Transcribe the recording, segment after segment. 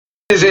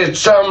Is it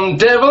some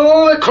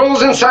devil that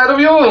crawls inside of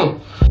you?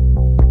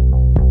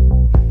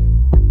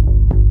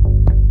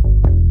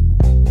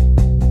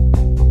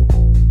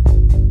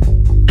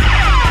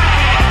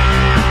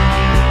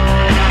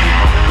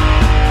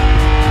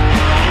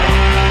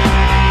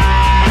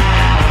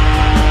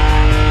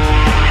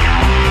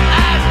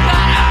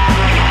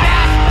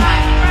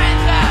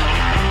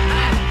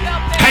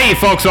 Hey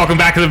folks, welcome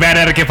back to the Bad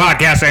Etiquette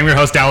Podcast. I'm your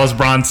host, Dallas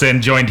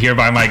Bronson, joined here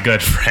by my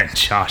good friend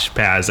Josh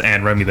Paz,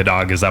 and Remy the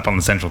dog is up on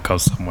the Central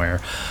Coast somewhere.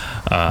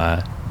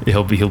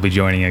 He'll be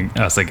joining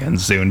us again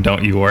soon.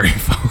 Don't you worry,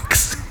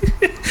 folks.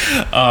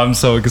 I'm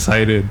so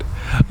excited.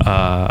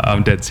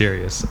 I'm dead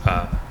serious.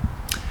 Hi.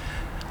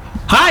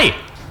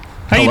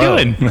 How Hello.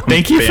 You doing?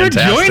 Thank you for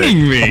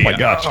joining me. Oh my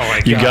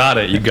gosh. You got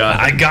it.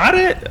 I got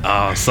it.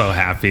 Oh, so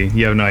happy.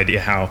 You have no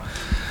idea how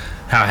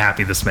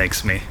happy this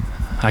makes me.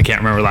 I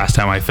can't remember last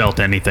time I felt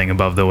anything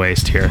above the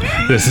waist here.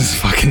 This is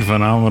fucking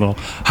phenomenal.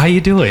 How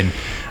you doing?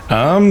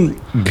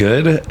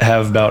 Good.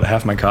 Have about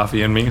half my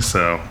coffee in me,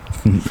 so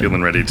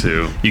feeling ready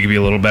to You could be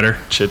a little better.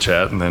 chit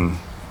chat and then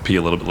pee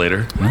a little bit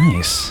later.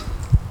 Nice.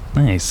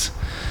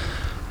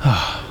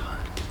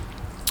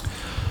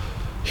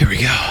 Here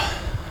we go.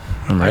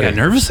 I'm I ready. got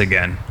nervous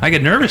again. I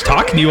get nervous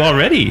talking to you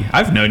already.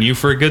 I've known you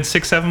for a good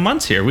 6-7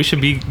 months here. We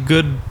should be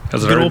good.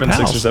 Has it good already old been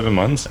pals. 6 or 7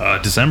 months?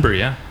 December,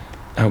 yeah.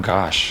 Oh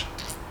gosh.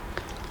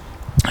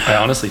 I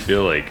honestly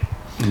feel like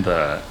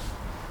the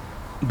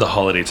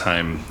holiday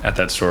time at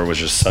that store was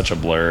just such a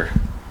blur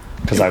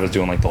because I was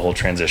doing like the whole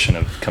transition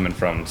of coming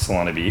from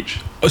Solana Beach.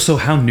 Oh, so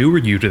how new were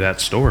you to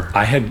that store?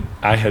 I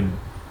had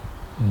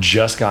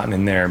just gotten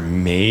in there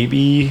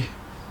maybe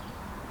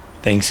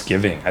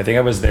Thanksgiving. I think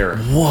I was there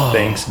Whoa.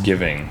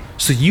 Thanksgiving.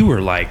 So you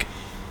were like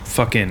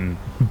fucking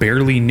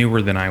barely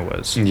newer than I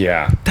was.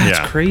 Yeah. That's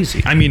yeah.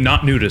 crazy. I mean,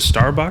 not new to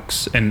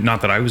Starbucks, and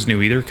not that I was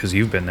new either, because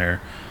you've been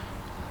there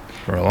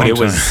for a long But it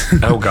time. was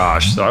oh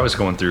gosh. So I was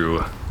going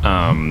through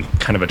kind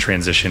of a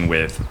transition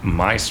with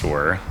my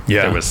store.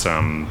 Yeah. There was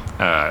some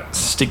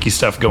sticky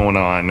stuff going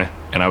on,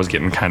 and I was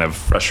getting kind of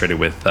frustrated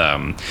with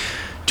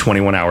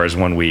 21 hours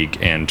one week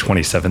and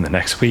 27 the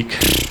next week.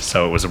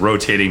 So it was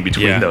rotating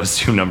between those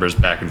two numbers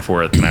back and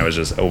forth, and I was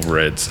just over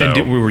it. So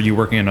And were you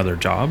working another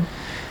job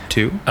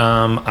too?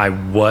 I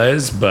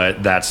was,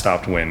 but that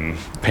stopped when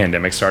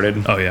pandemic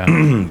started. Oh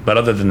yeah. But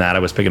other than that, I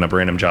was picking up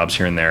random jobs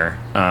here and there.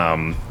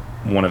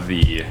 One of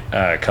the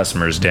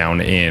customers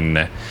down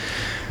in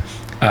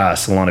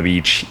Solana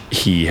Beach,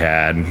 he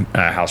had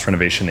a house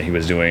renovation that he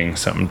was doing,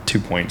 something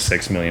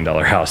 $2.6 million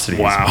house that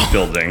he was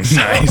building. So,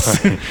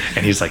 Nice. And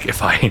he's like,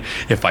 if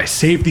I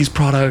save these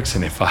products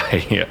and if I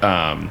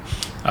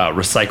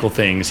recycle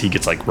things, he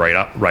gets like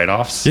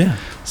write-offs. Yeah.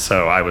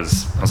 So I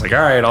was like, all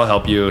right, I'll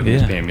help you. And he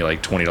was Yeah. paying me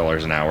like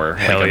 $20 an hour.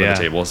 Hell like, yeah. Under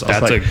the table. So I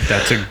was like,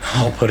 that's a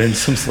I'll put in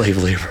some slave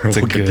labor. We'll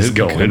get good, this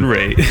going. good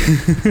rate.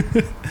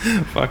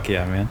 Fuck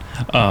yeah, man.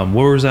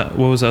 What was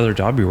the other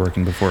job you were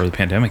working before the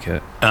pandemic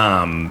hit?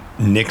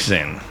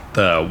 Nixon,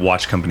 the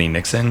watch company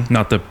Nixon.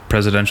 Not the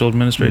presidential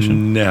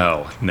administration?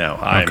 No,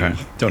 I Okay.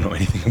 don't know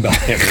anything about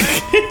him.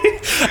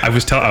 I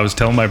was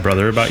telling my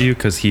brother about you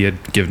because he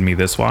had given me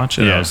this watch,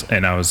 and Yeah.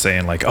 I was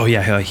saying like, oh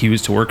yeah, he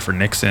used to work for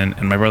Nixon,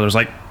 and my brother was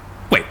like,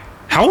 wait,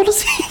 how old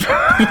is he?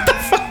 What the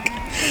fuck?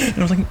 And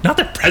I was like, not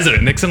the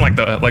president Nixon, like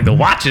the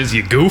watches,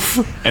 you goof.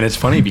 And it's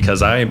funny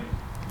because I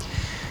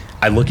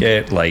look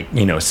at like,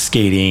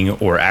 skating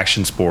or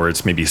action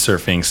sports, maybe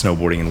surfing,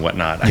 snowboarding and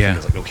whatnot. I Yeah.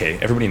 think it's like, okay,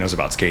 everybody knows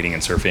about skating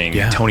and surfing,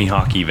 Yeah. Tony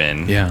Hawk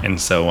even. Yeah. And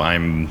so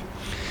I'm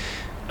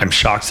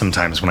shocked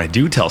sometimes when I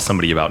do tell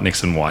somebody about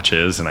Nixon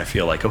watches and I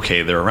feel like,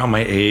 okay, they're around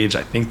my age.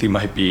 I think they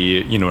might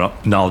be,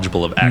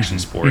 knowledgeable of action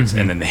sports.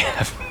 And then they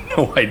have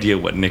no idea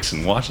what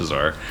Nixon watches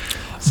are.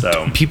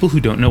 So People who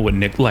don't know what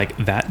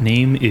that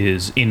name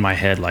is in my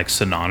head, like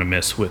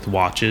synonymous with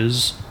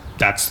watches.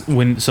 That's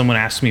when someone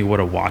asks me what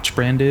a watch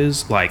brand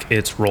is, like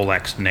it's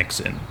Rolex,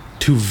 Nixon.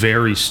 Two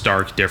very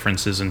stark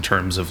differences in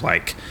terms of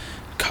like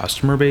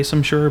customer base,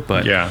 I'm sure,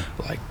 but Yeah.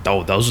 like,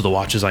 oh, those are the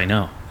watches I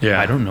know. Yeah.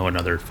 I don't know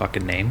another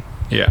fucking name.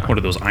 Yeah. What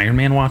are those Iron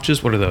Man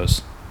watches? What are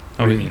those?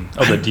 What do you mean?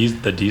 Oh,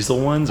 the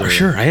diesel ones? Or?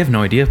 Sure, I have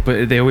no idea,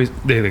 but they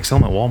like sell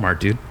them at Walmart,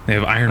 dude. They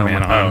have Iron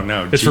Man on. oh,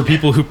 no, it's for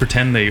people who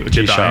pretend they did the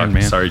G-Shock. Iron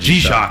Man. Sorry,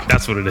 G-Shock.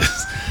 That's what it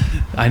is.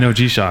 I know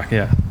G-Shock.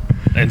 Yeah.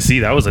 And see,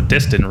 that was a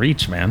distant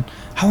reach, man.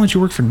 How long did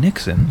you work for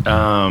Nixon?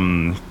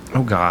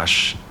 Oh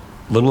gosh,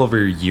 a little over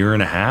a year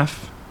and a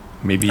half,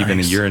 maybe even a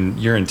Nice. year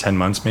and 10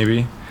 months,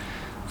 maybe.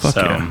 Fuck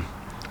so yeah.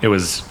 it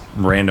was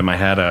random. I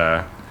had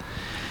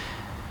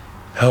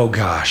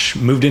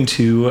moved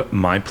into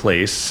my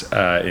place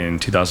in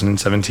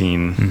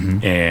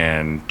 2017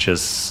 and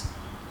just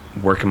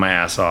working my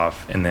ass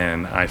off. And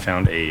then I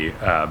found a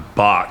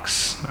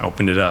box. I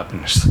opened it up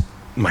and just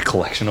my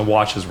collection of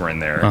watches were in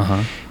there.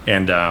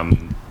 And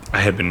I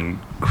had been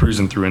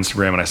cruising through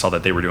Instagram and I saw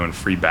that they were doing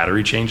free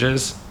battery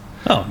changes.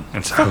 Oh,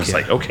 And so I was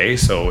like, okay,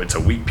 so it's a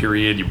week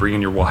period. You bring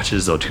in your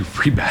watches, they'll do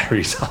free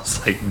batteries. I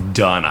was like,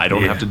 done. I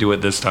don't Yeah. have to do it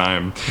this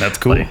time. That's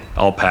cool. Like,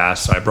 I'll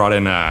pass. So I brought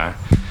in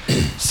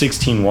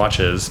 16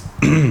 watches,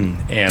 and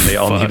they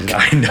all needed.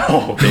 I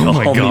know they all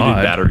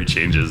needed battery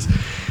changes.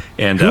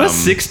 And who has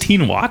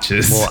 16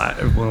 watches?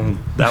 Well,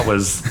 that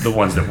was the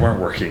ones that weren't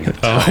working at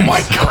the time. Oh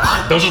my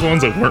god, those are the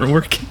ones that weren't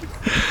working.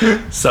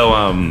 So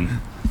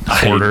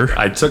Hoarder.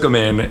 I took them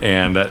in,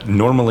 and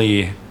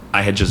normally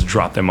I had just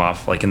dropped them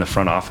off like in the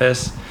front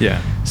office. Yeah.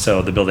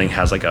 So the building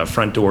has like a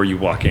front door. You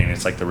walk in,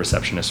 it's like the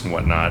receptionist and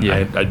whatnot.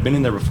 Yeah. I'd been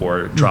in there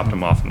before, dropped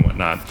them off and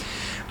whatnot.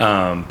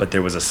 But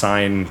there was a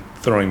sign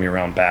throwing me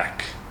around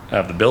back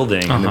of the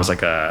building, and there was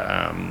like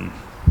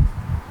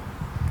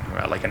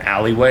like an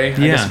alleyway, I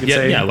guess you could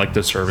say. Yeah, like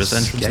the service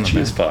entrance.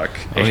 Sketchy as fuck.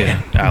 Oh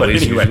yeah. But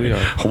Alleys anyway, usually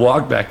are. I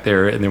walked back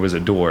there, and there was a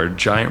door,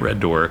 giant red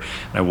door,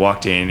 and I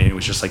walked in, and it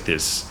was just like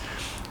this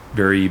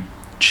very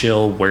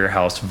chill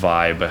warehouse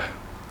vibe.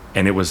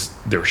 And it was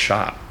their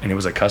shop, and it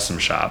was a custom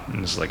shop, and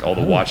it was like all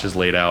the watches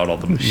laid out, all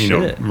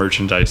the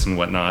merchandise and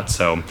whatnot.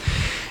 So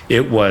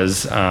it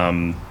was,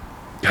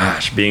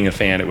 being a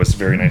fan, it was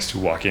very nice to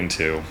walk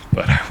into.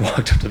 But I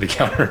walked up to the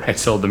counter and I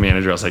told the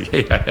manager, I was like,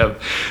 "Hey, I have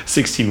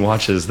 16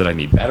 watches that I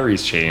need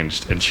batteries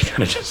changed," and she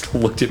kind of just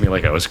looked at me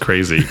like I was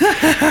crazy.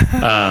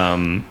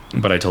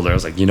 But I told her, I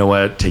was like, "You know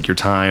what? Take your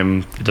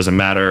time. It doesn't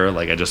matter.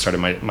 Like I just started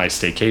my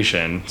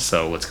staycation,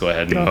 so let's go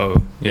ahead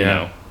and you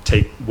know."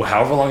 Take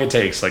however long it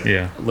takes. Like,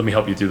 let me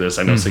help you through this.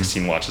 I know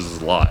 16 watches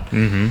is a lot.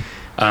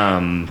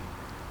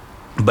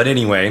 But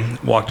anyway,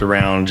 walked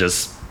around,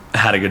 just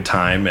had a good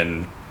time,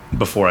 and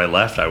before I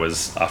left, I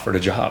was offered a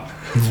job.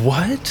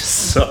 What?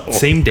 So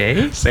same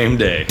day? Same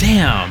day.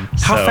 Damn.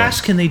 How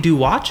fast can they do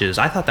watches?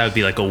 I thought that would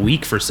be like a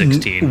week for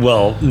 16.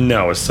 Well,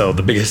 no. So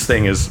the biggest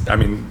thing is, I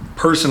mean,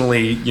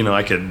 personally, you know,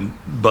 I could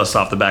bust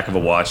off the back of a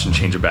watch and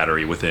change a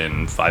battery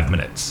within 5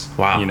 minutes.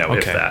 Wow. You know,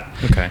 if that.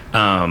 Okay.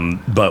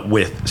 But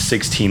with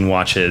 16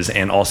 watches,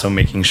 and also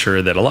making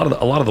sure that a lot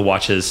of the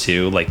watches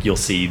too, like you'll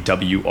see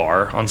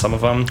WR on some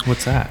of them.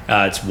 What's that?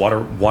 It's water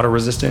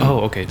resistant.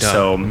 Oh, okay. Duh.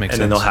 So Makes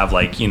then sense. they'll have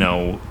like, you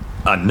know,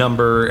 a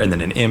number and then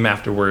an M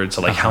afterwards.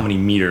 So like how many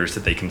meters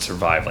that they can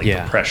survive, like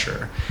the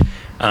pressure.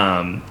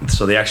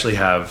 So they actually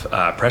have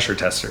pressure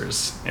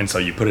testers, and so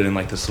you put it in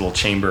like this little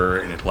chamber,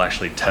 and it'll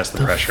actually test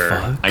the pressure.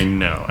 Fuck? I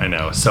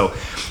know. So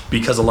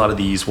because a lot of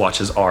these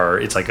watches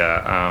it's like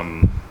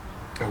a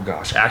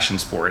action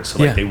sport. So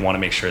like they want to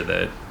make sure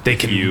that they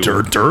can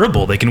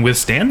durable. They can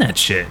withstand that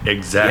shit.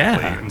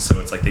 Exactly. Yeah. And so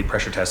it's like they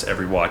pressure test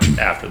every watch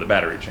after the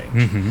battery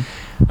change.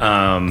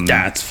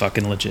 That's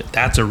fucking legit.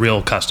 That's a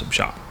real custom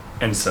shop.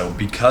 And so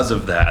because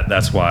of that,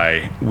 that's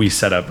why we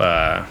set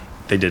up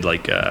they did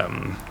like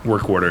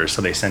work orders,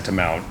 so they sent them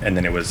out, and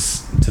then it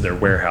was to their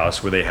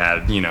warehouse where they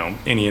had, you know,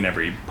 any and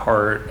every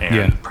part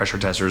and pressure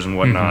testers and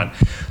whatnot,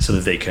 so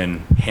that they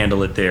can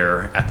handle it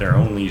there at their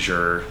own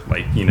leisure,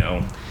 like, you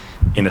know,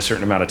 in a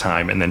certain amount of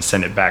time, and then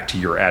send it back to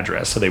your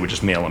address. So they would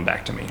just mail them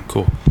back to me.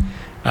 Cool.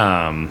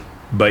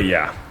 But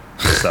yeah,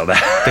 so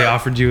that they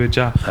offered you a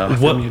job.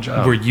 What me a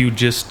job. Were you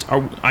just?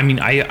 I mean,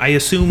 I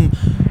assume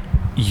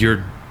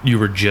you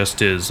were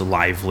just as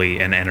lively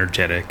and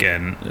energetic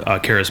and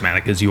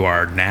charismatic as you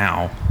are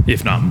now,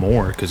 if not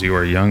more, because you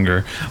are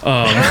younger.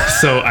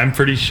 So I'm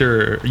pretty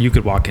sure you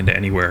could walk into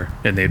anywhere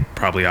and they'd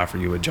probably offer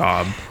you a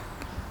job.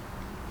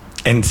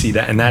 And see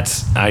that, and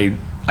that's I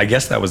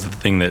guess that was the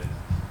thing that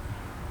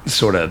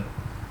sort of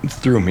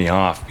threw me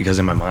off, because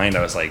in my mind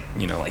I was like,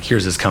 you know, like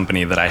here's this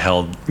company that I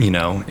held, you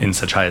know, in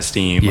such high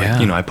esteem. Yeah. Like,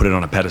 you know, I put it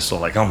on a pedestal,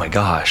 like, oh my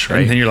gosh, right?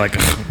 And then you're like,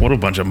 what a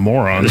bunch of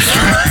morons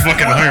trying to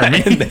fucking hire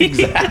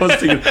me. I was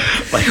thinking,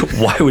 like,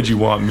 why would you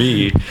want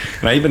me?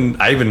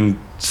 And I even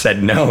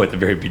said no at the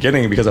very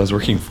beginning, because I was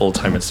working full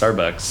time at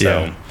Starbucks.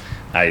 So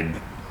I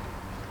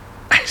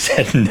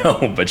said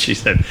no, but she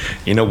said,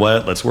 you know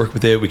what, let's work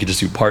with it. We could just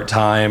do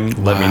part-time.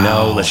 Let me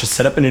know. Let's just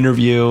set up an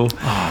interview.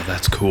 Oh,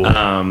 that's cool.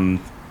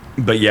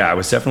 But yeah, I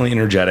was definitely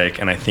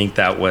energetic, and I think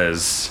that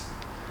was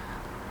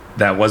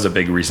a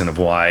big reason of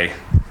why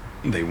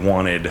they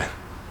wanted,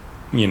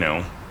 you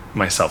know,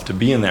 myself to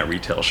be in that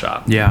retail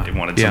shop. Yeah. They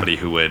wanted somebody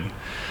who would,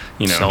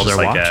 you know, sell just their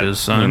like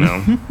watches, son. you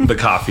know, the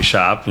coffee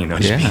shop, you know,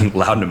 just being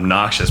loud and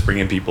obnoxious,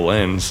 bringing people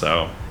in.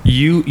 So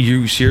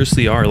you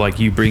seriously are, like,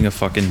 you bring a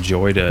fucking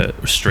joy to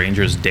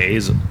strangers'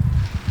 days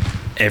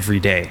every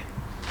day.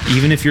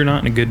 Even if you're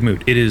not in a good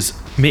mood,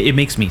 it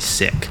makes me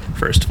sick,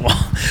 first of all.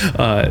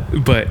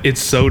 But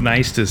it's so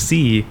nice to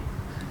see,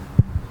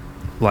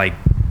 like,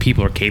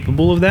 people are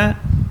capable of that.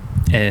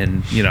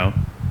 And, you know,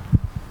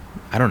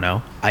 I don't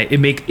know.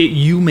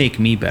 You make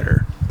me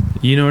better.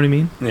 You know what I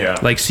mean? Yeah.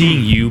 Like,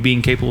 seeing you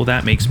being capable of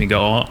that makes me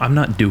go, oh, I'm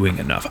not doing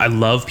enough. I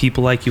love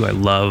people like you. I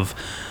love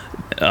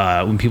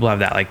when people have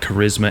that, like,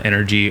 charisma,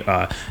 energy,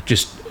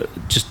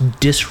 just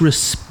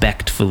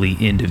disrespectfully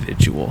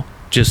individual.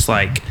 Just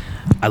like,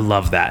 I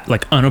love that.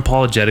 Like,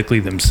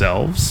 unapologetically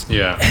themselves.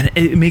 Yeah. And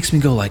it makes me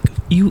go, like,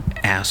 you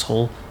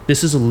asshole.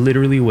 This is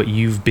literally what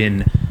you've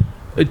been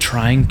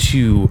trying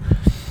to,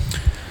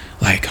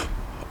 like,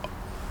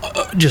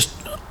 just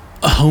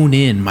hone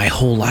in my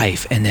whole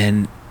life. And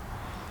then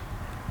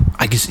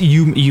I guess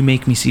you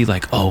make me see,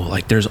 like, oh,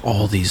 like, there's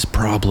all these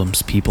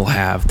problems people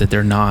have that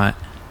they're not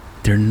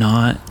they're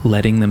not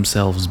letting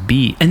themselves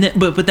be. And then,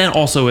 but then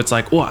also it's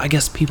like, well, I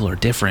guess people are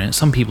different.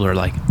 Some people are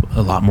like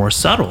a lot more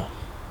subtle.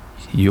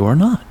 You're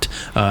not.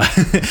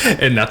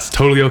 And that's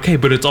totally okay.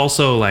 But it's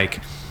also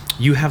like,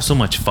 you have so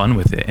much fun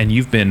with it. And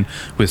you've been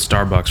with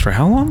Starbucks for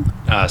how long?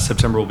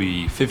 September will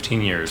be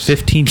 15 years.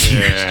 15 years.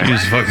 Yeah.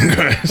 Jesus fucking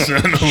Christ.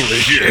 Holy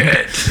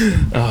shit.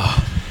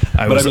 Oh,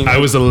 I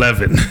was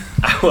 11.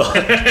 Well,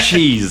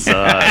 Jesus,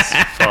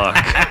 fuck.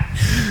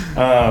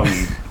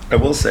 I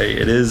will say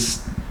it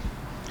is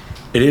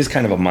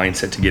kind of a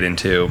mindset to get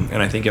into,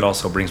 and I think it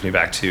also brings me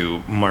back to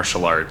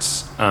martial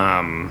arts.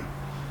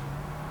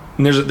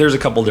 And there's a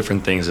couple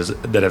different things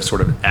that have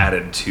sort of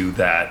added to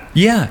that.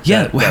 Yeah.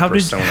 That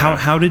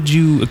How did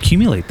you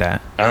accumulate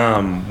that?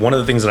 One of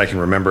the things that I can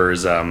remember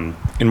is in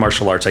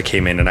martial arts, I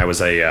came in and I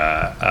was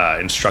a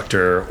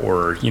instructor,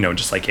 or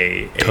just like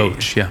a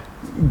coach. Yeah.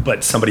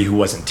 But somebody who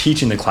wasn't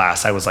teaching the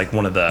class. I was like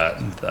one of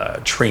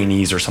the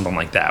trainees or something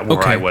like that, where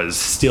I was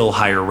still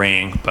higher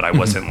rank, but I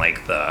wasn't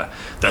like the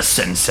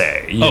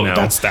sensei. You know?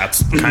 That's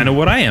kind of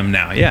what I am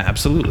now. Yeah,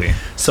 absolutely.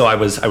 So I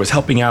was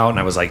helping out, and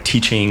I was like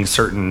teaching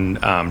certain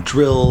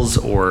drills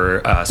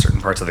or certain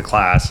parts of the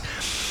class.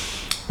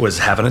 Was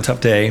having a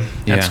tough day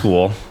at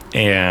school,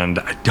 and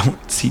I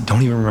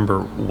don't even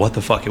remember what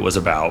the fuck it was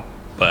about,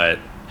 but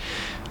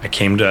I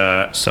came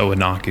to so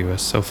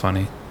innocuous, so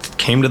funny.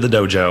 Came to the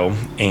dojo,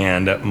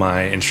 and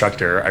my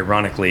instructor,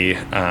 ironically,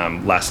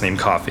 last name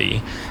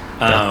Coffee.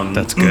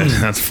 That's good.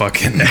 That's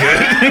fucking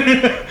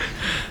good.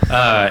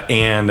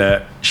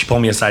 And she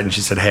pulled me aside and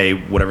she said, "Hey,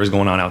 whatever's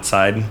going on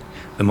outside,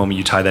 the moment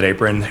you tie that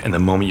apron and the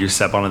moment you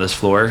step onto this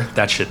floor,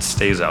 that shit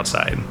stays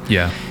outside."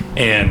 Yeah.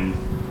 And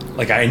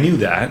like, I knew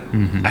that.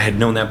 I had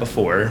known that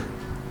before,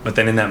 but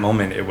then in that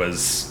moment, it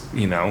was,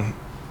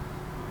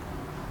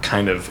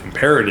 kind of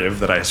imperative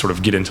that I sort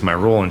of get into my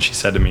role. And she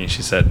said to me,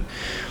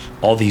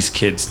 all these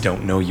kids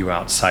don't know you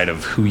outside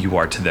of who you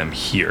are to them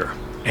here,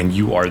 and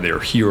you are their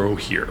hero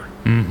here.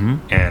 Mm-hmm.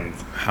 And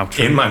how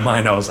true. In my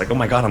mind, I was like, oh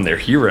my God, I'm their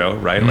hero,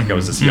 right? Like I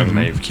was this young,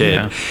 naive kid.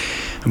 Yeah.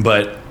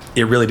 But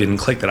it really didn't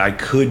click that I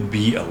could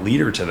be a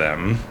leader to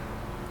them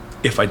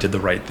if I did the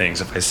right things,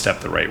 if I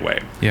stepped the right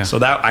way. Yeah. So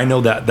I know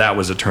that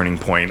was a turning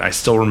point. I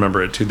still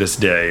remember it to this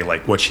day,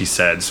 like what she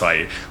said. So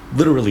I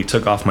literally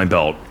took off my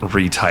belt,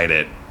 retied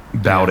it,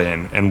 bowed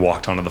in, and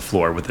walked onto the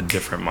floor with a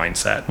different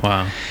mindset.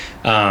 Wow.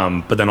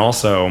 But then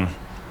also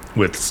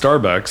with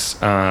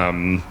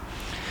Starbucks,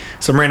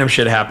 some random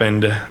shit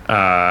happened,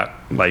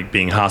 like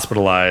being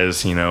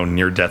hospitalized,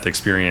 near-death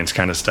experience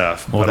kind of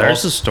stuff. Well, but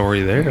there's a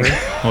story there.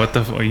 What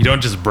the? You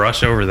don't just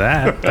brush over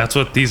that. That's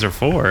what these are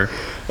for.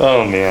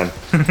 Oh man.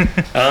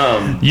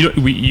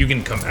 You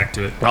can come back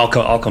to it.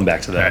 I'll come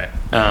back to that.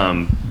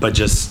 Right. But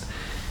just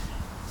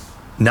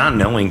not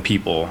knowing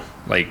people,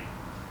 like.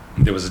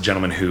 There was a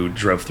gentleman who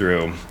drove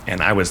through, and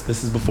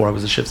this is before I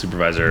was a shift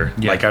supervisor.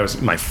 Yeah. Like I was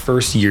my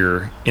first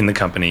year in the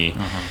company,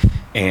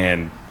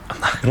 and I'm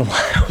not gonna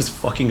lie, I was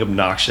fucking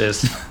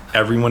obnoxious.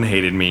 Everyone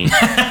hated me.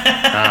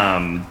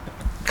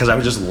 Because I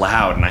was just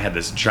loud, and I had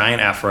this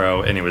giant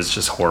afro, and it was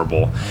just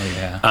horrible. Oh,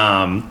 yeah.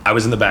 I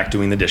was in the back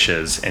doing the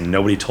dishes, and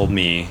nobody told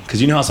me,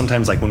 because you know how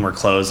sometimes like when we're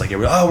closed, like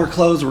we're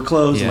closed,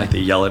 and like they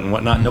yell it and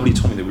whatnot. Nobody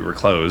told me that we were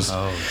closed.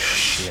 Oh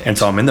shit. And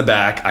so I'm in the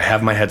back, I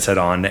have my headset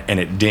on, and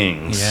it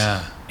dings.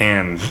 Yeah.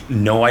 And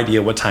no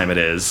idea what time it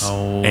is.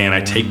 Oh, and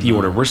I take the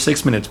order. We're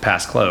 6 minutes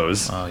past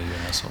close. Oh, you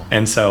asshole.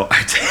 And so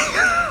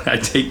I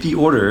take the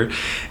order,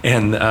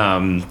 and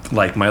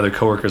like my other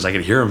coworkers, I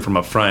could hear them from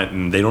up front,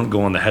 and they don't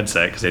go on the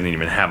headset because they didn't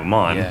even have them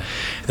on. Yeah.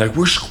 They're like,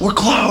 we're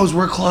closed.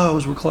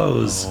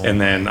 Oh,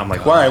 and then I'm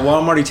like, all right, well,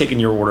 I'm already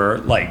taking your order.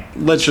 Like,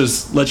 let's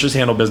just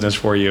handle business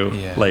for you.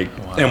 Yeah. Like,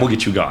 wow. And we'll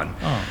get you gone.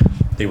 Oh.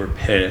 They were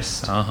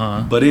pissed.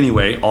 Uh-huh. But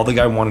anyway, all the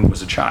guy wanted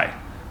was a chai.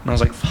 And I was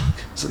like, fuck.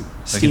 It's like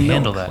steamed milk.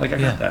 Handle that. Like, I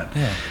got that.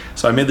 Yeah.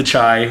 So I made the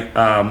chai.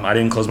 I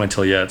didn't close my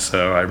till yet,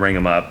 so I rang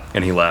him up,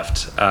 and he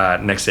left.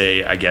 Next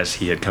day, I guess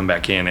he had come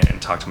back in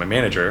and talked to my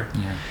manager.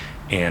 Yeah.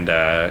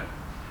 And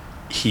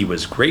he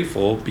was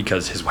grateful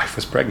because his wife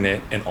was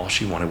pregnant, and all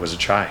she wanted was a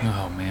chai.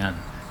 Oh, man.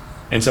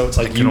 And so it's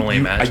like, I can only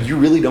imagine. You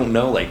really don't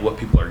know like what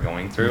people are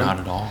going through. Not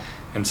at all.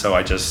 And so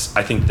I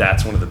think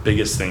that's one of the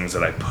biggest things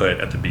that I put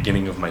at the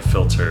beginning of my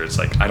filter. It's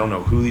like, I don't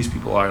know who these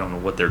people are. I don't know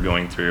what they're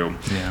going through.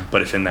 Yeah.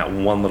 But if in that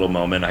one little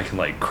moment I can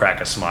like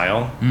crack a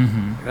smile,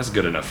 that's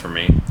good enough for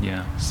me.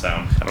 Yeah. So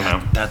I don't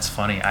know. That's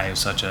funny. I have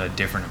such a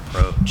different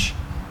approach.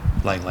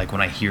 Like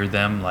when I hear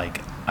them,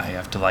 like I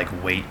have to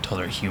like wait till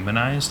they're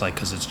humanized, like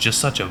because it's just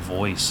such a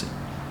voice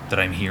that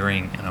I'm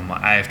hearing, and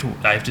I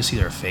have to see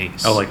their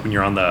face. Oh, like when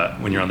you're on the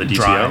DTO?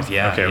 Drive,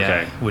 yeah.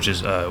 Okay. Which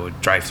is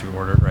drive-through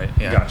order, right?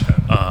 Yeah. Gotcha.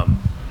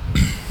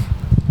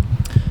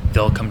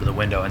 They'll come to the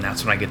window, and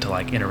that's when I get to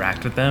like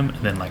interact with them,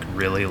 and then like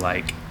really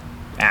like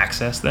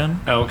access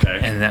them. Oh, okay.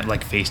 And that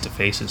like face to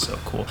face is so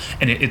cool.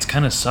 And it's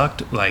kind of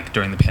sucked like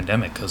during the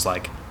pandemic because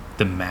like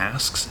the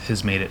masks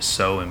has made it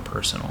so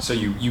impersonal. So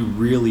you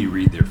really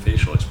read their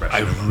facial expression.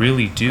 I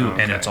really do. Oh,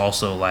 okay. And it's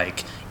also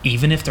like,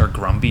 even if they're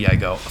grumpy, I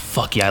go,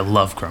 fuck yeah, I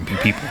love grumpy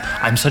people.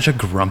 I'm such a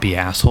grumpy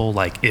asshole.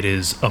 Like, it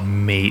is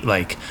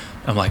like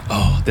I'm like,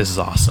 oh, this is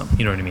awesome.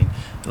 You know what I mean?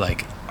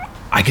 Like,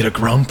 I get a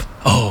grump.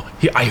 Oh,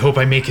 I hope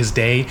I make his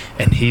day,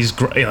 and he's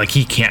like,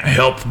 he can't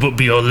help but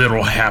be a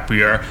little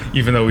happier,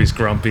 even though he's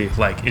grumpy.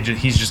 Like,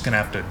 he's just gonna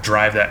have to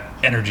drive that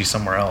energy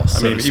somewhere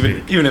else. I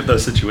mean, even if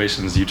those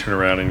situations, you turn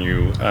around and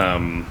you, I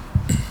mean,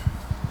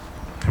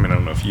 I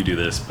don't know if you do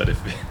this, but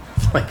if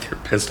like they're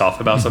pissed off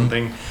about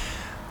something,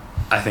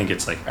 I think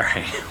it's like, all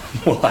right,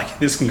 well, like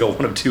this can go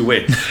one of two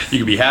ways. You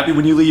can be happy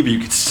when you leave, or you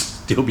could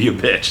still be a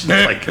bitch. And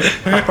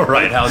it's like, all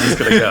right, how's this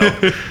gonna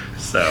go?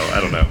 So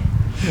I don't know.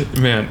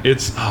 Man,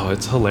 it's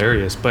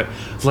hilarious. But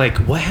like,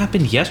 what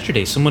happened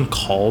yesterday? Someone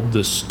called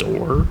the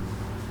store.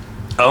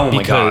 Oh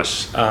my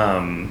gosh.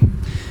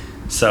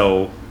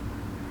 So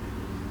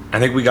I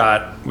think we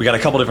got a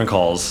couple different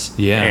calls.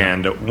 Yeah.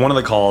 And one of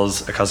the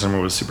calls, a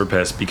customer was super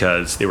pissed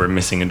because they were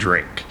missing a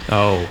drink.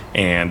 Oh.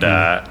 And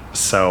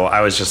so I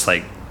was just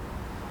like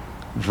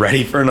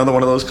ready for another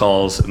one of those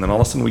calls, and then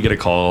all of a sudden we get a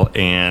call,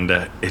 and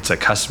it's a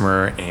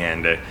customer,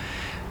 and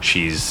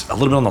she's a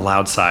little bit on the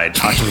loud side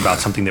talking about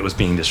something that was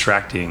being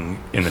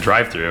distracting in the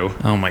drive-thru.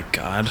 Oh my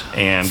God.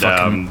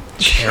 And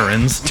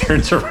Karens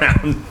turns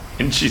around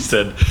and she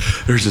said,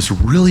 there's this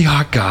really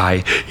hot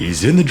guy.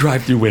 He's in the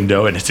drive-thru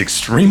window and it's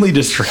extremely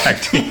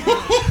distracting.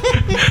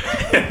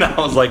 And I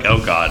was like,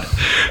 oh God.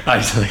 I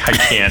was like, I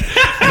can't.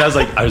 And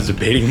I was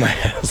debating in my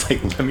head. I was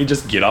like, let me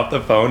just get off the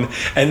phone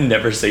and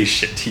never say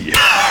shit to you.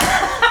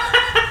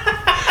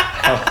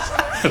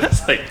 I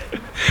was like,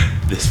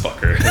 this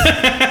fucker.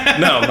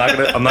 No,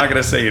 I'm not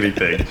gonna say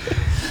anything.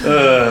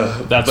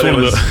 That's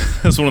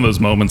one of those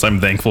moments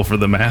I'm thankful for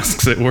the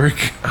masks at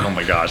work. Oh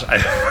my gosh,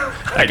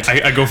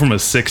 I go from a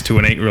 6 to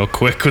an 8 real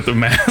quick with the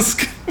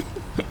mask.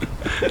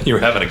 You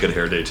were having a good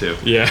hair day too.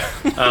 Yeah.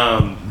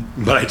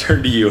 But I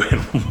turned to you,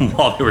 and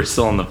while we were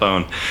still on the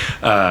phone,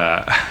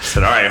 I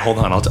said, all right, hold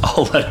on,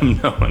 I'll let him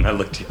know. And I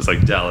looked at you, I was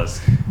like,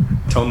 Dallas,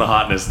 tone the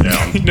hotness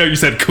down. No, you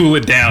said cool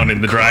it down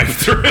in the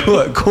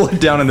drive-thru. Cool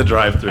it down in the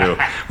drive-thru.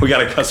 We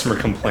got a customer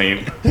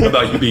complaint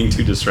about you being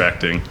too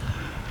distracting.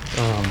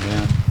 Oh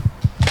man.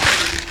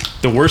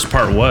 The worst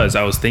part was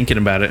I was thinking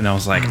about it, and I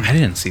was like, I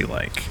didn't see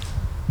like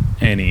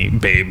any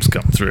babes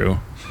come through.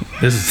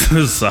 This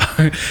is so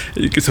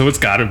it's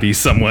got to be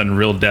someone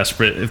real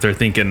desperate if they're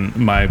thinking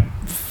my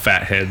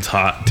fat head's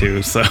hot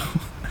too. So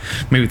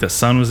maybe the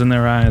sun was in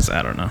their eyes.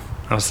 I don't know.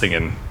 I was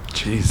thinking,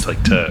 geez,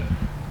 like to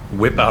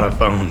whip out a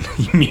phone,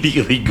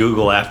 immediately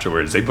Google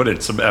afterwards. They put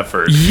in some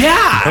effort.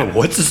 Yeah.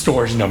 What's the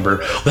store's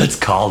number? Let's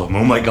call them.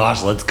 Oh my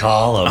gosh, let's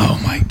call them. Oh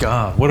my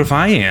God. What if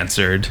I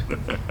answered?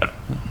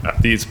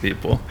 These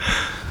people.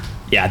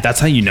 Yeah, that's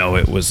how you know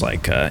it was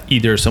like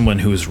either someone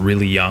who was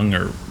really young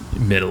or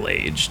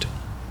middle-aged.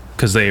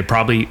 Because they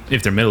probably,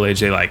 if they're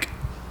middle-aged, they like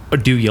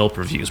do Yelp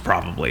reviews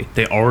probably.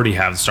 They already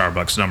have the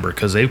Starbucks number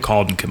because they've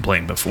called and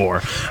complained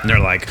before. And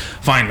they're like,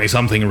 finally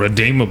something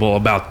redeemable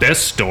about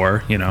this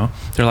store, you know.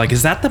 They're like,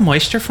 is that the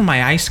moisture from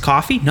my iced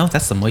coffee? No,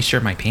 that's the moisture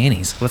of my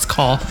panties. Let's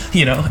call,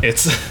 you know,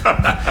 it's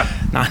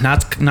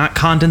not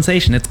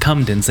condensation, it's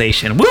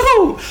condensation.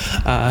 Woohoo!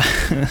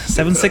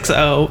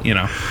 760, you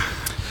know.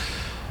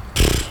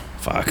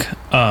 Fuck.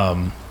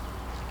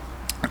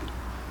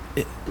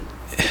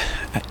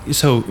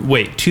 So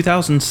wait,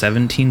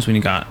 2017 is when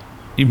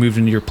you moved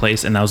into your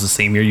place, and that was the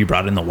same year you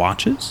brought in the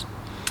watches?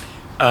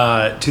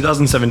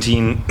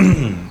 2017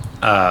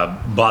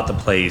 bought the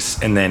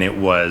place, and then it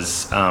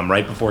was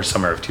right before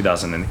summer of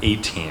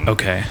 2018.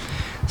 Okay.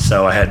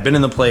 So I had been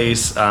in the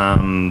place.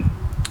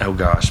 Oh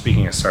gosh,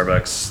 speaking of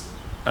Starbucks,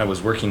 I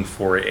was working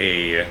for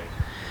a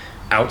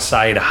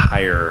outside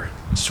hire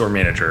store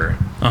manager.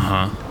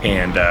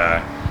 And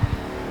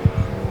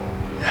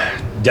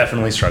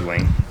definitely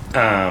struggling.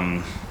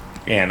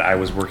 And I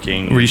was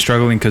working. Were you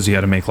struggling because you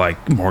had to make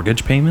like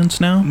mortgage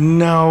payments now?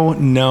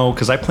 No,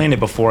 because I planned it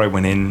before I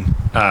went in.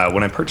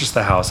 When I purchased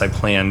the house, I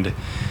planned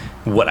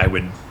what I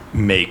would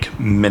make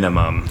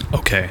minimum.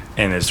 Okay.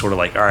 And it's sort of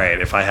like, all right,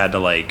 if I had to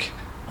like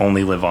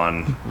only live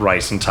on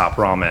rice and top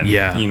ramen,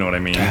 yeah, you know what I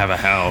mean? To have a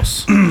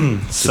house.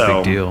 It's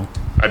So a big deal.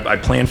 I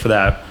planned for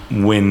that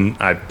when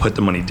I put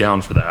the money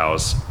down for the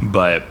house,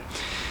 but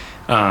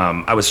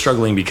I was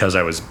struggling because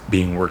I was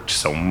being worked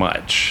so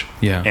much.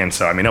 Yeah. And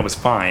so, I mean, I was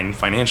fine.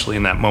 Financially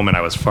in that moment,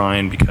 I was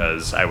fine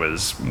because I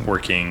was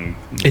working.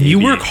 And you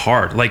work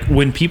hard. Like,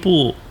 when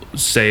people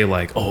say,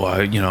 like, oh,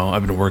 I've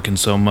been working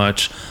so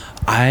much,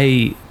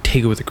 I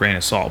take it with a grain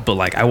of salt. But,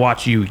 like, I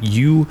watch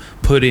you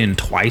put in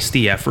twice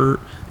the effort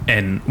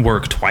and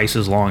work twice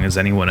as long as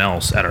anyone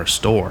else at our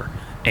store.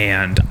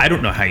 And I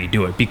don't know how you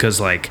do it because,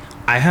 like,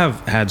 I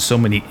have had so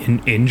many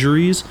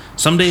injuries.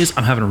 Some days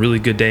I'm having a really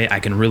good day. I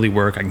can really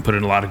work. I can put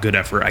in a lot of good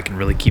effort. I can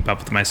really keep up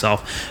with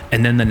myself.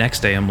 And then the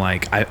next day I'm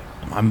like,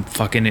 I'm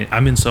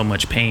in so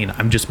much pain.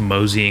 I'm just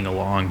moseying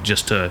along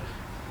just to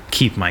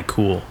keep my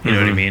cool. You know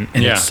what I mean?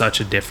 And it's such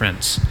a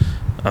difference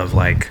of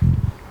like.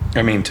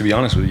 I mean, to be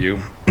honest with you,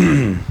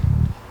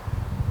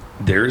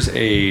 there's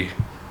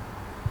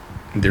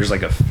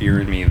like a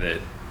fear in me that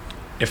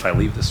if I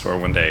leave the store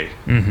one day,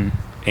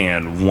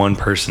 and one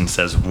person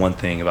says one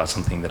thing about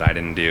something that I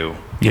didn't do,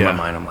 in my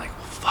mind I'm like,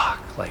 well,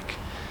 fuck, like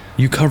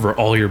You cover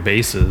all your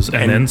bases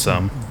and then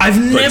some. I've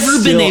never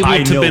still, been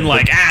able to know, been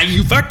like,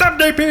 you fucked up,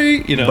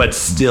 DP. You know. But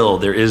still,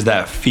 there is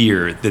that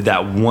fear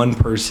that one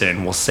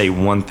person will say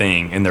one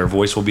thing and their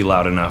voice will be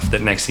loud enough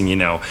that next thing you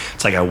know,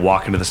 it's like I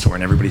walk into the store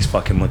and everybody's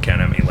fucking looking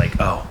at me like,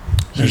 oh,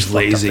 he's There's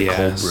lazy fucked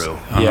up the ass. cold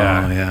brew. Oh,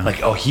 Yeah. yeah.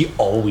 Like, oh, he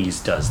always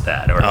does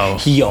that. Or Oh.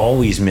 he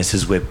always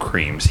misses whipped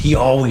creams. He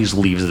always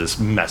leaves this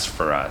mess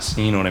for us.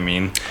 You know what I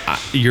mean?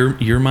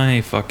 You're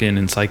my fucking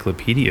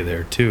encyclopedia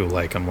there too.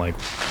 Like I'm like,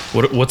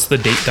 what's the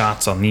date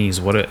dots on these?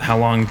 How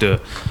long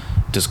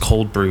does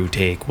cold brew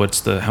take?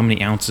 How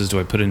many ounces do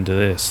I put into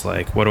this?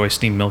 Like, what do I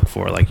steam milk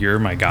for? Like, you're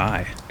my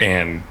guy.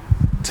 And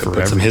to For put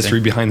some everything. history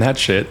behind that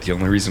shit, the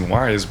only reason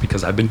why is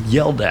because I've been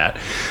yelled at.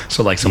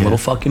 So like some little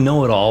fucking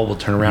know-it-all will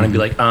turn around and be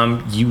like,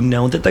 you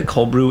know that the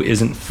cold brew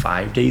isn't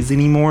 5 days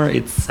anymore,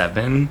 it's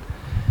 7.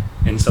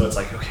 And so it's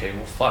like, okay,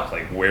 well, fuck,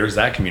 like, where's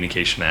that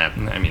communication at?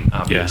 And I mean,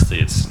 obviously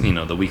it's,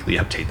 the weekly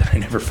update that I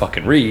never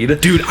fucking read.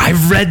 Dude,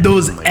 I've read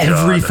those my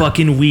every God.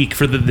 fucking week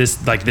for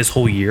this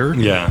whole year.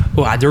 Yeah.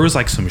 Well, there was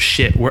like some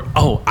shit where,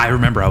 I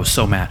remember I was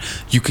so mad.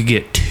 You could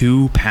get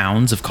 2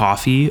 pounds of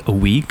coffee a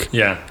week.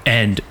 Yeah.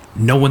 And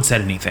no one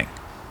said anything.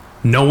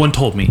 No one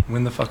told me.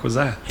 When the fuck was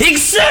that?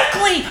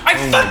 Exactly!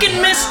 I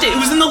fucking missed it.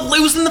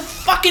 It was in the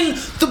fucking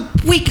the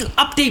week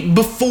update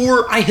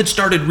before I had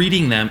started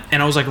reading them,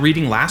 and I was like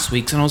reading last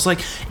week's, and I was like,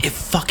 it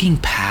fucking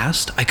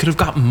passed. I could have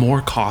got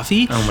more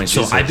coffee. Oh my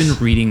So Jesus. I've been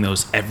reading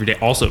those every day.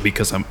 Also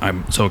because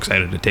I'm so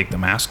excited to take the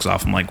masks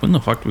off. I'm like, when the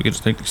fuck do we get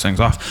to take these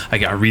things off?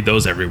 I read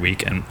those every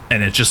week, and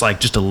it's just like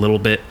just a little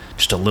bit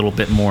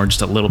more,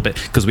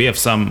 because we have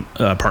some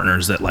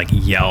partners that like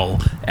yell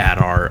at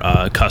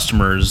our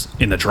customers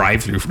in the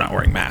drive-thru for not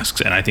wearing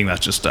masks, and I think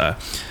that's just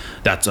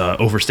that's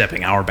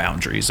overstepping our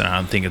boundaries, and I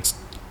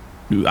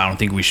don't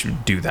think we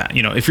should do that.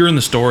 If you're in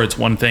the store, it's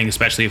one thing,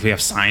 especially if we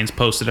have signs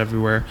posted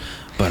everywhere.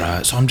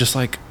 But so I'm just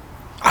like,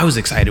 I was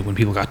excited when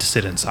people got to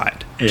sit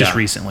inside just Yeah.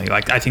 recently.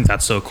 Like, I think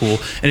that's so cool.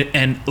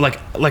 And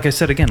like I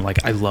said again,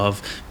 like, I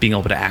love being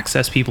able to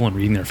access people and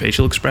reading their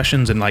facial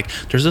expressions. And like,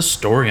 there's a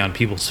story on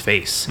people's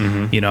face.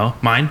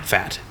 Mine,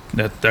 fat.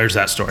 There's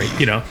that story.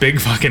 Big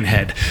fucking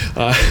head.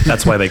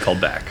 That's why they called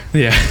back.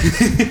 Yeah.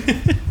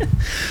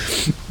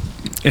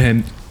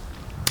 And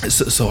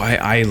so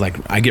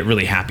I get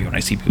really happy when I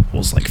see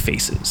people's like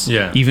faces.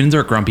 Yeah. Even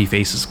their grumpy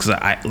faces, because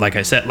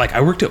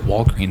I worked at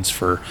Walgreens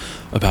for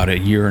about a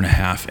year and a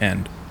half,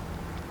 and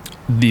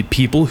the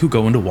people who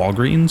go into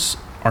Walgreens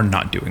are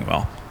not doing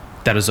well.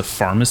 That is a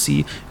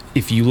pharmacy.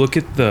 If you look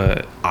at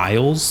the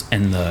aisles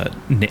and the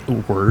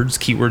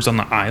keywords on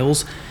the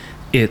aisles,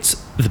 it's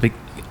the big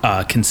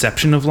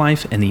conception of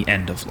life and the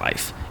end of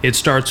life. It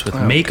starts with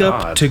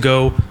makeup God. to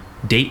go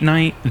date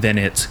night, then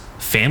it's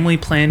family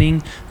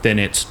planning, then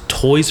it's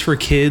toys for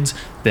kids,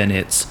 then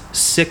it's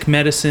sick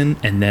medicine,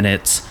 and then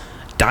it's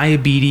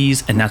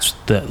diabetes, and that's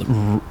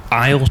the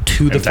aisle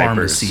to the And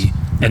pharmacy. diapers.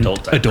 And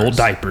adult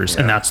diapers.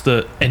 Yeah. And that's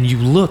and you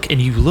look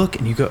and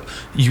you go,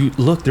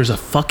 there's a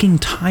fucking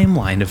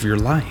timeline of your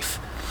life.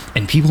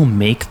 And people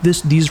make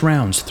these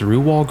rounds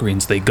through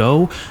Walgreens. They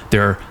go,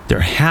 they're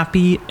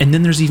happy, and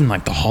then there's even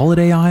like the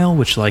holiday aisle,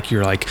 which like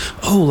you're like,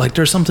 oh, like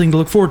there's something to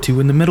look forward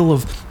to in the middle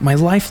of my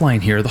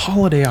lifeline here, the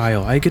holiday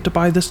aisle. I get to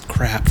buy this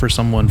crap for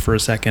someone for a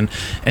second,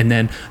 and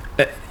then,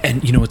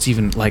 and it's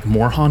even like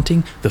more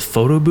haunting. The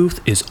photo booth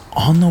is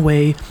on the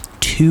way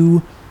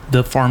to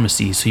the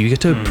pharmacy, so you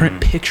get to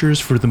print pictures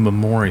for the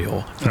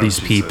memorial for these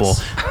people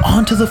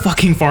onto the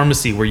fucking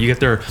pharmacy where you get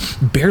their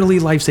barely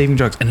life-saving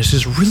drugs, and it's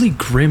this really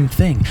grim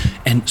thing.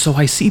 And so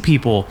I see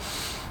people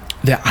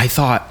that I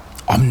thought,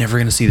 I'm never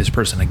going to see this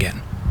person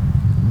again.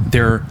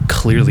 They're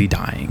clearly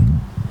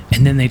dying,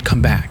 and then they'd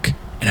come back,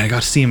 and I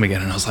got to see him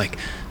again, and I was like,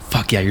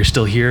 fuck yeah, you're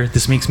still here.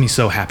 This makes me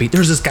so happy.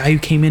 There's this guy who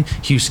came in,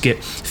 he used to get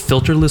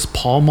filterless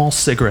Pall Mall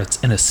cigarettes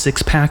and a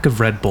 6-pack of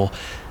Red Bull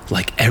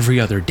like every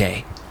other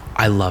day.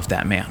 I love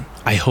that man.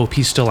 I hope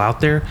he's still out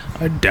there.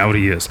 I doubt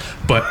he is,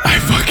 but I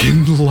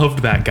fucking loved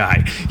that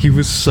guy. He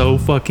was so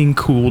fucking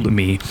cool to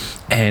me.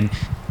 And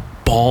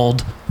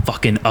bald,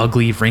 fucking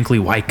ugly, wrinkly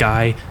white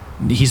guy.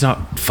 He's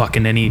not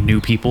fucking any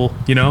new people,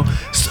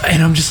 So,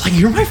 and I'm just like,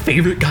 you're my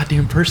favorite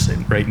goddamn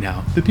person right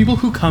now. The people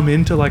who come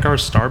into like our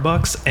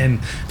Starbucks and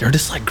they're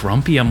just like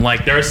grumpy. I'm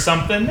like, there's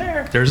something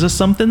there. There's a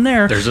something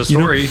there. There's a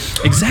story.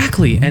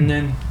 Exactly. And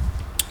then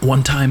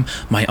one time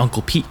my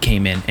Uncle Pete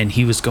came in and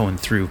he was going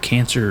through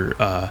cancer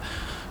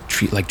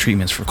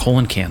treatments for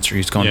colon cancer. He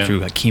was going through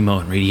like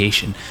chemo and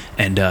radiation,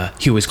 and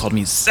he always called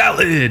me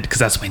Salad because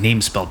that's my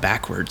name spelled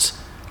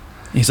backwards.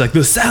 And he's like,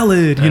 the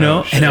salad,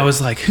 Shit. And I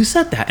was like, who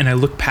said that? And I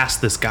looked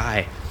past this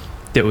guy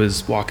that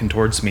was walking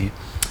towards me.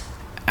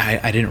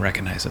 I didn't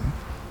recognize him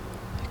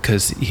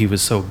because he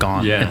was so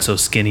gaunt and so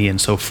skinny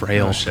and so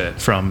frail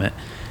from it.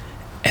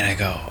 And I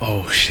go,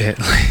 oh shit,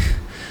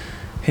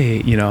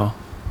 hey,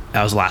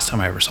 that was the last time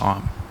I ever saw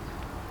him.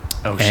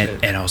 Oh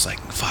shit. And I was like,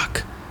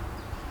 fuck.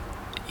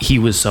 He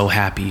was so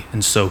happy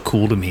and so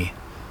cool to me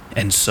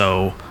and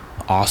so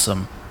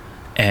awesome.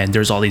 And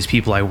there's all these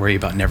people I worry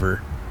about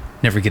never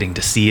getting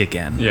to see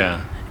again.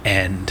 Yeah.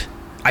 And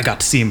I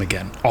got to see him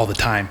again all the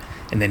time.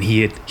 and then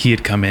he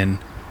had come in,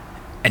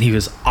 and he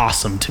was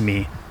awesome to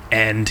me,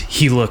 and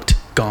he looked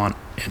gaunt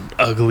and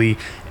ugly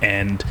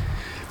and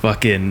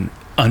fucking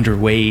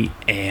underweight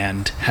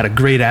and had a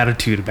great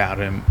attitude about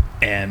him.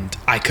 And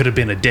I could have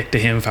been a dick to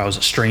him if I was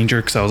a stranger,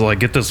 because I was like,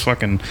 get this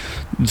ugly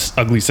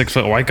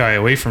 6-foot white guy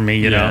away from me,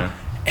 you know?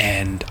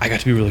 And I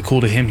got to be really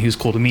cool to him. He was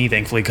cool to me,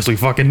 thankfully, because we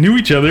fucking knew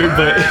each other.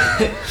 But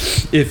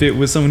if it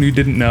was someone who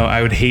didn't know,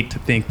 I would hate to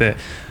think that,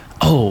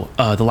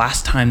 the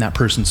last time that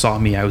person saw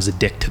me, I was a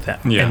dick to them.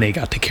 Yeah. And they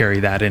got to carry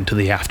that into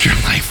the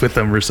afterlife with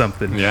them or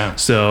something. Yeah.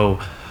 So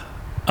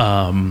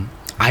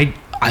I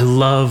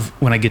love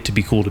when I get to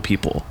be cool to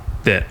people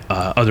that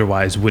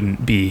otherwise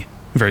wouldn't be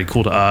very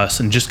cool to us,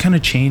 and just kind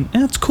of change.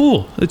 It's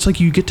cool. It's like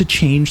you get to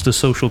change the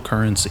social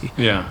currency.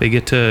 Yeah. They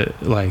get to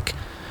like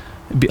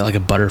be like a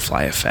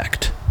butterfly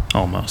effect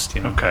almost,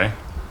 you know? Okay.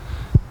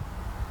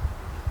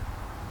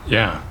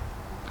 Yeah.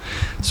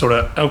 Sort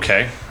of.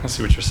 Okay. I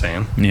see what you're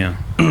saying. Yeah.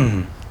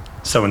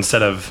 So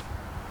instead of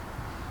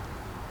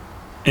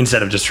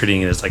just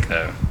treating it as like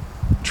a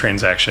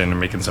transaction and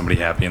making somebody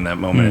happy in that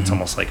moment, it's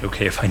almost like,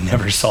 okay, if I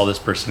never saw this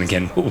person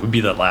again, what would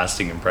be that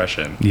lasting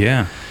impression?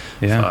 Yeah.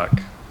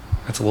 Fuck.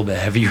 That's a little bit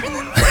heavier than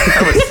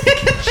I was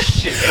thinking.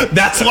 Shit.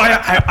 That's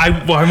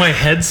why why my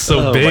head's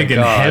so big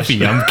and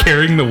heavy. I'm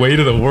carrying the weight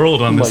of the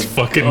world on this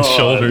fucking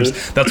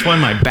shoulders. That's why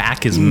my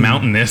back is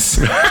mountainous.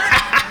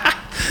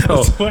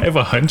 That's why I have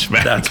a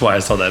hunchback. That's why I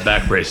saw that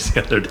back brace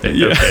the other day.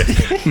 Yeah.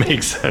 Okay.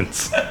 Makes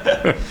sense.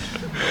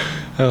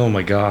 Oh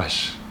my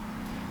gosh.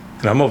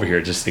 And I'm over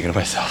here just thinking to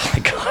myself,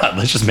 like, God,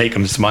 let's just make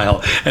them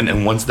smile. And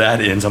then once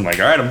that ends, I'm like,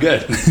 all right, I'm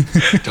good.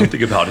 Don't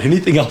think about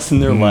anything else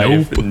in their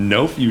life.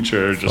 No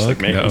future. Just like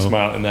make them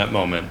smile in that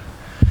moment.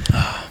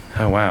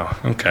 Oh, wow.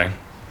 Okay.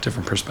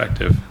 Different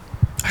perspective.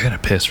 I gotta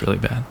piss really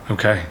bad.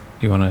 Okay.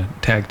 You want to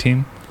tag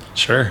team?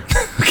 Sure.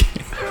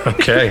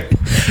 Okay.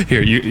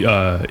 Here,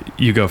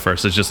 you go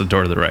first. It's just the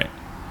door to the right.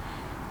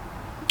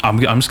 I'm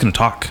just gonna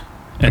talk,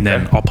 and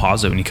then I'll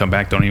pause it when you come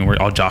back. Don't even worry.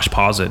 I'll Josh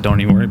pause it.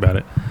 Don't even worry about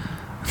it.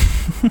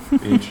 You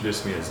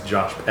introduced me as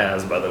Josh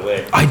Paz, by the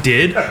way. I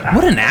did?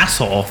 What an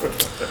asshole.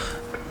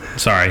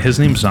 Sorry, his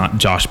name's not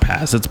Josh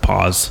Paz. It's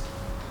Pause.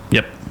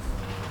 Yep.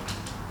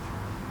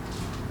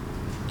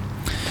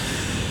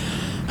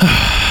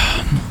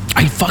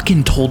 I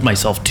fucking told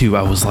myself too.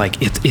 I was like,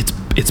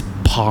 it's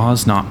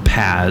Pause, not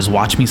Paz.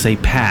 Watch me say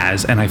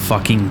Paz, and I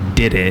fucking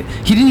did it.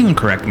 He didn't even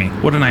correct me.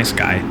 What a nice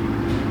guy.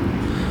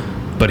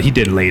 But he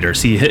did later.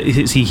 See,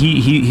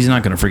 he's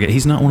not gonna forget.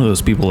 He's not one of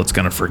those people that's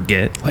gonna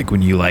forget. Like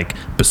when you like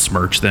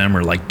besmirch them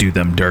or like do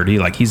them dirty.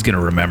 Like he's gonna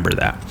remember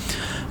that.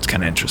 It's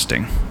kind of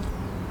interesting.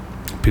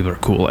 People are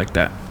cool like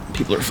that.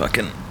 People are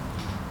fucking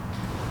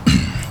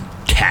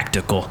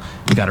tactical.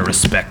 You gotta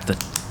respect the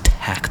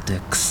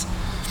tactics.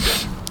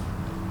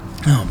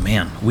 Oh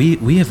man,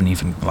 we haven't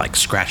even like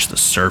scratched the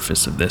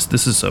surface of this.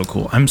 This is so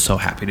cool. I'm so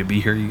happy to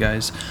be here, you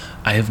guys.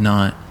 I have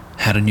not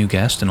had a new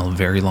guest in a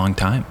very long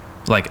time.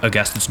 Like a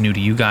guest that's new to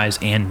you guys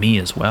and me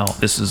as well.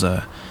 This is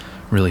a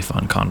really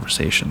fun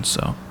conversation,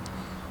 so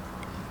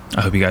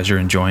I hope you guys are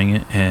enjoying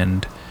it,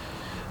 and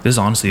this is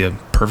honestly a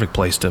perfect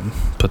place to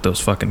put those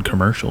fucking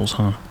commercials,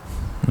 huh?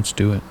 Let's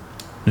do it.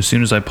 As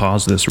soon as I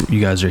pause this, you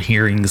guys are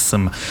hearing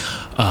some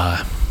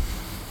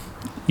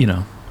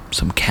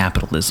some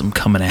capitalism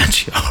coming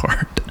at you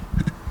hard.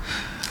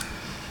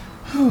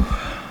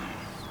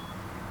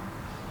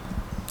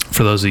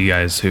 For those of you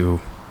guys who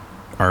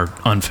are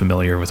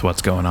unfamiliar with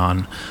what's going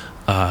on,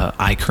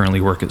 I currently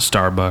work at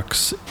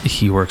Starbucks.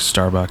 He works at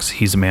Starbucks.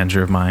 He's a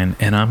manager of mine,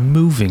 and I'm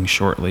moving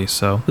shortly.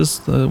 So this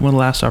is one of the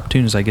last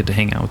opportunities I get to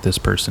hang out with this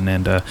person,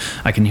 and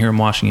I can hear him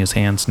washing his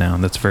hands now,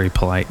 and that's very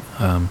polite.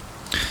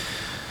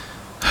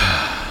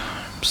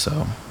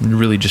 So I'm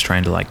really just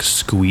trying to like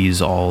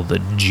squeeze all the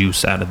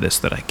juice out of this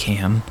that I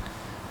can.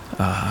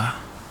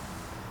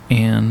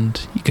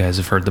 And you guys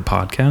have heard the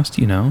podcast,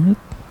 you know.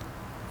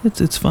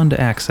 It's fun to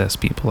access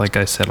people, like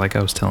I said, like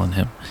I was telling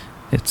him.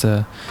 It's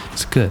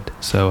good.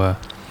 So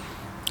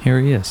here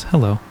he is.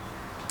 Hello.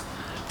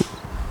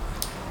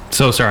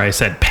 So sorry, I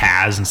said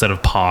Paz instead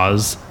of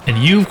pause, and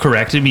you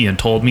corrected me and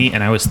told me,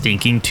 and I was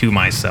thinking to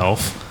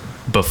myself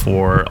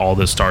before all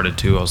this started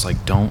too. I was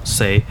like, don't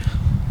say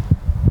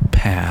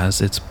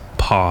Paz, it's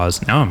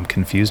pause. Now I'm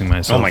confusing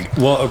myself. Oh my.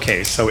 Well,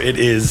 okay. So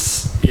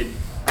it's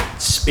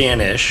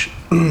Spanish,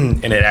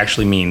 and it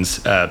actually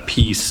means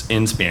peace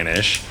in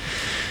Spanish.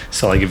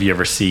 So, like, if you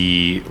ever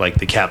see, like,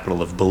 the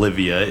capital of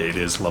Bolivia, it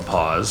is La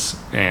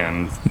Paz.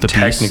 And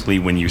technically,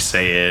 when you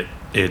say it,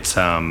 it's,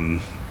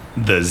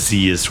 the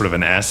Z is sort of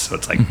an S, so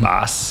it's like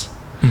Bas.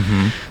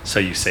 Mm-hmm. So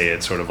you say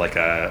it's sort of like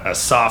a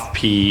soft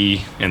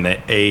P, and the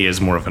A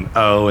is more of an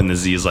O, and the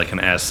Z is like an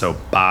S, so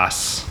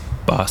Bas.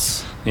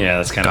 Bus. Yeah,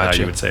 that's kind of how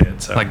you would say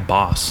it. So. Like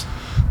boss.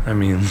 I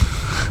mean,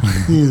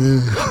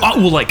 oh,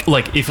 well,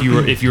 like if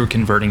you were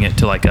converting it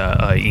to like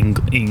a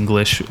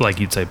English, like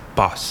you'd say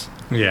boss.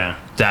 Yeah,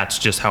 that's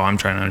just how I'm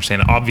trying to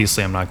understand it.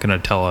 Obviously, I'm not going to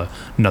tell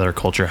another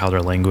culture how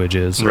their language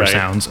is or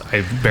sounds.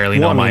 I barely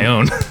know my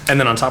own. And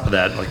then on top of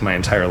that, like my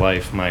entire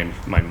life, my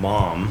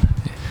mom,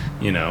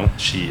 you know,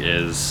 she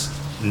is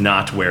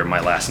not where my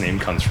last name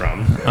comes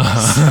from. So,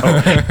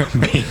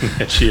 being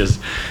that she is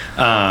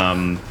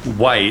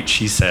white,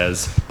 she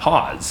says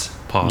pause.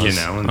 Pause. You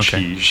know, and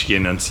Okay. she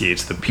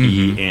enunciates the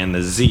P and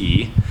the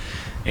Z.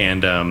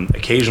 And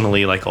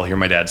occasionally, like, I'll hear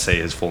my dad say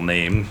his full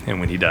name, and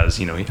when he does,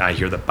 you know, I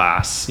hear the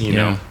boss, you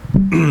know.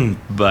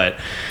 But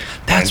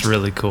That's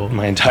really cool.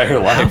 my entire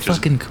life How just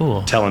fucking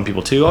cool. telling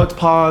people too, oh, it's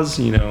pause,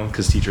 you know,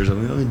 because teachers are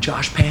like, oh,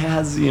 Josh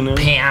Paz, you know.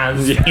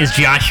 Paz. Is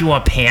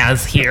Joshua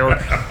Paz here?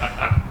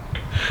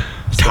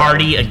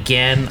 Tardy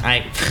again?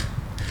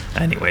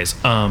 Anyways,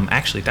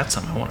 actually, that's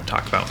something I want to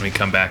talk about when we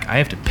come back. I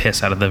have to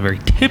piss out of the very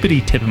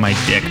tippity tip of my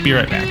dick. Be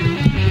right back.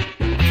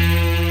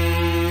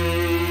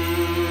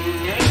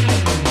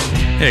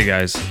 Hey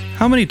guys,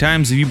 how many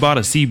times have you bought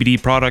a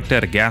CBD product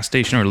at a gas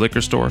station or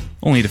liquor store,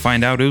 only to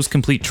find out it was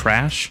complete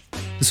trash?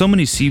 There's so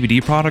many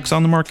CBD products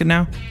on the market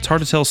now, it's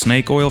hard to tell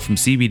snake oil from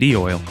CBD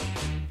oil.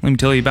 Let me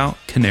tell you about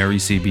Canary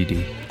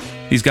CBD.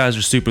 These guys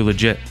are super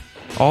legit.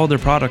 All their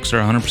products are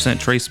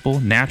 100% traceable,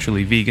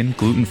 naturally vegan,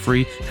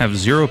 gluten-free, have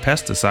 0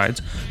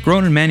 pesticides,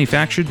 grown and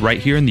manufactured right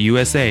here in the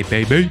USA,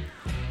 baby.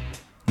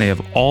 They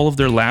have all of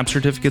their lab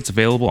certificates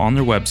available on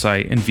their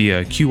website and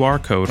via a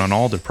QR code on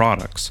all their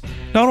products.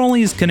 Not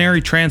only is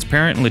Canary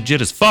transparent and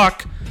legit as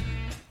fuck,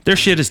 their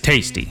shit is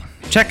tasty.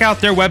 Check out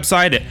their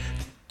website at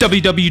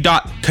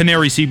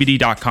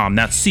www.canarycbd.com.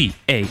 That's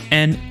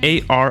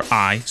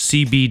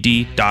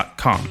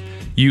CANARICBD.com.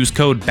 Use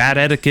code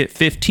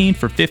BADETIQUETTE15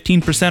 for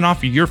 15%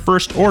 off your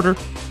first order.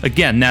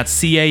 Again, that's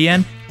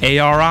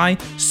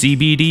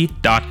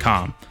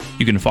CANARICBD.com.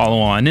 You can follow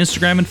on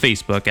Instagram and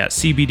Facebook at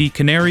CBD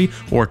Canary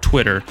or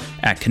Twitter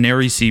at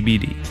Canary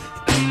CBD.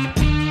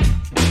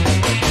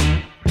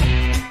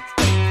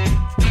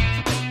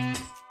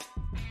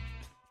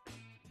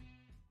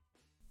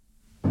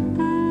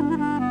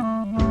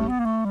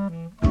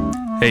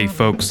 Hey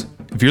folks,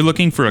 if you're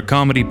looking for a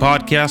comedy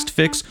podcast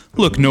fix,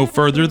 look no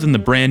further than the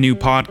brand new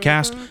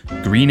podcast,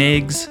 Green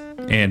Eggs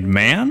and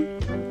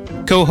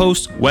Man?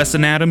 Co-hosts Wes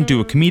and Adam do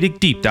a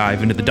comedic deep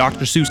dive into the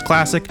Dr. Seuss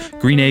classic,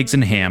 Green Eggs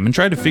and Ham, and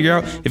try to figure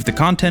out if the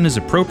content is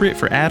appropriate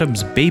for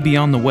Adam's baby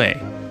on the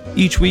way.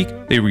 Each week,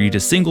 they read a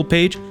single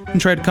page and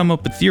try to come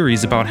up with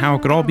theories about how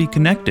it could all be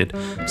connected.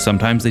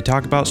 Sometimes they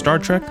talk about Star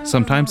Trek,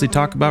 sometimes they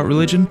talk about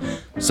religion,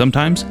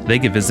 sometimes they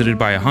get visited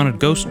by a haunted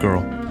ghost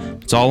girl.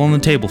 It's all on the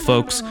table,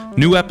 folks.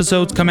 New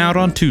episodes come out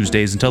on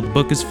Tuesdays until the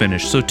book is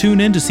finished, so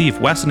tune in to see if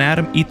Wes and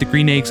Adam eat the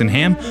green eggs and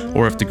ham,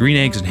 or if the green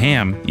eggs and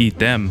ham eat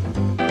them.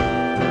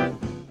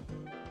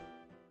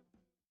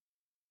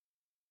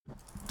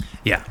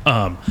 Yeah,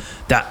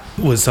 that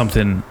was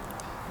something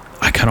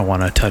I kind of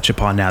want to touch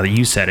upon now that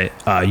you said it.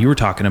 You were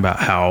talking about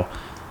how,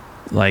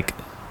 like,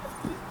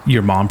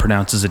 your mom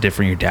pronounces it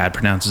different, your dad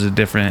pronounces it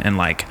different, and,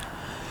 like,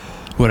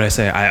 what I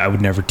say, I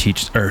would never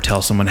teach or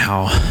tell someone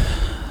how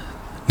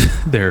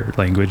their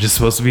language is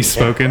supposed to be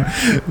spoken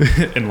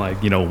and,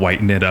 like, you know,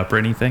 whiten it up or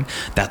anything.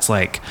 That's,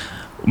 like,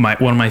 one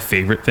of my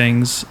favorite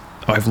things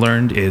I've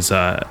learned is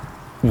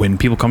when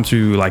people come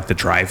through, like, the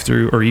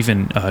drive-through or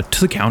even to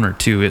the counter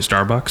too at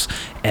Starbucks,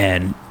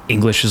 and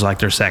English is like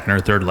their second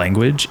or third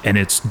language and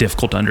it's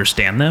difficult to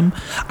understand them,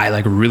 I,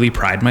 like, really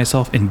pride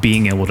myself in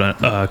being able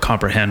to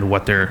comprehend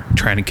what they're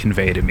trying to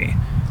convey to me.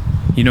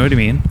 You know what I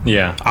mean?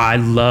 Yeah. I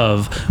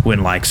love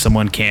when, like,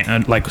 someone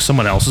can't, like,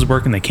 someone else is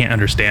working, they can't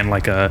understand,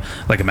 like a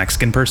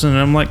Mexican person, and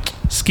I'm like,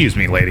 excuse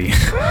me, lady.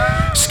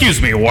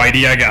 Excuse me,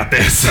 whitey, I got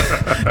this.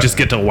 Just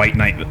get to white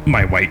knight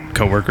my white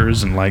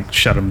coworkers and, like,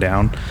 shut them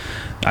down.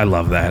 I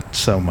love that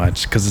so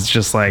much because it's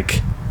just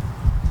like,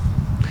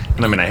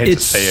 And I mean, I hate to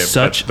It's say it,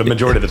 such- but the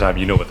majority of the time,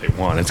 you know what they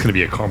want. It's going to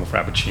be a caramel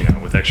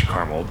frappuccino with extra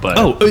caramel. But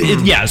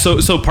yeah.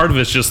 So part of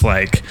it's just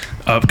like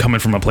coming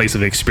from a place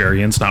of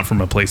experience, not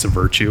from a place of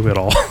virtue at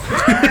all.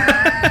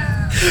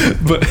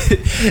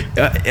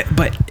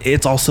 but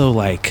it's also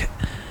like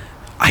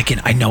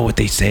I know what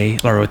they say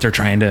or what they're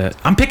trying to.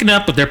 I'm picking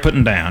up what they're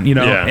putting down, you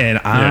know. Yeah.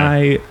 And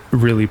I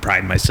really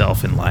pride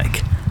myself in,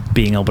 like,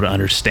 being able to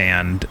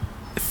understand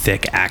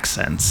thick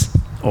accents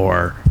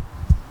or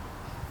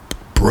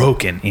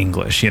broken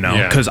English, you know,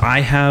 Yeah. because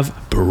I have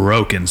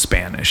broken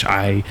Spanish.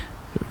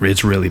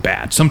 It's really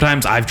bad.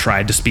 Sometimes I've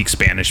tried to speak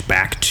Spanish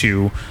back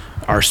to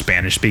our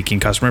Spanish speaking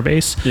customer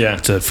base. Yeah.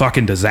 It's a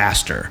fucking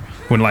disaster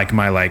when, like,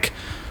 my, like,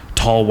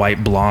 tall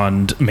white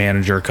blonde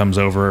manager comes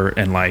over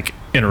and, like,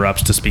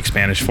 interrupts to speak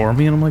Spanish for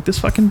me, and I'm like, this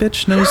fucking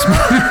bitch knows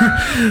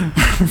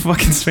more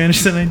fucking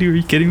Spanish than I do. Are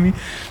you kidding me?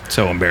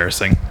 So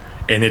embarrassing.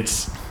 And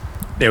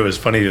it was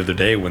funny the other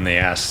day when they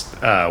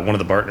asked one of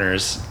the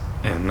partners,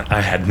 and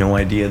I had no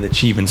idea that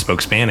she even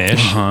spoke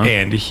Spanish.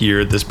 And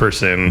here, this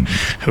person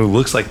who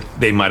looks like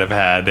they might have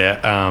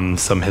had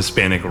some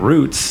Hispanic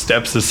roots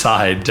steps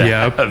aside to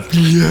have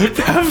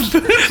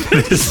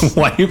this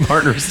white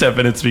partner step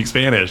in and speak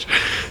Spanish.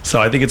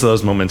 So I think it's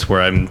those moments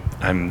where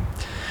I'm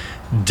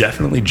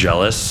definitely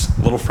jealous,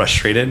 a little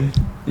frustrated,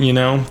 you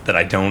know, that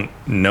I don't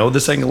know the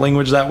second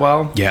language that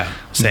well. Yeah,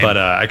 same. But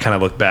I kind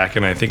of look back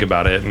and I think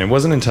about it, and it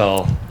wasn't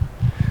until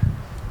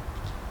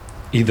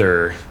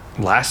either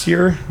last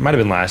year, might have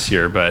been last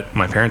year, but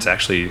my parents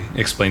actually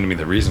explained to me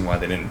the reason why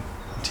they didn't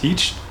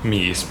teach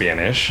me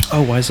Spanish.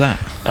 Oh, why is that?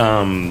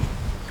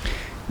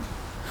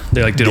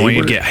 They like didn't want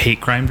you to get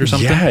hate crimed or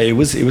something. Yeah, it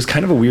was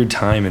kind of a weird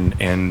time,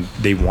 and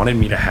they wanted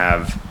me to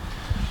have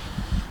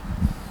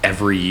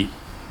every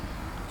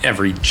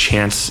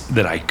chance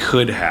that I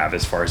could have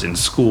as far as in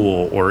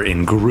school or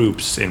in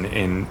groups in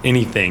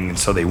anything. And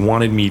so they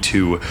wanted me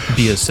to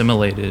Be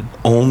assimilated.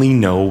 only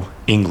know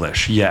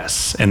English.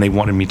 Yes. And they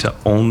wanted me to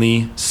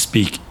only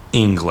speak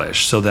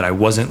English so that I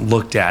wasn't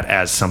looked at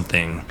as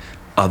something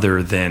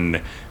other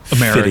than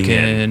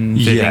American,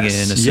 fitting in.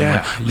 assimilated.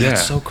 Yeah.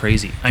 That's so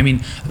crazy. I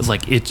mean,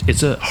 like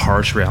it's a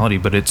harsh reality,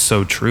 but it's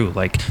so true.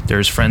 Like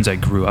there's friends I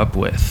grew up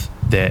with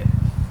that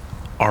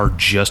are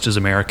just as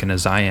American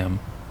as I am,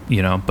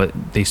 you know,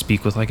 but they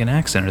speak with like an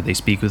accent or they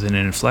speak with an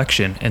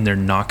inflection, and they're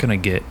not going to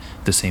get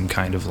the same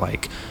kind of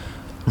like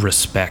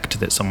respect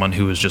that someone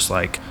who is just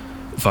like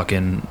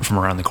fucking from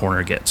around the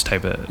corner gets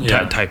type of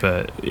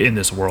in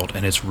this world.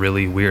 And it's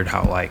really weird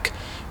how like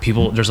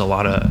people, there's a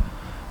lot of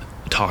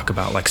talk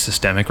about like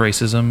systemic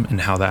racism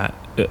and how that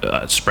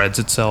spreads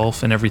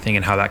itself and everything,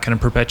 and how that kind of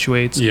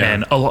perpetuates.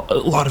 And a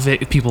lot of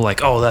it, people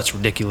like, oh, that's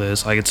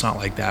ridiculous, like it's not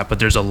like that. But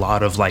there's a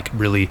lot of like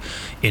really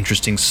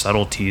interesting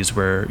subtleties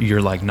where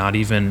you're like not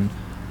even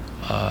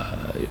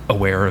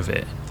aware of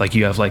it. Like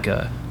you have like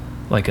a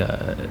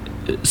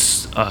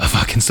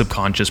fucking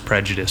subconscious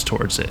prejudice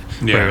towards it,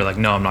 where you're like,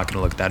 no, I'm not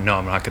gonna look at that, no,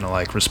 I'm not gonna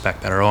like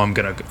respect that, or oh, I'm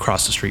gonna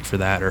cross the street for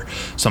that, or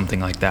something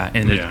like that.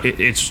 And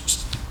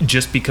it's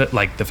just because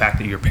like the fact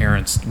that your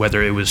parents,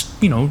 whether it was,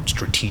 you know,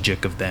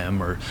 strategic of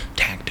them or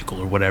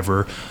tactical or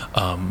whatever,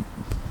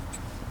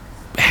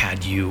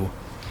 had you,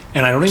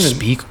 and I don't even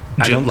speak.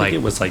 I don't like,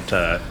 think it was like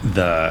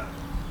the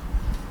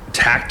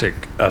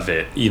tactic of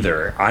it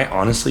either. I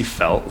honestly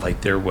felt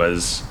like there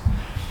was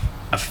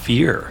a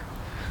fear.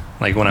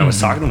 Like when I was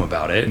talking to them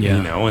about it,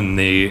 you know, and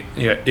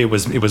it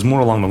was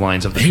more along the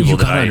lines of the people you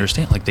that gotta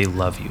understand, like they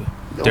love you.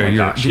 Oh my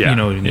gosh, yeah. You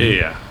know what I mean?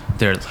 Yeah.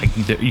 They're like,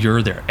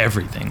 you're their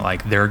everything.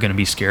 Like they're gonna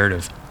be scared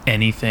of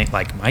anything.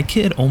 Like my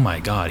kid, oh my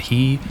god,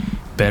 he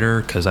better,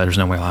 because there's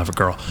no way I'll have a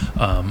girl.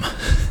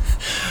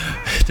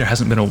 There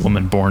hasn't been a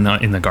woman born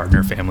in the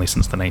Gardner family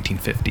since the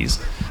 1950s.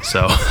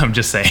 So I'm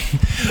just saying.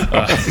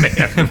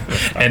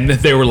 And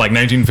they were like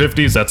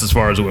 1950s. That's as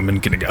far as women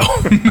can go.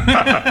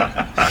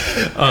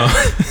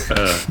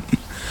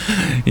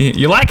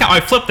 You like how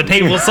I flipped the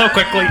table so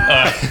quickly?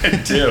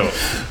 I do.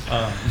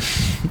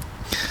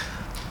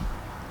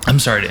 I'm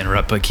sorry to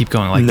interrupt, but keep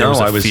going. Like there was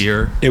a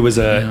fear. It was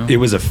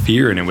a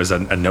fear, and it was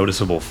a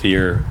noticeable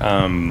fear.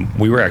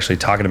 We were actually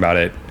talking about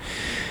it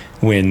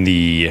when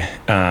the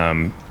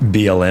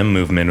BLM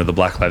movement, or the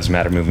Black Lives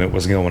Matter movement,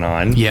 was going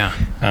on. Yeah.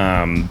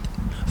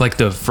 Like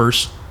the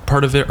first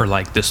part of it, or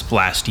like this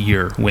last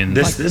year when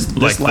the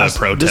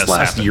protests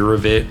last happened? year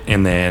of it,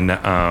 and then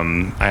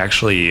I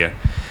actually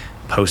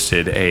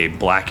posted a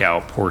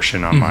blackout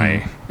portion on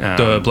my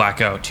the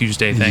Blackout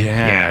Tuesday thing.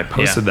 I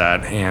posted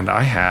that, and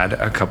I had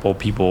a couple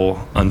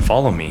people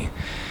unfollow me,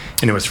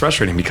 and it was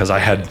frustrating because I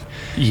had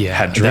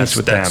drinks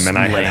with them, and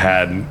I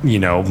had you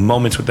know,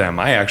 moments with them.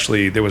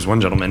 There was one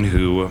gentleman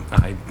who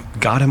I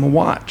got him a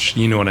watch,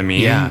 you know what I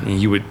mean? Yeah. And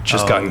he would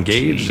just got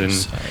engaged, and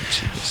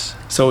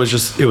so it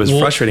was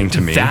frustrating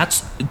to me.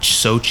 That's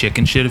so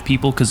chicken shit of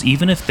people, because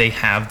even if they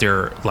have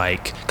their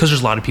like, because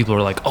there's a lot of people who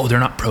are like, oh, they're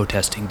not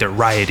protesting, they're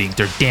rioting,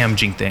 they're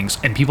damaging things,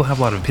 and people have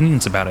a lot of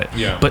opinions about it.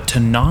 Yeah. But to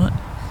not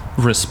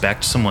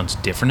respect someone's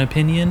different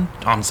opinion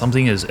on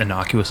something as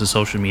innocuous as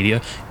social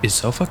media is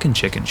so fucking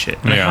chicken shit.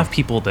 And I have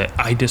people that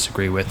I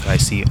disagree with that I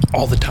see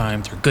all the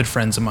time. They're good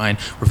friends of mine.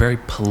 We're very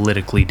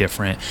politically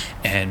different,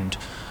 and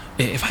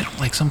if I don't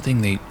like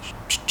something they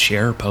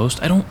share or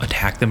post, I don't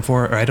attack them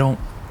for it, or I don't,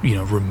 you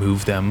know,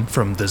 remove them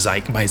from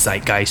my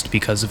zeitgeist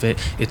because of it.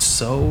 It's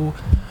so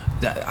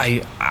that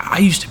I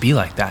used to be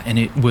like that, and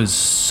it was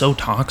so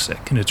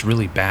toxic, and it's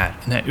really bad,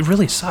 and that it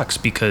really sucks,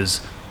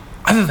 because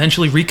I've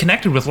eventually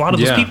reconnected with a lot of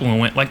those people and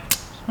went like,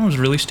 that was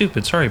really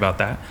stupid, sorry about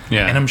that.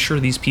 And I'm sure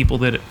these people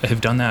that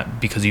have done that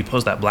because you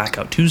post that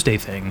Blackout Tuesday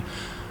thing,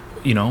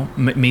 you know,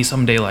 may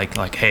someday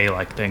like hey,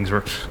 like things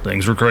were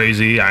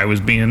crazy, I was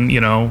being,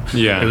 you know,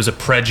 it was a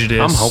prejudice.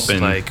 I'm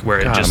hoping like where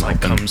it just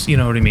like comes, you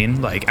know what I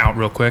mean, like out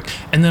real quick,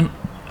 and then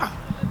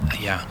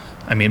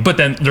I mean, but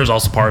then there's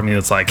also part of me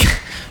that's like,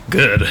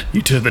 good,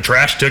 the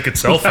trash took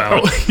itself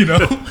out, you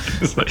know.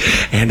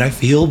 And I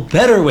feel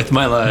better with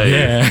my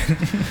life.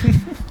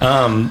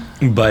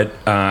 But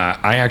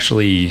I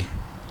actually,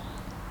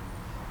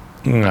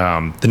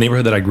 the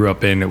neighborhood that I grew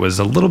up in, it was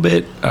a little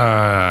bit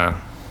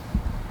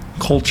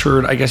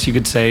cultured, I guess you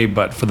could say,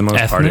 but for the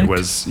most part it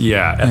was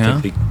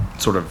ethnically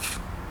sort of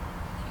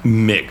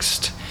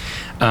mixed.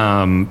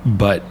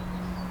 But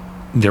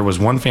there was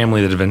one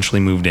family that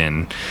eventually moved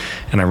in,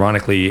 and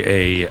ironically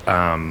a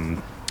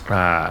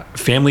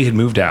family had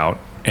moved out,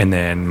 and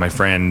then my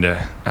friend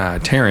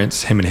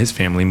Terrence, him and his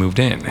family moved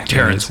in.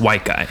 Terrence,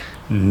 white guy.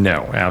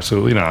 No,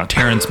 absolutely not.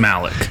 Terrence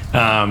Malick.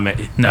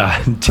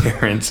 No.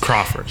 Terrence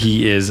Crawford.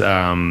 He is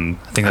I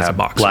think that's a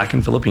boxer. Black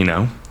and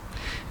Filipino.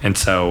 And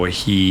so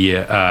he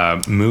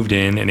moved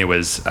in, and it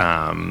was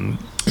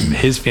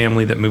his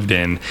family that moved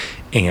in,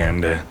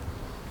 and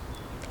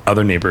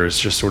other neighbors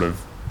just sort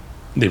of,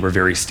 they were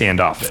very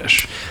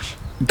standoffish.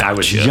 I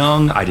was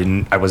young.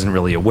 I wasn't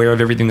really aware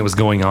of everything that was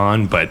going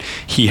on, but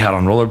he had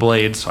on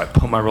rollerblades, so I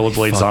put my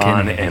rollerblades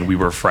on, and we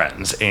were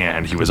friends.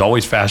 And he was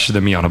always faster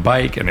than me on a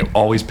bike, and it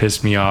always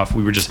pissed me off.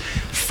 We were just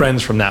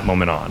friends from that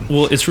moment on.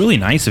 Well, it's really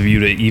nice of you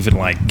to even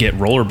like get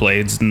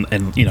rollerblades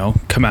and you know,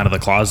 come out of the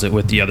closet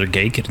with the other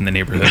gay kid in the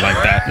neighborhood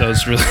like that. That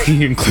was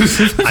really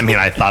inclusive. I mean,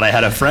 I thought I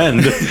had a friend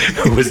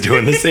who was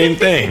doing the same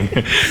thing.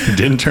 It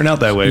didn't turn out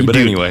that way, but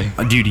anyway.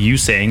 Dude, you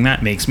saying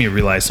that makes me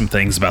realize some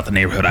things about the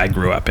neighborhood I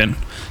grew up in.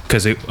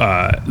 Because when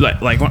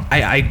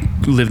I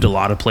lived a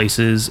lot of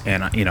places,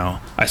 and you know,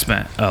 I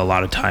spent a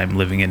lot of time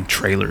living in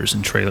trailers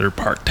and trailer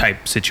park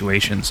type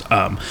situations.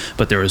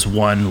 But there was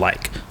one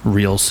like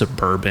real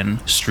suburban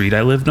street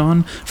I lived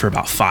on for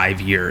about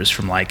 5 years,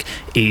 from like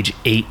age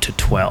 8 to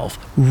 12.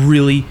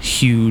 Really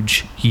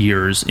huge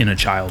years in a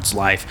child's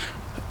life.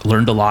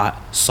 Learned a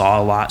lot,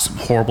 saw a lot, some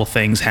horrible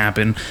things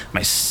happen.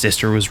 My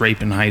sister was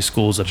raped in high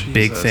school, was a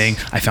big thing.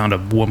 I found a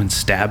woman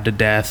stabbed to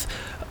death.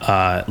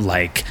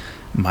 Like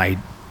my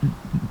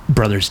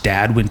brother's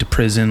dad went to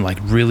prison. Like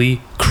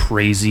really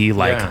crazy.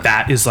 Like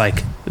that is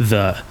like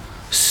the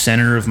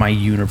center of my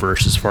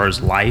universe as far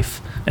as life,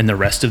 and the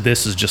rest of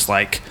this is just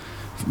like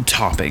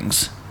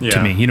toppings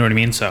to me. You know what I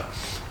mean? So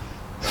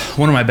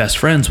one of my best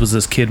friends was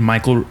this kid,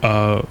 Michael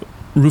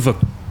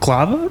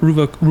Rubalcaba.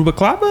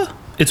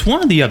 It's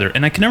one or the other,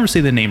 and I can never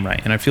say the name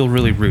right, and I feel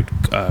really rude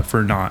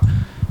for not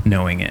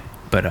knowing it.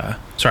 But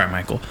sorry,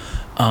 Michael.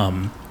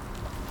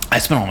 I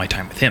spent all my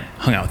time with him,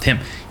 hung out with him.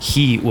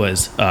 He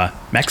was a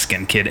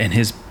Mexican kid, and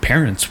his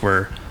parents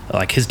were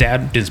like, his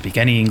dad didn't speak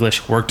any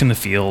English, worked in the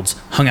fields,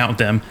 hung out with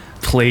them,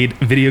 played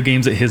video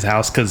games at his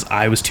house because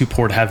I was too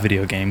poor to have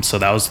video games. So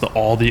that was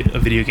all the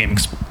video game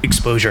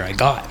exposure I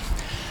got.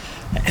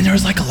 And there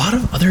was like a lot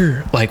of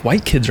other like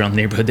white kids around the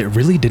neighborhood that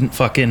really didn't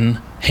fucking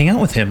hang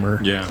out with him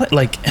or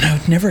like, and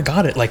I never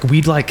got it. Like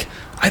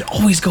I'd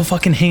always go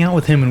fucking hang out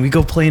with him, and we'd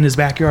go play in his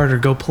backyard or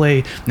go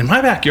play in my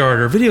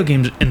backyard or video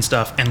games and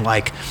stuff. And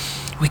like,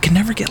 we could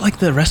never get like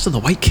the rest of the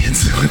white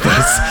kids with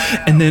us.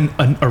 And then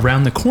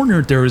around the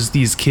corner, there was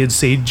these kids,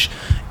 Sage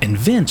and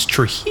Vince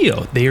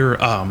Trujillo. They're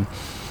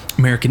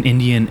American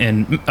Indian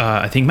and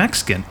I think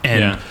Mexican.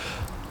 And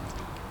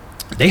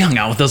they hung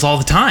out with us all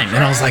the time.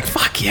 And I was like,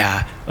 fuck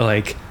yeah.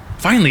 Like,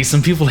 finally,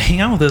 some people to hang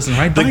out with us and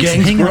ride bikes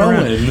and hang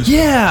around.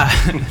 Yeah.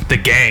 The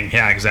gang.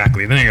 Yeah,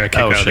 exactly. Then I got kicked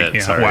out of the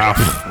sorry. Wow.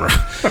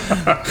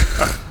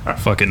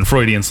 Fucking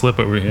Freudian slip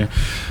over here.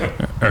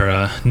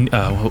 Or,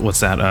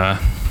 what's that?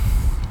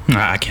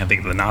 I can't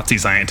think of the Nazi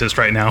scientist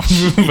right now,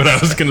 but I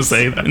was going to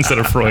say that instead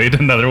of Freud,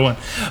 another one.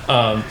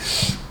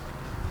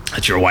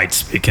 That's your white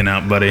speaking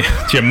out, buddy.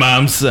 It's your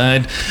mom's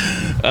side.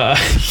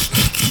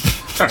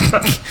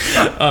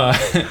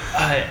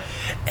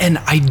 And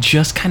I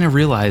just kind of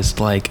realized,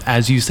 like,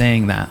 as you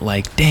saying that,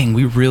 like, dang,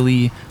 we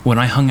really, when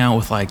I hung out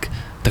with, like,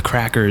 the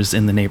crackers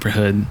in the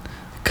neighborhood,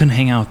 couldn't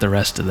hang out with the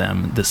rest of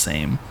them the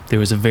same. There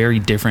was a very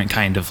different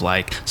kind of,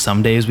 like,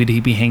 some days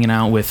we'd be hanging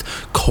out with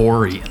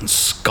Corey and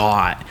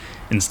Scott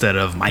instead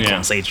of Michael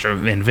and Sage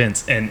and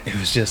Vince. And it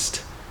was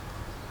just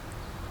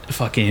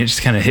fucking, it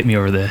just kind of hit me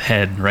over the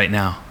head right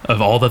now.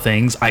 Of all the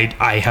things,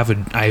 I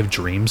have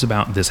dreams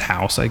about this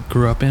house I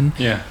grew up in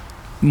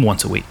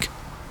once a week.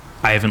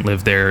 I haven't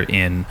lived there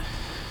in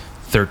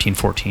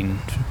 14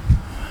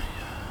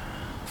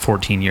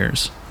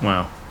 years.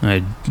 Wow.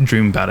 I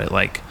dream about it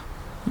like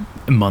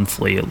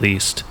monthly at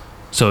least.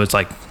 So it's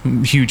like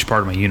a huge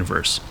part of my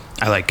universe.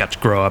 I like got to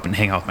grow up and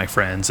hang out with my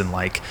friends, and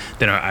like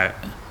then I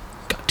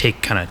got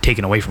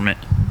taken away from it.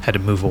 Had to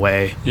move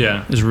away.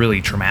 Yeah. It was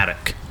really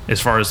traumatic. As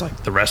far as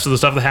like the rest of the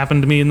stuff that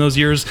happened to me in those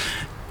years,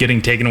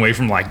 getting taken away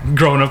from like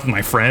growing up with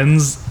my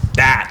friends,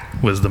 that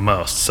was the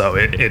most. So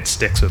it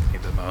sticks with me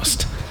the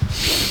most.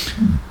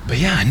 But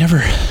yeah,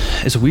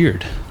 it's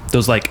weird.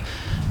 Those like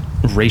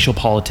racial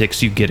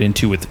politics you get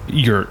into with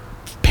your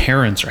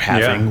parents are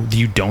having,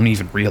 you don't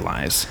even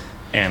realize.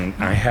 And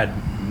I had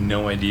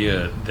no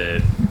idea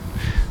that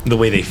the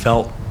way they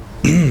felt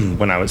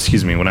when I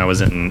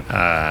was in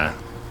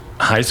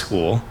high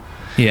school.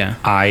 Yeah.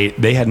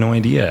 They had no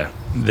idea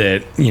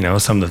that, you know,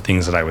 some of the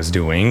things that I was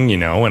doing, you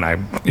know, and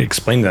I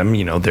explained to them,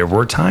 you know, there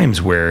were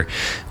times where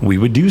we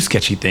would do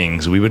sketchy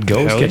things. We would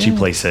go sketchy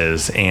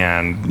places,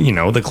 and, you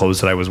know, the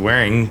clothes that I was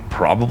wearing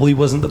probably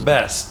wasn't the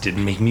best.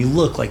 Didn't make me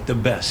look like the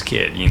best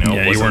kid, you know.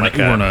 Yeah, you weren't a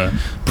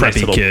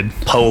preppy nice kid.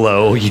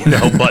 Polo, you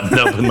know, buttoned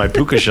up with my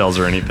puka shells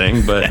or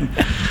anything. But,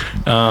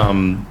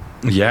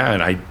 yeah,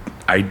 and I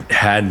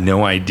had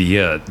no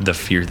idea the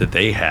fear that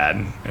they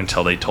had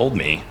until they told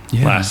me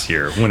last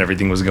year when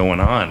everything was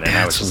going on. And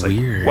I was just like,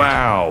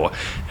 wow.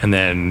 And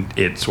then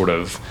it sort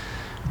of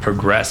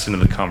progressed into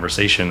the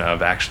conversation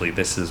of, actually,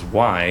 this is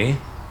why,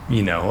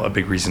 you know, a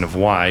big reason of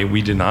why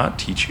we did not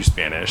teach you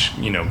Spanish,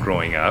 you know,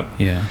 growing up.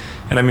 Yeah.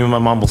 And I mean, my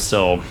mom will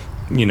still,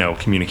 you know,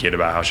 communicate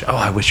about how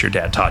I wish your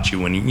dad taught you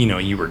when, you know,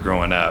 you were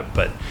growing up.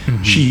 But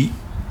she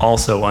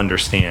also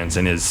understands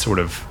and is sort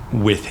of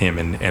with him,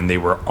 and they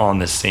were on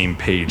the same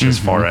page as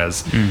far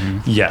as,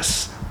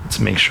 yes,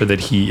 to make sure that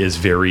he is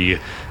very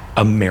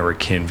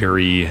American,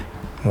 very,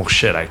 well,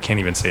 shit, I can't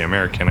even say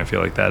American. I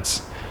feel like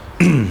that's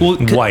well,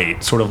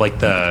 white, sort of like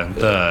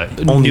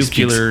the only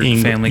nuclear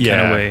speaks family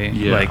kind of way,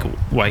 like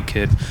white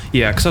kid.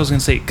 Yeah, because I was gonna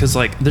say, because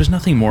like there's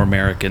nothing more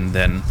American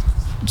than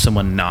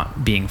someone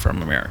not being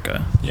from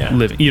America,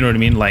 living. You know what I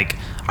mean? Like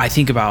I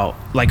think about,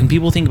 like when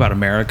people think about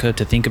America,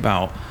 to think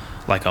about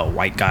like a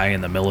white guy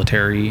in the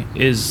military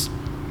is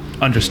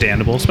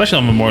understandable, especially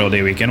on Memorial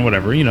Day weekend,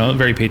 whatever. You know,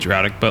 very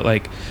patriotic. But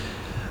like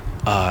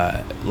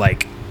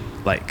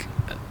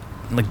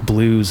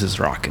blues is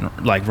rock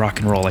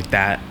and roll, like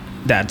that.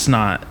 That's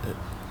not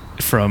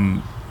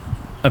from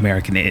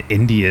American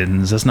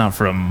Indians. That's not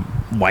from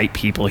white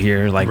people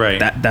here. Like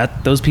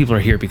that those people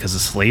are here because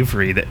of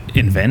slavery that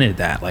invented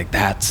that. Like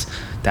that's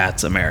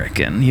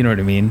American. You know what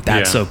I mean?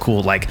 That's so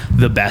cool. Like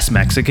the best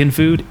Mexican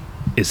food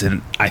is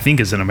in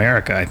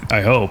America.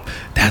 I hope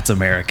that's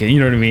American. You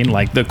know what I mean?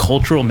 Like the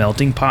cultural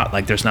melting pot.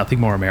 Like there's nothing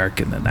more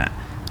American than that.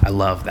 I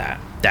love that.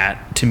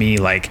 That to me,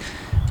 like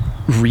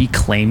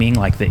reclaiming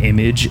like the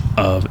image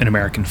of an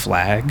American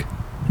flag,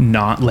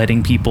 not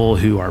letting people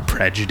who are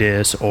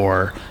prejudiced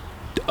or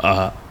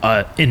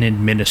an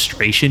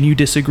administration you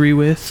disagree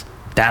with,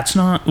 that's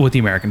not what the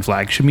American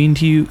flag should mean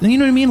to you. You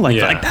know what I mean? Like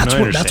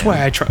that's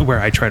why I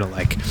try to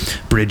like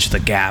bridge the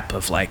gap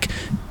of like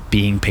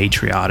being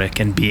patriotic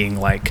and being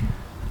like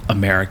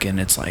American.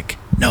 It's like,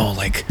 no,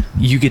 like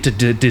you get to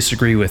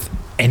disagree with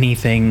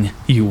anything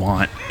you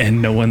want and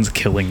no one's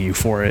killing you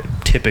for it,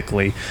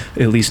 typically,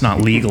 at least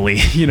not legally,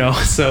 you know.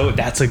 So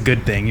that's a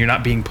good thing. You're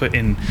not being put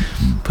in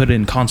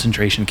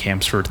concentration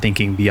camps for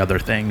thinking the other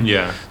thing.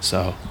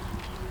 So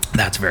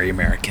that's very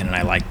American, and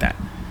I like that.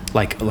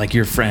 Like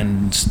your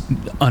friends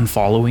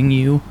unfollowing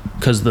you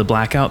because of the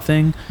blackout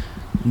thing,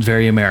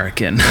 very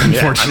American,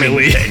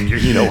 unfortunately. I mean,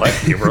 you know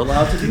what? You were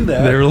allowed to do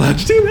that. They were allowed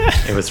to do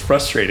that. It was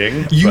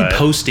frustrating.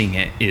 Posting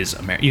it is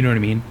American. You know what I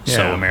mean? Yeah.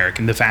 So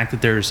American. The fact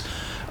that there's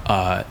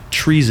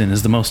treason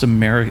is the most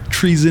American.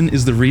 Treason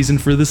is the reason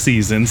for the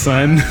season,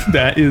 son.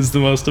 That is the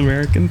most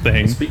American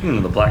thing. Speaking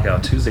of the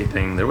Blackout Tuesday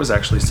thing, there was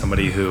actually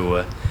somebody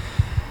who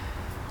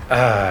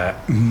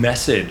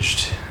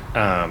messaged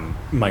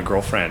my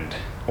girlfriend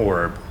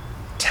or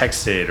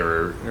texted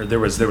or there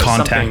was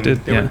contacted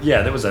something,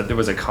 there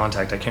was a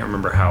contact. I can't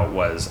remember how it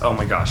was. Oh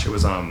my gosh, it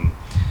was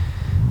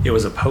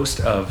a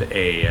post of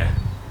a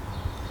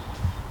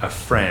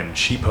friend.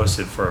 She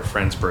posted for a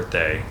friend's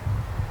birthday,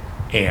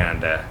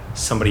 and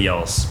somebody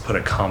else put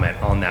a comment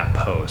on that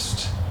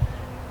post,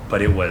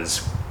 but it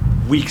was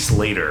weeks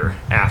later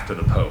after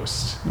the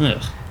post.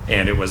 Ugh.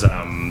 And it was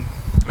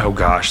oh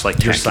gosh,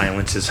 like your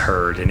silence is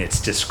heard and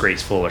it's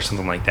disgraceful or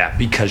something like that,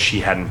 because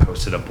she hadn't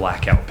posted a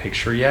blackout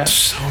picture yet.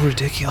 So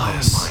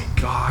ridiculous. Oh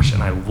my gosh.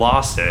 And I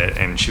lost it,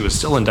 and she was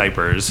still in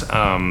diapers,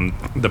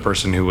 the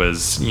person who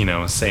was, you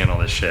know, saying all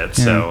this shit.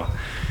 So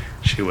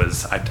she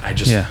was, I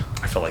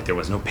felt like there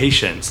was no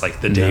patience.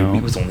 Like the day,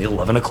 it was only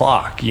 11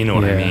 o'clock, you know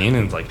what I mean?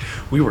 And like,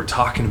 we were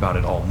talking about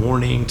it all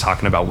morning,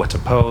 talking about what to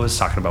post,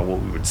 talking about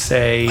what we would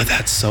say. Oh,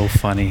 that's so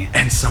funny.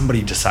 And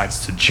somebody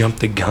decides to jump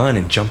the gun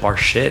and jump our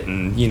shit,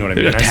 and you know what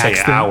I mean? I say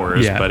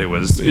ours, but it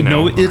was, you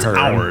know, it's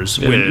ours.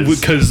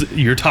 Because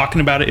you're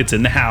talking about it, it's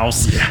in the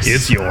house,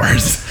 it's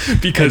yours.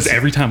 Because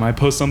every time I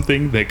post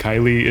something that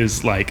Kylie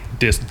is like,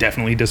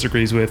 definitely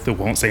disagrees with, that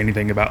won't say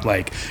anything about,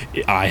 like,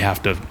 I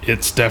have to,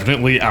 it's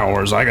definitely ours.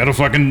 I gotta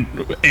fucking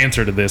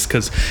answer to this,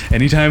 because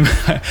anytime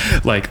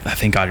like,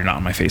 thank God you're not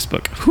on my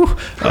Facebook.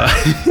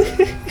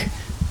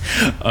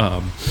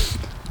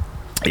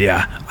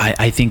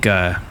 I think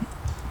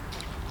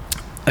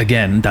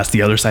again, that's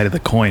the other side of the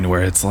coin,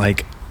 where it's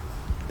like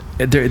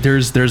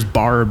there's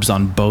barbs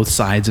on both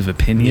sides of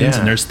opinions,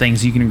 and there's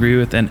things you can agree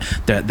with, and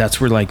that's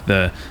where like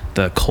the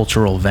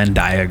cultural Venn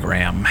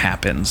diagram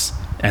happens,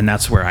 and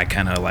that's where I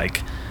kind of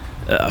like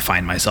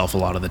find myself a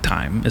lot of the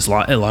time, is a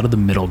lot of the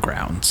middle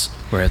grounds,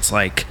 where it's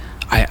like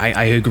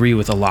I agree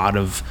with a lot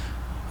of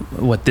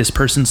what this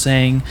person's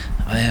saying,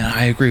 and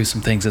I agree with some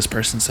things this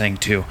person's saying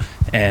too,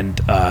 and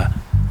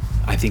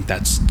I think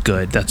that's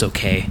good. That's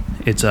okay.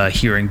 It's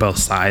hearing both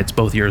sides,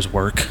 both ears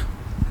work.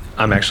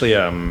 I'm actually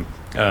one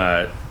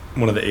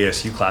of the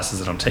ASU classes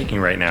that I'm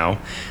taking right now.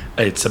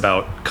 It's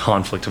about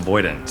conflict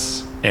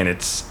avoidance, and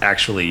it's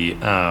actually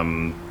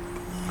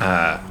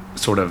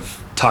sort of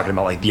talking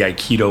about like the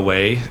Aikido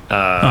way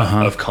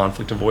of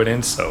conflict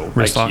avoidance. So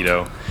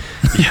Aikido.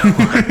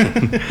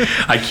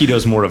 Aikido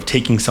is more of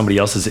taking somebody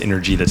else's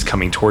energy that's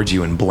coming towards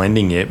you and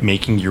blending it,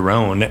 making it your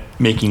own,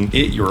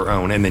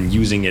 and then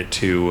using it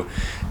to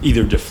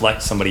either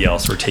deflect somebody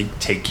else or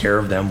take care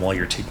of them while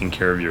you're taking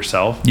care of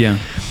yourself. Yeah,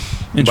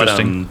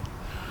 interesting.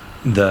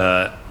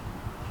 But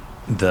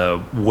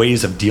the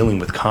ways of dealing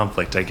with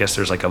conflict, I guess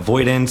there's like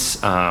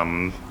avoidance,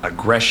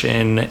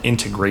 aggression,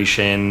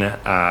 integration,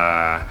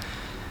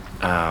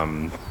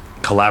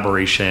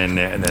 collaboration,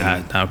 and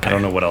then I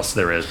don't know what else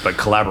there is, but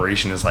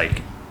collaboration is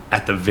like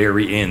at the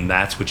very end.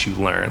 That's what you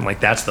learn. Like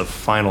that's the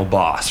final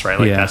boss, right?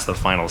 Like that's the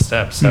final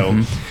step.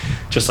 So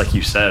just like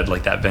you said,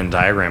 like that Venn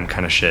diagram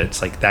kind of shit,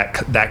 it's like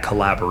that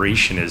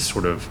collaboration is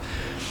sort of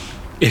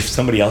if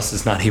somebody else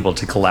is not able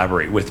to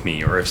collaborate with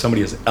me, or if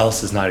somebody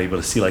else is not able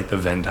to see like the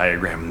Venn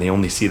diagram and they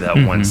only see that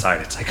one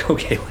side, it's like,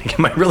 okay, like,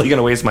 am I really going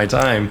to waste my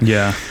time?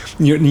 Yeah.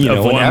 You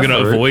know, I'm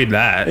going to avoid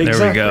that. Exactly,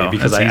 there we go.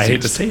 Because That's I hate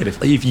easy. to say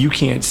it, if you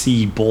can't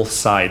see both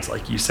sides,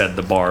 like you said,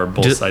 the bar,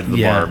 both sides of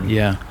the bar,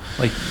 Yeah.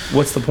 like,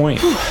 what's the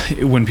point?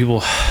 When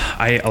people,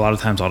 a lot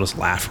of times I'll just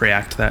laugh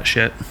react to that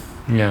shit.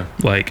 Yeah.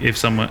 Like if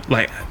someone,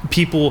 like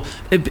people,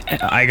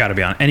 I gotta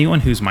be honest,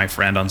 anyone who's my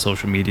friend on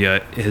social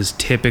media is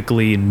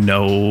typically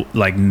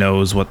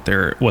knows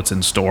what's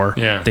in store.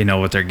 Yeah. They know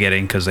what they're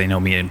getting because they know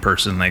me in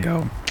person. They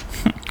go,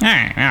 all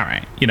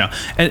right, you know.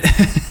 And,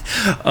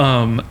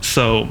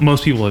 so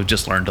most people have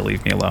just learned to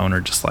leave me alone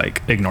or just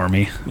like ignore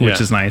me, which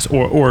Yeah. is nice.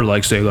 Or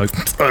like say like,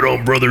 right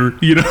on, brother,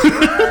 you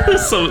know.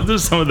 So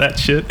there's some of that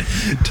shit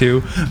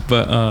too,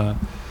 but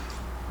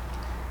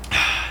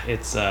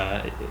it's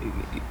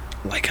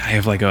like I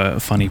have like a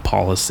funny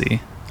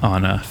policy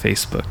on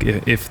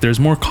Facebook. If there's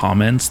more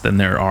comments than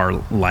there are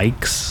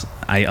likes,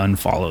 I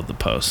unfollow the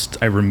post.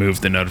 I remove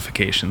the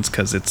notifications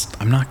because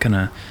I'm not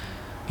gonna.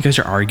 You guys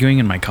are arguing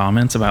in my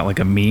comments about like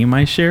a meme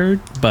I shared,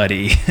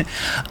 buddy.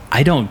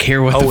 I don't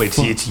care what.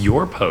 It's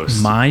your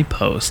post. My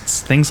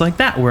posts, things like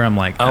that, where I'm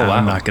like, wow.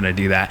 I'm not gonna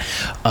do that,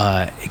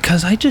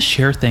 because I just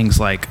share things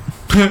like,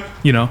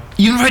 you know,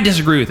 even if I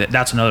disagree with it.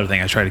 That's another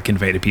thing I try to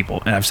convey to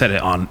people, and I've said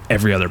it on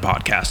every other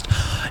podcast.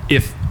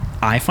 If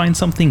I find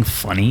something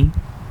funny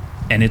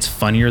and it's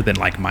funnier than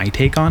like my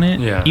take on it,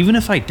 Yeah. even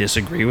if I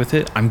disagree with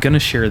it, I'm gonna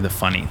share the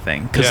funny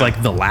thing because Yeah.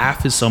 like the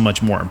laugh is so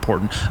much more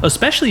important,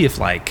 especially if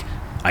like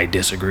I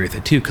disagree with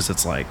it too, because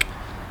it's like,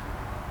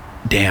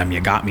 damn, you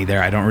got me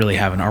there. I don't really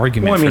have an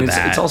argument for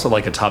that. It's also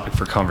like a topic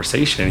for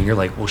conversation, and you're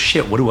like, well,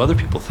 shit, what do other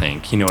people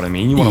think? You know what I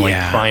mean? You want to like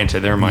pry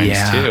into their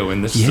minds too,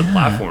 and this is a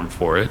platform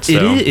for it.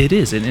 So. It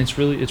is, and it's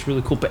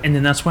really cool. But and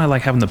then that's why I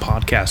like having the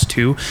podcast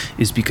too,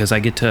 is because I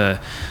get to,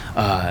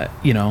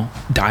 you know,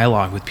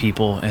 dialogue with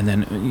people, and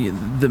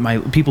then my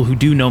people who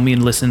do know me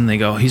and listen, they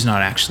go, he's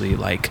not actually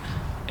like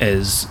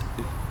as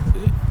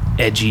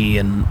edgy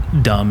and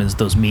dumb as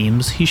those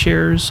memes he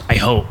shares. I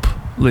hope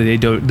they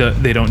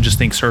don't just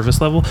think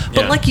surface level,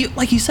 but like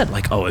you said,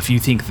 like, oh, if you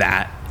think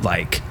that,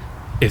 like,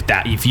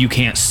 if you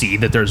can't see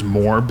that there's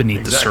more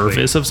beneath the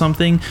surface of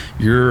something,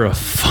 you're a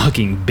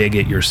fucking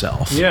bigot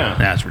yourself. Yeah,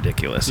 that's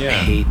ridiculous. Yeah. I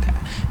hate that.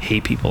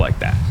 Hate people like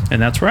that,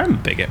 and that's where I'm a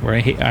bigot. Where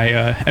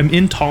I am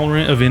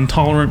intolerant of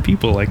intolerant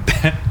people like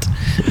that.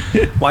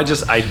 Well,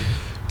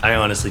 I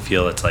honestly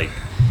feel it's like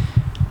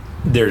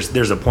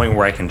there's a point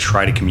where I can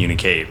try to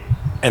communicate,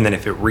 and then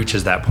if it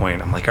reaches that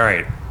point, I'm like, all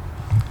right,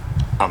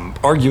 I'm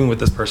arguing with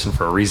this person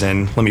for a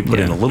reason. Let me put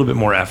in a little bit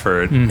more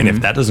effort. And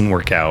if that doesn't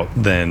work out,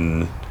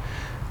 then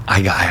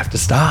I have to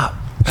stop.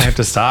 I have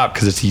to stop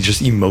because it's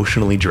just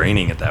emotionally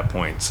draining at that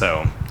point.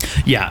 So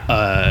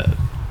yeah,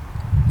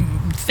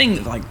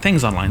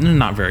 things online, they're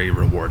not very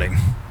rewarding.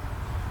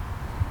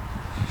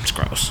 It's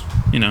gross,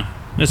 you know.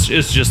 It's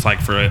just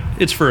like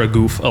for a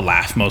goof, a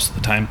laugh most of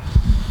the time.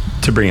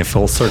 To bring it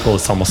full circle,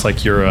 it's almost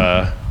like you're,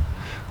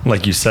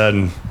 like you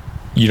said,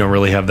 you don't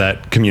really have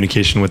that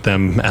communication with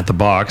them at the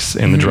box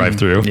in the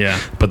drive-through. Yeah.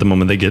 But the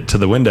moment they get to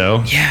the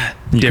window,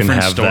 you different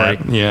can have story.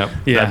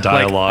 that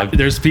dialogue. Like,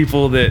 there's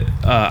people that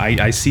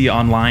I see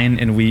online,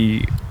 and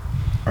we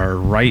are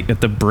right at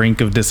the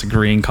brink of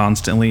disagreeing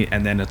constantly,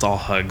 and then it's all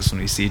hugs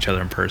when we see each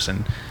other in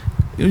person.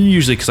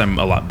 Usually because I'm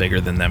a lot bigger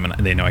than them,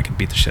 and they know I can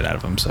beat the shit out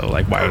of them. So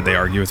like, why would they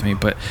argue with me?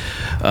 But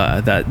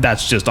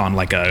that's just on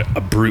like a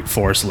brute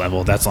force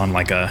level. That's on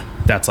like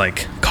that's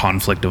like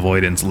conflict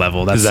avoidance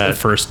level. That's the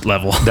first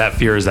level. That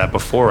fear, is that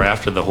before or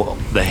after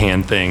the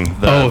hand thing?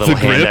 The the hand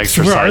grips. Where are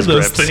exercise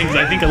those grips. things?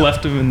 I think I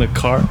left them in the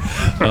car.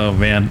 Oh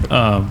man.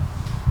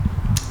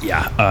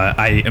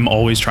 I am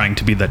always trying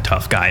to be the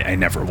tough guy I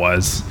never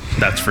was.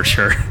 That's for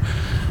sure.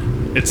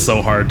 It's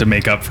so hard to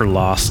make up for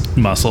lost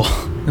muscle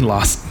and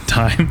lost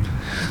time.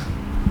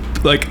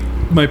 Like,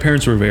 my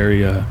parents were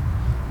very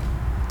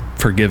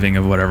forgiving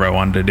of whatever I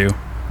wanted to do,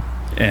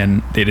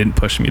 and they didn't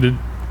push me to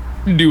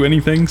do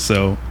anything,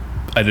 so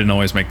I didn't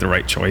always make the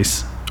right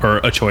choice, or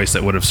a choice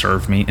that would have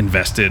served me,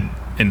 invested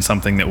in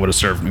something that would have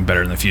served me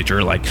better in the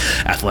future, like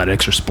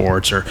athletics or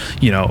sports, or,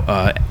 you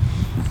know,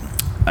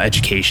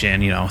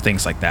 education, you know,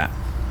 things like that.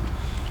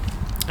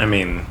 I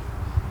mean,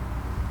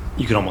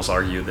 you could almost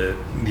argue that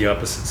the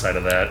opposite side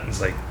of that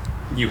is like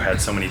you had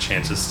so many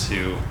chances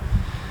to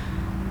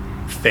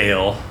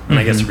fail, and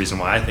I guess the reason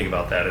why I think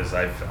about that is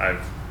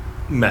I've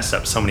messed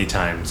up so many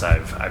times.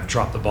 I've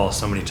dropped the ball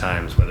so many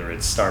times, whether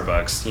it's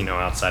Starbucks, you know,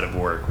 outside of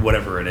work,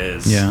 whatever it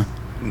is. Yeah.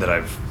 That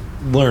I've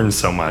learned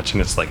so much,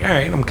 and it's like, all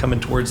right, I'm coming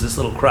towards this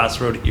little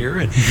crossroad here,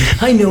 and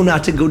I know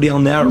not to go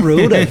down that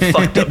road. I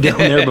fucked up down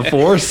there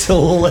before,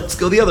 so let's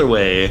go the other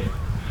way.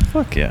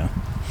 Fuck yeah.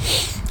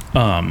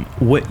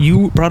 What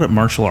you brought up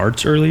martial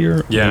arts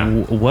earlier? Yeah.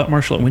 What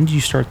martial? When did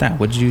you start that?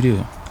 What did you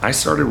do? I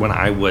started when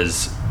I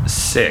was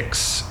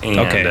 6. And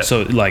Okay,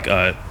 so like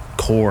a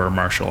core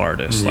martial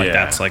artist, like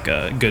that's like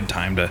a good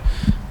time to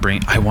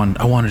bring. I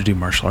wanted to do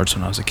martial arts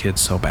when I was a kid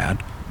so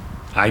bad.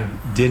 I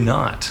did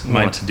not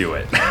want to do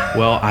it.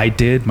 Well, I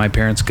did. My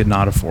parents could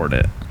not afford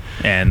it.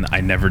 and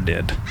I never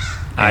did.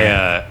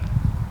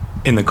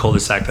 In the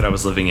cul-de-sac that I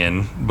was living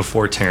in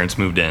before Terrence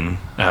moved in,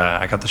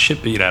 I got the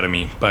shit beat out of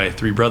me by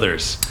 3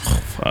 brothers.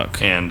 Oh,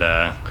 fuck. And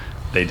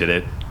they did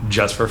it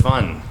just for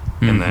fun.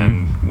 And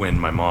then when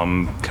my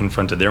mom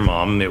confronted their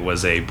mom, it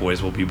was a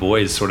boys will be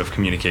boys sort of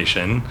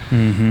communication.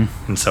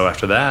 And so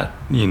after that,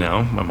 you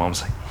know, my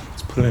mom's like,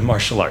 let's put him in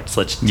martial arts.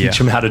 Let's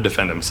teach him how to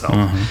defend himself.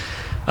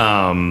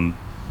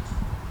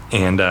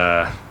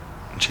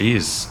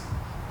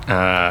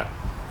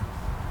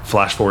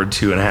 Flash forward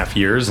 2.5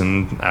 years,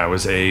 and I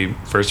was a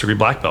first-degree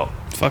black belt.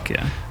 Fuck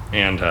yeah.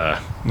 And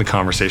the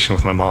conversation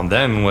with my mom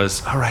then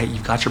was, all right,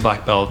 you've got your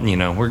black belt, you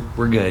know,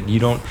 we're good.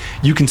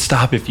 You can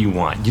stop if you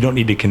want. You don't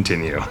need to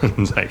continue.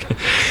 It's like,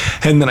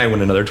 and then I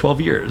went another 12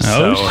 years.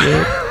 Oh,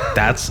 shit.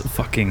 That's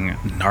fucking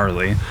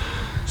gnarly.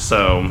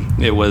 So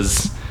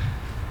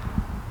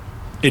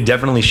it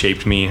definitely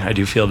shaped me. I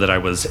do feel that I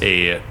was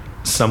a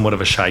somewhat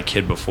of a shy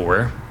kid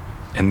before.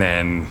 And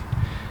then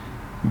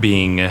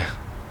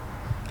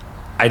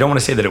I don't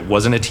want to say that it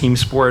wasn't a team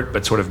sport,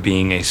 but sort of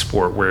being a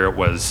sport where it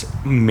was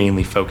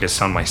mainly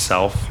focused on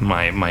myself,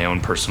 my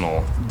own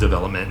personal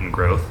development and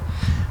growth.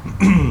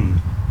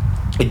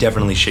 It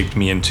definitely shaped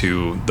me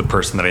into the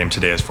person that I am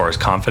today as far as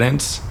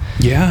confidence.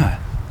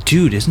 Yeah.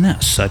 Dude, isn't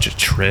that such a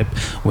trip?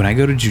 When I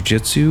go to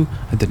jiu-jitsu,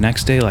 the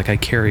next day, like, I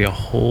carry a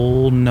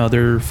whole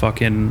nother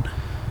fucking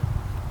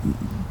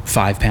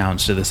 5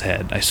 pounds to this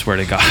head. I swear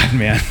to God,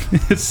 man.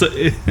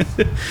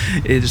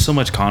 It's so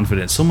much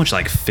confidence, so much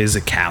like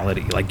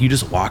physicality. Like, you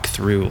just walk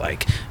through,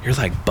 like, you're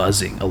like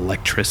buzzing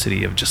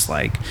electricity of just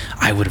like,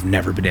 I would have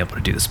never been able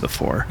to do this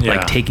before. Yeah.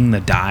 Like taking the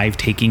dive,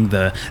 taking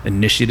the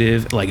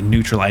initiative, like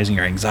neutralizing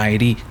your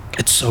anxiety.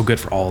 It's so good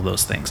for all of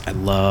those things. I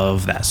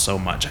love that so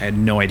much. I had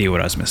no idea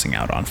what I was missing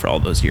out on for all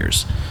those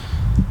years.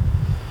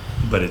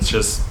 But it's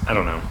just, I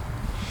don't know.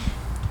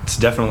 It's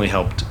definitely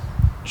helped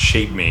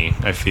shape me,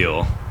 I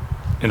feel,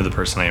 into the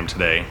person I am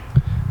today.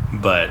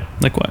 But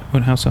like what?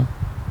 How so?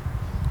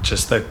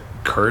 Just the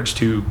courage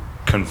to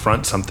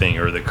confront something,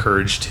 or the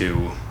courage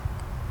to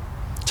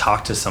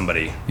talk to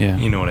somebody. Yeah.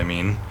 You know what I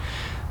mean?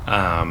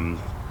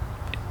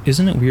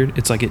 Isn't it weird?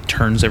 It's like it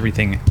turns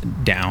everything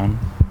down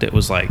that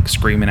was like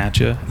screaming at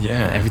you.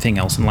 Yeah. Everything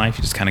else in life,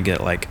 you just kind of get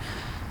like,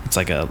 it's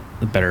like a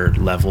better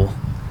level.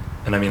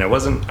 And I mean, I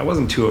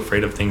wasn't too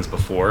afraid of things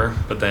before,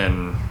 but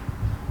then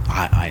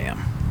I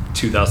am.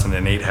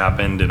 2008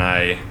 happened, and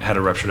I had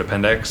a ruptured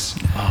appendix.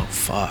 Oh,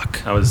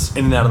 fuck. I was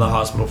in and out of the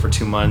hospital for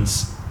 2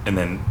 months, and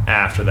then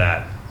after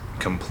that,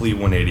 complete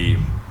 180,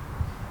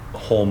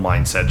 whole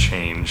mindset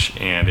change.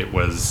 And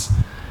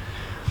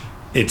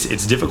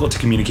it's difficult to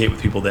communicate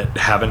with people that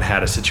haven't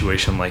had a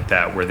situation like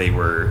that, where they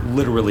were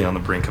literally on the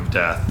brink of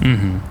death.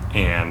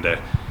 And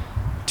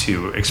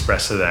to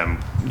express to them,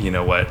 you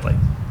know what, like,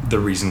 the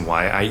reason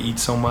why I eat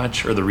so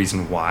much, or the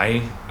reason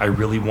why I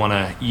really want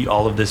to eat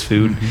all of this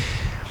food,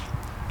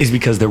 is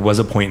because there was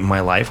a point in my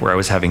life where I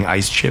was having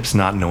ice chips,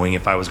 not knowing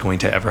if I was going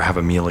to ever have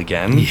a meal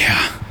again.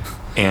 Yeah.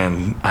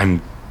 And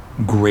I'm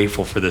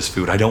grateful for this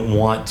food. I don't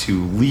want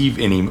to leave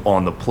any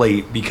on the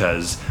plate,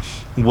 because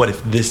what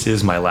if this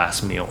is my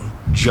last meal?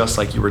 Just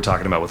like you were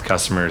talking about with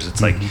customers,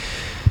 it's like,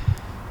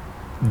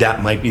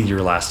 that might be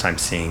your last time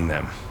seeing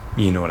them.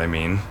 You know what I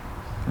mean?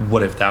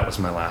 What if that was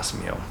my last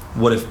meal?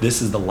 What if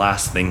this is the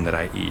last thing that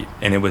I eat?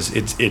 And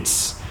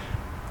it's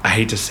I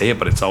hate to say it,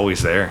 but it's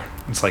always there.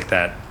 It's like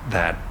that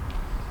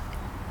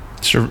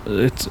It's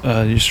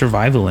your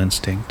survival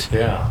instinct.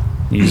 Yeah.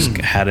 You just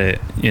had to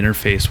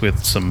interface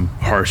with some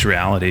harsh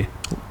reality.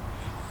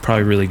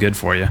 Probably really good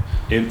for you.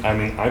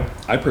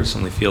 I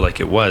personally feel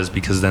like it was,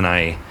 because then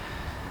I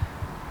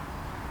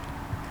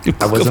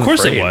wasn't Of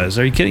course afraid. it was.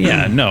 Are you kidding?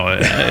 Yeah, no.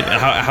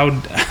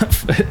 How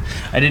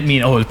I didn't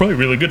mean, oh, it was probably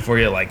really good for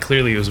you. Like,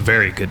 clearly it was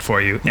very good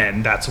for you.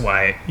 And that's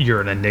why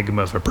you're an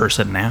enigma of a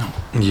person now.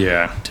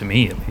 Yeah. To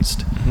me, at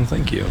least. Well,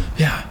 thank you.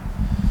 Yeah.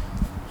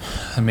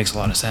 That makes a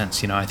lot of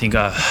sense. You know, I think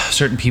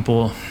certain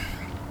people,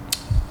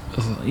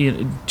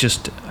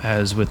 just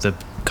as with the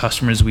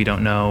customers we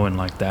don't know, and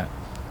like that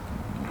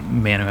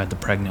man who had the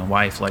pregnant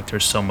wife, like,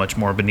 there's so much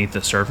more beneath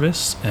the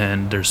surface,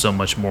 and there's so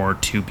much more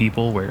to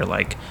people where,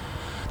 like,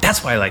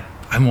 that's why, like,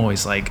 I'm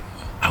always like,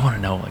 I want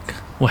to know, like,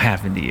 what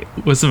happened to you?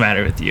 What's the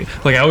matter with you?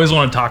 Like, I always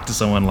want to talk to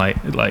someone like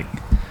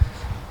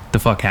the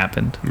fuck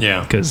happened?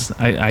 Yeah. Because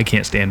I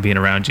can't stand being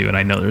around you, and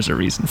I know there's a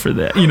reason for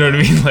that. You know what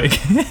I mean?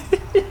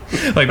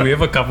 Like, like, we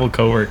have a couple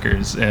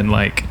coworkers, and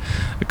like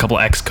a couple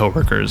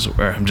ex-coworkers,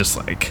 where I'm just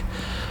like,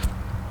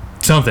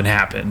 something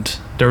happened.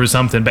 There was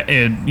something,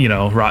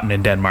 rotten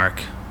in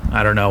Denmark.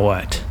 I don't know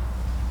what,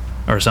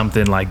 or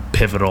something like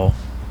pivotal,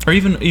 or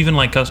even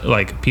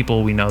like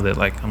people we know that,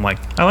 like, I'm like,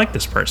 I like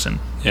this person.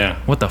 Yeah.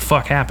 What the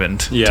fuck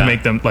happened to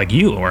make them like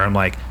you? Or I'm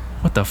like,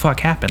 what the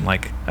fuck happened?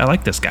 Like, I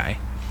like this guy.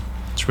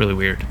 It's really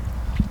weird.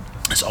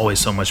 It's always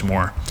so much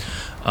more.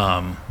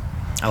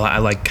 I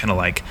like kind of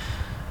like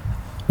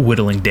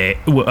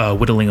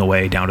whittling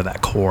away down to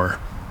that core,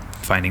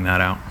 finding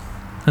that out.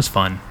 That's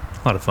fun.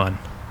 A lot of fun.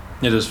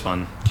 It is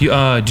fun. Do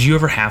you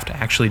ever have to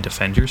actually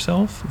defend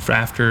yourself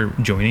after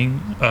joining?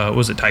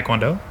 Was it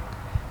Taekwondo?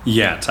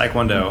 Yeah,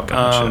 Taekwondo.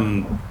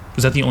 Gotcha.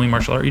 Is that the only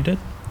martial art you did?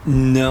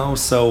 No,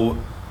 so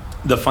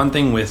the fun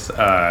thing with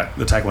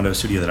the Taekwondo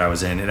studio that I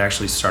was in, it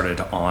actually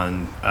started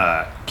on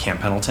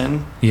Camp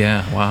Pendleton.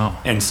 Yeah, wow.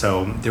 And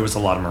so there was a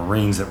lot of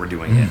Marines that were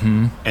doing it.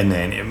 And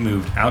then it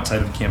moved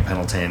outside of Camp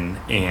Pendleton,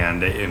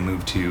 and it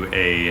moved to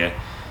a,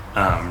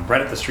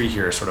 right up the street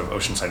here, sort of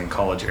Oceanside and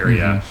College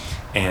area.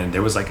 And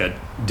there was like a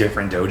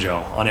different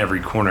dojo on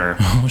every corner.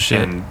 Oh, shit.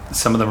 And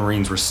some of the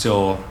Marines were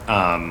still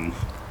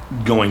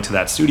going to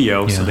that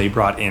studio, so Yeah. they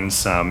brought in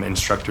some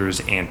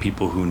instructors and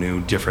people who knew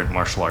different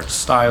martial arts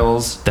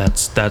styles.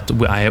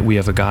 We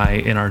have a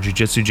guy in our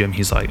jiu-jitsu gym.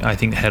 He's like, I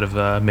think, head of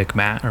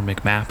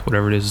MCMAP,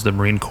 whatever it is, the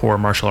Marine Corps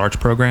martial arts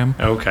program.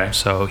 Okay.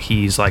 So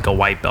he's like a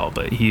white belt,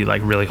 but he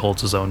like really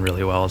holds his own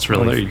really well. It's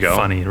really there you go.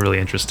 funny, really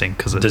interesting.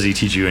 Because Does he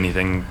teach you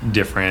anything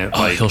different?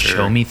 he'll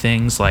show me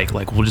things like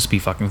we'll just be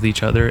fucking with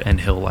each other,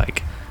 and he'll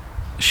like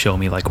show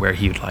me like where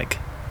he would like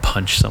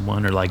punch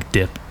someone or like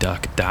dip,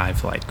 duck,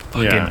 dive, like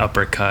fucking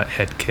uppercut,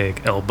 head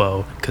kick,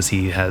 elbow, because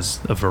he has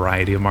a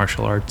variety of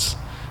martial arts.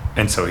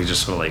 And so he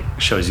just sort of like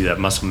shows you that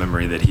muscle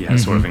memory that he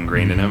has sort of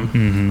ingrained in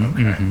him.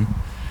 Okay.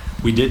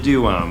 We did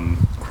do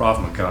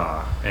Krav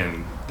Maga,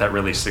 and that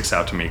really sticks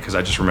out to me because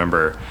I just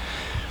remember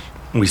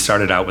we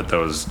started out with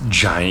those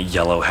giant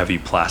yellow heavy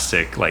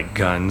plastic like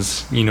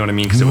guns. You know what I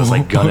mean? Because it was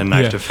like gun and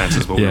knife defense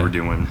is what we were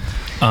doing.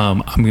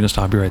 I'm gonna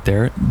stop you right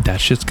there.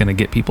 That shit's gonna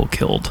get people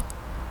killed.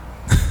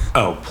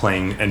 Oh,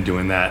 playing and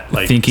doing that,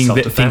 like thinking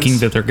self-defense?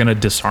 that they're gonna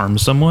disarm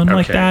someone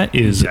like Okay. that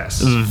is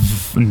Yes.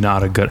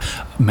 not a good.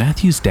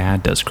 Matthew's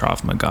dad does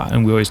Krav Maga,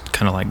 and we always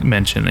kind of like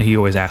mention. He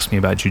always asks me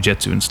about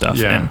jiu-jitsu and stuff,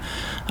 Yeah. and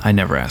I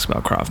never ask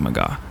about Krav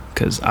Maga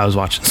because I was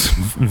watching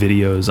some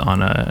videos on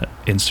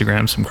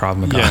Instagram, some Krav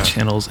Maga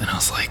channels, and I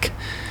was like,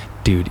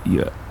 dude,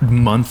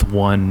 month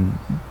one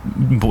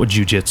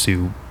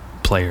jiu-jitsu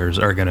players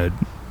are gonna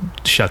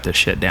shut this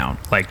shit down.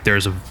 Like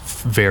there's a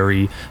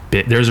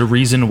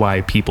reason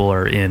why people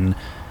are in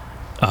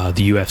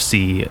the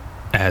UFC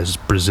as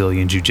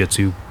Brazilian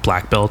Jiu-Jitsu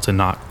black belts and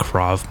not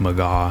Krav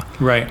Maga,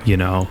 Right. you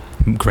know,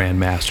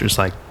 grandmasters.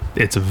 Like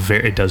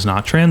it does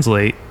not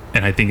translate,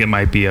 and I think it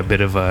might be a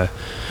bit of a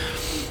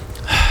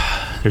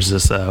there's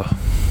this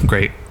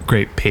great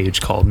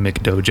page called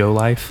McDojo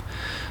Life,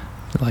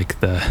 like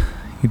the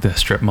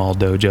strip mall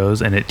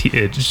dojos, and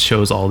it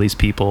shows all these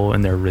people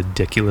and their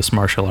ridiculous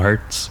martial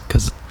arts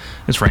because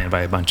it's ran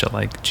by a bunch of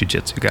like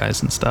jiu-jitsu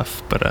guys and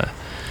stuff. But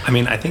I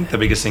mean, I think the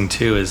biggest thing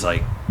too is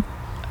like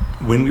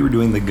when we were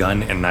doing the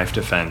gun and knife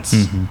defense,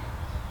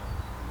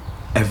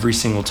 every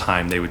single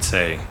time they would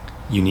say,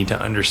 you need to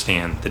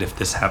understand that if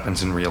this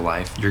happens in real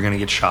life, you're going to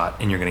get shot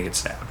and you're going to get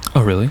stabbed.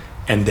 oh really?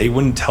 And they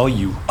wouldn't tell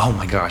you, oh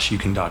my gosh, you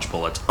can dodge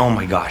bullets. Oh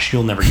my gosh,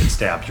 you'll never get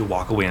stabbed. You'll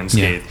walk away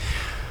unscathed.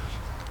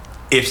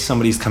 If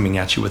somebody's coming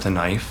at you with a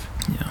knife,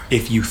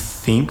 if you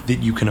think that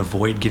you can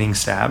avoid getting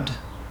stabbed,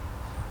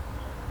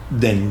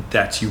 then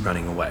that's you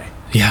running away.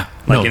 Yeah.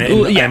 Like,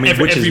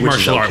 Every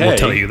martial art will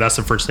tell you that's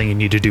the first thing you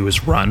need to do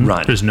is run.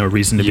 There's no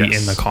reason to be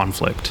in the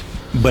conflict.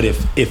 But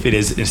if it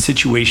is a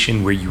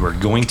situation where you are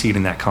going to get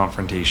in that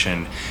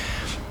confrontation,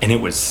 and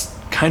it was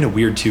kind of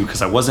weird too,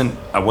 because I wasn't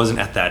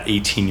at that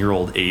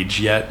 18-year-old age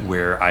yet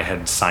where I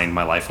had signed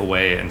my life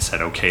away and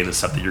said, okay, the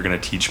stuff that you're going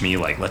to teach me,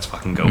 like, let's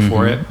fucking go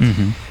for it.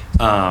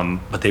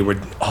 But they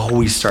would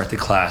always start the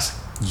class,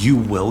 you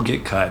will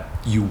get cut,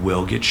 you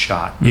will get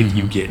shot if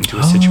you get into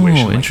a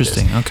situation like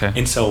interesting. this. Okay.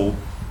 And so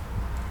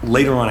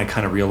later on, I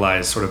kind of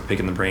realized, sort of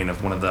picking the brain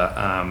of one of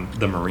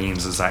the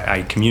Marines, is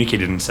I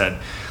communicated and said,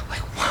 like,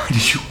 why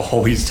did you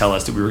always tell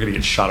us that we were going to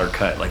get shot or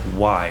cut? Like,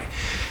 why?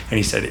 And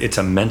he said, it's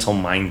a mental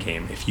mind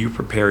game. If you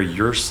prepare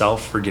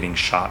yourself for getting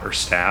shot or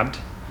stabbed,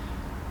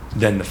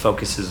 then the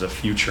focuses of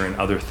future and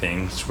other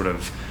things sort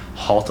of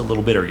halt a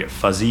little bit or get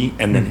fuzzy,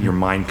 and then your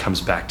mind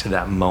comes back to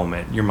that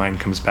moment. Your mind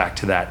comes back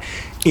to that.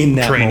 In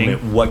that Training.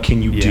 moment, what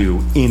can you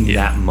do in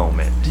that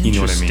moment? You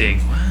know what I mean?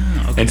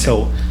 Wow. Okay. And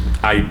so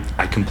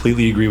I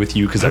completely agree with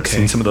you, because I've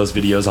seen some of those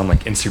videos on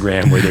like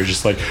Instagram where they're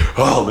just like,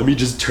 oh, let me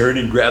just turn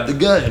and grab the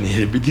gun and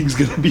everything's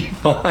gonna be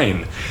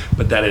fine.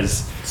 But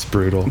it's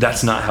brutal.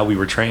 that's not how we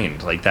were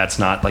trained. Like, that's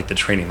not like the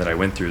training that I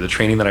went through. The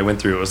training that I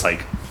went through, it was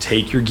like,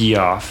 take your gi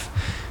off,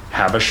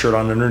 have a shirt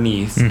on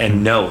underneath,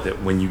 and know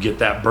that when you get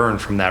that burn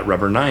from that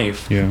rubber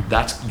knife,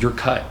 that's your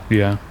cut.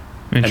 Yeah.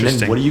 And Interesting.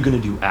 then what are you going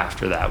to do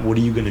after that? What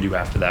are you going to do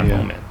after that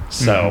moment?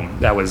 So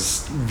that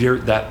was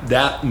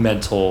that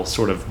mental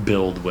sort of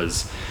build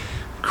was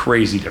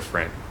crazy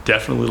different.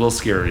 Definitely a little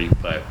scary,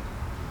 but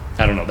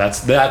I don't know.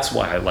 That's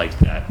why I liked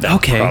that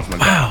Okay. Krav Maga.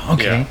 Wow.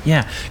 Okay.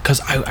 Yeah. Because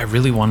I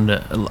really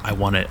wanted to.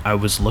 I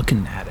was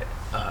looking at it.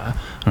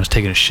 I was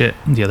taking a shit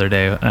the other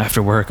day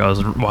after work. I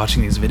was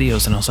watching these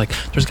videos and I was like,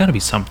 "There's got to be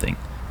something,"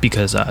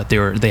 because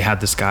they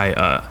had this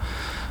guy,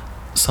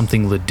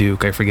 something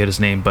Leduc. I forget his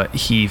name, but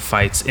he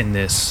fights in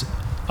this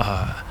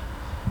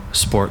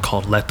sport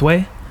called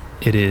Lethwei.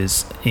 It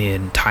is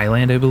in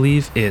Thailand, I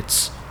believe.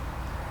 It's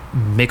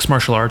mixed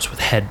martial arts with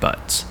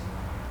headbutts,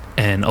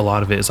 and a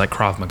lot of it is like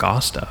Krav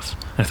Maga stuff.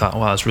 And I thought,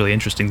 wow, that's really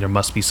interesting. There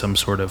must be some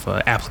sort of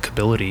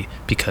applicability,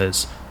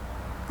 because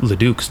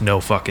Leduc's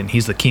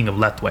he's the king of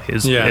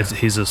Lethwei. Yeah.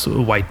 He's this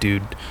white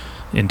dude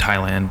in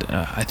Thailand.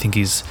 I think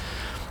he's,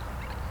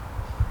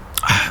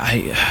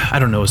 I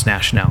don't know his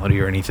nationality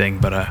or anything,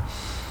 but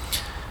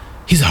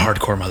he's a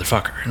hardcore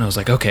motherfucker. And I was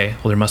like, okay,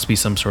 well, there must be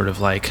some sort of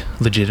like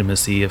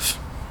legitimacy if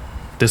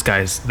this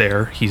guy's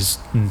there. He's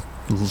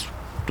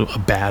a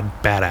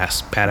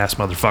badass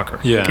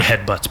motherfucker. Yeah.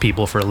 Headbutts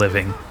people for a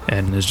living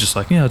and is just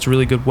like, yeah, it's a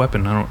really good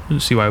weapon. I don't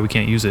see why we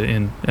can't use it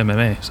in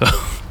MMA. So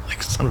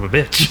like, son of a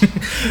bitch.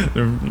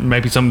 There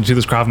might be something to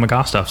this Krav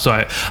Maga stuff. So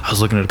I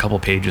was looking at a couple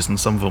pages and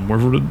some of them were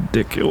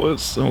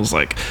ridiculous. I was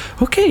like,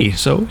 okay,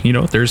 so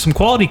there's some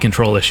quality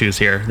control issues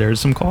here. There's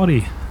some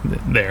quality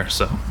there.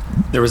 So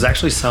there was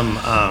actually some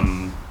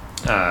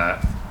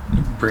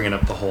bringing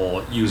up the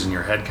whole using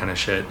your head kind of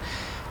shit.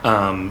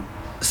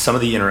 Some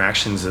of the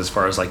interactions as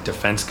far as like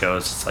defense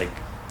goes, it's like,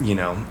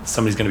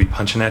 somebody's going to be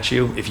punching at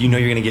you. If you know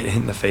you're going to get hit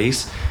in the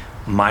face,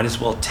 might as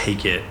well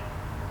take it,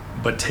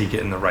 but take it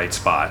in the right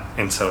spot.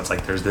 And so it's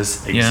like there's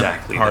this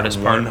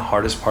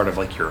hardest part of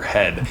like your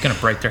head. You're going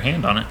to break their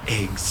hand on it.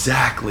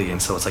 Exactly.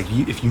 And so it's like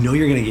if you know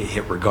you're going to get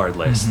hit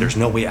regardless, there's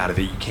no way out of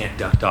it. You can't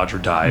duck, dodge, or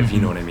dive.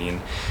 You know what I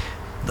mean?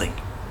 Like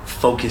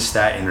focus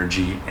that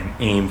energy and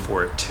aim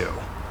for it too.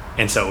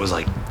 And so it was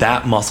like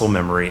that muscle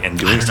memory and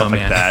doing stuff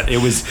like that.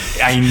 It was,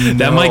 I know.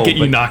 That might get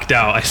you knocked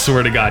out. I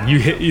swear to God. You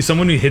hit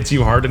someone who hits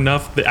you hard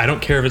enough that I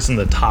don't care if it's in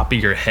the top of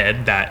your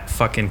head, that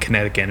fucking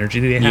kinetic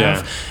energy they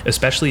have,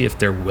 especially if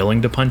they're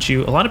willing to punch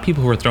you. A lot of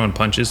people who are throwing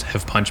punches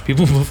have punched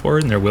people before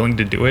and they're willing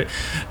to do it.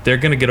 They're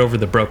going to get over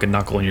the broken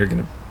knuckle and you're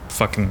going to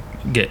fucking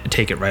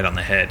take it right on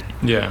the head.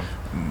 Yeah.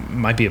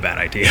 Might be a bad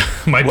idea.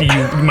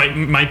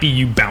 might be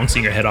you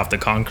bouncing your head off the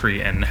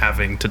concrete and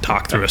having to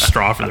talk through a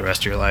straw for the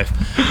rest of your life.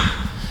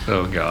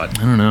 Oh God.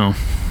 I don't know,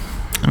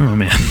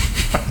 man.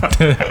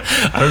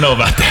 I don't know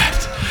about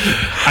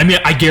that. I mean,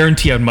 I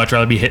guarantee I'd much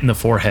rather be hit in the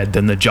forehead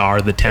than the jaw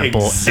or the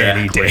temple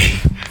any day.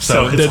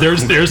 So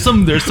there's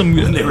some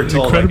when they were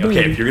told, like,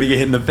 okay, if you're gonna get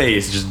hit in the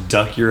face, just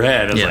duck your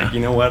head. I was like, you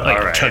know what? Like,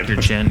 all right. tuck your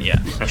chin. Yeah.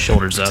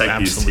 Shoulders up. Protect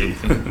these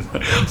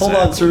Absolutely. Hold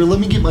on, sir. Let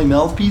me get my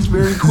mouthpiece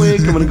very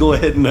quick. I'm gonna go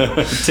ahead and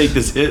take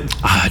this hit.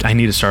 I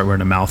need to start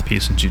wearing a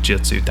mouthpiece in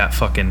jiu-jitsu. That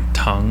fucking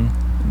tongue.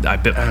 I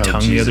bit my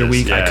tongue the other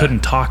week. I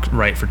couldn't talk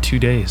right for 2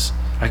 days.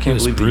 I can't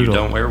believe that you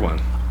don't wear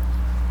one.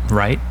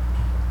 Right?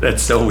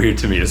 That's so weird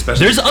to me,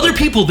 especially. There's other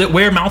people that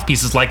wear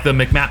mouthpieces, like the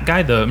McMap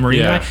guy, the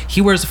Marine guy.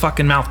 He wears a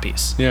fucking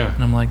mouthpiece. Yeah.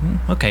 And I'm like,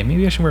 okay,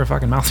 maybe I should wear a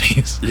fucking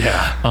mouthpiece.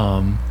 Yeah.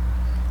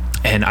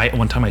 And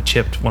one time I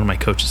chipped one of my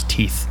coach's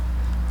teeth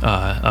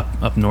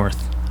up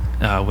north,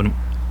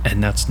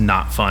 and that's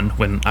not fun.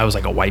 When I was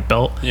like a white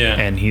belt,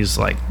 and he's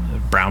like a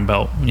brown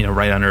belt,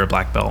 right under a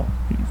black belt,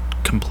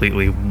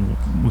 completely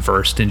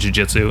versed in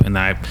jiu-jitsu, and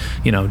I,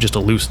 just a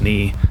loose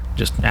knee,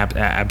 just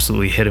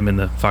absolutely hit him in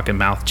the fucking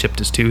mouth, chipped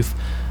his tooth.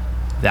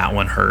 That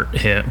one hurt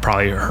him,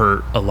 probably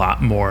hurt a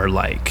lot more.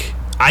 Like,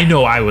 I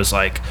know I was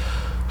like,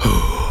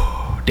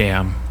 oh,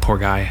 damn, poor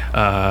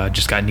guy,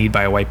 just got kneed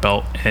by a white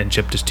belt and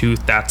chipped his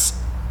tooth. That's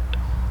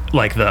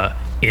like the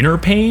inner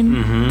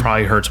pain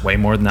probably hurts way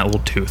more than that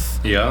little tooth.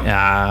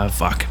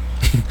 Fuck.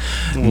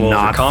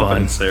 Not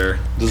confidence fun. There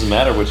doesn't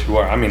matter what you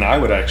are. I mean, I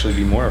would actually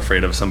be more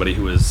afraid of somebody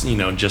who is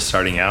just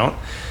starting out.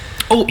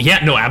 Oh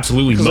yeah, no,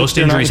 absolutely. Most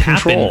injuries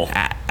happen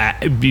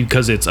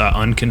because it's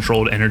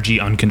uncontrolled energy,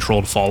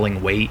 uncontrolled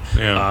falling weight.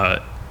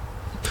 I've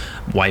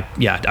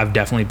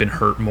definitely been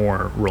hurt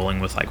more rolling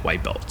with like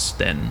white belts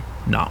than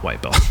not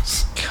white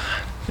belts.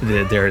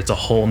 It's a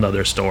whole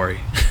nother story.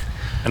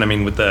 And I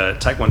mean, with the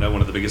Taekwondo,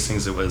 one of the biggest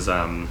things that was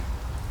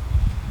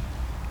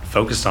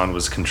focused on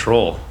was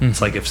control.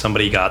 It's like if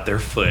somebody got their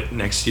foot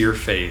next to your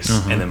face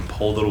and then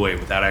pulled it away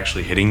without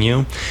actually hitting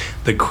you,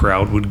 the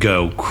crowd would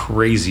go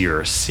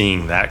crazier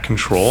seeing that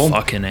control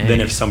than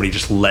if somebody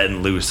just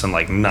letting loose and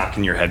like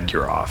knocking your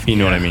headgear off. You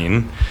know what I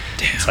mean?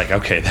 Damn. It's like,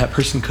 okay, that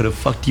person could have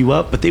fucked you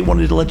up, but they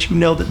wanted to let you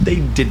know that they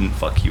didn't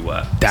fuck you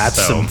up.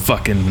 That's some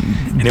fucking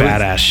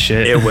badass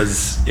shit. It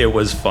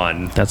was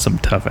fun. That's some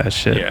tough ass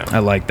shit. Yeah. I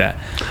like that.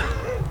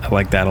 I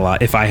like that a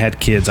lot. If I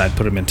had kids, I'd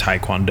put them in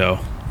Taekwondo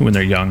when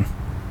they're young,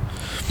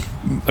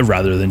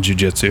 rather than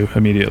jiu-jitsu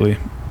immediately,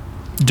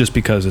 just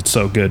because it's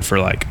so good for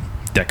like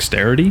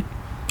dexterity.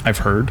 I've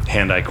heard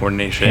hand-eye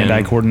coordination,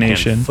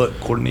 hand-foot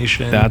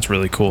coordination. That's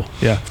really cool.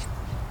 Yeah,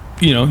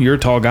 you're a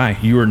tall guy.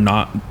 You are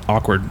not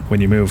awkward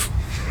when you move.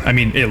 I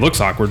mean, it looks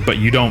awkward, but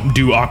you don't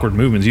do awkward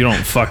movements. You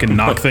don't fucking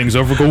knock things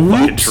over. Go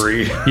whoops.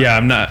 Tree. Yeah,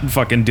 I'm not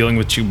fucking dealing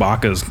with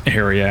Chewbacca's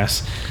hairy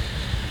ass.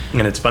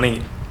 And it's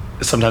funny.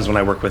 Sometimes when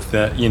I work with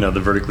the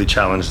vertically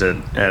challenged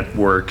at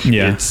work,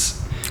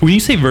 it's. When you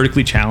say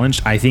vertically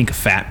challenged, I think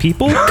fat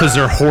people, because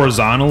they're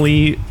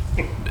horizontally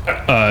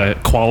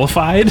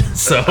qualified.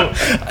 So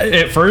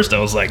at first I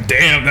was like,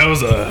 damn, that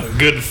was a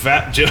good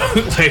fat joke.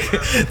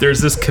 Like,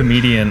 there's this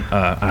comedian,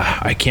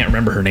 I can't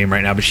remember her name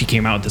right now, but she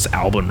came out with this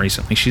album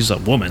recently. She's a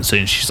woman, so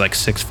she's like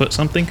 6 foot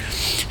something.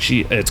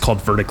 It's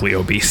called Vertically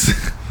Obese.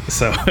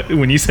 So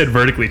when you said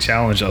vertically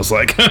challenged, I was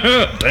like,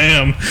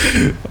 damn,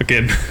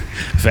 fucking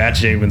Fat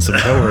shaming some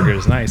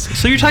coworkers, nice.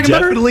 So you're talking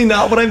about her? Definitely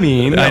not what I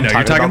mean. I know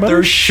you're talking about their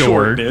her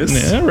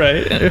shortness. Yeah,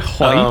 right.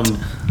 White.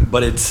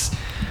 But it's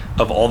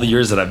of all the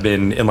years that I've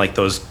been in like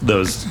those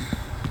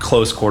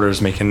close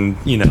quarters making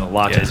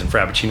lattes and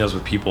frappuccinos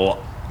with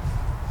people,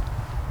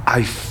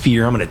 I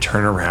fear I'm going to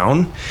turn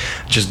around,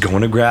 just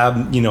going to grab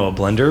a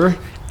blender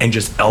and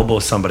just elbow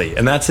somebody,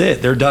 and that's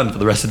it. They're done for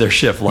the rest of their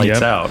shift,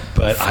 lights out.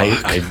 But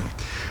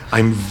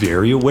I'm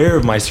very aware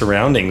of my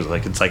surroundings.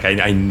 Like it's like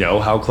I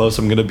know how close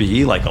I'm gonna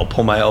be. Like I'll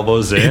pull my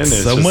elbows in.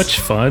 It's so much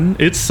fun.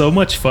 It's so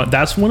much fun.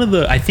 That's one of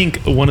the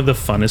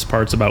funnest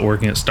parts about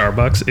working at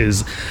Starbucks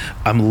is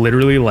I'm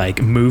literally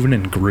like moving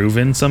and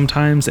grooving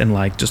sometimes, and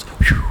like just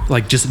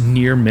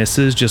near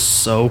misses,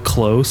 just so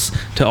close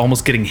to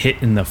almost getting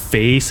hit in the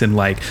face. And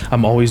like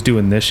I'm always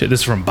doing this shit. This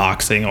is from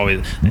boxing,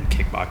 always, and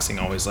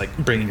kickboxing, always like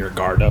bringing your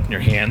guard up in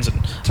your hands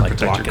and to like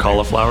protect your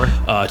cauliflower.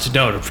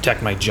 To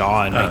protect my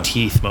jaw and my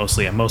teeth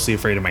mostly. I'm mostly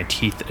afraid of my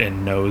teeth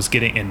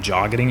and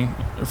jaw getting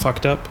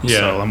fucked up. Yeah.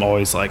 So I'm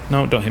always like,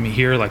 no, don't hit me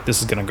here. Like this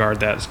is gonna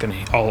guard that.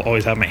 I'll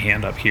always have my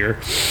hand up here.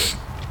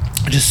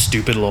 Just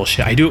stupid little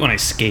shit. I do it when I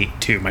skate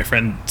too. My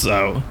friends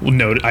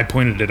noted. I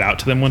pointed it out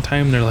to them one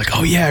time. They're like,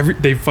 oh yeah,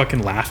 they fucking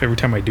laugh every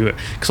time I do it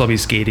because I'll be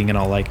skating and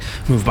I'll like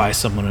move by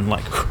someone and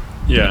like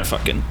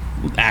fucking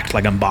act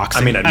like I'm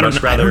boxing. I mean, I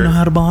don't know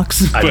how to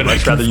box. I'd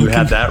much rather you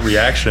had that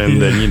reaction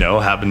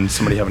than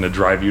somebody having to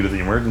drive you to the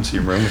emergency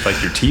room with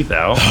like your teeth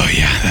out. Oh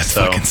yeah, that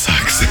fucking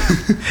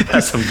sucks.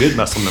 That's some good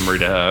muscle memory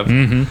to have.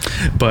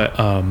 Mm-hmm. But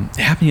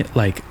it happened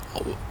like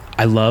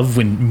I love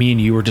when me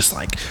and you were just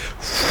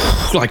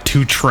like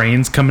two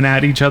trains coming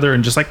at each other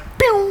and just like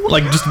pew,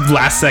 like just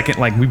last second,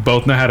 like we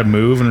both know how to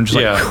move, and I'm just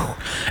like whew,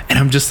 and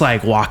I'm just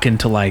like walking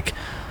to like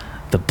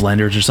the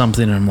blenders or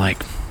something, and I'm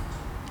like,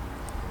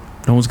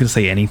 no one's gonna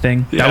say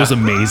anything. That was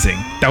amazing.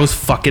 That was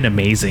fucking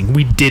amazing.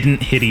 We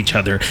didn't hit each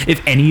other.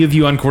 If any of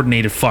you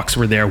uncoordinated fucks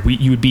were there,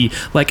 you would be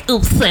like,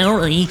 oh,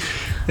 sorry.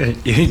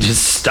 You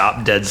just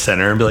stop dead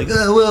center and be like,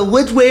 oh, well,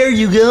 which way are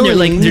you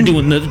going? They're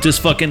doing this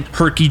fucking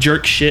herky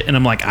jerk shit, and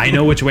I'm like, I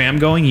know which way I'm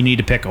going. You need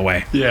to pick a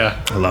way.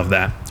 Yeah, I love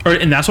that.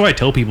 And that's what I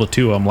tell people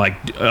too. I'm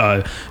like,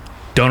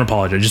 don't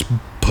apologize. Just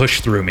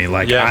push through me.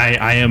 Like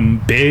I am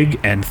big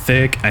and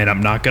thick, and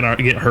I'm not gonna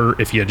get hurt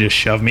if you just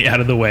shove me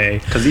out of the way.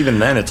 Because even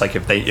then, it's like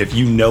if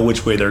you know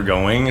which way they're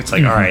going, it's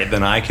like all right,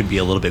 then I could be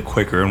a little bit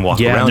quicker and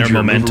walk around their you,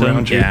 momentum. Move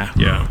around you.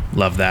 Yeah,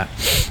 love that.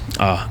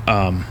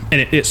 And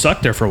it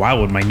sucked there for a while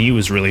when my knee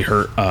was really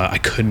hurt. I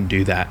couldn't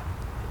do that,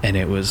 and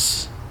it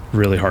was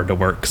really hard to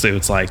work because it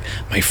was like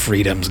my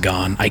freedom's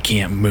gone. I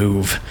can't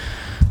move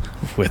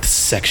with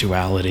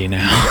sexuality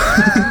now.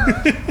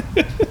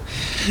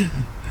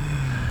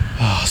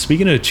 Oh,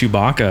 speaking of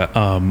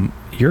Chewbacca,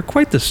 you're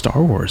quite the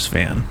Star Wars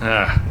fan.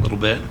 A little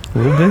bit. A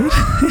little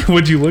bit?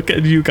 Would you look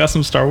at? You got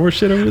some Star Wars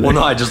shit over there? Well,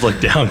 no, I just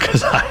looked down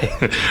because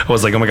I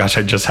was like, oh my gosh,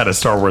 I just had a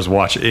Star Wars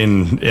watch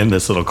in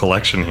this little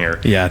collection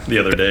here. Yeah, the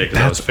other day because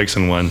I was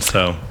fixing one.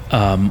 So,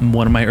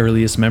 one of my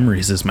earliest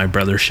memories is my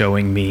brother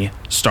showing me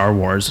Star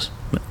Wars,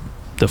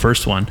 the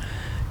first one,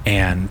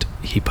 and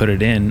he put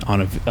it in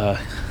on a.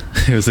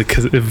 It was a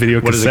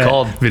video cassette. What is it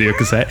called? Video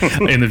cassette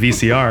in the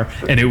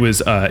VCR, and it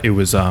was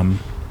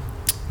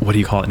what do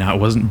you call it now?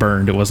 It wasn't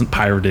burned, it wasn't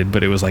pirated,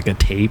 but it was like a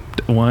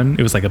taped one.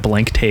 It was like a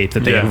blank tape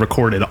that they had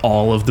recorded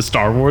all of the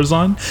Star Wars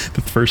on,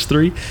 the first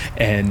three.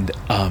 And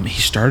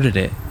he started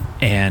it,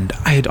 and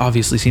I had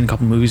obviously seen a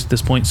couple movies at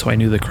this point, so I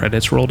knew the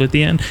credits rolled at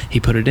the end. He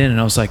put it in,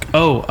 and I was like,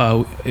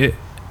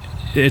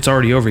 it's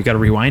already over. You got to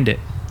rewind it.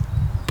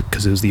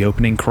 Because it was the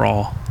opening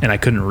crawl, and I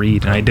couldn't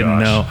read, and I didn't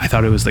know. I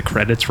thought it was the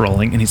credits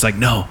rolling, and he's like,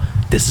 no,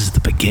 this is the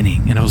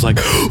beginning. And I was like,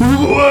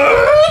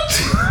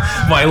 what?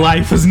 My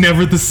life was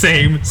never the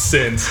same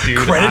since, dude.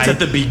 Credits at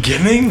the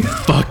beginning?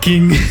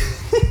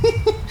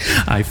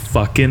 I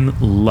fucking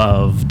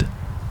loved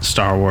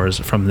Star Wars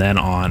from then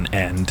on,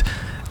 and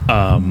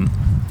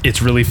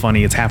it's really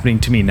funny. It's happening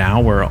to me now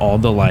where all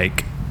the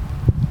like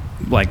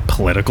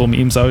political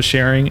memes I was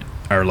sharing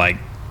are like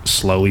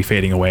slowly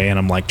fading away, and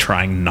I'm like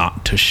trying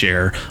not to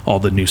share all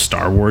the new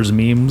Star Wars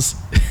memes.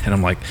 And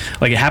I'm like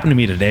it happened to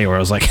me today where I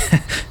was like,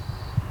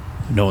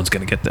 no one's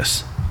gonna get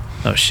this.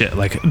 Oh shit,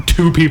 like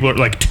two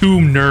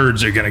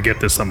nerds are gonna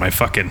get this on my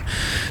fucking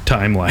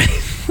timeline.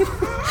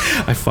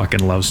 I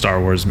fucking love Star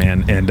Wars,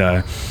 man.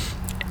 And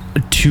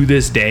to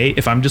this day,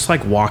 if I'm just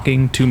like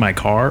walking to my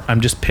car, I'm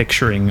just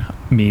picturing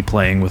me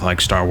playing with like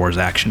Star Wars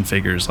action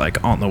figures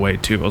like on the way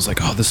too. I was like,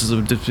 oh, this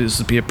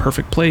would be a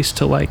perfect place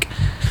to like,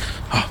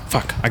 oh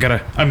fuck, I'm going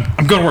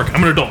to work,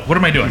 I'm an adult, what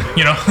am I doing,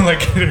 like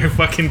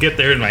fucking get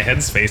there in my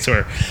headspace.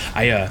 Or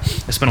I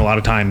spent a lot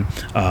of time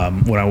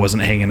when I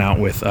wasn't hanging out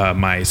with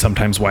my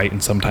sometimes white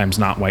and sometimes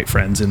not white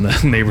friends in the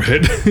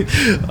neighborhood.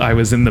 I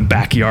was in the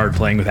backyard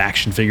playing with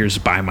action figures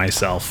by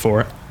myself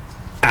for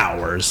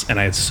hours, and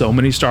I had so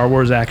many Star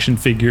Wars action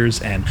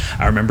figures. And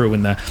I remember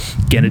when the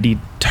Gennady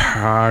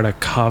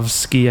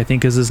Tartakovsky, I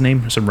think is his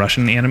name, some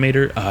Russian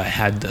animator,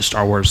 had the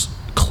Star Wars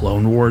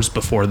Clone Wars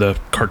before the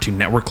Cartoon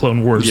Network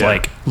Clone Wars,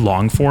 like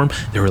long form.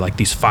 There were like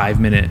these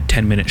 5-minute,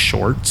 10-minute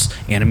shorts,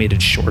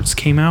 animated shorts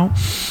came out.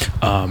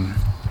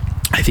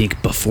 I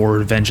think before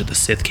Revenge of the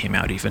Sith came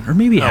out, even, or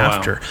maybe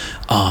after.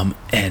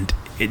 And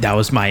that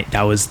was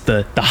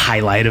the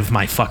highlight of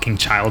my fucking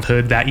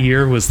childhood that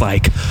year. Was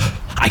like,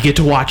 I get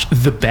to watch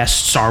the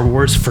best Star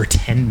Wars for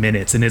 10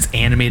 minutes, and it's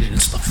animated.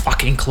 It's the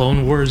fucking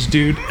Clone Wars,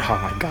 dude.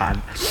 Oh my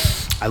god,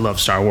 I love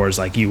Star Wars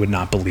like you would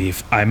not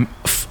believe. I'm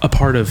a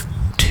part of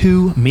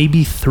 2,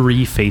 maybe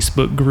 3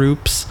 Facebook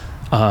groups,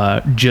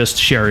 just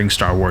sharing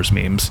Star Wars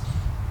memes.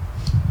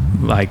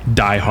 Like,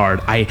 die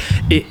hard.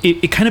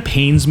 It kind of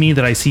pains me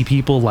that I see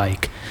people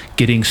like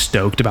getting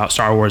stoked about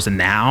Star Wars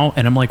now,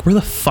 and I'm like, where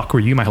the fuck were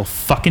you my whole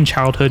fucking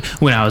childhood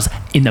when I was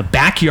in the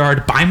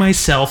backyard by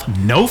myself,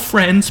 no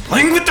friends,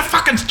 playing with the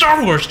fucking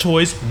Star Wars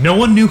toys? No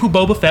one knew who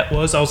Boba Fett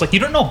was. I was like, you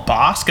don't know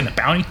Bosk and the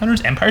Bounty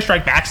Hunters? Empire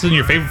Strikes Back isn't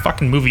your favorite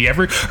fucking movie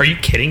ever? Are you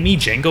kidding me?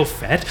 Jango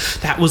Fett?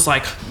 That was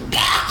like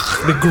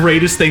the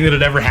greatest thing that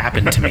had ever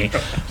happened to me,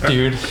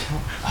 dude.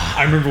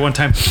 I remember one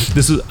time,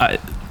 this was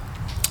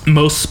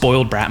most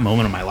spoiled brat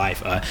moment of my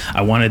life.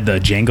 I wanted the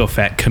Jango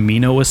Fett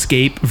Camino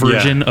Escape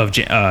version of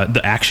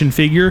the action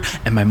figure,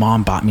 and my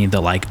mom bought me the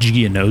like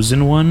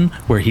Geonosian one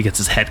where he gets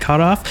his head cut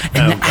off,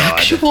 and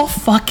actual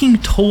fucking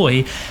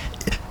toy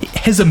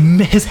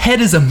his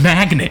head is a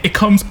magnet. It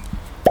comes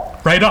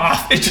right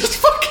off. It just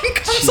fucking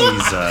comes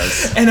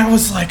off. And I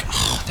was like,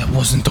 oh, that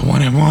wasn't the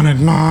one I wanted,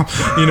 Mom.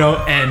 You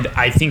know, and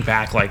I think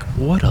back like,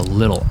 what a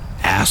little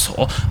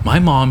asshole. My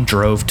mom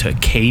drove to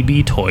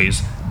KB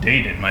Toys,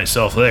 dated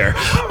myself there,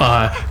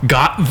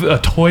 got a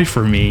toy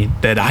for me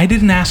that I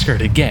didn't ask her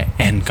to get,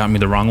 and got me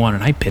the wrong one,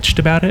 and I bitched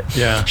about it.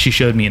 Yeah. She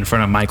showed me in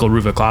front of Michael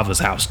Ruvaclava's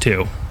house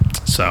too.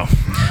 So,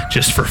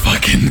 just for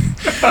fucking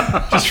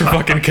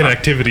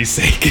connectivity's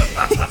sake.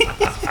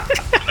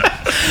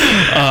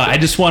 I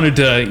just wanted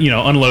to,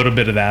 unload a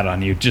bit of that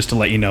on you, just to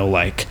let you know,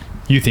 like,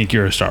 you think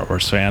you're a Star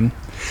Wars fan.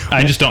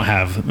 I just don't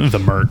have the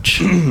merch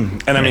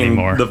and I mean,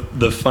 anymore.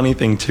 The funny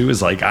thing too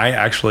is like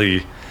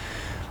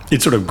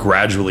it sort of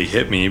gradually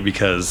hit me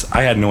because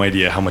I had no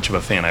idea how much of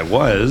a fan I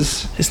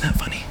was. Isn't that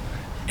funny?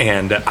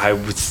 And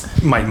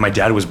my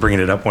dad was bringing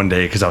it up one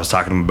day because I was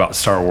talking to him about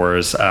Star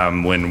Wars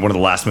when one of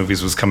the last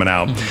movies was coming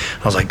out.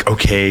 I was like,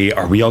 okay,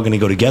 are we all going to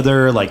go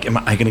together? Like, am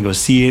I going to go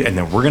see it? And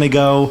then we're going to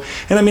go.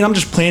 And I mean, I'm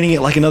just planning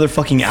it like another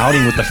fucking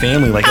outing with the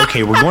family. Like,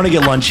 okay, we're going to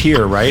get lunch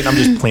here, right? I'm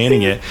just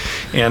planning it.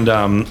 And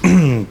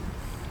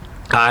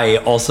I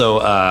also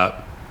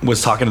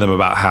was talking to them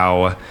about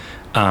how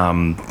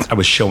I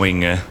was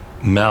showing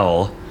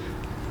Mel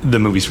the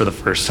movies for the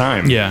first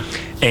time. Yeah.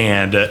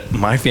 And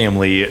my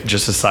family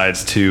just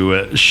decides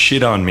to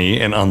shit on me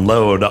and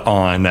unload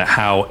on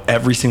how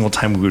every single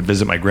time we would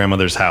visit my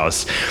grandmother's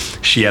house,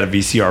 she had a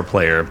VCR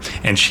player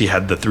and she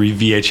had the 3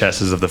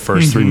 VHSs of the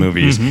first 3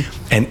 movies.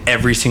 And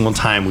every single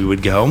time we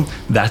would go,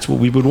 that's what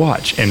we would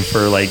watch. And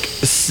for like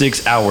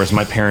 6 hours,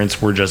 my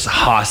parents were just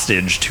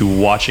hostage to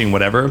watching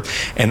whatever.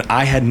 And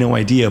I had no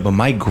idea, but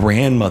my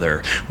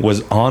grandmother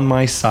was on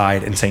my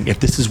side and saying, if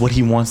this is what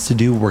he wants to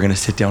do, we're going to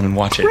sit down and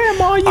watch it.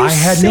 Grandma, you I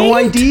had saint. no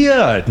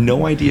idea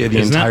the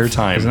entire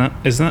time.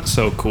 Isn't that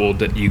so cool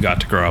that you got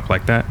to grow up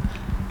like that?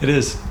 It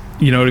is.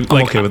 Like,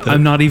 I'm okay with it.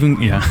 I'm not even,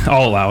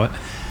 I'll allow it.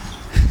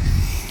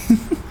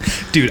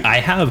 Dude, I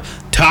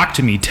have talk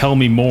to me, tell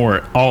me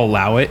more, I'll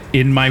allow it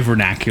in my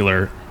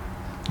vernacular.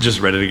 Just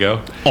ready to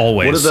go.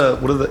 Always.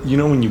 What are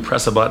the when you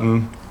press a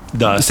button,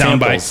 the Sound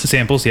samples. bites,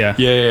 samples, yeah.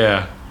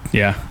 Yeah.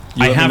 Yeah.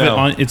 You I let me have it know.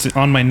 on. It's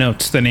on my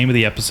notes. The name of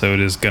the episode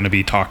is going to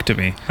be "Talk to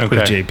Me" with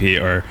Okay.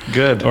 JP, or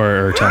Good.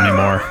 or Tell Me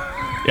More.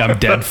 Yeah, I'm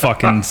dead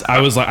fucking. I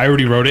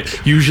already wrote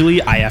it.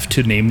 Usually, I have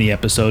to name the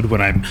episode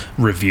when I'm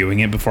reviewing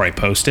it before I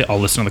post it. I'll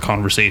listen to the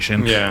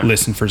conversation. Yeah.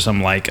 Listen for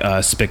some like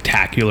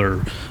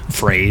spectacular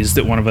phrase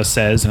that one of us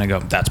says, and I go,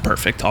 "That's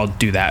perfect. I'll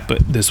do that." But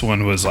this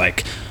one was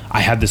like, I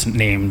had this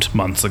named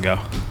months ago.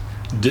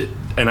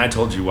 And I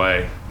told you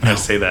why I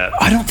say that.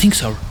 I don't think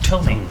so.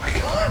 Tell me. Oh my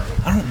god,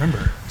 I don't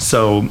remember.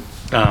 So,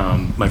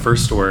 my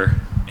first store,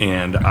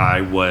 and I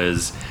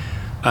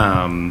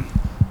wasn't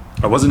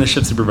a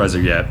shift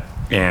supervisor yet,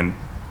 and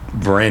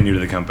brand new to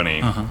the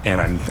company,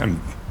 and I'm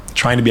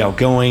trying to be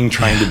outgoing,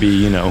 trying to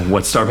be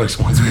what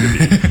Starbucks wants me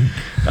to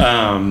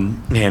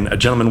be. And a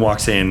gentleman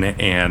walks in,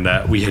 and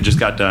we had just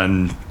got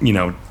done.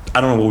 I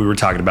don't know what we were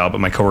talking about,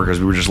 but my coworkers,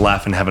 we were just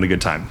laughing, having a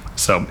good time.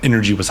 So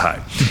energy was high.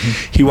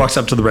 He walks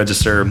up to the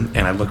register, and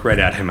I look right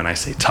at him, and I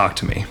say, "Talk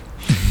to me."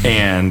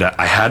 And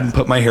I hadn't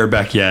put my hair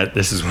back yet.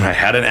 This is when I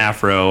had an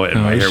afro,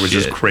 and my hair was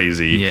just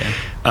crazy.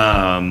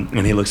 Yeah.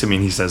 And he looks at me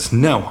and he says,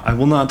 "No, I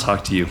will not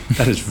talk to you.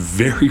 That is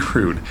very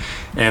rude."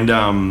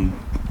 And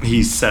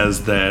he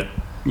says that,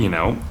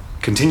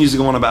 continues to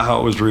go on about how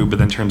it was rude, but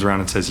then turns around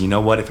and says, "You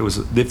know what?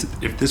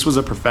 If this was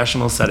a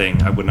professional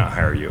setting, I would not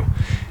hire you."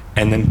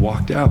 And then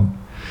walked out.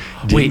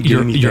 Wait, Didn't do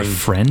your anything.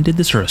 friend did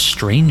this, or a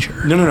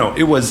stranger? No.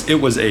 It was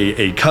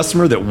a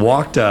customer that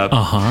walked up,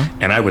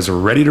 and I was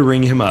ready to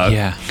ring him up.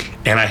 Yeah.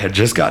 And I had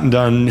just gotten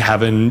done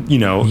having,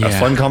 a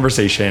fun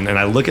conversation, and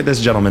I look at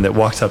this gentleman that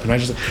walks up, and I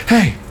just,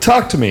 "Hey,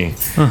 talk to me."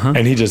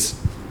 And he just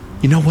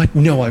you know what?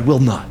 No, I will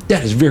not.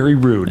 That is very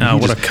rude. Oh,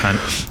 He what a just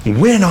cunt.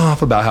 went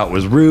off about how it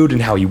was rude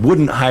and how he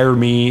wouldn't hire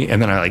me.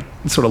 And then I like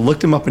sort of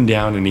looked him up and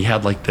down, and he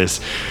had like this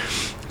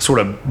sort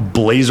of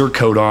blazer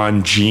coat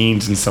on,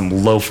 jeans, and some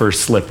loafer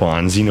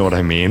slip-ons. You know what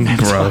I mean?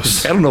 And so I was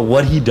Gross. like, I don't know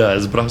what he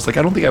does, but I was like,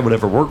 I don't think I would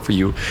ever work for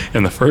you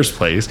in the first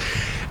place.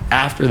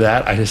 After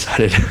that, I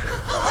decided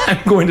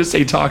I'm going to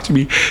say talk to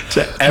me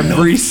to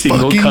every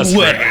single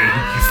customer.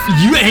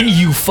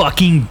 You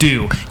fucking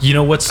do. You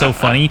know what's so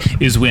funny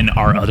is when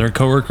our other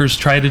coworkers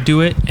try to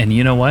do it, and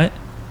you know what?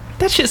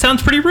 That shit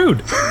sounds pretty rude.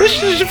 This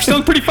shit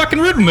sounds pretty fucking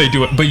rude when they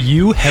do it. But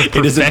you have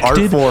It is an art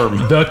perfected form.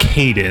 the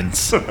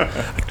cadence.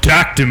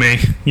 Talk to me.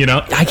 You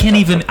know, I can't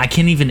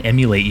even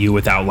emulate you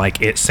without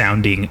like it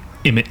sounding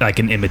like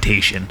an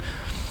imitation.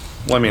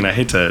 Well, I mean, I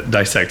hate to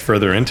dissect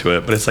further into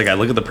it, but it's like I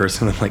look at the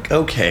person and I'm like,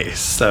 okay,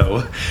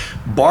 so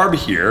Barb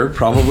here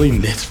probably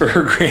knits for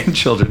her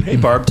grandchildren. Hey,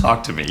 Barb,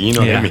 talk to me. You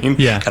know what I mean?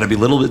 Yeah. Got to be a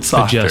little bit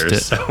softer. Adjust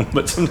it. So,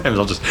 but sometimes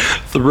I'll just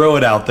throw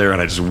it out there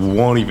and I just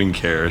won't even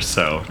care.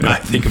 So I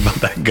think about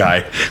that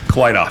guy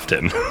quite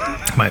often.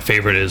 My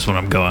favorite is when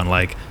I'm going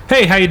like,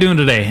 "Hey, how you doing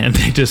today?" And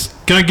they just,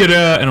 "Can I get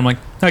a?" And I'm like,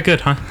 "Not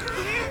good, huh?"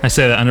 I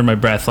say that under my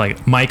breath,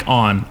 like mic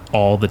on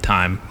all the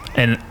time.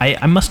 And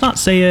I must not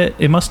say it.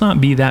 It must not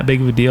be that big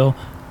of a deal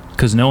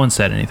because no one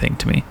said anything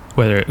to me,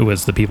 whether it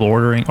was the people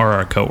ordering or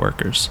our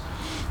coworkers.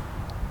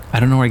 I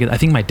don't know where I get. I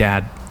think my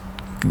dad.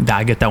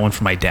 I get that one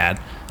from my dad.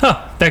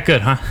 Oh, that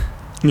good, huh?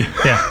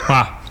 Yeah.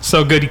 Wow.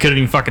 So good you couldn't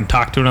even fucking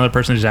talk to another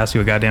person. Just ask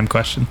you a goddamn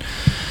question.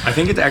 I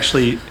think it's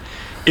actually,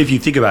 if you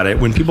think about it,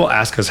 when people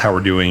ask us how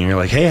we're doing, you're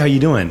like, hey, how you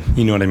doing?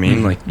 You know what I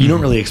mean? Like, you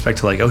don't really expect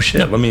to like, oh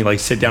shit, let me like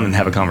sit down and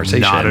have a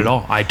conversation. Not at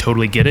all. I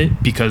totally get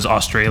it because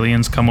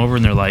Australians come over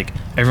and they're like,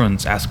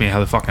 everyone's asking me how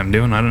the fuck I'm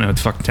doing. I don't know what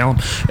to fucking tell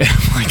them. And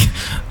I'm like,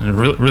 they're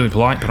really, really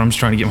polite, but I'm just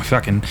trying to get my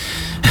fucking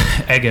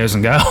Eggos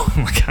and go.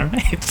 I'm like, all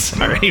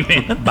right,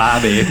 man.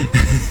 Bobby.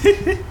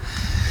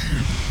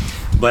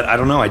 But I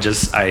don't know.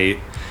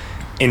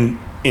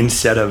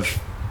 Instead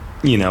of,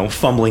 you know,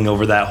 fumbling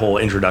over that whole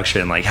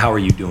introduction, like, how are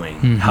you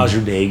doing? How's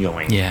your day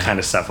going? Yeah. Kind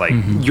of stuff. Like,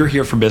 you're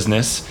here for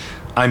business.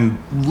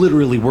 I'm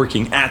literally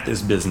working at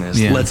this business.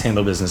 Yeah. Let's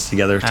handle business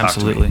together.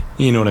 Absolutely. Talk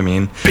to me. You know what I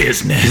mean?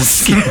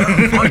 Business.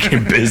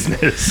 Fucking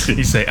business.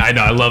 You say, I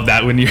know, I love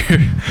that when you're,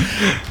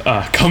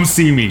 come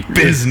see me,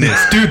 business.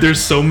 Dude,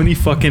 there's so many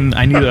fucking,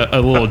 I need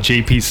a little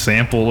JP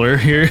sampler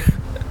here.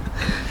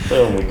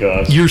 Oh my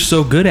gosh. You're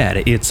so good at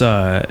it. It's,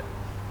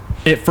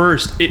 at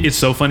first, it's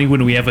so funny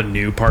when we have a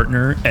new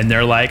partner and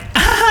they're like,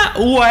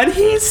 what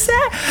he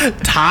said?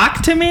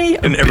 Talk to me.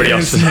 And everybody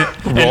else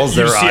rolls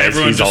their eyes.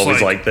 He's always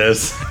like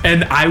this.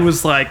 And I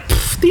was like,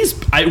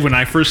 when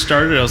I first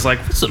started, I was like,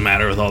 what's the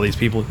matter with all these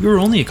people? You were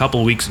only a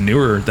couple of weeks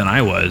newer than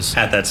I was.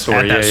 At that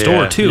store.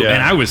 Too. Yeah.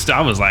 And I was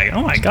like,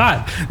 oh my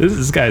God,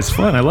 this guy's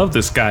fun. I love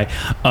this guy.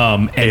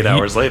 And 8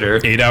 hours later.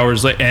 8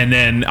 hours later. And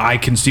then I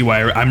can see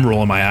why I'm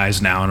rolling my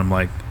eyes now. And I'm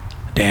like,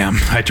 damn,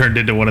 I turned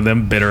into one of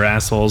them bitter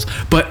assholes.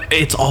 But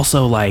it's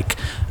also like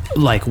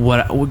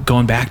what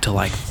going back to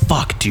like,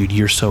 fuck, dude,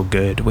 you're so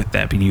good with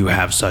that, but you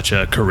have such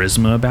a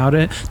charisma about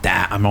it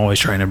that I'm always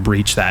trying to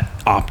breach that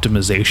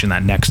optimization,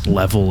 that next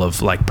level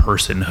of like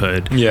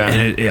personhood. Yeah.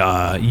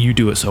 And you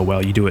do it so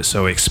well. You do it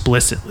so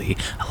explicitly.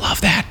 I love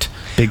that.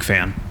 Big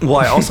fan. Well,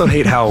 I also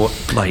hate how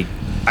like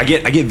I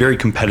get very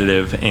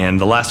competitive, and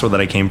the last store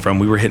that I came from,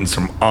 we were hitting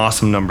some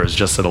awesome numbers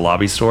just at a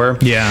lobby store.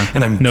 Yeah.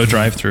 And I'm no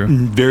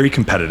drive-through. very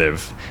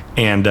competitive,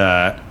 and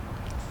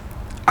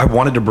I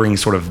wanted to bring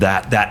sort of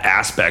that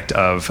aspect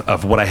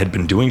of what I had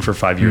been doing for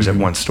 5 years at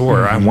one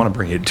store. I want to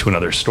bring it to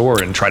another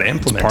store and try to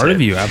implement Part it.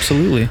 of you,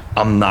 absolutely.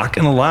 I'm not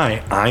gonna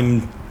lie,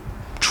 I'm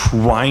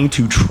trying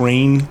to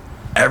train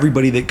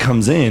everybody that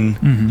comes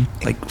in,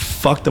 like,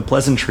 fuck the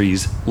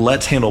pleasantries,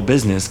 let's handle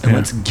business, and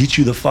let's get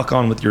you the fuck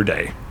on with your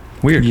day.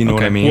 Weird. You know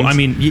what I mean? Well, I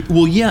mean,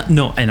 yeah,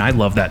 no, and I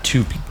love that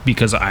too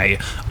because I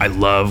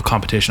love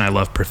competition. I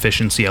love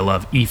proficiency. I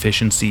love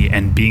efficiency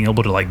and being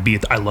able to like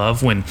I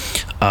love when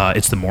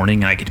it's the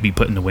morning and I get to be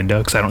put in the window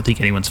because I don't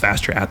think anyone's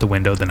faster at the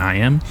window than I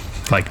am.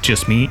 Like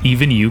just me,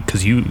 even you,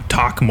 because you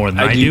talk more than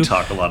I do. I do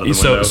talk a lot of the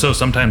window. So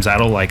sometimes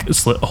that'll like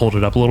hold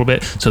it up a little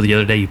bit. So the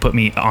other day you put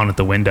me on at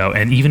the window,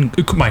 and even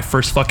my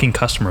first fucking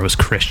customer was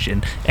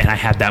Christian, and I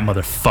had that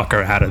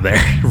motherfucker out of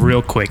there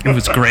real quick. It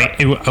was great.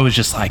 I was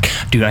just like,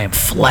 dude, I am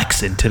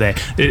flexing today.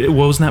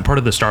 Wasn't that part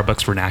of the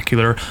Starbucks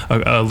vernacular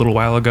a little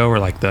while ago, or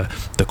like the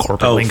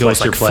corporate lingo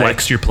is like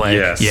flex your play?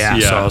 Yes. Yeah.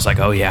 So I was like,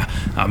 oh yeah,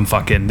 I'm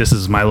fucking. This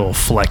is my little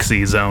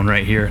flexy zone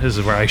right here. This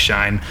is where I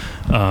shine.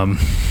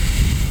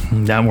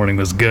 That morning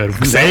was good.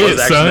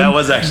 That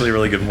was actually a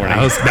really good morning.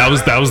 That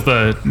was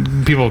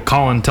the people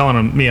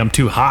telling me I'm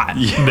too hot.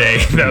 Yeah.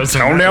 That was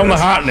tone down the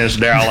hotness,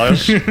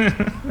 Dallas.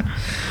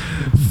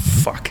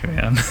 Fuck,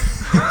 man.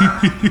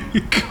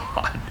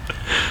 God.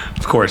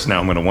 Of course, now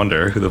I'm gonna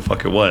wonder who the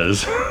fuck it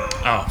was.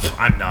 Oh,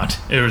 I'm not.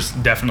 There was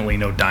definitely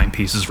no dime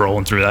pieces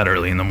rolling through that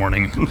early in the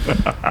morning.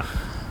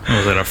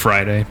 Was it a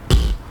Friday?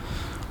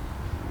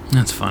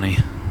 That's funny.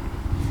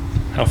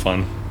 How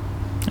fun.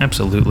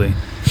 Absolutely.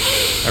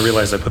 I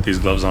realized I put these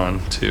gloves on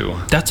to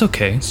That's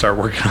okay. start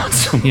working on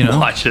some You know?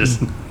 watches.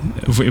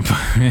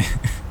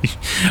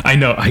 I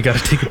know. I got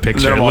to take a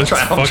picture. I'm It looks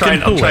trying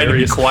to be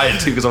hilarious. quiet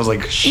too because I was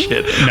like,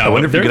 shit. No, I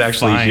wonder if you they're could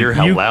actually fine. hear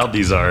how You- loud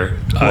these are.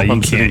 while You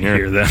I'm sitting can't here.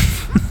 hear them.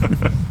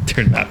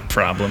 They're not a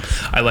problem.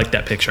 I like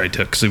that picture I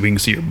took so we can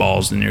see your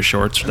balls in your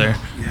shorts there.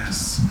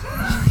 Yes.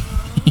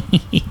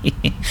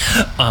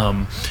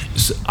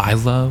 So I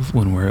love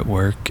when we're at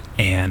work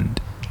and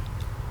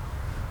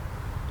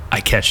I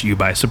catch you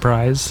by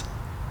surprise.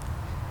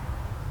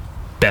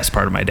 Best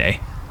part of my day.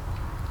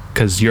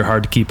 Because you're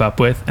hard to keep up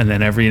with, and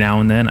then every now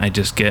and then I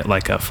just get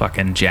like a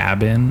fucking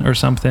jab in or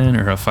something,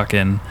 or a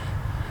fucking...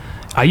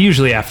 I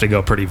usually have to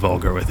go pretty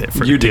vulgar with it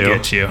You to do.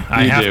 get you.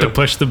 I have do. to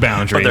push the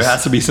boundaries. But there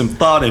has to be some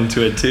thought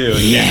into it too.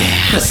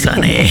 Yeah,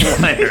 Sonny.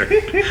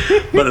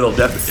 But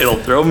it'll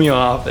throw me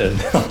off,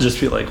 and I'll just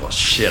be like, "Well,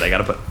 shit, I got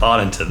to put thought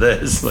into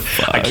this. Like,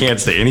 I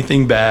can't say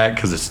anything back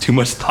because it's too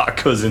much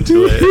thought goes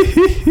into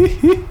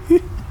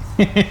it."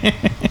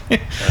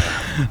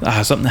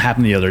 Something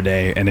happened the other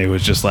day, and it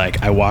was just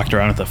like I walked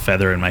around with a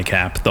feather in my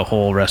cap the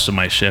whole rest of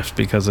my shift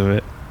because of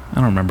it. I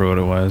don't remember what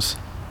it was.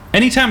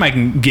 Anytime I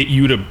can get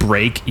you to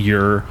break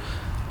your,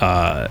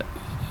 My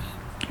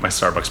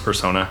Starbucks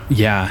persona.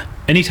 yeah.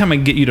 Anytime I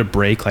can get you to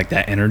break like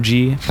that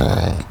energy,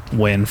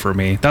 win for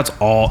me. That's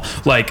all.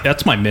 Like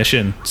that's my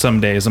mission. Some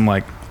days I'm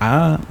like,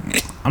 I'm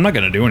not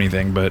gonna do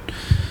anything, but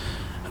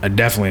I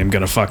definitely am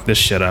gonna fuck this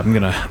shit up.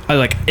 I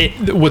like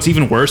it. What's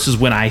even worse is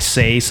when I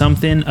say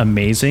something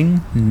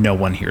amazing, no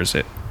one hears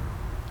it.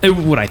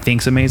 What I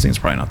think's amazing is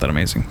probably not that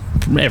amazing.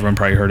 Everyone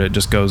probably heard it. It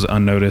just goes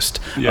unnoticed.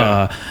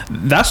 Yeah.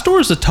 That store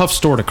is a tough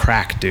store to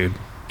crack, dude.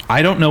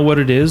 I don't know what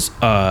it is.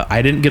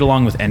 I didn't get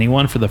along with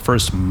anyone for the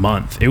first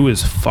month. It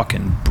was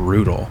fucking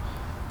brutal.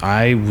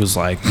 I was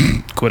like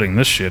quitting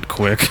this shit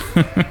quick.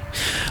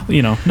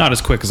 You know, not as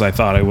quick as I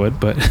thought I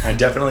would, but I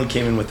definitely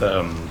came in with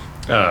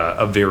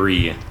a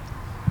very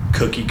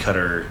cookie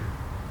cutter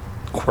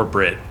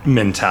corporate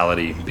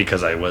mentality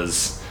because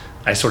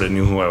I sort of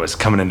knew who I was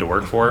coming into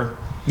work for.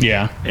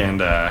 yeah.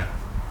 And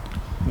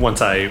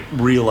once I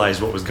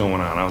realized what was going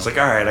on, I was like,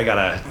 all right, I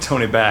gotta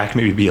tone it back,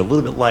 maybe be a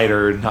little bit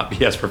lighter, not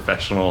be as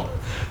professional.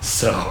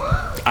 So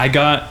I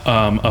got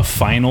a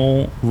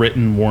final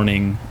written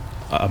warning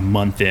a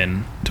month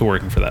in to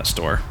working for that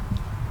store.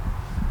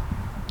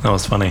 that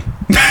was funny.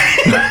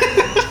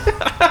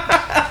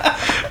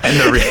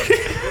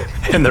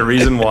 and the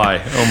reason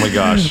why, oh my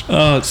gosh.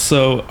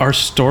 So our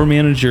store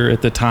manager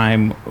at the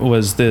time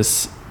was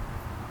this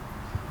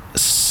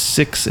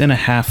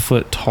 6.5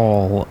 foot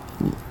tall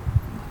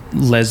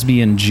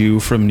lesbian Jew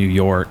from New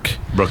York.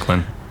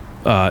 Brooklyn.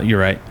 You're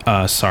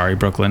right. Sorry,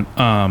 Brooklyn.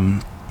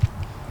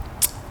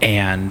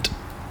 And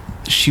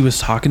she was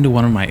talking to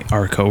one of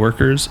our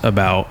coworkers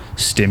about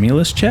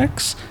stimulus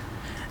checks,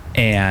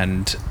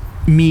 and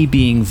me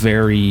being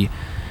very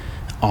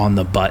on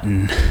the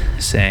button,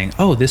 saying,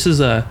 "Oh, this is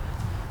a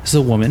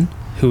woman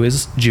who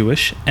is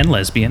Jewish and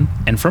lesbian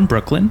and from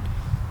Brooklyn.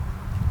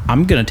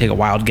 I'm gonna take a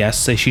wild guess,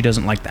 say she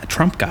doesn't like that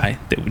Trump guy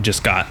that we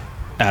just got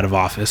out of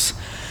office."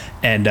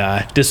 And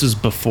this is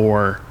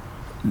before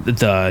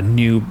the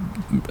new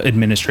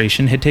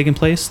administration had taken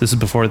place. This is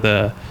before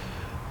the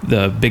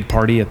big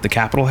party at the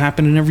Capitol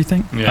happened and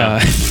everything. Yeah.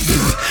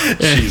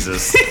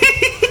 Jesus.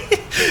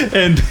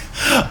 And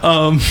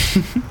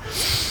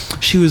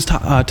she was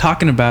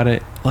talking about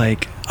it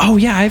like, "Oh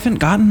yeah, I haven't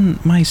gotten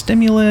my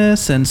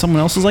stimulus," and someone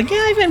else was like, "Yeah,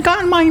 I haven't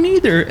gotten mine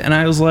either." And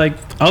I was like,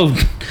 "Oh,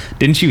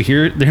 didn't you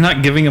hear? They're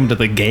not giving them to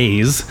the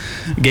gays.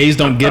 Gays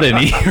don't get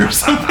any," or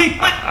something like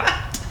that.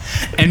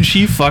 And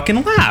she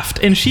fucking laughed,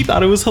 and she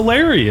thought it was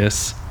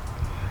hilarious.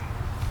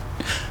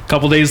 A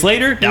couple days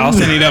later,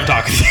 Dallas ended up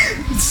talking.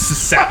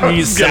 sat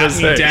me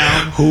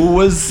down. Who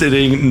was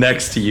sitting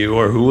next to you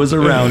or who was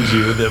around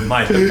you that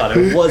might have thought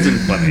it wasn't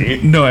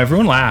funny? No,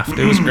 everyone laughed.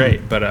 It was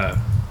great, but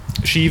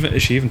she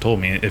even told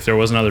me if there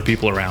wasn't other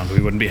people around, we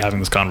wouldn't be having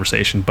this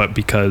conversation. But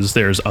because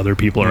there's other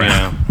people around,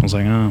 Yeah. I was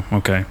like, "Oh,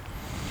 okay,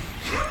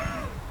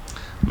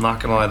 I'm not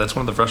gonna lie, that's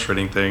one of the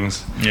frustrating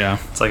things. yeah."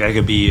 It's like I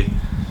could be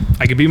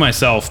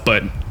myself,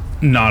 but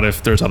not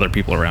if there's other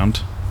people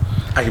around.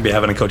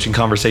 having a coaching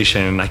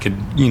conversation and I could,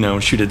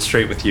 shoot it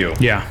straight with you.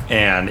 Yeah.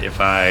 And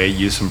if I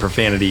use some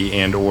profanity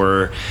and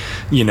or,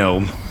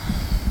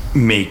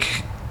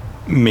 make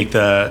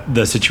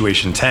the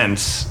situation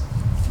tense,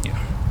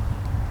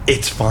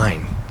 it's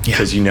fine. Yeah.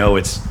 Because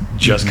it's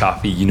just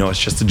coffee, it's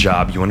just a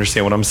job, you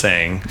understand what I'm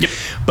saying. Yep.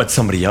 But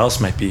somebody else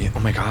might be, oh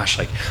my gosh,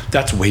 like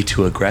that's way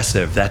too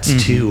aggressive.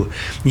 That's too,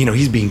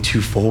 he's being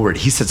too forward.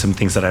 He said some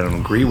things that I don't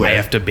agree with. I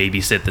have to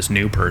babysit this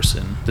new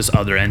person, this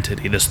other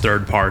entity, this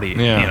third party.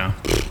 Yeah.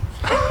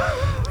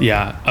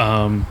 Yeah.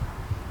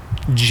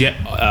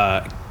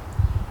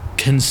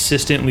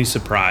 Consistently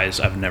surprised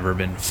I've never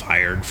been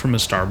fired from a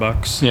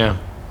Starbucks. Yeah.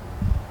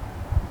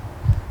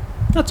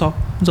 That's all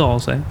I'll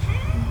say.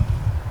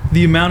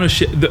 The amount of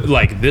shit,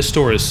 like this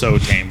store is so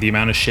tame. The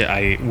amount of shit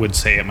I would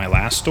say at my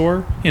last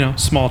store,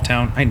 small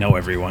town, I know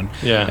everyone.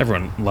 Yeah.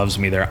 Everyone loves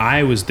me there.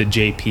 I was the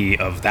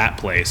JP of that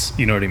place.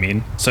 You know what I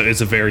mean? So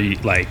it's a very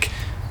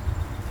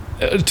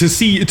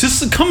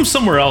to come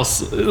somewhere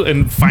else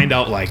and find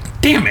out like,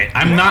 damn it,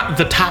 I'm not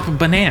the top of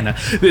banana.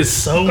 It's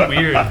so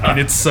weird, and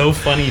it's so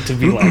funny to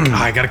be like, oh,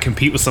 I gotta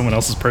compete with someone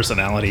else's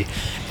personality,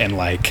 and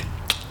like,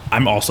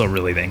 I'm also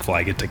really thankful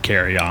I get to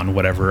carry on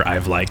whatever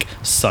I've like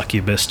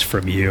succubused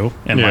from you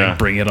and like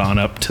bring it on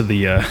up to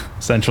the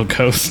Central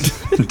Coast.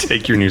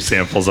 Take your new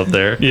samples up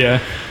there.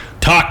 Yeah,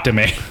 talk to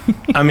me.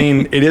 I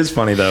mean, it is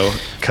funny though,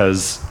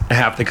 because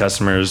half the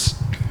customers,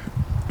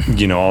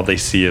 you know, all they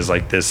see is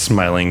like this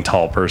smiling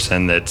tall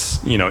person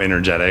that's, you know,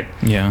 energetic.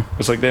 Yeah,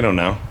 It's like they don't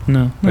know.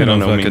 no, They don't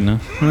know me. fucking know.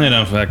 They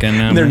don't fucking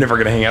know. They're man. never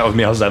gonna hang out with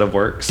me outside of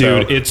work.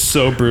 So. Dude, it's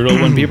so brutal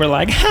when people are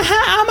like,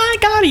 oh my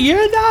god,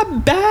 you're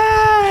the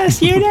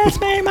best. You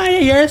just made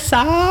you're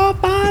so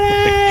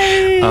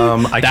funny.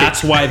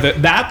 That's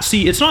why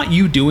see, it's not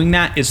you doing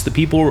that, it's the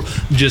people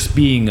just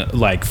being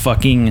like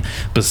fucking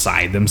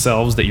beside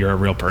themselves that you're a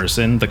real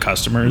person, the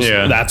customers.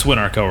 Yeah. That's when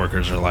our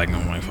coworkers are like,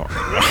 oh my fucking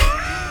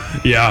god.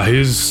 Yeah,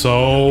 he's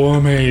so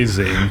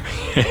amazing.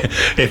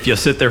 If you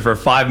sit there for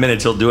 5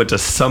 minutes, he'll do it to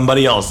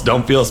somebody else.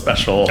 Don't feel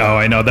special. Oh,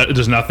 I know.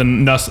 There's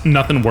nothing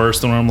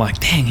worse than when I'm like,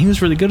 dang, he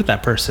was really good at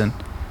that person.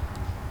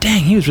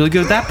 Dang, he was really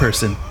good at that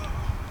person.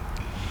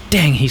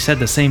 Dang, he said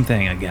the same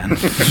thing again.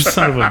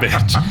 Son of a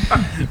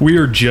bitch. We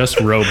are just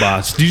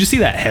robots. Did you see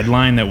that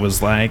headline that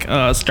was like,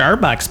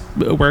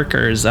 Starbucks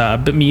workers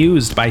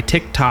bemused by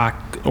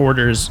TikTok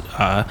orders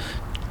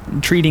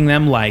treating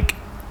them like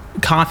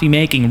coffee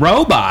making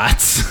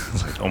robots?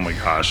 Oh my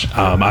gosh.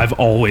 I've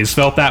always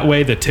felt that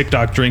way. The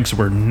TikTok drinks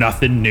were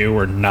nothing new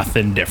or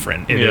nothing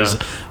different. It is.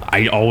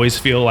 I always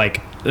feel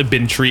like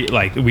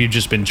we've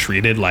just been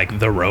treated like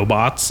the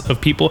robots of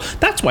people.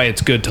 That's why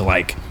it's good to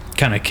like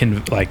kind of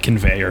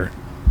convey or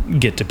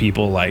get to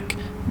people, like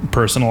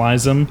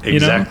personalize them.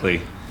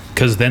 Exactly.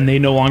 Because then they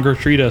no longer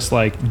treat us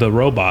like the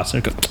robots.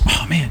 And go,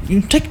 oh man,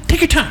 you take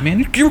your time, man.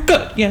 You're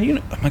good. Yeah, you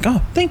know. I'm like,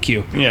 oh, thank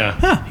you. Yeah.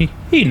 Huh,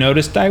 he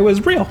noticed I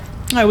was real.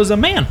 I was a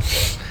man.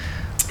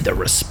 The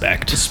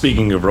respect.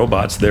 Speaking of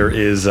robots, there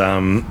is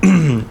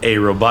a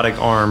robotic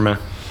arm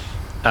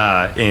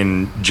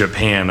in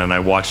Japan, and I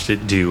watched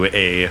it do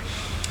a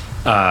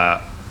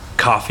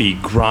coffee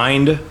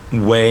grind,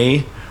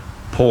 weigh,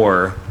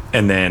 pour,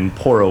 and then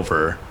pour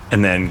over,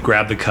 and then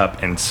grab the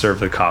cup and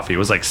serve the coffee. It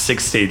was like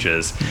 6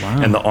 stages,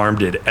 and the arm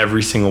did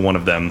every single one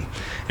of them,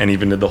 and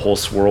even did the whole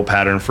swirl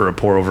pattern for a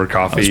pour over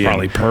coffee. That was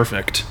probably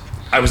perfect.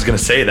 I was going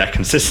to say that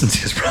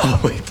consistency is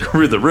probably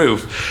through the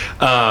roof.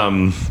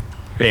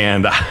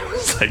 And I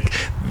was like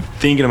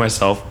thinking to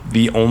myself,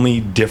 the only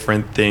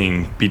different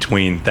thing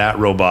between that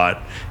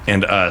robot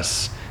and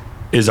us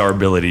is our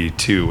ability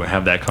to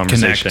have that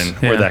conversation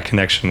or that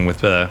connection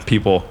with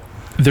people.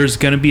 There's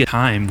going to be a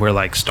time where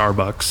like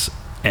Starbucks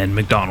and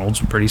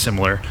McDonald's are pretty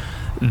similar.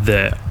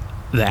 The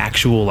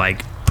actual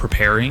like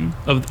preparing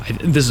of,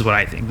 this is what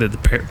I think, that the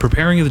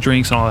preparing of the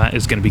drinks and all that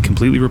is going to be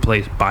completely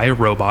replaced by a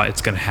robot.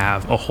 It's going to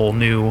have a whole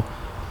new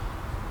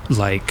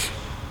like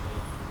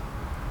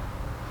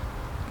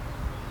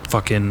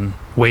fucking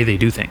way they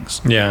do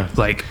things. Yeah.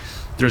 Like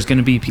there's going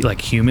to be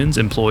like humans,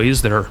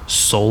 employees that are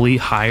solely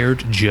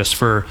hired just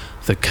for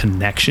the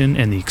connection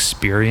and the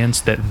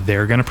experience that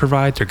they're going to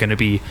provide. They're going to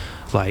be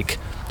like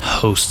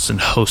hosts and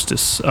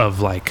hostess of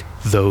like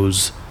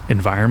those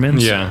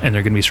environments. Yeah. And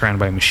they're going to be surrounded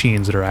by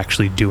machines that are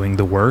actually doing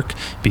the work,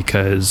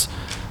 because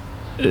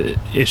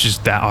it's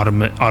just that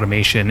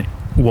automation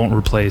won't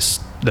replace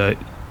the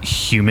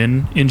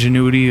human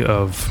ingenuity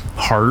of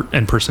heart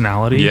and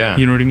personality. Yeah.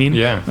 You know what I mean?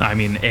 Yeah. I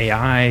mean,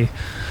 AI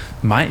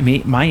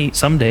might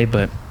someday,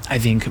 but I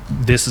think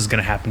this is going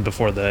to happen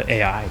before the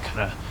AI kind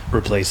of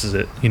replaces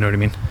it. You know what I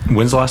mean?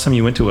 When's the last time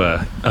you went to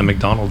a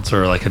McDonald's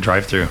or like a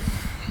drive-thru?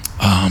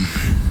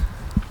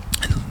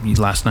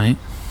 Last night.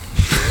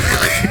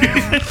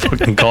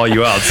 Fucking call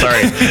you out.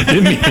 Sorry.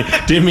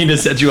 Didn't mean to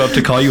set you up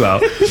to call you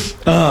out.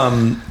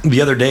 The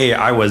other day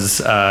I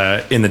was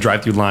in the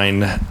drive-thru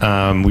line.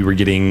 We were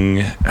getting,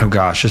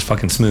 just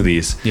fucking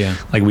smoothies. Yeah.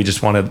 Like we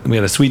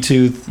had a sweet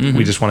tooth. Mm-hmm.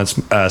 We just wanted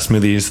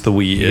smoothies. The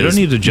we You don't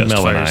need to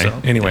justify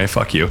yourself. Anyway,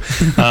 fuck you.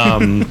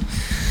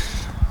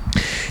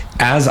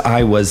 As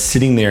I was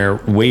sitting there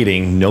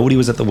waiting, nobody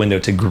was at the window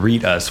to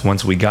greet us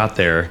once we got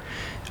there.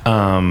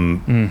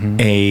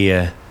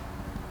 A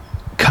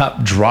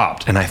cup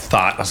dropped, and I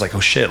was like, oh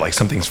shit, like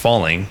something's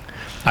falling.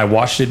 I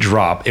watched it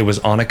drop. It was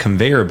on a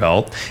conveyor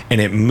belt,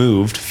 and it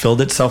moved, filled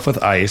itself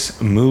with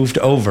ice, moved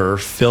over,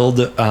 filled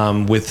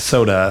with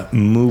soda,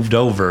 moved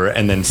over,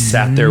 and then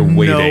sat there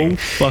waiting.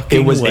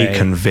 It was a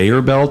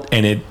conveyor belt,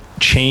 and it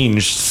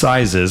changed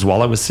sizes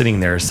while I was sitting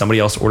there. Somebody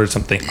else ordered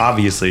something.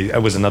 Obviously,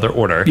 it was another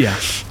order. Yeah.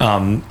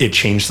 It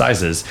changed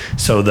sizes.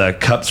 So the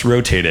cups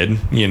rotated,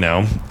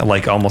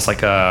 like almost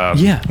like a,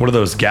 what are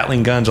those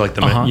Gatling guns, or like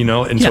the,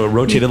 and so it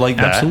rotated like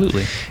that.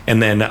 Absolutely.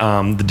 And then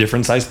the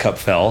different size cup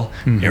fell.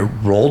 Mm-hmm. It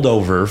rolled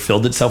over,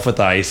 filled itself with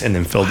ice, and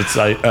then filled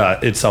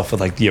itself with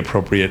like the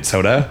appropriate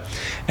soda.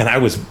 And I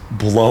was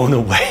blown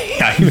away.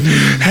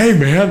 Hey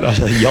man,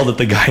 I yelled at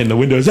the guy in the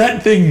window, is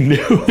that thing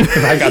new?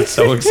 And I got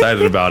so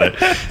excited about it.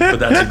 but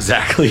that's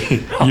exactly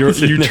how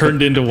You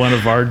turned into one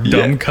of our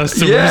dumb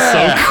customers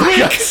Yeah, so quick. I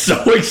got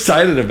so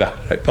excited about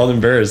it. I felt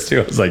embarrassed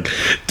too. I was like,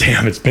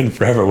 damn, it's been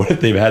forever. What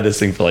if they've had this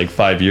thing for like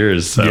 5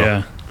 years? So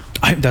Yeah.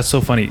 That's so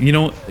funny. You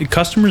know,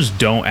 customers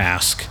don't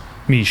ask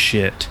me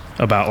shit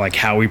about like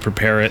how we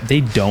prepare it.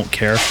 They don't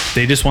care.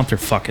 They just want their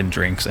fucking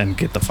drinks and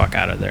get the fuck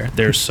out of there.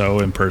 They're so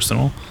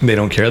impersonal. they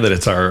don't care that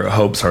it's our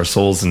hopes, our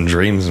souls, and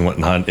dreams and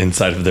whatnot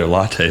inside of their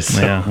lattes.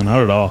 So. Yeah,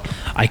 not at all.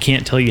 I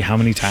can't tell you how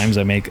many times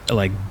I make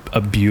like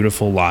a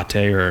beautiful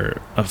latte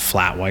or a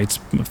flat white's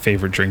my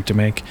favorite drink to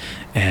make,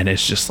 and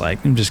it's just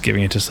like I'm just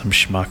giving it to some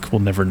schmuck. We'll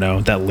never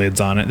know. That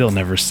lid's on it. They'll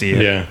never see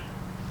it. Yeah.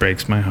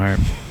 Breaks my heart.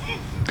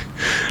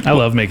 I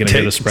love making a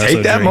good espresso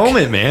Take that drink.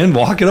 moment, man.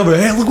 Walk it over.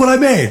 Hey, look what I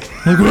made.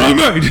 Look what I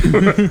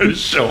made.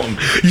 Show them.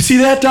 You see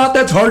that dot?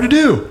 That's hard to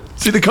do.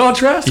 See the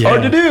contrast? Yeah.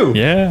 Hard to do.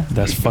 Yeah,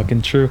 that's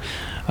fucking true.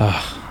 All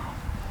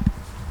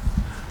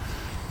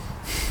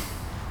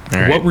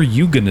right. What were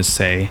you gonna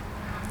say?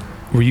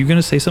 Were you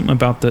gonna say something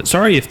about the?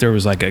 Sorry if there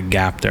was like a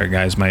gap there,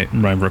 guys. My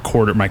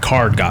recorder, my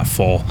card got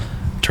full.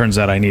 Turns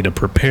out I need to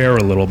prepare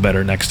a little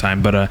better next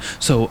time. But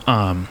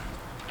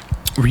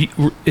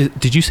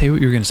did you say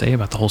what you were gonna say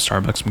about the whole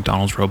Starbucks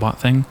McDonald's robot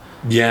thing?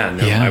 Yeah,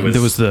 no, Yeah, I was.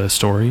 there was the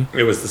story.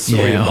 It was the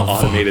story Yeah, of the oh,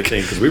 automated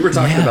thing because we were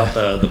talking Yeah. about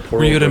the portal.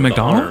 Were you at a with the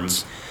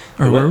McDonald's?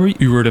 arm. Or where were you?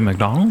 You were at a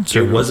McDonald's? It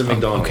or- was a oh,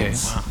 McDonald's,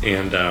 okay,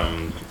 wow.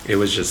 and it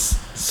was just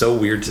so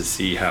weird to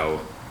see how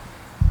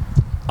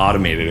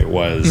automated it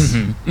was.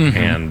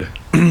 And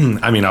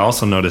I mean, I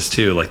also noticed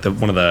too, like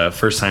one of the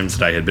first times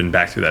that I had been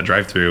back through that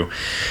drive-through,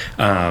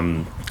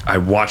 I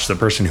watched the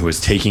person who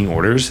was taking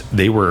orders.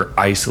 They were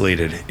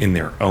isolated in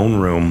their own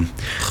room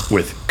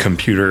with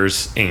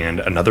computers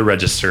and another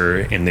register,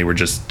 and they were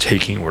just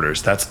taking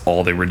orders. That's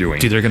all they were doing.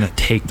 Dude, they're gonna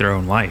take their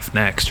own life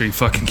next. Are you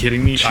fucking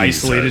kidding me? Jesus.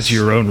 Isolated to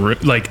your own room.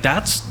 Like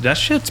that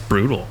shit's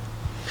brutal.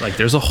 Like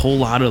there's a whole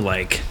lot of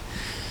like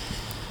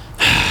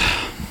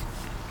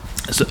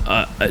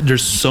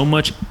there's so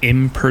much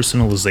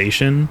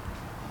impersonalization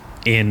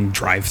in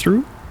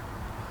drive-through.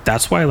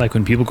 That's why like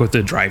when people go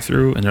through the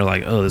drive-through and they're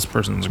like, oh, this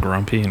person's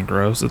grumpy and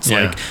gross, it's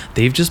Yeah. like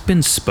they've just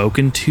been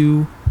spoken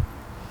to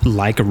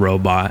like a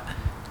robot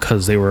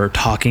because they were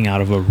talking out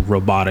of a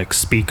robotic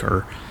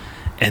speaker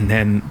and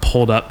then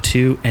pulled up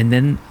to, and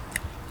then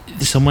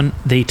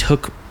they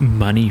took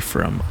money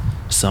from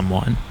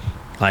someone.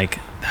 Like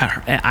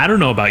I don't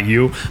know about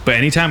you, but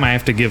anytime I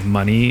have to give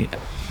money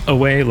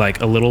away,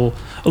 like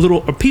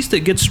a piece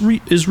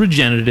that is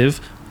regenerative,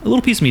 a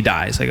little piece of me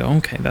dies. I go,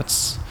 okay,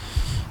 there's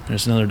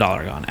another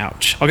 $1 gone.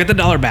 Ouch. I'll get the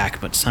 $1 back,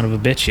 but son of a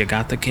bitch, you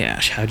got the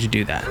cash. How'd you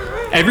do that?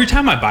 Every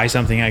time I buy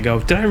something, I go,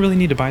 did I really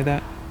need to buy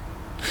that?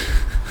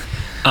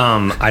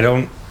 I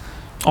don't.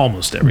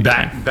 Almost every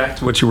time. Back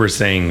to what you were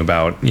saying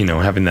about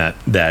having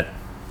that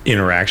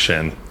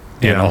interaction.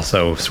 And Yeah.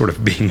 also sort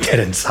of being dead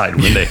inside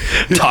when they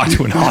talk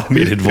to an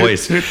automated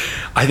voice.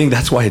 I think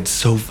that's why it's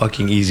so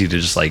fucking easy to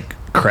just like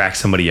crack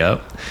somebody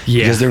up.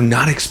 Yeah. Because they're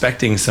not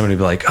expecting somebody to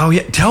be like, oh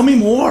yeah, tell me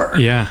more.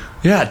 Yeah.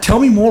 Yeah, tell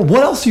me more.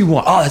 What else do you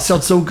want? Oh, that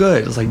sounds so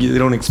good. It's like they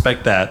don't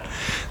expect that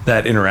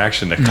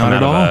interaction to come Not out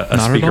at all. of a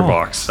Not at speaker all.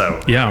 box.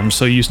 So Yeah, I'm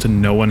so used to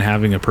no one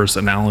having a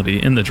personality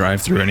in the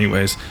drive-thru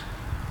anyways.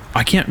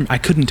 I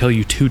couldn't tell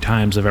you 2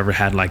 times I've ever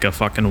had like a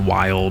fucking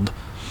wild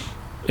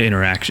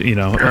interaction,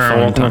 a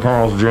phone time.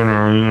 Carl's Jr.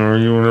 Are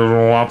you a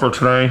little Whopper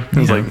today? I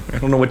was like, I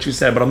don't know what you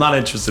said, but I'm not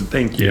interested.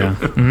 Thank you. Yeah.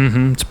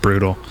 It's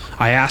brutal.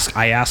 I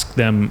ask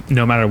them,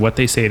 no matter what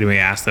they say to me, I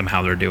ask them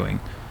how they're doing.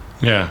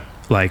 Yeah.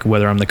 Like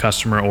whether I'm the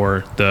customer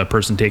or the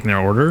person taking their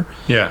order,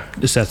 Yeah.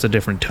 it sets a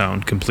different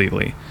tone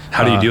completely.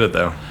 How do you do it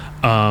though?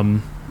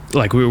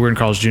 Like we were in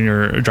Carl's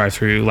Jr.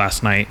 drive-thru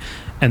last night,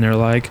 and they're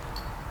like,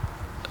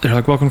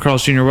 welcome to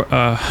Carl's Jr.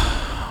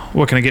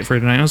 What can I get for you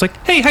tonight? I was like,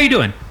 hey, how you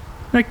doing?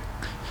 Like,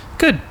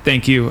 good,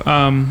 thank you.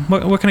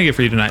 What can I get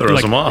for you tonight? Throws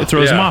Like, them off. It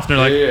throws them Yeah. off, and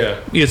they're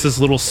like, Yeah. it's this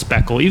little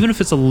speckle, even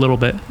if it's a little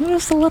bit,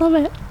 Just a little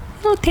bit.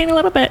 A teeny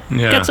little bit.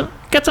 Yeah.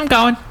 Get some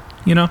going.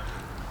 it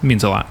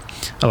means a lot.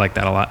 I like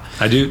that a lot.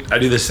 I do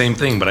the same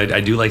thing, but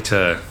I do like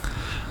to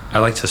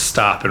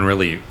stop and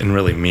really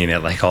mean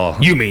it. Like,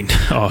 You mean?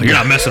 Oh, you're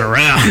not messing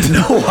around.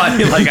 no,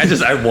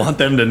 I want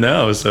them to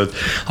know. So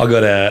I'll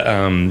go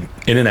to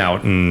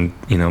In-N-Out and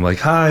like,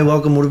 hi,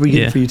 welcome. What are we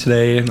getting Yeah. for you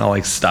today? And I'll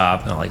like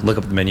stop and I'll like look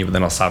up the menu, but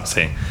then I'll stop and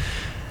say,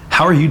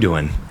 how are you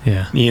doing?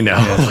 Yeah.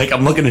 Like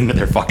I'm looking into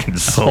their fucking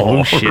soul.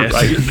 Oh, shit.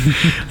 Right?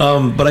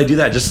 But I do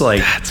that just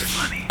like That's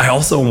funny. I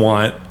also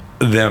want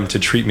them to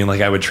treat me like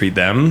I would treat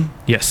them.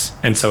 Yes.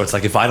 And so it's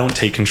like if I don't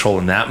take control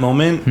in that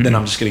moment, then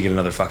I'm just gonna get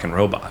another fucking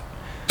robot.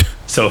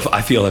 So if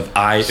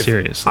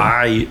Seriously.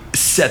 I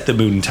set the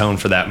mood and tone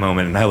for that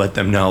moment and I let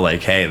them know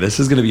like, hey, this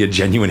is gonna be a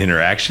genuine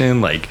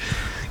interaction, like,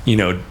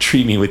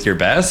 treat me with your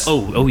best.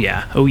 Oh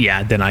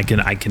yeah. Then I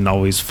can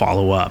always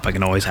follow up. I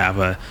can always have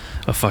a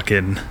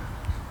fucking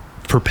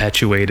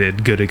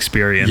perpetuated good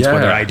experience, Yeah.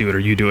 whether I do it or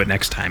you do it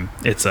next time.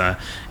 It's a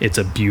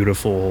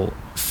beautiful.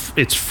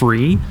 It's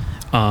free.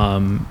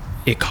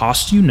 It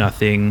costs you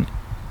nothing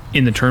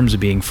in the terms of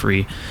being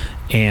free,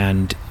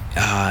 and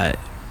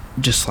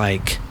just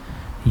like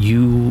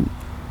you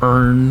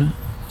earn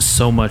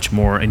so much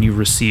more and you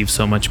receive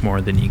so much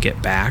more than you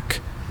get back,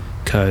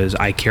 because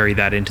I carry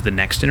that into the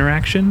next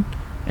interaction,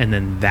 and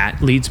then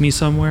that leads me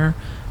somewhere,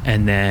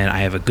 and then I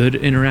have a good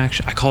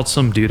interaction. I called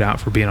some dude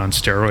out for being on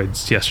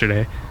steroids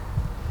yesterday.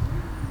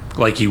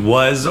 Like he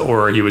was,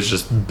 or he was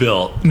just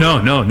built? No.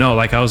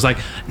 Like I was like,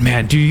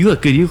 man, dude, you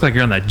look good. You look like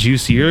you're on that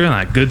juicy, you're on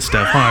that good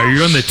stuff, huh? Are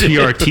you on the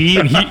TRT?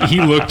 And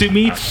he looked at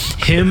me,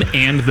 him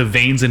and the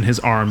veins in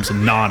his arms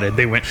nodded.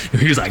 They went,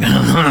 he was like,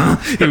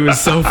 it was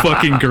so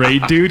fucking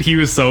great, dude. He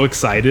was so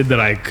excited that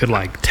I could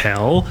like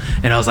tell.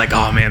 And I was like,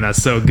 oh man,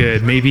 that's so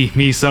good. Maybe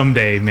me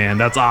someday, man.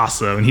 That's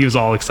awesome. And he was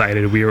all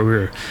excited. We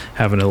were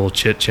having a little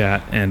chit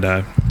chat. And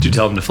did you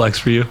tell him to flex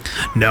for you?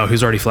 No, he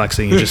was already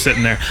flexing. He was just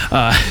sitting there.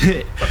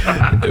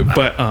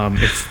 But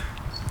it's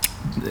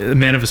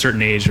men of a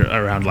certain age,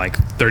 around like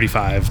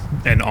 35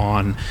 and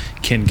on,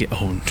 can get.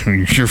 Oh,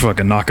 you're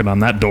fucking knocking on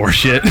that door,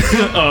 shit.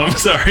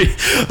 Sorry.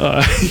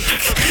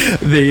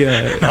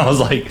 I was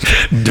like,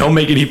 don't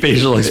make any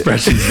facial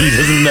expressions. He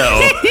doesn't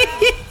know.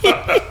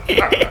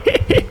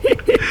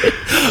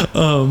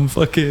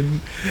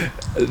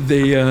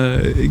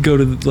 They go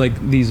to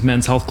like these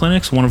men's health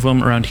clinics. One of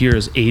them around here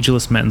is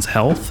Ageless Men's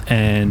Health,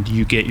 and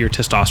you get your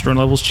testosterone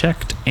levels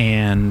checked,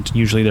 and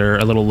usually they're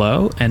a little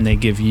low, and they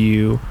give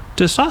you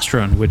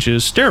testosterone, which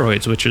is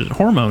steroids, which is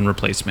hormone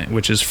replacement,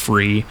 which is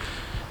free.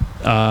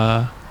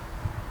 Your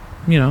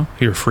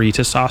free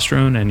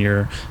testosterone and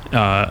your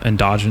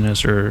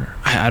endogenous, or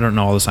I don't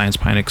know all the science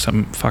behind it because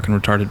I'm fucking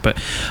retarded, but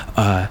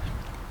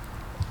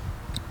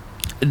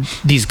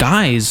these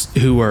guys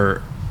who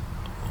are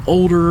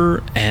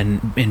older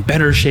and in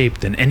better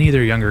shape than any of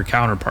their younger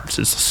counterparts,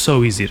 it's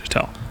so easy to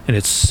tell, and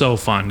it's so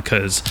fun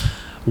because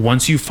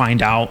once you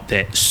find out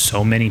that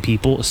so many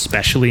people,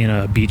 especially in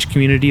a beach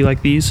community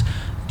like these,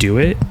 do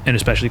it, and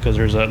especially because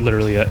there's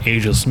literally a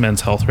Ageless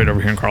Men's Health right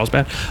over here in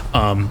Carlsbad,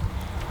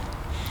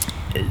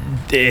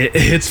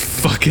 it's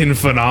fucking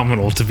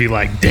phenomenal to be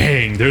like,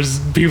 dang, there's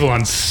people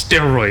on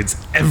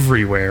steroids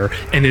everywhere,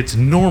 and it's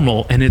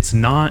normal, and it's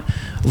not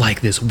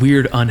like this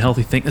weird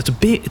unhealthy thing. It's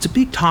a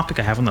big topic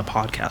I have on the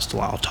podcast.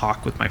 I'll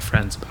talk with my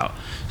friends about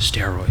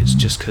steroids,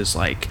 just because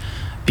like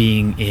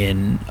being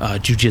in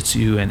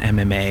jiu-jitsu and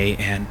MMA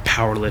and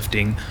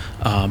powerlifting,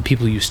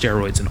 people use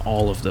steroids in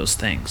all of those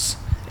things,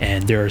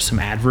 and there are some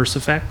adverse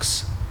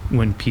effects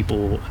when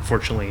people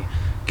unfortunately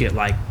get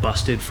like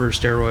busted for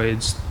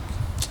steroids.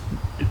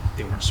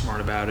 They weren't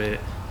smart about it,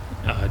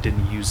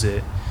 didn't use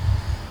it.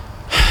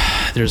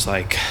 There's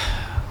like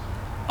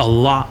a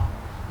lot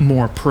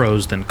more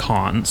pros than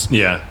cons.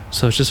 Yeah.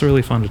 So it's just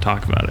really fun to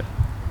talk about it.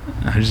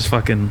 I just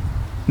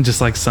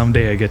like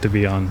someday I get to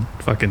be on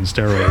fucking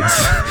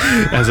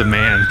steroids as a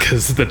man,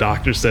 because the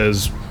doctor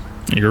says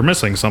you're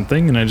missing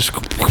something, and I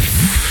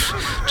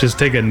just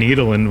take a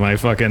needle in my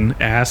fucking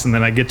ass, and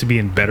then I get to be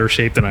in better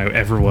shape than I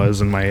ever was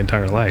in my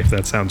entire life.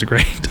 That sounds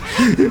great.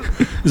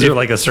 Is there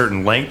like a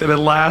certain length that it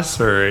lasts,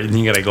 or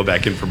you gotta go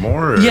back in for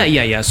more? Or?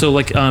 Yeah. So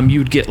like you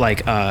would get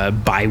like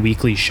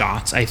bi-weekly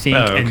shots, I think,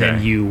 okay. And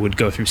then you would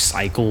go through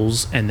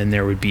cycles, and then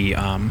there would be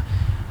I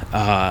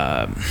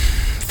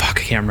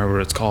can't remember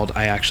what it's called.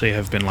 I actually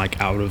have been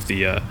like out of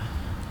the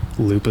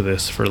loop of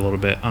this for a little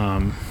bit.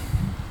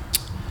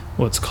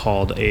 What's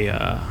called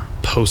a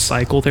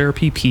post-cycle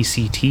therapy,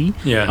 PCT.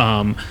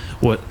 Yeah.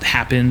 What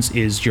happens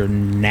is your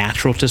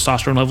natural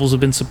testosterone levels have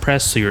been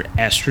suppressed, so your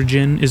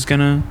estrogen is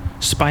gonna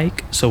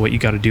spike. So what you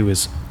got to do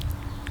is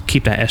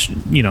keep that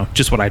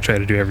just what I try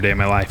to do every day in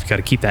my life. You got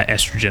to keep that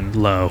estrogen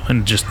low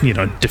and just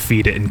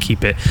defeat it and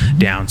keep it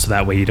down, so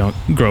that way you don't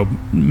grow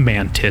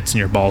man tits and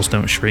your balls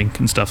don't shrink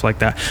and stuff like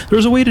that.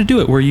 There's a way to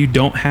do it where you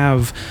don't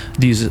have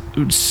these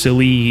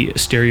silly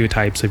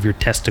stereotypes of your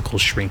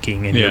testicles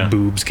shrinking and your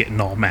boobs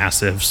getting all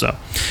massive. So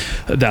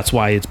that's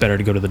why it's better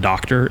to go to the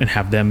doctor and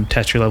have them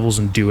test your levels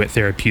and do it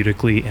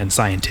therapeutically and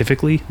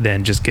scientifically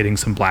than just getting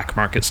some black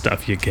market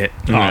stuff you get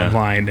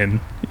online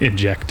and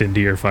inject into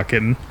your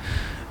fucking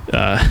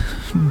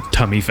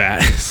tummy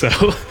fat. So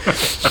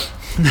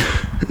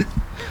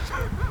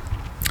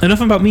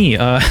enough about me.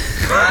 I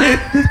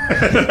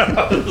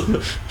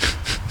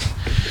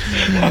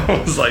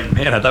was like,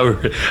 man, I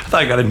thought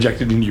I got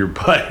injected into your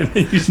butt.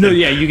 No,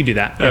 yeah, you can do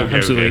that. Okay,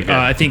 absolutely. okay.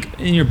 I think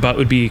in your butt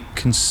would be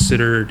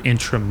considered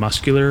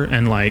intramuscular,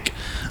 and like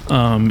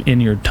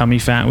in your tummy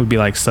fat would be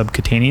like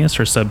subcutaneous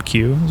or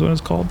sub-Q is what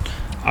it's called.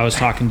 I was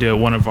talking to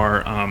one of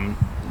our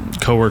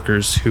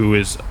coworkers who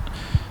is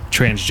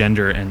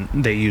transgender, and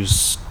they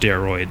use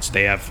steroids.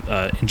 They have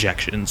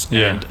injections,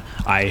 and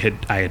I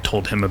had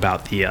told him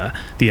about the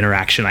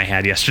interaction I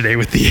had yesterday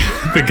with the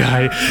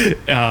guy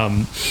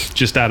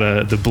just out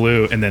of the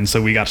blue, and then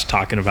so we got to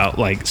talking about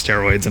like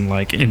steroids and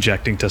like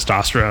injecting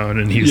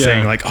testosterone, and he was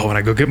saying like, oh, when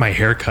I go get my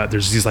hair cut,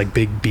 there's these like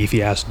big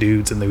beefy ass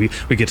dudes, and then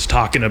we get to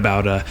talking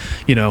about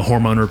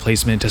hormone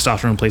replacement,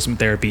 testosterone replacement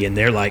therapy, and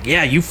they're like,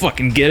 yeah, you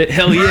fucking get it,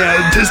 hell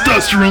yeah,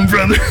 testosterone,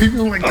 brother.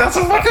 I'm like, that's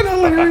fucking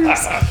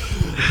hilarious.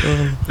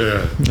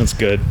 Yeah, that's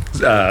good.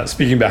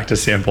 Speaking back to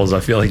samples, I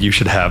feel like you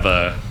should have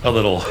a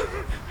little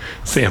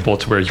sample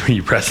to where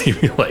you press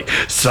it, you're like,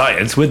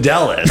 science with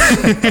Dallas.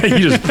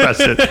 You just press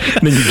it,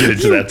 and then you get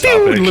into that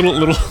topic.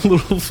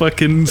 little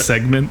fucking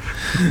segment.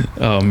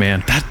 Oh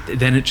man,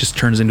 then it just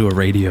turns into a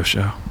radio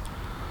show.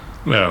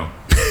 No.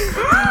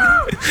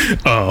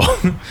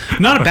 Oh,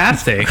 not a bad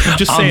thing. I'm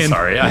just saying. I'm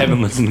sorry, I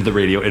haven't listened to the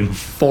radio in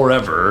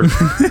forever.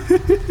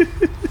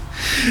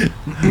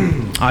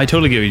 I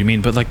totally get what you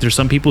mean, but like there's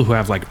some people who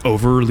have like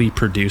overly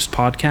produced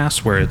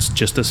podcasts where it's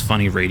just this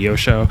funny radio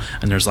show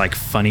and there's like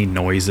funny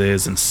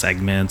noises and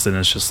segments, and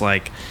it's just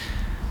like,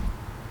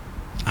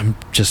 I'm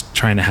just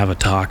trying to have a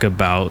talk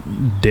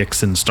about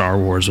dicks and Star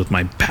Wars with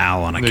my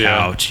pal on a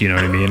couch. You know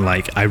what I mean?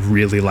 Like, I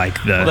really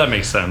like the... Well, that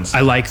makes sense.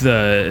 I like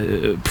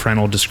the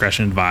parental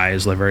discretion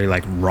advised, the very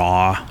like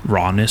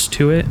rawness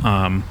to it.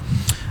 I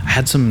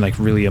had some like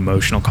really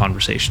emotional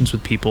conversations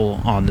with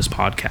people on this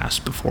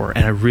podcast before,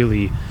 and I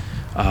really...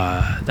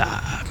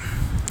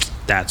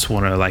 that's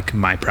one of like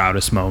my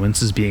proudest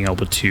moments, is being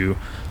able to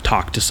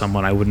talk to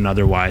someone I wouldn't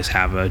otherwise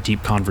have a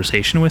deep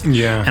conversation with.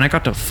 Yeah. And I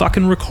got to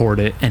fucking record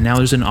it, and now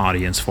there's an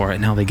audience for it.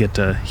 Now they get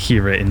to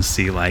hear it and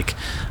see like,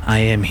 I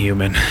am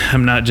human.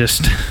 I'm not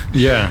just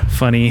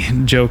funny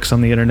jokes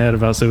on the internet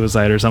about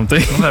suicide or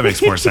something. Well, that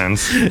makes more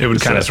sense. It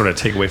would kind of sort of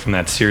take away from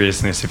that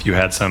seriousness if you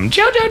had some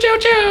Joe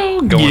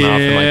going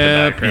off in like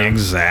the background.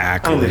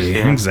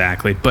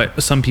 Exactly.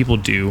 But some people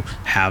do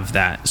have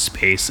that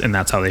space, and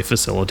that's how they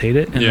facilitate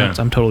it. And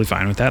I'm totally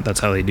fine with that. That's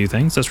how they do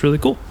things. That's really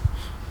cool.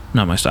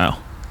 Not my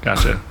style.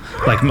 Gotcha.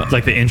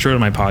 Like the intro to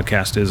my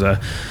podcast is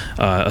a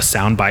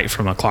soundbite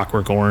from A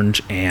Clockwork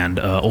Orange and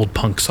an old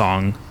punk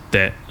song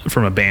that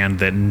from a band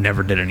that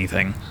never did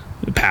anything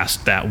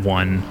past that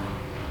one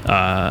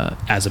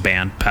as a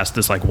band, past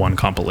this like one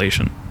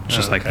compilation. It's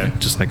just like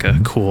a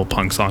cool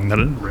punk song that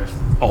riff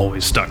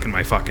always stuck in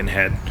my fucking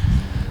head.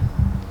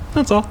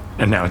 That's all.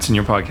 And now it's in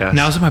your podcast.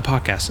 Now it's in my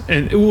podcast.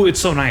 And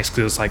it's so nice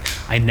because it's like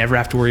I never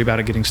have to worry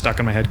about it getting stuck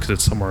in my head because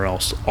it's somewhere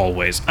else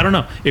always. I don't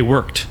know. It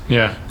worked.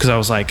 Yeah. Because I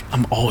was like,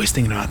 I'm always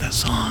thinking about that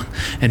song.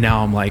 And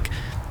now I'm like,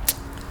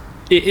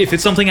 if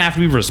it's something I have to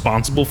be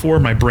responsible for,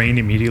 my brain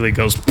immediately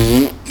goes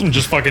and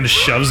just fucking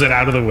shoves it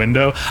out of the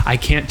window. I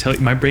can't tell you.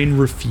 My brain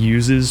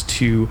refuses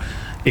to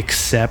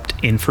accept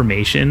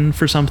information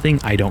for something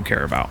I don't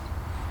care about.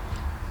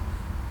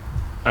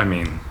 I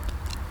mean,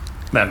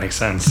 that makes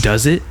sense.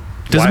 Does it?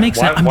 Does it make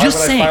sense? I'm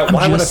just saying.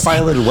 Why would I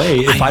file it away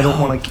if I don't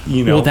want to,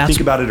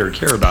 think about it or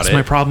care about it? That's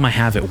my problem I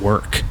have at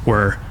work,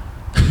 where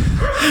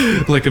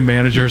like a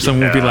manager or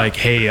someone would be like,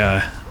 hey,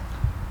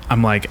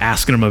 I'm like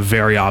asking them a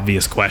very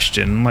obvious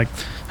question. I'm like,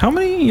 how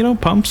many,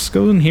 pumps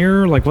go in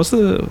here? Like,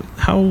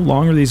 how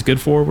long are these good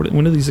for?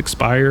 When do these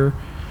expire?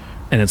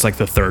 And it's like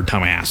the third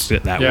time I asked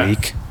it that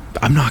week.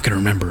 I'm not going to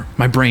remember.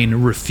 My brain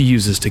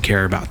refuses to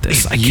care about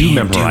this. You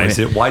memorize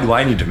it. Why do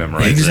I need to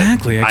memorize it?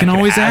 Exactly. I can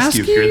always ask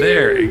you if you're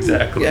there.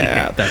 Exactly.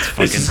 Yeah, that's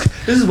fucking...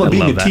 This is what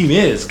being a team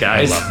is,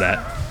 guys. I love that.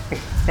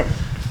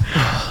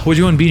 What'd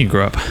you want to be when you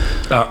grew up?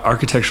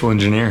 Architectural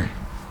engineer.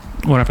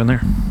 What happened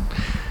there?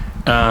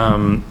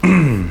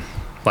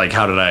 Like,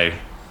 how did I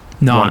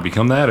want to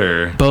become that,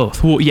 or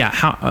both? Well,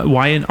 yeah.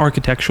 Why an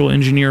architectural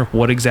engineer?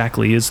 What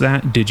exactly is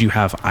that? Did you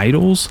have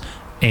idols?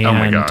 And, oh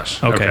my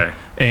gosh. Okay.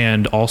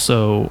 And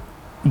also,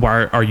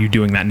 why are you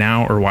doing that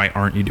now, or why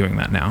aren't you doing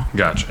that now?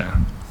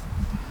 Gotcha.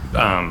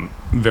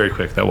 Very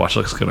quick. That watch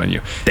looks good on you.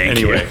 Thank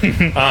you.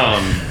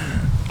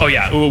 Oh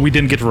yeah, well, we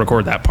didn't get to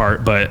record that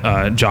part,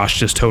 but Josh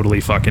just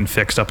totally fucking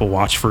fixed up a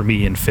watch for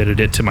me and fitted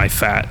it to my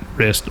fat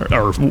wrist,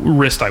 or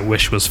wrist I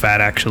wish was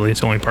fat, actually.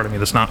 It's the only part of me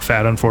that's not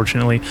fat,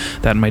 unfortunately,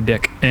 that and my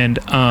dick. And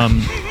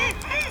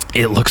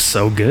it looks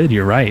so good,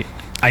 you're right.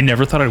 I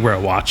never thought I'd wear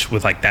a watch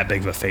with like that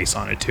big of a face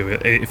on it too.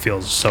 It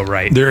feels so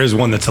right. There is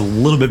one that's a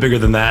little bit bigger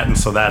than that, and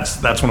so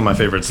that's one of my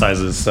favorite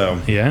sizes. So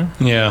yeah,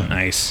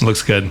 nice.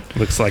 Looks good.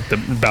 Looks like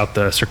about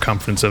the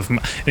circumference of.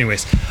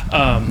 Anyways,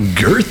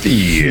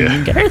 girthy.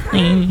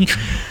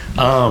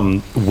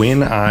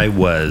 When I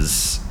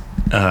was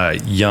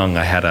young,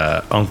 I had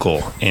a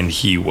uncle, and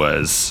he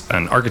was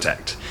an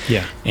architect.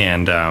 Yeah,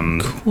 and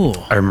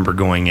cool. I remember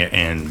going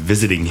and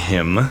visiting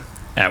him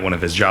at one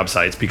of his job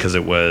sites because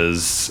it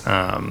was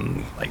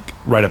like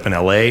right up in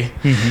LA.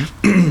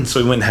 Mm-hmm.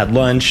 So we went and had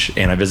lunch,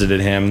 and I visited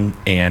him,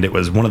 and it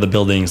was one of the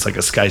buildings, like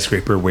a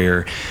skyscraper,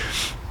 where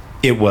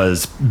it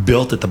was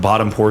built at the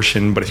bottom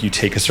portion, but if you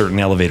take a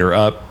certain elevator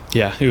up,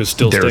 it was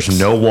still there's sticks.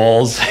 no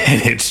walls,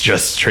 and it's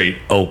just straight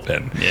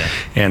open. Yeah.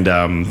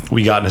 And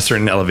we got in a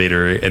certain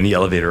elevator, and the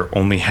elevator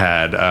only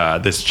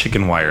had this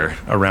chicken wire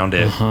around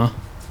it.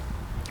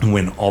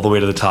 Went all the way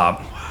to the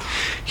top.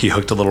 He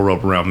hooked a little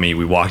rope around me.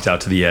 We walked out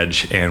to the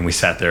edge, and we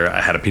sat there.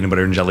 I had a peanut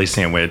butter and jelly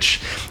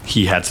sandwich.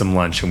 He had some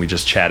lunch, and we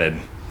just chatted.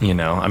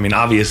 I mean,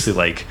 obviously,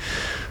 like,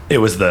 it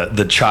was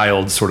the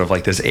child, sort of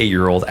like this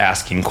 8-year-old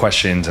asking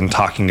questions and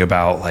talking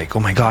about, like, oh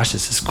my gosh,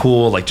 this is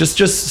cool. Like, just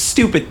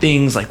stupid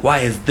things, like, why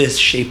is this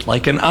shaped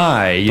like an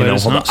eye? But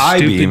it's well, not the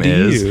I-beam stupid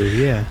to is. you,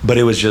 yeah. But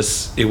it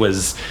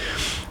was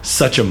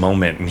such a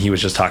moment, and he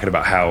was just talking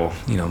about how,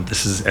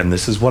 this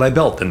is what I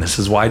built, and this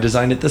is why I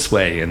designed it this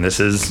way, and this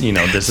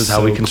is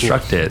how we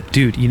construct it.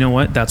 Dude, you know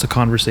what? That's a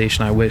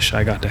conversation I wish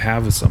I got to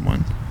have with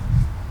someone.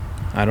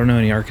 I don't know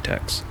any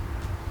architects.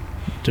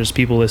 There's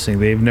people listening,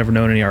 they've never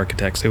known any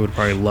architects. They would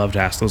probably love to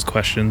ask those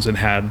questions and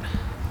had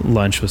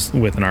lunch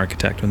with an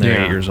architect when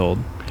they're 8 years old.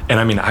 And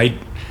I mean,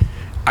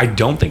 I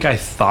don't think I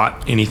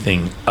thought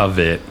anything of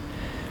it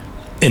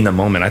in the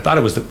moment. I thought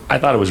it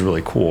was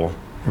really cool,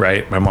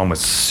 right? My mom was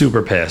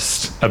super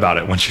pissed about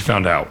it when she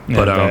found out.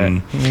 But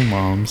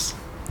moms.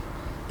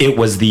 It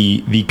was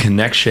the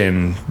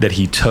connection that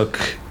he took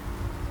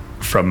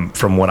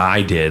from what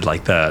I did,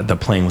 like the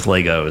playing with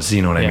Legos,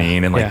 you know what I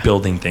mean? And like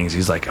building things.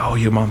 He's like, oh,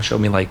 your mom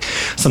showed me like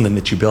something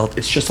that you built.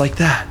 It's just like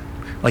that.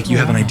 Like you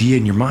have an idea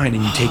in your mind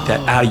and you take that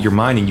out of your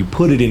mind and you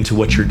put it into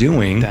what you're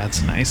doing.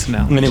 That's nice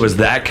now. And it was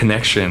that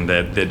connection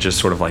that just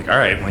sort of like, all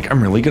right, like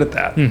I'm really good at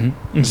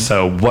that.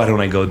 So why don't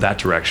I go that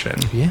direction?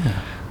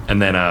 Yeah.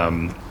 And then,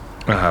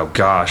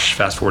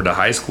 fast forward to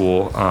high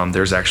school,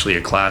 there's actually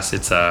a class.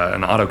 It's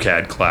an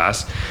AutoCAD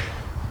class,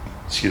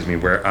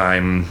 where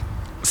I'm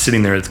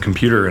sitting there at the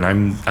computer and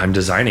I'm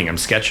designing, I'm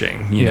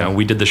sketching. You know,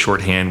 we did the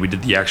shorthand, we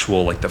did the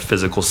actual like the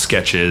physical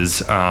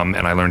sketches, and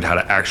I learned how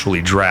to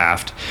actually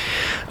draft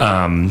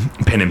pen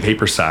and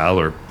paper style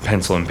or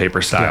pencil and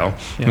paper style.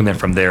 Yeah. And then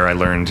from there I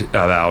learned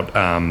about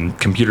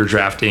computer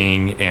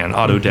drafting and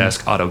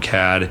Autodesk,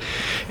 AutoCAD,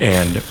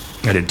 and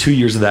I did 2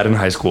 years of that in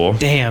high school.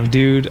 Damn,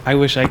 dude, I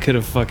wish I could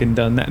have fucking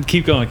done that.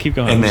 Keep going.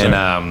 And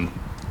then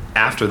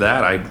after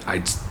that,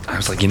 I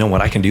was like, you know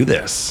what, I can do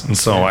this. And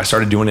so I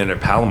started doing it at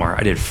Palomar.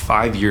 I did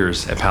 5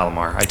 years at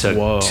Palomar. I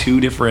took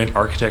 2 different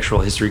architectural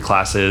history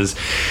classes.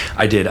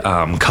 I did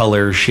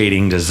color,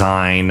 shading,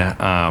 design.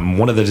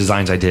 One of the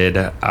designs I did,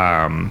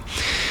 I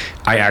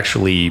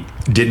actually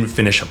didn't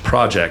finish a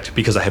project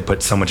because I had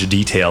put so much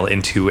detail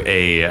into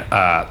a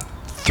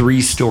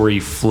 3-story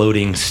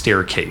floating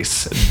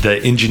staircase,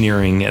 the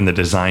engineering and the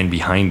design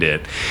behind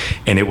it,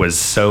 and it was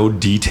so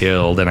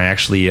detailed. And I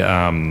actually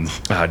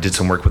did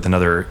some work with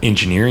another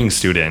engineering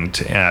student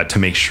to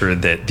make sure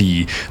that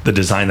the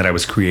design that I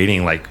was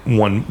creating, like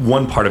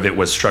one part of it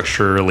was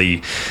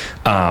structurally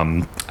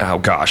sound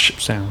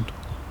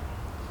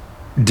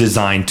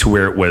designed to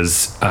where it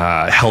was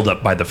held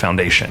up by the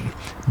foundation.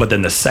 But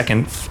then the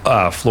second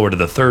floor to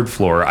the third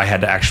floor, I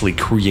had to actually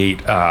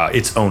create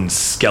its own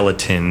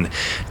skeleton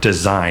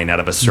design out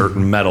of a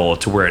certain metal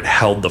to where it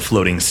held the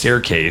floating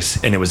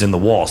staircase, and it was in the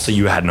wall, so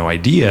you had no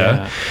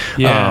idea.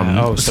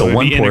 So one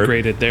point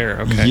integrated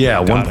there. Okay. Yeah,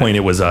 one point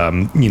it was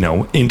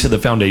into the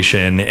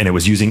foundation, and it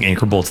was using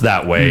anchor bolts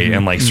that way,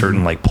 and like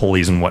certain like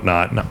pulleys and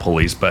whatnot, not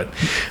pulleys, but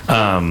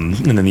and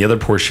then the other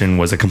portion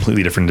was a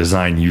completely different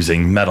design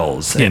using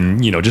metals,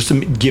 and just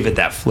to give it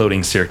that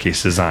floating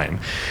staircase design.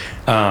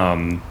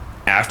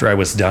 After I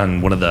was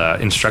done, one of the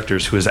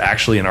instructors, who is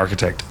actually an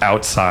architect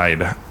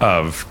outside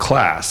of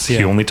class,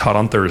 he only taught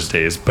on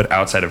Thursdays, but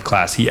outside of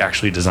class, he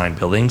actually designed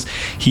buildings.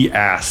 He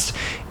asked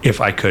if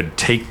I could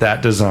take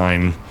that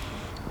design,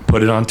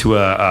 put it onto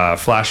a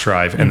flash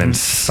drive, and then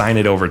sign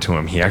it over to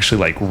him. He actually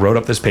like wrote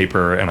up this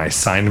paper, and I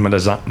signed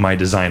my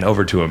design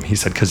over to him. He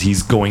said, because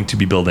he's going to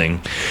be building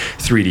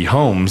 3D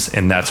homes,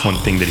 and that's one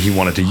thing that he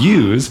wanted to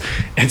use.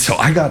 And so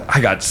I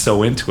got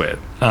so into it.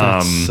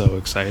 That's so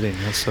exciting.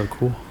 That's so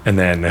cool. And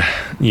then,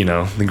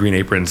 the Green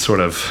Apron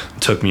sort of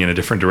took me in a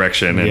different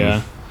direction,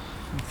 and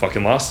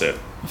fucking lost it.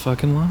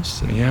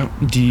 Yeah.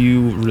 Do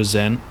you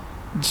resent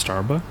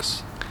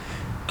Starbucks?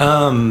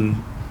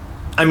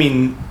 I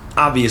mean,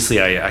 obviously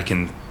I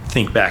can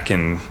think back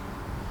and,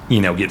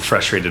 get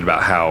frustrated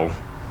about how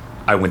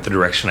I went the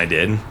direction I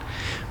did,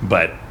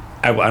 but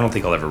I don't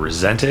think I'll ever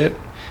resent it.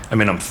 I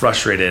mean, I'm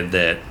frustrated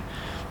that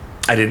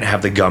I didn't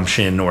have the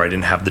gumption, or I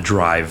didn't have the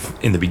drive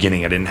in the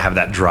beginning. I didn't have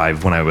that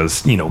drive when I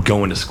was,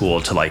 going to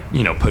school to like,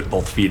 put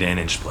both feet in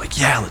and just be like,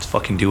 yeah, let's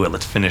fucking do it.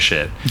 Let's finish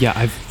it. Yeah.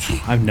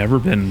 I've never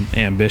been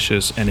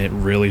ambitious, and it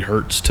really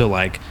hurts to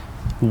like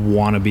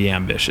want to be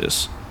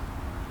ambitious.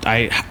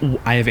 I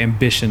have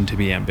ambition to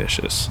be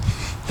ambitious.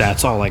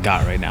 That's all I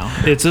got right now.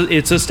 It's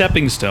a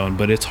stepping stone,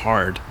 but it's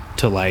hard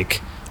to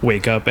like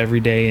wake up every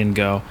day and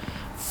go,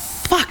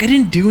 fuck, I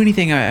didn't do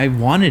anything I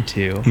wanted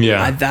to.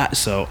 Yeah.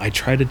 So I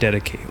try to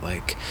dedicate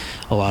like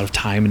a lot of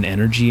time and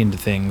energy into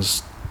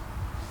things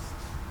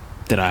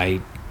that I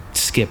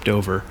skipped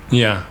over.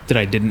 Yeah. That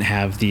I didn't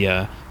have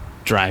the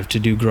drive to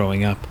do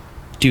growing up.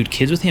 Dude,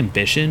 kids with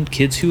ambition,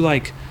 kids who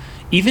like,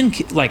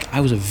 I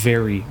was a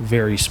very,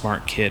 very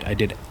smart kid. I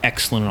did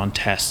excellent on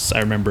tests. I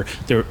remember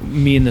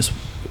me and this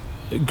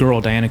girl,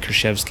 Diana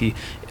Krzyzewski,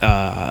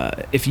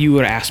 if you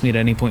would ask me at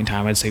any point in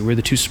time, I'd say we're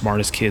the 2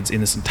 smartest kids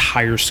in this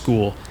entire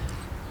school.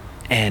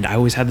 And I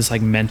always had this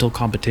like mental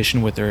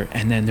competition with her.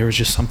 And then there was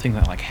just something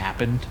that like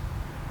happened.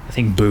 I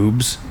think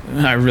boobs.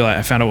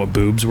 I found out what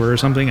boobs were or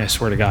something. I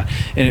swear to God.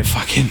 And it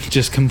fucking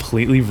just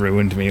completely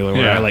ruined me.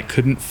 Where I like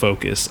couldn't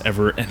focus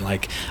ever. And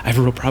like I have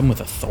a real problem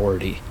with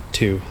authority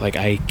too. Like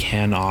I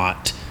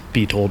cannot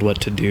be told what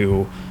to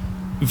do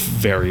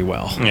very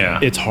well.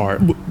 Yeah. It's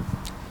hard.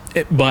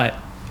 But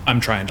I'm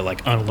trying to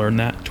like unlearn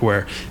that to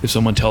where if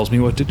someone tells me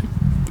what to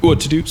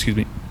do, excuse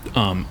me,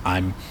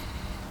 I'm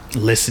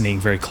listening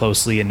very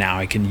closely, and now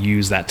I can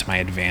use that to my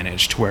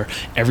advantage to where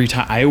every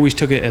time I always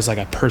took it as like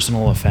a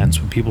personal offense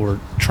when people were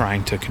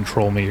trying to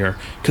control me, or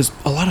because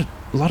a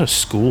lot of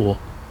school,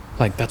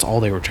 like that's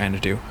all they were trying to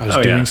do. I was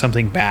doing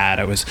something bad.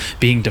 I was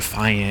being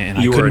defiant,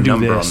 and You I were a couldn't do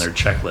number this. on their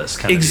checklist,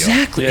 kind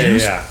Exactly. of deal.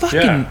 And it was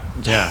fucking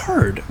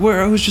hard.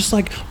 Where I was just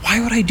like, why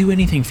would I do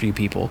anything for you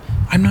people?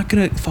 I'm not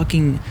gonna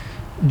fucking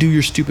do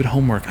your stupid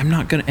homework. I'm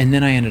not gonna. And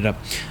then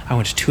I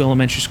went to 2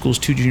 elementary schools,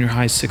 2 junior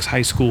highs, 6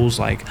 high schools.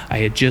 Like I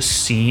had just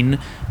seen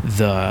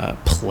the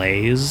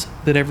plays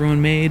that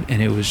everyone made, and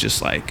it was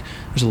just like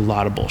there's a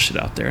lot of bullshit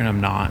out there, and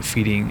I'm not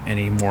feeding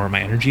any more of my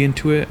energy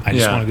into it. I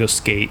just want to go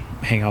skate,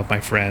 hang out with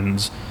my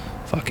friends,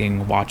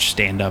 fucking watch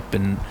stand up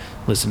and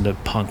listen to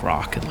punk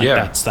rock, and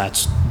like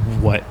that's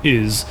what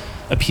is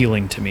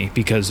appealing to me,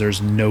 because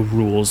there's no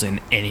rules in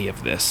any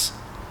of this.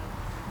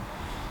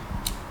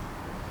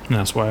 And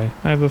that's why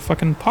I have a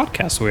fucking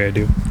podcast the way I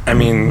do. I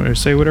mean, or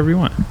say whatever you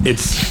want.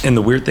 It's, and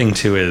the weird thing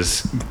too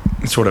is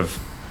sort of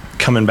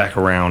coming back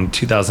around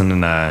 2000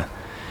 and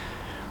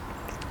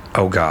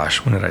oh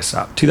gosh, when did I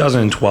stop?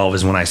 2012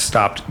 is when I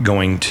stopped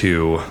going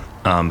to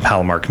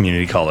Palomar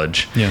Community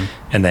College. Yeah.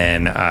 And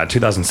then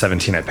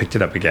 2017 I picked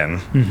it up again.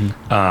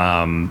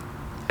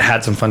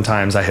 Had some fun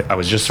times. I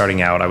was just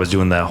starting out. I was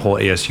doing the whole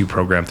ASU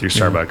program through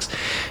Starbucks,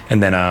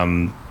 and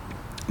then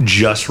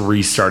just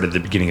restarted the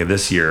beginning of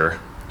this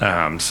year.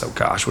 So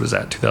gosh, what is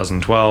that?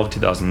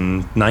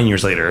 2012, 9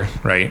 years later,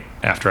 right?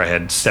 After I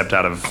had stepped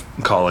out of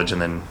college and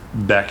then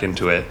back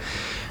into it.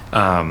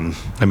 I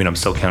mean, I'm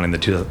still counting the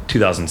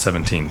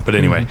 2017, but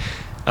anyway,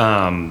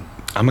 I'm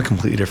a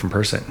completely different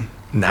person.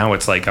 Now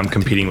it's like I'm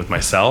competing with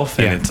myself,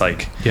 and it's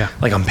like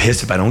I'm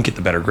pissed if I don't get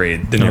the better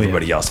grade than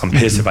everybody else. I'm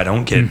pissed if I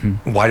don't get,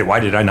 why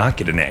did I not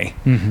get an A?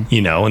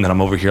 You know, and then I'm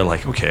over here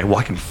like, okay, well,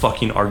 I can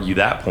fucking argue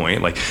that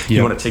point. Like,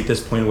 you want to take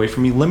this point away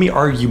from me? Let me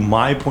argue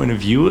my point of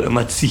view, and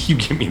let's see you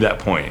give me that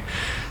point.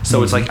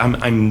 So it's like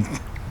I'm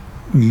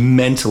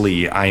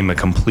mentally, I'm a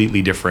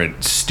completely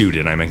different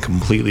student. I'm a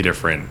completely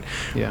different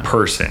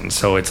person.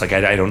 So it's like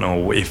I don't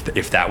know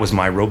if that was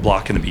my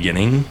roadblock in the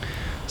beginning.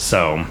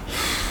 So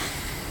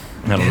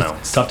I don't know.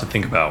 It's tough to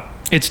think about.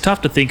 It's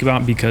tough to think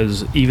about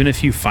because even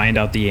if you find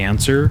out the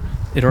answer,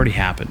 it already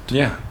happened.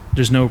 Yeah.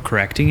 There's no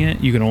correcting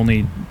it. You can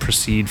only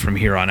proceed from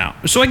here on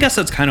out. So I guess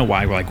that's kind of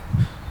why, like,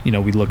 you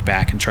know, we look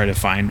back and try to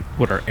find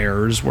what our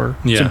errors were.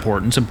 Yeah. It's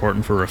important. It's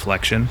important for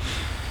reflection.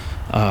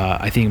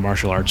 I think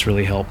martial arts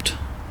really helped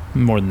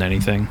more than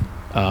anything.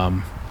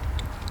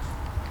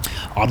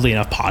 Oddly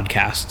enough,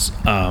 podcasts.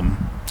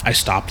 I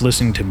stopped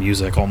listening to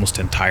music almost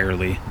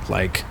entirely.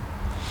 Like,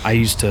 I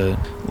used to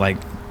like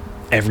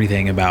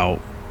everything about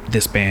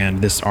this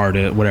band, this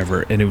artist,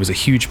 whatever, and it was a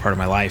huge part of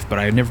my life, but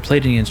I had never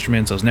played any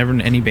instruments. I was never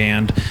in any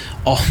band.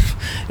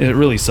 It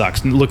really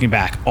sucks. Looking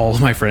back, all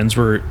of my friends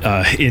were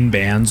in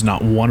bands.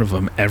 Not one of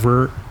them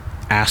ever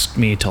asked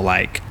me to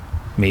like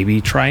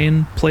maybe try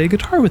and play a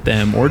guitar with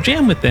them or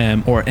jam with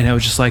them, and I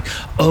was just like,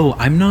 oh,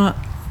 I'm not,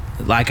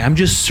 like, I'm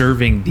just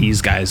serving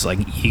these guys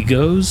like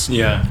egos.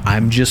 Yeah.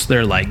 I'm just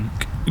their like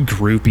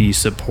groupie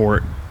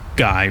support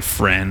guy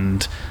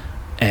friend,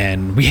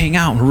 and we hang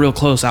out and we're real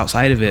close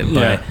outside of it,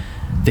 but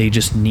they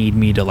just need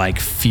me to like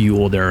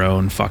fuel their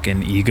own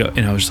fucking ego.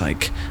 And I was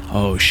like,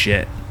 oh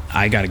shit,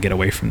 I gotta get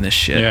away from this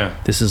shit. Yeah.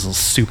 This is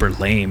super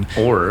lame.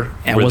 Or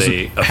I were wasn't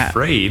they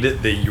afraid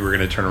that you were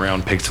going to turn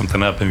around, pick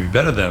something up, and be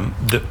better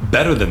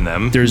than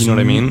them? There's, you know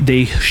what I mean?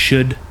 They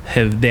should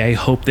have. I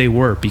hope they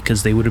were,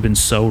 because they would have been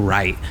so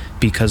right,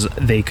 because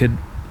they could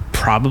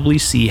probably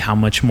see how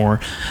much more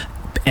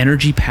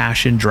energy,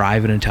 passion,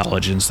 drive, and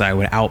intelligence that I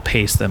would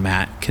outpace them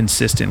at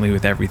consistently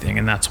with everything.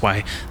 And that's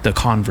why the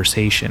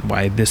conversation,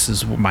 why this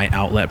is my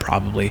outlet,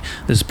 probably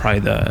this is probably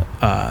the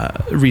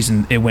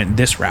reason it went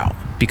this route,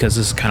 because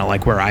this is kind of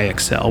like where I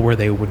excel, where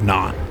they would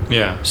not.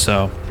 Yeah.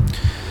 So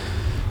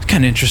it's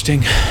kind of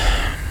interesting.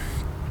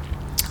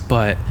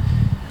 But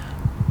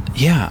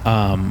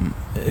yeah,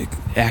 it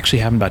actually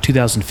happened about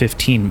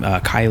 2015.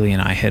 Kylie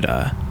and I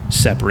had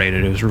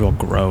separated. It was real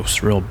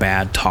gross, real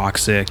bad,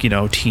 toxic, you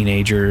know,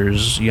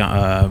 teenagers. Maybe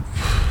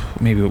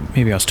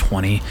I was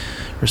 20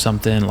 or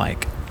something.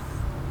 Like,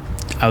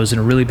 I was in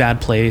a really bad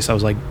place. I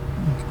was like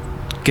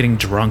getting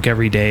drunk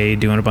every day,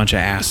 doing a bunch of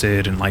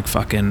acid, and like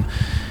fucking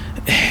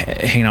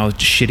hanging out with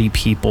shitty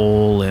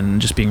people, and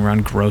just being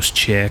around gross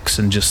chicks,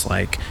 and just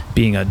like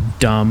being a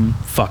dumb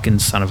fucking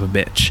son of a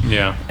bitch.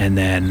 Yeah. And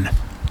then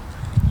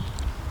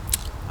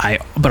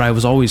but I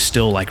was always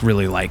still like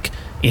really like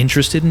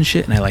interested in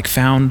shit, and I like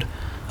found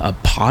a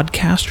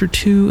podcast or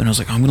two, and I was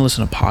like, oh, I'm gonna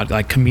listen to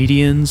like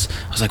comedians.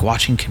 I was like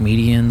watching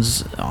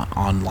comedians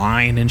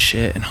online and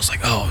shit, and I was like,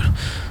 oh,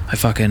 I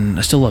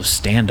still love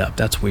stand-up.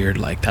 That's weird.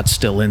 Like, that's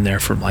still in there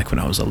from like when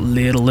I was a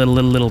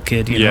little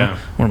kid, you know?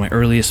 One of my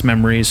earliest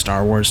memories,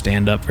 Star Wars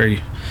stand-up,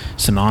 very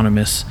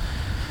synonymous.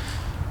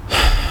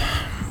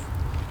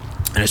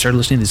 And I started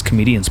listening to these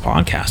comedians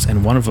podcasts,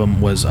 and one of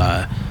them was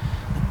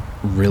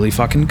really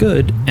fucking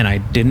good, and I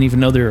didn't even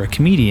know they were a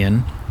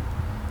comedian.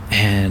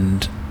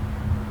 And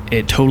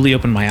it totally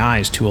opened my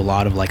eyes to a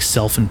lot of like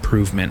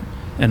self-improvement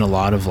and a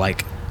lot of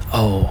like,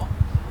 oh,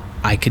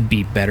 I could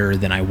be better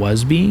than I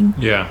was being.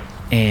 Yeah.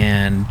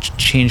 And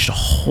changed a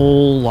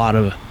whole lot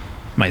of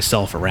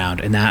myself around,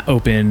 and that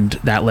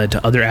led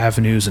to other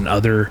avenues and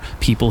other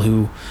people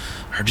who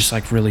are just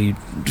like really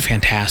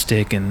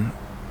fantastic. And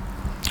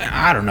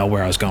I don't know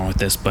where I was going with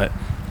this, but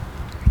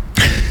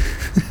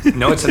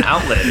No, it's an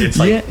outlet. It's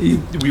like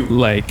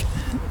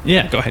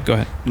go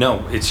ahead.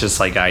 No, it's just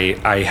like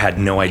I had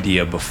no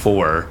idea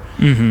before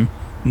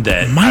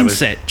that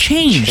Mindset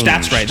changed.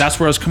 That's right. That's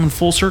where I was coming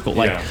full circle.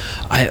 Like,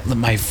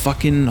 my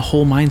fucking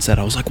whole mindset,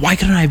 I was like, why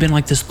couldn't I have been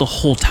like this the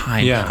whole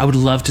time? Yeah. I would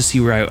love to see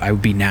where I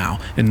would be now,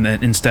 and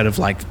then instead of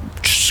like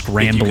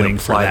scrambling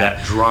for apply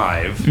that.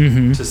 drive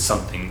to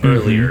something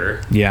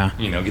earlier. Yeah.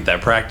 Get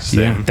that practice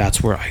Yeah, in.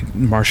 that's where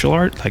martial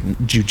art, like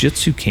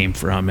jujitsu, came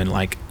from, and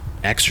like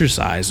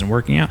exercise and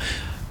working out.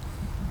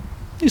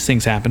 These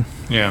things happen.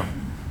 Yeah.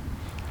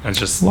 It's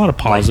just A lot of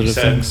like you positive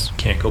said, things.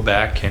 Can't go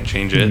back, can't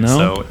change it. No,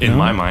 So in no.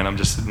 my mind, I'm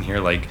just sitting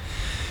here like,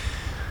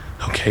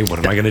 okay, what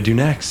am I going to do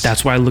next?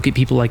 That's why I look at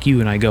people like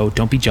you and I go,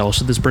 don't be jealous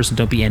of this person,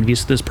 don't be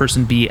envious of this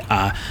person, be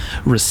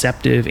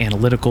receptive,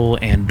 analytical,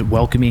 and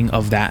welcoming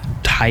of that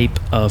type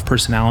of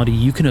personality.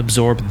 You can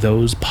absorb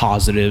those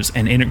positives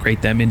and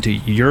integrate them into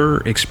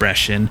your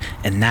expression,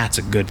 and that's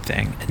a good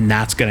thing. And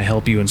that's going to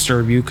help you and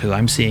serve you, because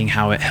I'm seeing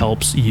how it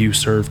helps you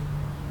serve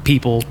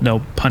people, no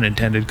pun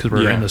intended, because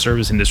we're in the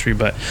service industry,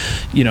 but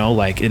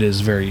like it is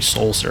very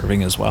soul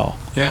serving as well.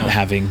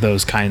 Having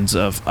those kinds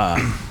of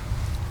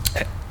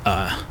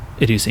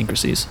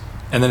idiosyncrasies.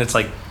 And then it's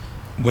like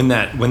when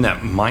that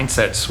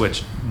mindset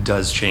switch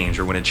does change,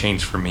 or when it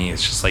changed for me,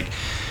 it's just like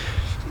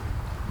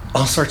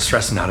I'll start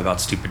stressing out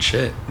about stupid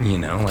shit.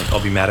 Like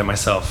I'll be mad at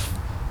myself.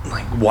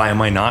 Like, why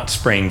am I not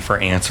spraying for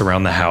ants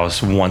around the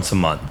house once a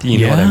month? You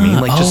know what I mean?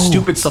 Like just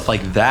stupid stuff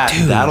like that.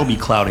 Dude. That'll be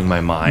clouding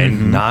my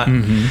mind. Not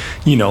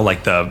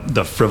like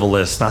the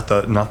frivolous, not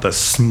the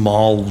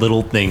small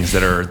little things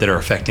that are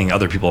affecting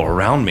other people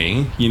around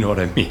me. You know what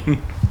I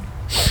mean?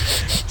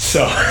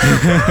 So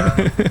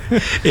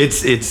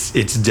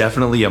it's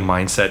definitely a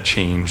mindset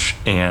change,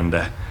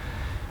 and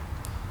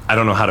I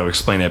don't know how to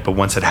explain it, but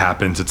once it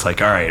happens, it's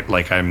like, all right,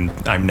 like I'm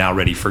now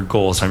ready for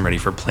goals. I'm ready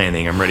for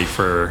planning. I'm ready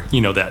for,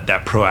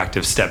 that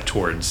proactive step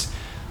towards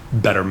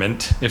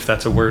betterment, if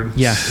that's a word.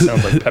 Yeah.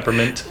 Sounds like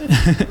peppermint.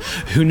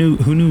 Who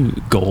knew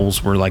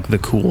goals were like the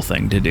cool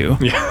thing to do?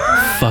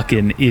 Yeah.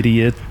 Fucking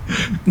idiot.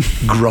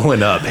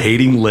 Growing up,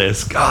 hating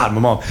lists. God,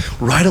 my mom,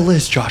 write a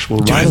list, Josh.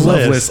 We'll Dude, write I a love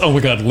list. lists. Oh my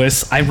god,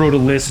 lists. I wrote a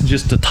list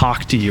just to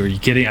talk to you. Are you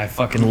kidding? I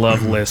fucking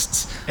love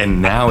lists.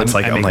 And now it's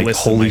like, I I'm make like,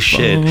 lists on holy my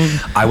shit.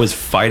 phone. I was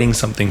fighting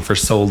something for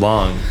so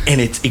long, and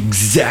it's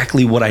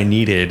exactly what I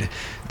needed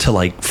to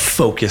like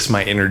focus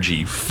my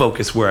energy,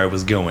 focus where I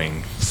was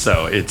going.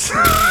 So it's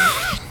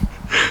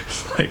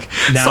like,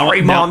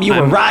 sorry, Mom, you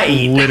were I'm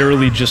right.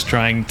 Literally just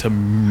trying to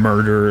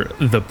murder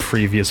the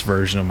previous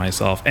version of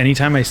myself.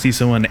 Anytime I see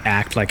someone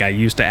act like I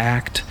used to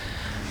act,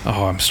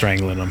 I'm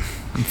strangling them.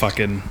 I'm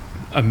fucking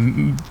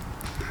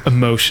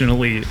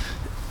emotionally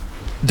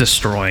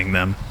destroying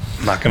them.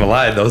 I'm not gonna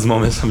lie, those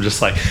moments I'm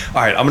just like,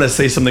 all right, I'm gonna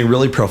say something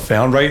really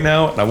profound right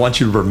now, and I want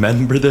you to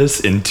remember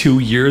this in 2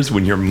 years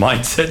when your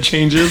mindset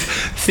changes.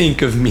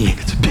 Think of me.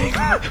 It's a big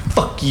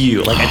fuck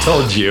you, like I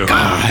told you.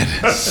 God,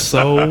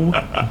 so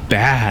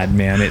bad,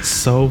 man. It's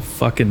so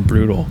fucking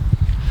brutal.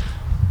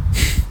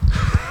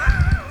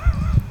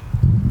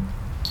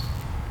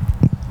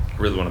 I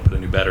really want to put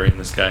a new battery in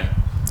this guy.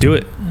 Do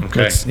it.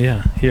 Okay.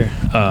 Here.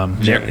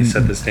 Gently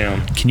set this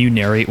down. Can you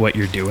narrate what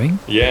you're doing?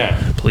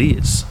 Yeah.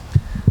 Please.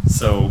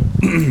 So,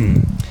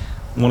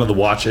 one of the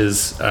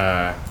watches,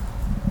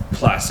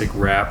 plastic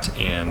wrapped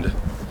and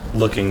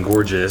looking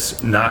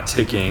gorgeous, not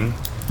ticking,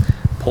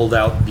 pulled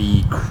out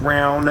the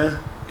crown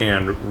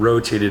and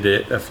rotated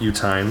it a few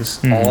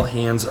times. All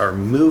hands are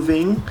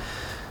moving,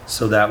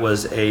 so that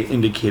was a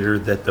indicator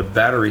that the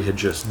battery had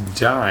just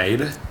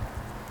died,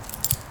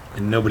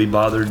 and nobody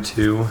bothered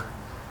to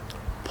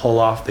pull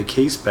off the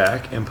case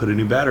back and put a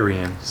new battery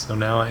in. So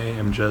now I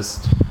am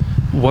just...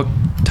 What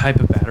type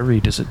of battery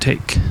does it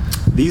take?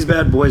 These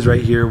bad boys right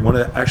here,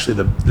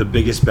 actually the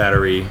biggest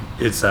battery,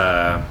 it's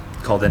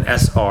called an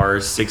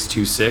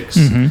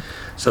SR626.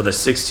 So the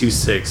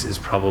 626 is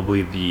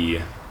probably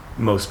the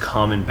most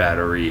common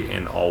battery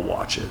in all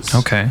watches.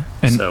 Okay.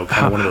 And so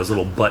kind of one of those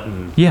little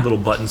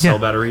button cell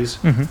batteries.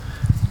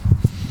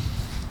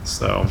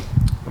 So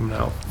I'm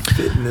now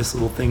fitting this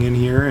little thing in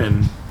here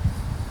and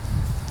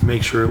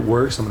make sure it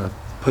works. I'm gonna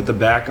put the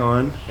back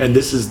on, and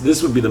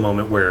this would be the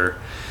moment where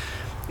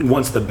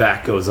once the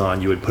back goes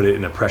on, you would put it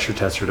in a pressure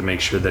tester to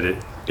make sure that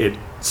it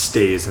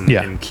stays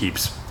and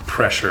keeps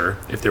pressure.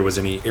 If there was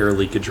any air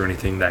leakage or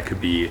anything, that could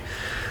be,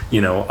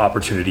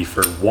 opportunity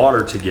for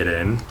water to get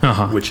in,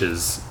 which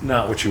is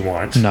not what you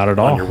want. Not at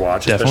all. On your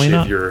watch, Definitely especially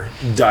not. if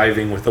you're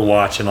diving with the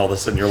watch and all of a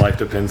sudden your life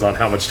depends on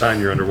how much time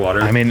you're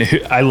underwater. I mean,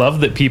 I love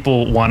that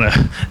people want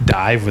to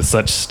dive with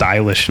such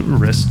stylish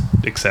wrist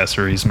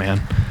accessories,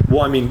 man.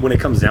 Well, I mean, when it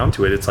comes down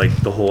to it, it's like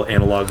the whole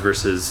analog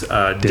versus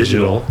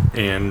digital.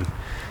 And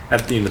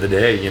at the end of the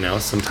day,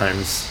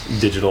 sometimes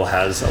digital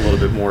has a little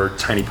bit more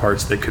tiny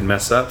parts that could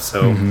mess up.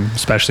 So,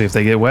 especially if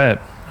they get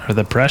wet or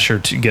the pressure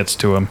gets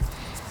to them.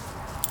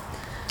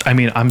 I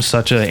mean, I'm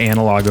such an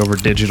analog over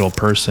digital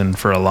person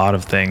for a lot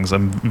of things.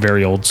 I'm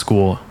very old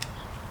school,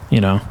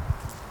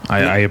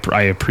 I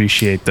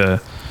appreciate the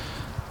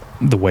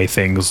way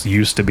things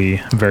used to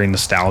be. Very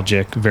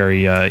nostalgic,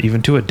 very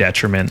even to a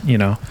detriment,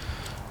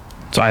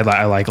 So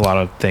I like a lot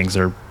of things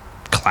that are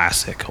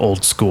classic,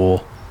 old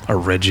school,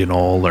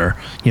 original, or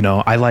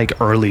I like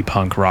early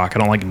punk rock. I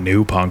don't like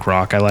new punk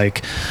rock. I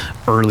like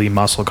early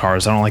Muscle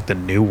Cars. I don't like the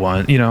new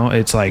one.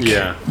 It's like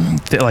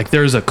like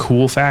there's a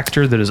cool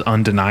factor that is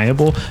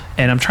undeniable,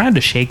 and I'm trying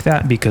to shake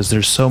that because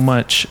there's so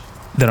much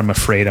that I'm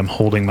afraid I'm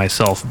holding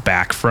myself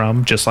back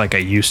from, just like I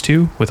used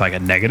to with like a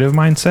negative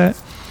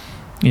mindset.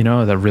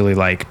 That really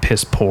like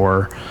piss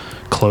poor,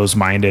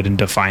 closed-minded, and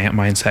defiant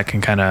mindset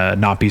can kind of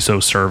not be so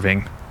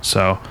serving.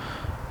 So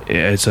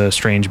it's a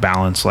strange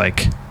balance.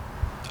 Like,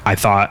 I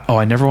thought,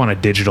 I never want a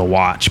digital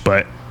watch,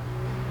 but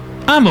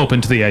I'm open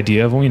to the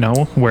idea of,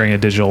 wearing a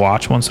digital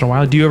watch once in a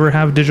while. Do you ever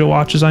have digital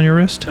watches on your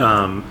wrist?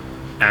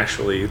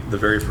 Actually, the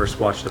very first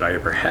watch that I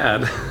ever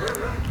had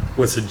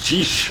was a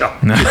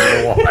G-Shock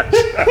digital watch.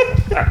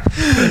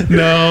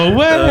 No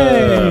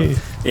way!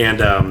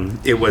 And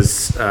it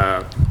was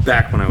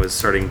back when I was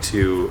starting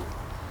to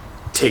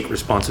take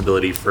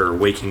responsibility for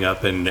waking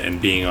up and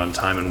being on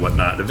time and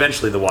whatnot.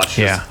 Eventually, the watch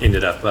just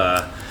ended up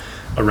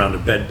around a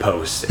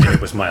bedpost, and it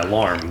was my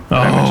alarm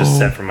that I would just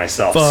set for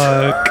myself.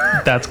 Fuck.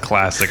 That's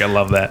classic. I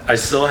love that. I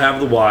still have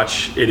the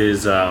watch. It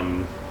is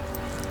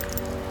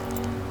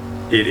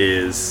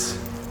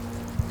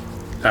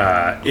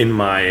in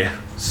my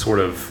sort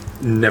of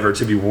never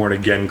to be worn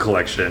again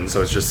collection,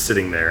 so it's just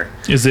sitting there.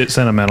 Is it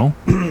sentimental?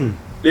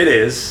 It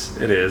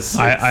is.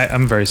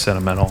 I'm very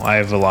sentimental. I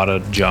have a lot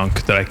of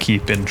junk that I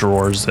keep in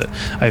drawers that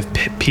I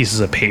have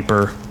pieces of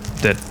paper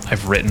that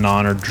I've written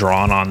on or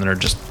drawn on that are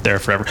just there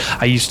forever.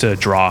 I used to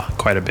draw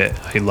quite a bit.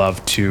 I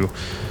love to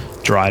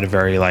draw at a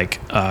very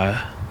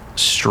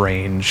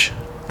strange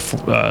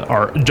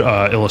art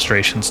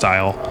illustration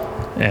style,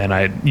 and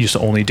I used to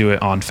only do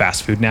it on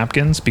fast food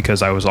napkins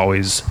because I was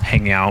always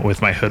hanging out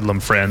with my hoodlum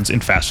friends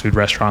in fast food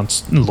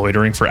restaurants,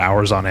 loitering for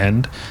hours on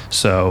end.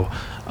 So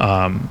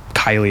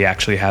Kylie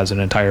actually has an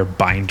entire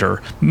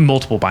binder,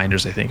 multiple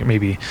binders, I think,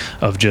 maybe,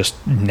 of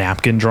just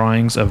napkin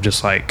drawings of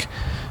just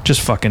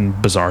fucking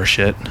bizarre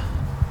shit.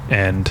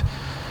 And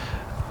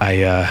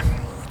why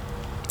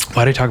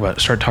did I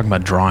start talking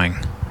about drawing?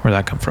 Where'd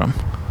that come from?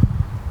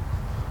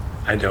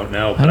 I don't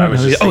know. I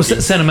was just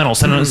thinking, sentimental.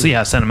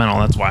 Yeah, sentimental.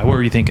 That's why. What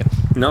were you thinking?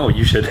 No,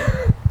 you should.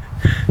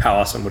 How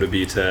awesome would it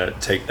be to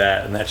take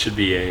that, and that should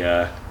be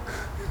a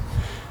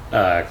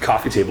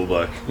coffee table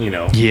book,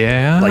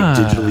 Yeah. Like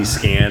digitally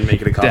scan,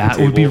 make it a coffee table. That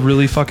would be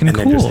really fucking and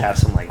cool. And then just have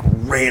some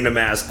random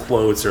ass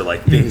quotes or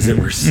things that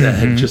were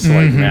said just to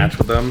match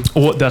with them.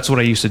 Well, that's what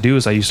I used to do.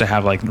 Is I used to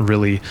have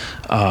really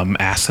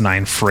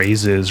asinine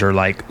phrases or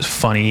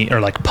funny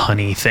or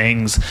punny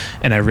things,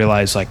 and I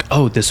realized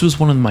this was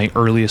one of my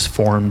earliest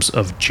forms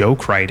of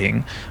joke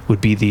writing.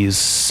 Would be these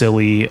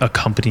silly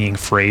accompanying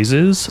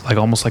phrases,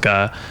 almost like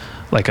a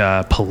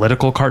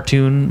political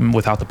cartoon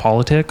without the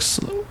politics,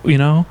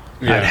 Yeah.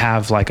 I'd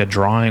have a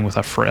drawing with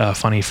a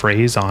funny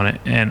phrase on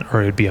it,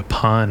 or it'd be a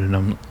pun, and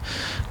I'm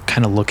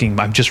kind of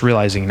I'm just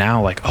realizing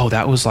now,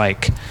 that was an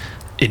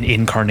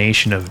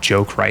incarnation of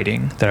joke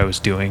writing that I was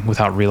doing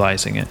without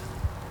realizing it.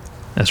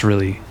 That's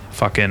really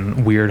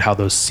fucking weird how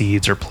those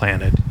seeds are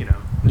planted,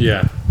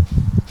 Yeah.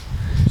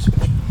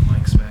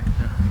 Mike's back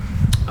there.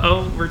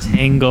 Oh, we're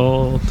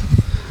tangled.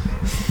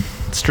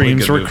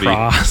 Streams were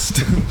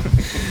crossed.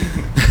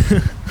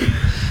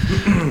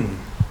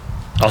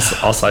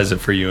 I'll size it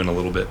for you in a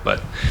little bit, but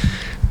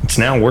it's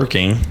now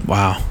working.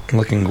 Wow.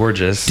 Looking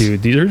gorgeous.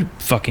 Dude, these are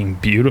fucking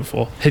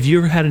beautiful. Have you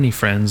ever had any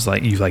friends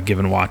you've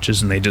given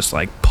watches and they just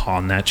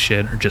pawn that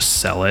shit or just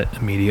sell it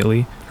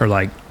immediately? Or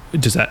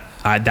does that...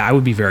 I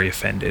would be very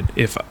offended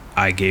if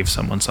I gave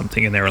someone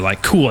something and they were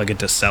cool, I get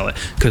to sell it,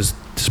 because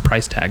this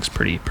price tag's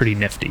pretty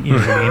nifty, you know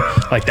what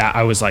I mean? That,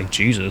 I was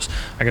Jesus,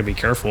 I gotta be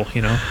careful,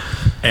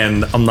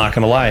 And I'm not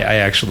gonna lie, I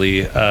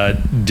actually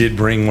did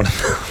bring one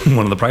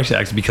of the price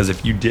tags, because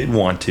if you did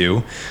want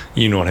to,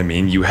 you know what I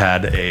mean, you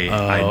had a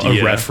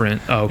idea, a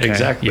reference. Oh, okay.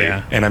 Exactly.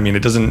 Yeah. And I mean,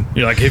 it doesn't.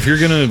 You're if you're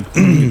gonna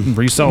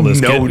resell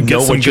this, know get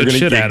some what you're good gonna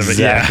shit get, out of it.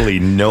 Exactly.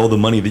 Yeah. Know the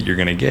money that you're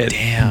gonna get.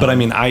 Damn. But I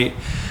mean, I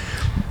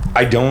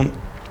don't.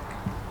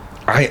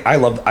 I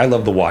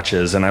love the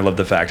watches, and I love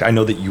the fact I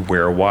know that you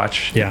wear a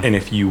watch, and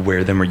if you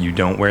wear them or you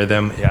don't wear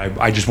them,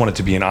 I just want it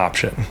to be an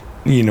option.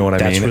 You know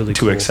what I mean? Really to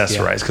cool.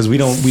 accessorize, because we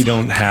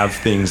don't have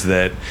things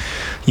that,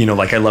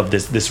 I love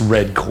this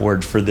red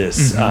cord for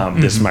this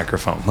this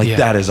microphone.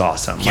 That is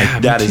awesome. Yeah,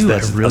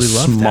 That's really a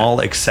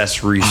small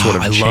accessory sort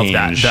of change.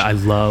 I love that. I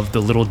love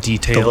the little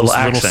details, the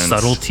little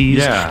subtleties.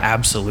 Yeah,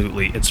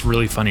 absolutely. It's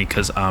really funny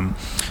because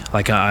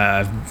like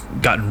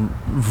I've gotten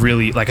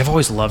really, like, I've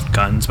always loved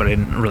guns, but I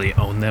didn't really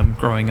own them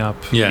growing up.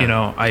 Yeah. You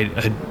know, I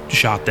had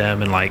shot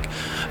them,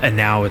 and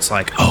now it's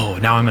like, oh,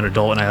 now I'm an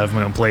adult and I have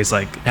my own place.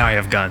 Like, now I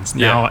have guns.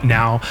 Yeah.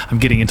 Now I'm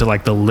getting into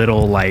like the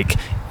little like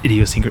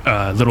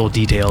little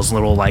details,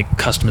 little like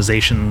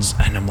customizations,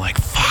 and I'm like,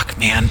 fuck,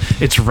 man,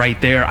 it's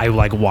right there.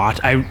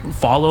 I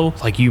follow,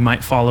 like, you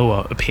might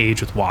follow a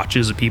page with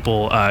watches that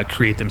people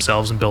create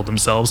themselves and build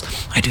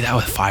themselves. I do that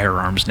with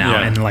firearms now,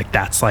 Yeah. and like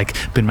that's like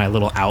been my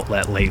little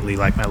outlet lately,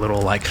 like my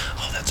little like,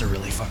 oh, that's a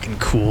really fucking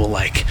cool,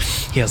 like,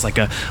 he has like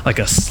a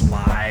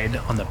slide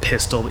on the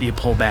pistol that you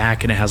pull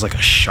back, and it has like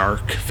a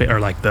shark or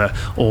like the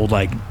old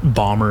like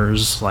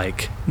bombers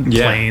like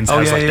planes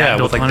has like that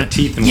built with like on the it.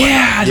 teeth and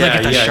yeah, whatnot. like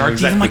got the shark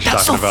teeth. I'm like,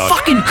 that's so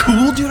fucking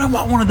cool, dude. I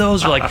want one of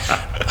those. Or like,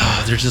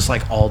 there's just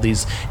like all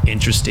these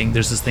interesting.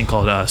 There's this thing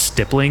called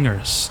stippling on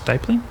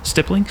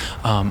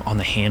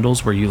the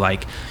handles where you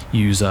like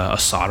use a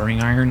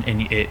soldering iron,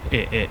 and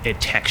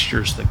it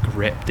textures the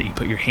grip that you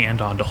put your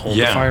hand on to hold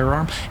the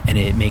firearm, and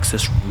it makes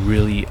this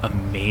really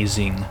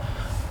amazing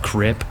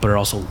grip, but it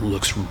also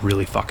looks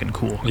really fucking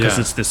cool because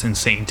it's this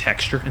insane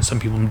texture, and some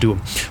people do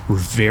them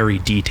very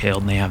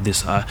detailed, and they have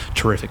this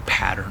terrific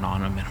pattern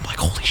on them, and I'm like,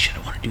 holy shit,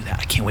 I want to do that.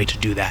 I can't wait to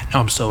do that.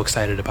 Now I'm so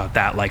excited about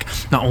that. Like,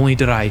 not only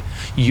did I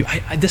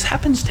this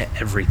happens to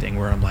everything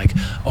where I'm like,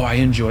 oh, I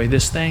enjoy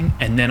this thing,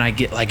 and then I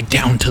get like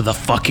down to the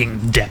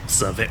fucking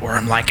depths of it where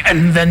I'm like,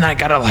 and then I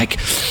gotta like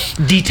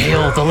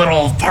detail the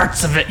little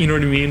parts of it, you know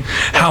what I mean?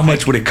 How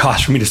much would it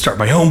cost for me to start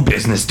my own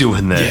business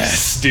doing this?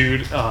 Yes,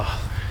 dude.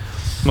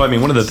 Well, I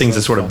mean, one of the things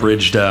that sort of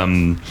bridged,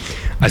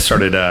 I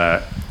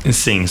started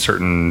seeing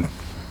certain,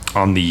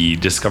 on the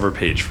Discover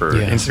page for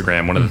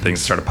Instagram, one of the things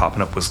that started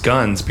popping up was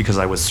guns, because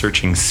I was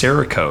searching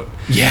Cerakote.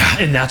 Yeah,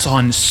 and that's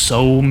on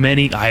so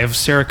many. I have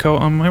Cerakote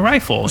on my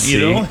rifle, you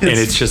know? And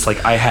it's just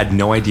like, I had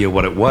no idea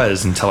what it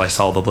was until I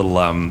saw the little,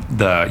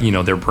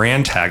 their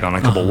brand tag on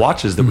a couple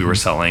watches that we were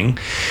selling.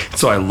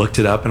 So I looked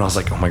it up and I was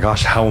like, oh my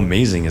gosh, how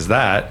amazing is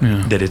that?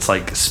 Yeah. That it's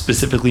like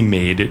specifically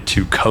made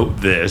to coat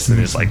this, and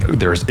it's like,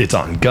 it's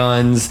on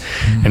guns.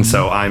 And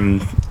so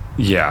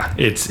yeah,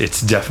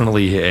 it's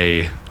definitely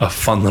a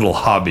fun little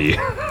hobby.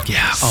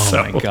 Yeah.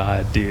 Oh my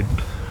god, dude.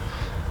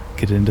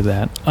 Get into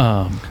that.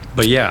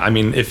 But yeah, I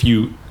mean, if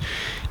you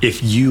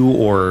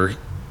or,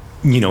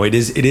 you know, it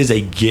is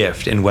a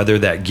gift, and whether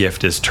that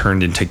gift is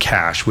turned into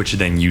cash, which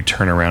then you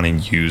turn around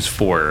and use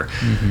for,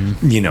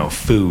 you know,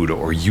 food,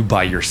 or you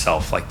buy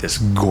yourself like this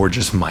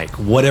gorgeous mic,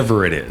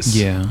 whatever it is.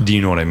 Yeah. Do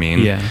you know what I mean?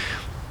 Yeah.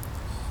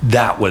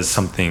 That was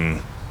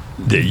something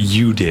that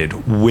you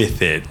did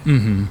with it.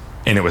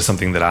 And it was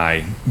something that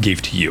I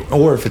gave to you,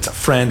 or if it's a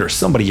friend or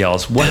somebody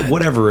else,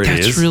 whatever it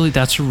is.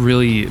 That's a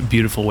really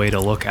beautiful way to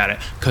look at it,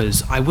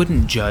 because I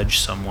wouldn't judge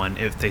someone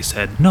if they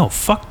said, no,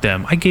 fuck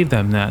them, I gave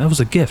them that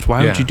was a gift,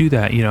 why would you do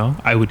that, you know?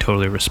 I would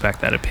totally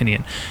respect that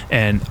opinion,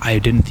 and I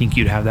didn't think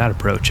you'd have that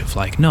approach of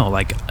like, no,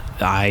 like,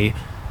 I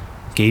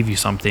gave you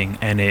something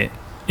and it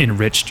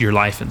enriched your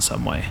life in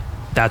some way.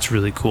 That's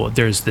really cool.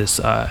 There's this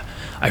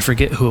I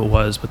forget who it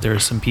was, but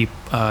there's some people,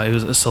 it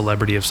was a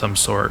celebrity of some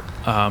sort,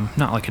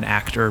 not like an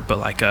actor, but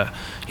like a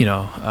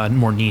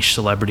more niche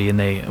celebrity, and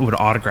they would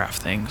autograph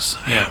things.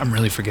 Yeah. I'm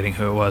really forgetting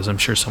who it was. I'm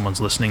sure someone's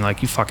listening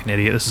like, you fucking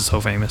idiot, this is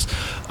so famous.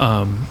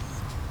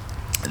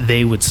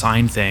 They would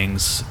sign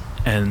things,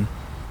 and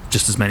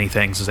just as many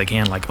things as they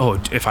can, like,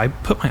 oh, if I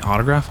put my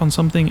autograph on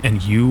something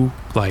and you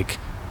like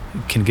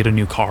can get a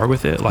new car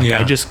with it, like,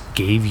 I just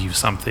gave you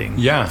something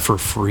for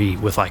free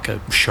with like a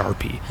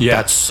Sharpie.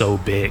 That's so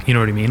big, you know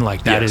what I mean?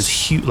 Like, that is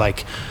huge.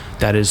 Like,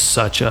 that is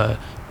such a,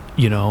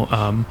 you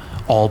know,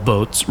 all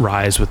boats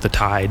rise with the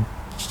tide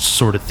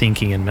sort of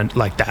thinking, and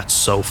like, that's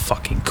so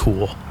fucking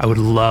cool. I would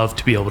love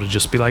to be able to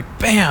just be like,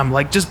 bam,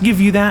 like, just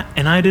give you that,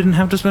 and I didn't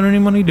have to spend any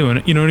money doing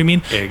it, you know what I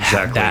mean?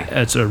 Exactly.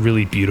 That's a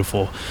really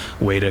beautiful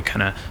way to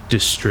kind of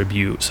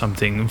distribute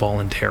something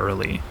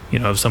voluntarily, you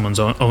know, of someone's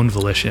own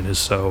volition is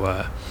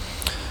so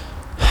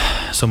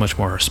much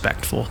more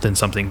respectful than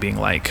something being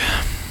like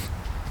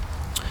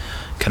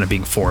kind of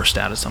being forced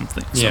out of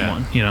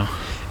someone, you know.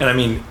 And I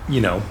mean, you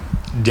know,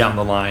 down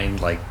the line,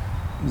 like,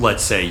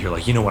 let's say you're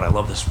like, you know what, I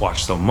love this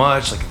watch so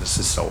much, like, this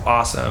is so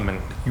awesome, and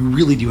you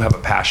really do have a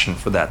passion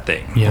for that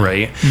thing,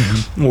 right?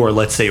 Or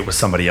let's say it was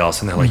somebody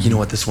else and they're like, you know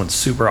what, this one's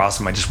super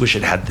awesome, I just wish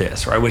it had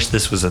this, or I wish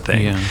this was a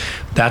thing.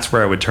 That's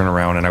where I would turn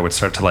around and I would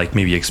start to like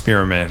maybe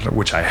experiment,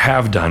 which I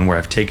have done, where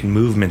I've taken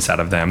movements out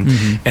of them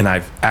and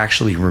I've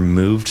actually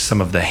removed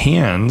some of the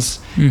hands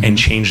and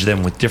changed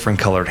them with different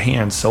colored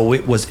hands, so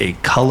it was a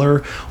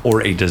color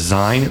or a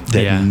design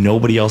that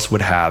nobody else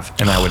would have,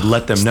 and I would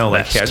let them know,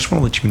 like, hey, I just want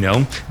to let you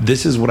know,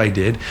 this is what I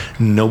did,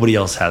 nobody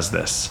else has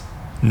this,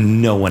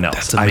 no one else.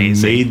 That's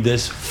amazing. I made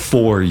this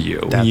for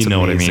you. That's you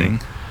know amazing. what I mean?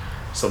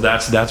 So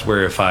that's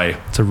where if I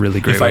really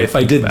great if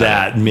I did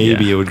that,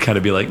 maybe it would kind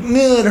of be like,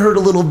 it hurt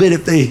a little bit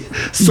if they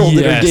sold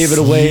it or gave it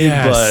away,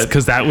 but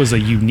because that was a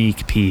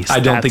unique piece. I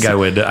don't think I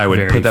would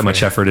put that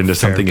much effort into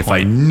something if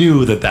I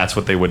knew that that's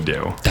what they would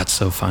do. That's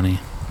so funny.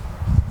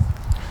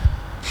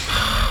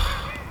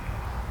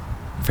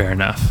 Fair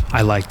enough.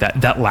 I like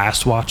that. That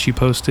last watch you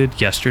posted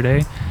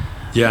yesterday,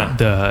 Yeah.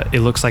 it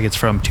looks like it's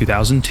from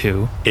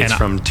 2002. It's and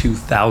from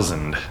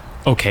 2000.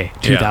 okay,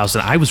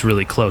 2000. I was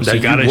really close. That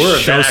You got to were.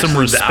 show That some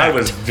actually- respect. I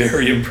was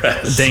very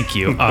impressed. Thank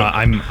you.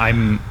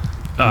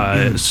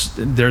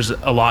 There's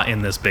a lot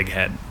in this big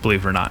head,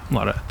 believe it or not. A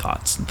lot of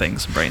thoughts and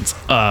things and brains.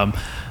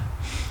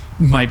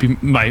 Might be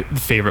my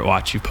favorite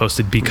watch you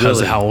posted because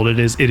Really? of how old it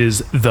is. It is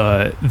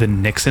the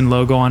Nixon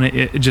logo on it.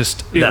 It That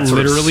sort of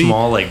literally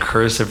small, like,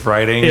 cursive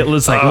writing. it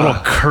looks like little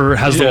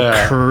has little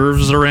yeah.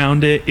 curves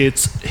around it.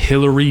 It's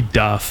Hillary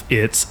Duff.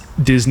 It's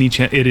Disney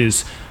Channel. It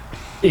is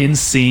in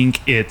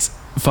sync. It's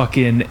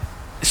fucking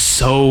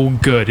so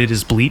good. It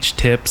is bleached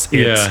tips.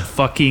 It's Yeah.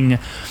 fucking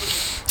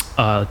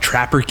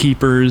Trapper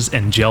Keepers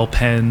and gel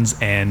pens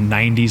and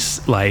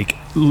 90s. Like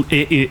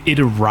it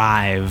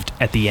arrived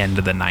at the end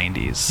of the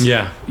 90s.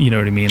 Yeah. You know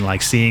what I mean?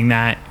 Like seeing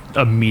that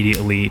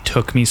immediately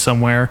took me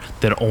somewhere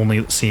that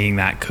only seeing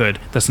that could.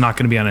 That's not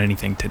going to be on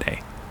anything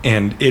today.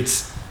 And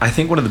I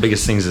think one of the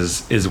biggest things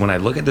is when I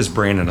look at this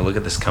brand and I look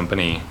at this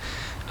company,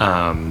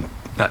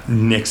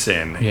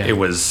 Nixon, Yeah. it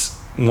was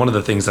one of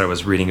the things that I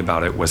was reading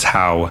about it was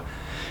how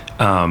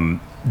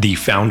the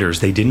founders,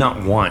 they did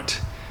not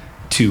want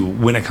to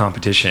win a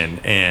competition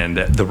and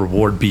the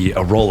reward be a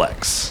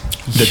Rolex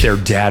that their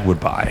dad would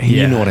buy.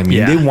 Yeah. You know what I mean?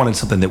 Yeah. They wanted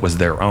something that was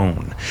their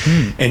own.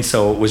 And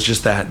so it was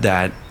just that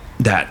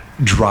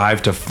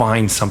drive to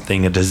find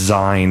something, a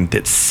design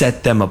that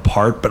set them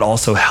apart, but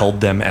also held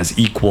them as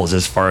equals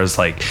as far as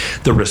like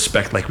the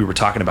respect, like we were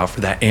talking about,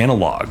 for that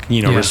analog,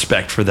 you know, Yeah.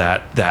 respect for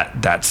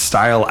that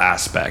style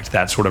aspect,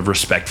 that sort of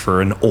respect for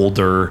an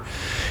older,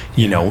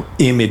 you know,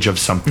 image of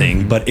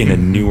something, but in a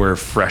newer,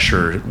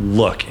 fresher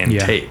look and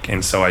Yeah. take.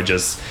 And so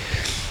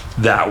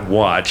that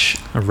watch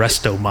A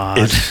resto mod.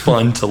 is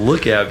fun to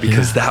look at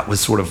because that was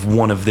sort of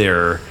one of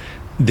their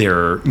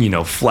you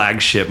know,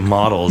 flagship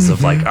models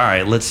of like, all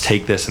right, let's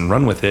take this and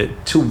run with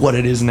it to what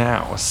it is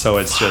now. So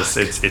it's just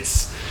it's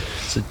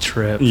It's a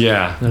trip.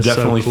 yeah, That's so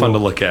definitely fun to cool.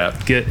 look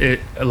at. Get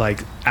it like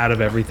out of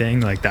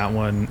everything. Like that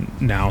one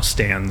now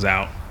stands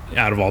out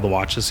of all the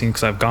watches seen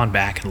because I've gone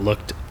back and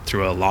looked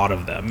through a lot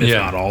of them, if Yeah.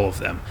 not all of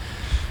them.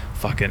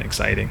 Fucking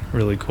exciting.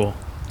 Really cool.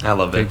 I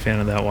love Big it. fan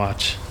of that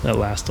watch. That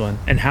last one.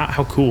 And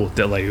how cool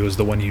that like it was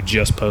the one you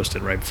just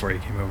posted right before you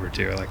came over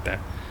too. I like that.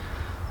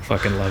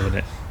 Fucking loving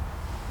it.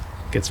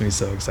 Gets me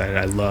so excited.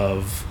 I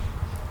love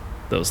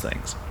those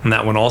things. And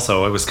that one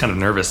also, I was kind of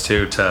nervous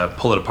too to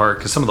pull it apart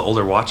because some of the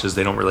older watches,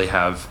 they don't really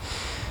have,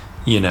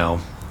 you know,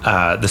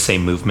 the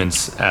same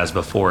movements as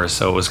before.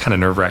 So it was kind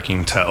of nerve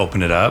wracking to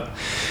open it up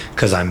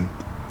because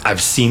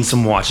I've seen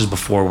some watches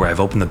before where I've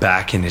opened the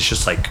back and it's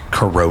just like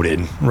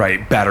corroded,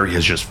 right? Battery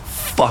has just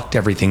fucked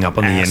everything up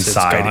on the Acid's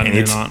inside. gone And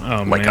it's in on-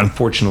 oh, like, man.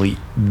 unfortunately,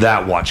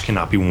 that watch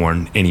cannot be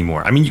worn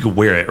anymore. I mean, you could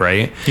wear it,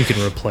 right? You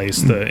can replace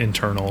the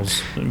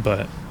internals,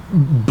 but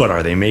But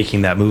are they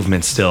making that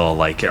movement still?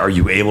 Like, are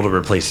you able to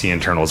replace the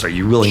internals? Are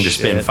you willing to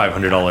spend Shit.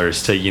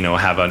 $500 to, you know,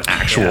 have an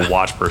actual Yeah.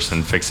 watch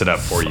person fix it up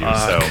for you?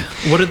 So,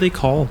 what are they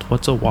called?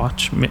 What's a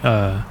watch?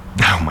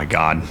 oh my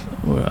God,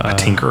 a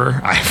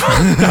tinkerer? I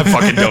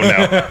fucking don't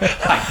know.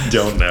 I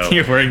don't know.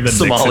 You're wearing the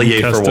Nixon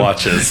sommelier for custom.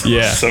 watches.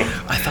 Yeah. So,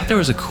 I thought there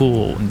was a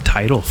cool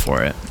title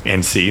for it.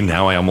 and see,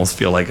 now I almost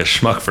feel like a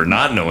schmuck for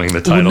not knowing the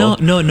title.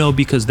 Well, no,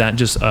 because that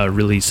just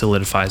really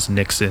solidifies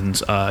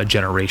Nixon's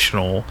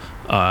generational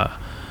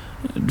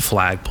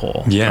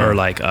flagpole, Yeah. or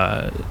like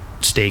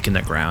stake in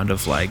the ground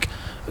of like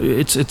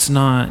it's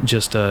not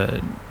just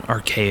a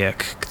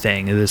archaic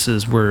thing. This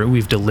is where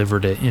we've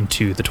delivered it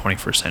into the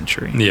 21st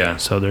century. Yeah.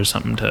 So there's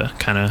something to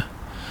kind of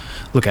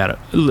look at it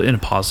in a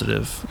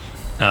positive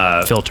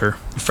filter.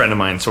 A friend of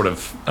mine sort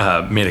of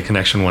made a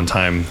connection one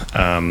time.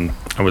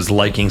 I was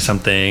liking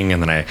something,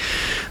 and then I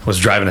was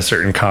driving a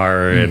certain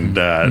car, and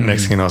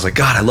next thing I was like,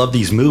 God, I love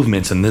these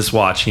movements, and this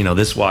watch, you know,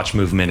 this watch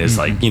movement is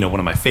like, you know, one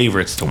of my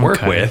favorites to work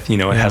Okay. with. You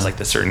know, it has like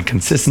the certain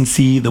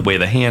consistency, the way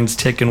the hands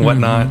tick and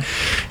whatnot.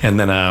 And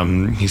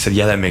then he said,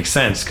 yeah, that makes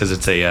sense because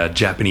it's a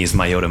Japanese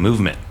Miyota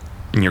movement.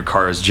 And your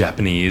car is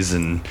Japanese,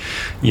 and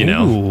you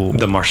know Ooh.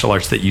 the martial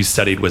arts that you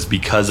studied was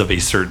because of a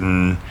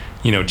certain,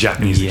 you know,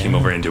 Japanese that Yeah. came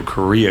over into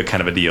Korea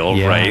kind of a deal,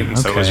 Yeah, right? And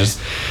so it was okay. just,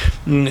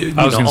 you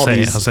I was know, all gonna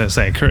these.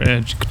 say,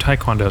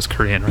 Taekwondo is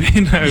Korean,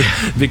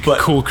 right? Big But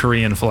cool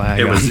Korean flag.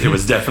 It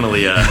was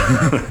definitely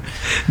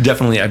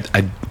definitely.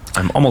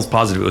 I'm almost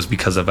positive it was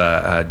because of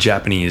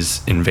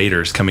Japanese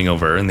invaders coming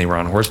over, and they were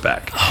on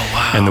horseback. Oh,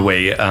 wow. And the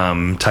way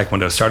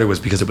Taekwondo started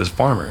was because it was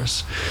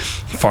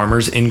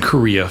farmers in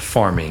Korea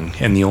farming,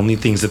 and the only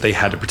things that they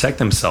had to protect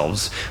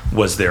themselves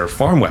was their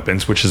farm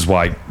weapons, which is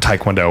why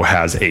Taekwondo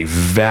has a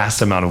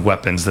vast amount of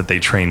weapons that they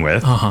train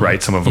with.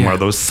 Right, some of them Yeah. are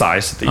those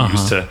sais that they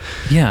use to,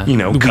 Yeah. you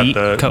know, Wheat,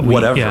 cut cut wheat,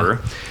 whatever.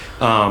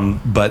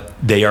 But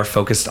they are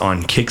focused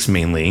on kicks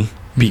mainly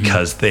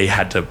because they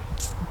had to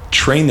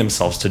train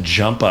themselves to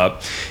jump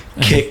up,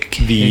 kick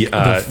the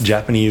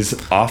Japanese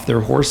off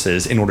their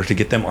horses in order to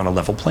get them on a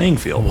level playing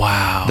field.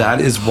 Wow.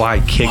 That is why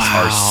kicks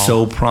Wow. are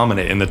so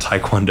prominent in the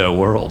Taekwondo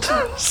world.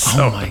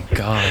 So, Oh my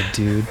god,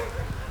 dude!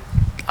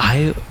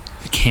 I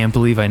can't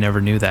believe I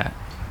never knew that.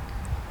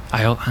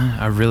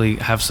 I really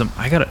have some.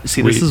 I gotta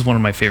see. This is one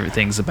of my favorite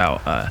things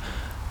about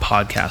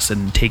podcasts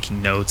and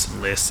taking notes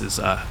and lists. Is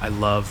I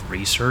love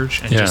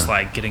research and just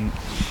like getting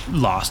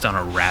lost on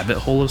a rabbit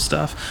hole of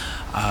stuff.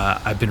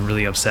 I've been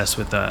really obsessed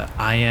with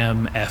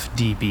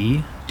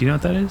IMFDB. Do you know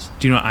what that is?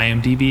 Do you know what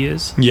IMDb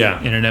is?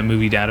 Yeah. Internet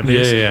Movie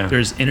Database. Yeah.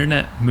 There's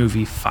Internet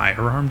Movie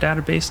Firearm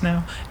Database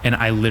now, and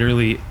I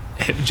literally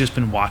have just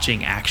been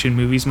watching action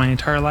movies my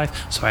entire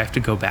life, so I have to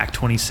go back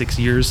 26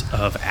 years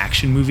of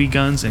action movie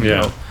guns and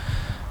go,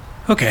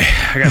 okay,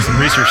 I got some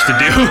research to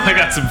do. I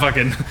got some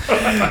fucking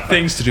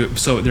things to do.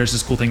 So there's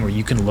this cool thing where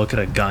you can look at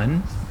a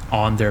gun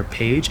on their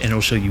page and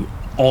it'll show you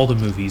all the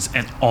movies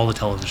and all the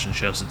television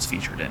shows it's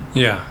featured in.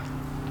 Yeah.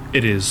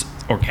 It is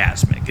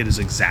orgasmic. It is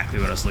exactly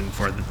what I was looking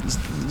for.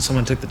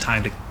 Someone took the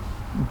time to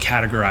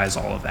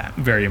categorize all of that.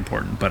 Very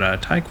important.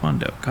 But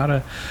Taekwondo,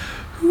 gotta...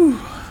 Whew.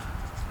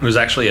 It was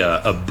actually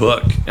a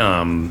book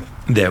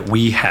that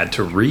we had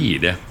to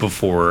read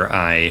before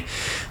I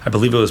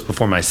believe it was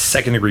before my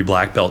second degree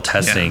black belt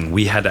testing.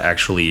 We had to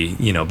actually,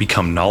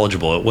 become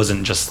knowledgeable. It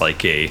wasn't just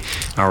like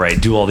all right,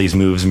 do all these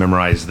moves,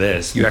 memorize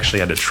this. You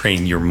actually had to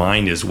train your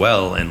mind as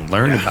well and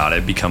learn about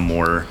it, become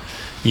more,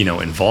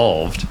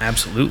 involved.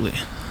 Absolutely.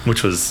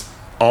 Which was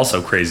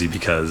also crazy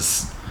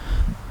because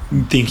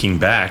thinking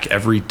back,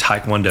 every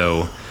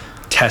Taekwondo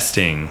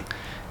testing,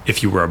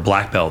 if you were a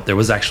black belt, there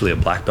was actually a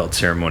black belt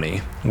ceremony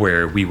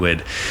where we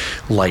would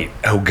light,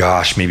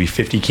 maybe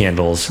 50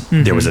 candles.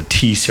 Mm-hmm. There was a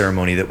tea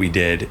ceremony that we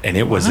did, and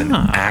it was an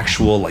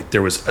actual,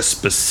 there was a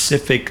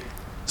specific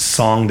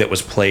song that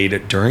was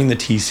played during the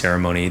tea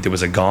ceremony. There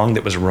was a gong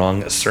that was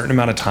rung a certain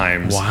amount of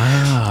times.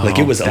 Wow.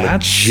 It was a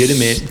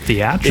legitimate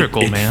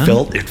theatrical, man.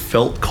 It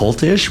felt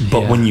cultish,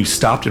 but when you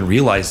stopped and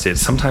realized it,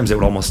 sometimes it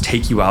would almost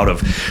take you out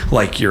of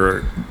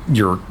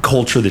your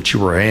culture that you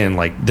were in.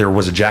 There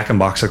was a Jack in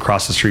Box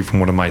across the street from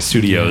one of my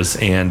studios,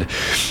 and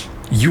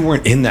you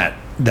weren't in that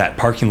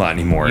parking lot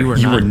anymore. You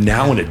were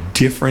now in a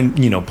different,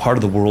 part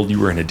of the world.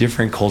 You were in a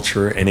different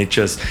culture, and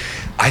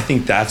I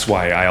think that's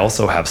why I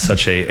also have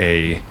such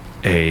a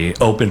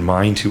open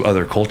mind to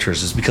other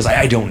cultures, is because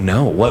I don't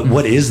know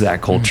what is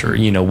that culture.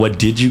 What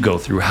did you go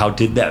through? How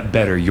did that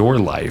better your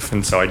life?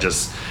 And so I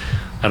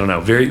don't know,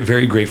 very,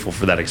 very grateful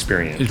for that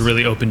experience. It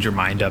really opened your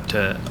mind up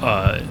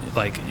to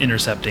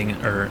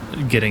intercepting or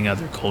getting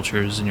other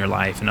cultures in your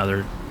life and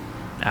other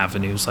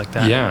avenues like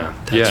that.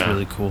 That's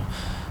really cool.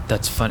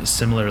 That's fun.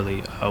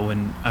 Similarly,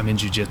 when I'm in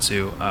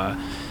jiu-jitsu,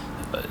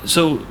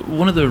 so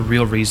one of the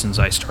real reasons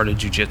I started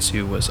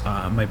jiu-jitsu was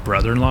my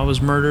brother-in-law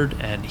was murdered,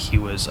 and he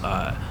was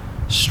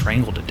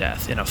strangled to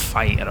death in a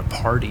fight at a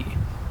party,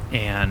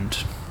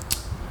 and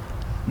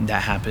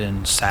that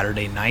happened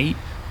Saturday night,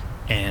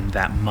 and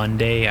that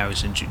Monday I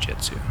was in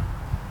jiu-jitsu.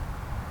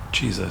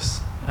 Jesus.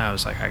 I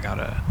was like,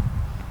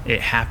 it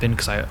happened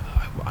because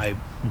I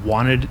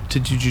wanted to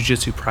do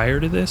jiu-jitsu prior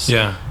to this,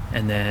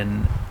 and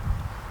then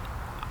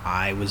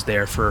I was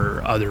there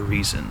for other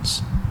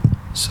reasons.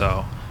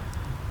 So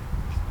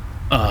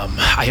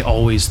I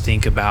always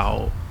think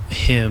about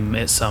him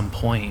at some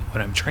point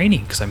when I'm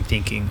training, because I'm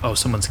thinking,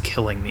 someone's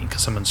killing me,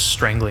 because someone's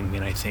strangling me,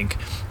 and I think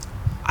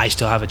I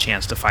still have a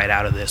chance to fight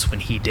out of this when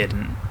he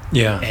didn't.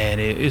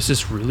 And it's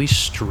this really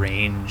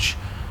strange,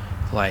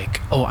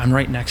 I'm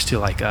right next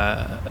to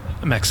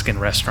a Mexican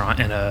restaurant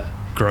and a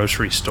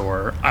grocery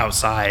store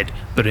outside,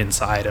 but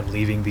inside I'm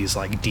leaving these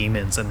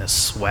demons and this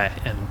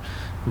sweat and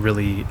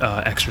really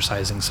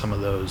exercising some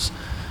of those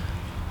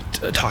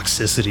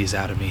toxicities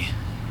out of me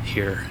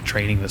here,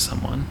 training with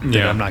someone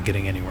that I'm not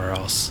getting anywhere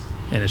else,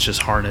 and it's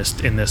just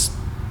harnessed in this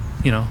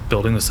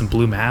building with some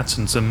blue mats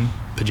and some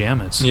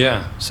pajamas.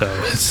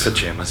 So it's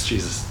pajamas.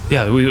 Jesus.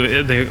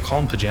 They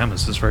call them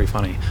pajamas. It's very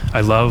funny.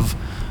 I love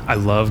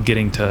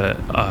getting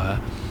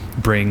to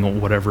bring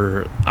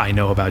whatever I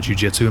know about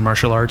jiu-jitsu and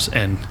martial arts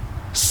and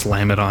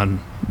slam it on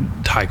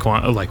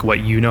Taekwondo, what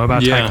you know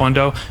about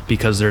Taekwondo,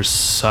 because there's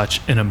such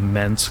an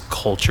immense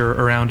culture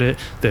around it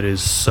that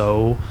is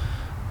so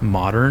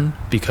modern,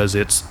 because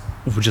it's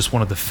just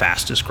one of the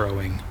fastest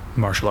growing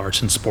martial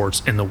arts and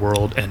sports in the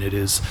world, and it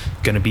is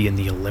going to be in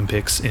the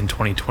Olympics in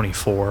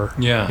 2024,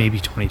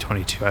 maybe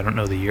 2022, I don't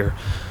know the year,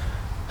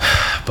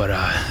 but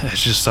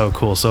it's just so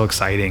cool, so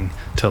exciting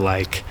to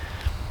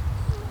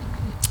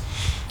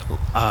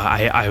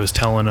I was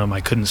telling them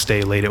I couldn't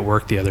stay late at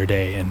work the other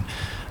day, and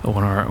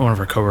one of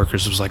our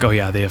coworkers was like, they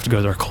have to go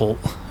to their cult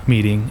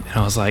meeting, and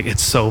I was like,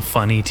 it's so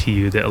funny to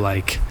you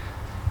that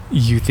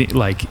you think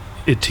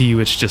to you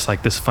it's just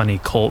this funny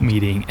cult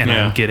meeting, and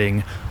I'm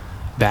getting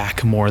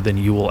back more than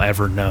you will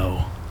ever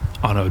know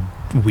on a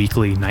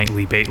weekly,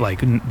 nightly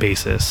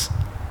basis.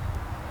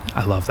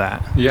 I love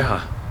that.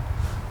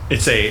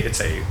 It's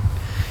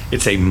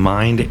a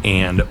mind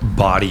and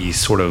body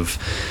sort of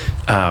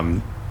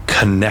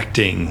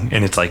connecting,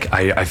 and it's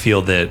I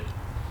feel that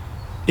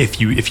if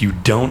you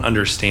don't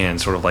understand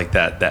sort of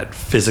that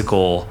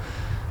physical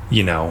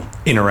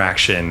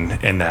interaction,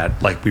 and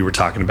that, like we were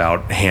talking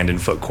about, hand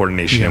and foot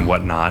coordination and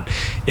whatnot.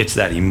 It's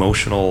that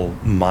emotional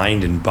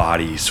mind and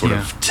body sort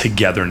of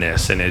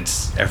togetherness, and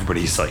it's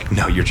everybody's like,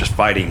 no, you're just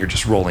fighting, you're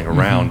just rolling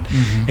around,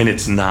 and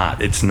it's not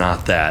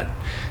that,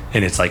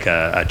 and it's like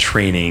a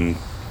training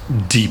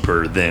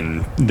deeper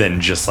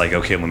than just like,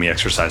 okay, let me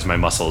exercise my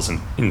muscles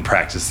and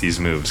practice these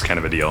moves kind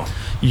of a deal.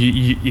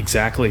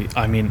 Exactly.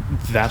 I mean,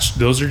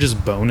 those are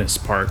just bonus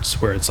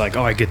parts where it's like,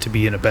 oh, I get to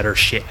be in a better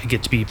shape. I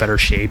get to be better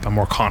shape. I'm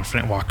more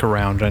confident, walk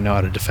around. I know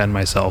how to defend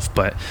myself.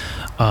 But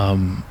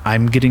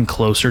I'm getting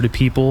closer to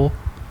people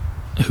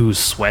whose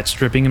sweat's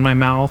dripping in my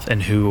mouth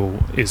and who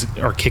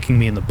are kicking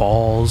me in the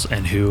balls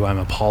and who I'm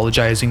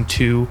apologizing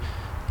to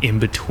in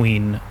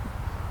between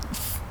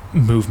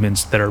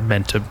movements that are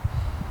meant to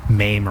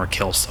maim or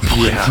kill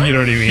someone. Yeah. You know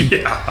what I mean?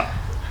 Yeah.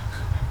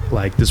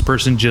 Like, this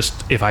person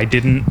just, if I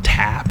didn't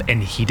tap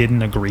and he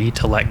didn't agree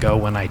to let go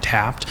when I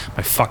tapped,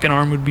 my fucking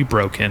arm would be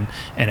broken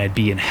and I'd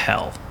be in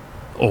hell.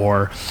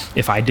 Or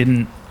if I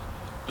didn't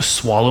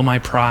swallow my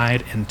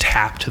pride and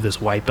tap to this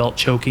white belt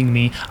choking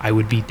me, I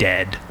would be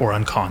dead or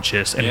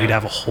unconscious, and we'd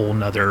have a whole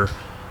nother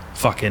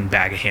fucking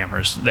bag of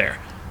hammers there.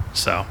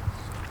 So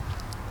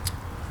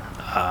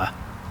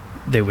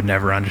they would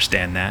never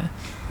understand that.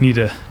 Need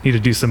to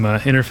do some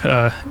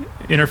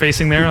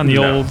interfacing there on the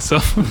old. So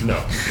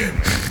No.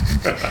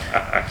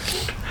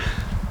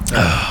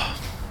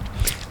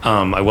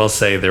 I will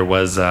say there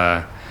was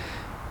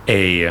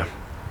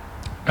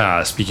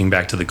speaking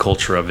back to the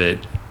culture of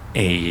it,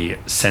 a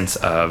sense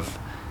of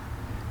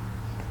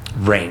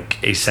rank,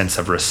 a sense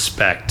of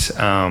respect.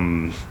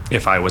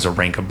 If I was a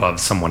rank above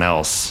someone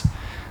else,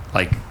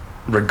 like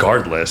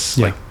regardless,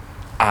 like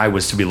I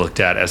was to be looked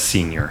at as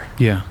senior.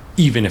 yeah.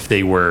 Even if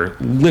they were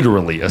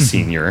literally a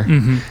senior,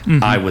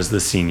 I was the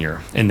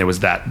senior, and there was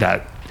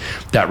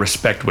that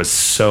respect was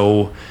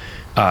so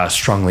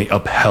strongly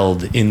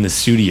upheld in the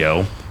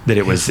studio that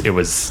it was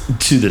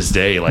to this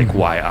day like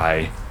why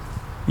I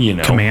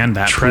command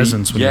that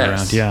presence when you're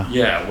around.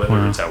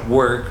 Whether it's at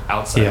work,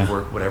 outside of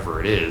work, whatever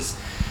it is.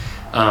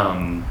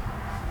 And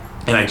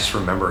I just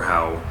remember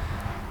how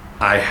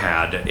I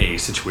had a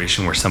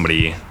situation where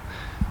somebody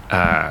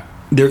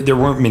there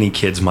weren't many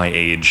kids my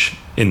age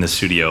in the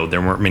studio.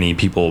 There weren't many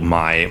people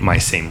my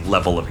same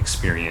level of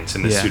experience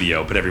in the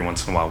studio, but every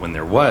once in a while when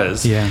there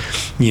was,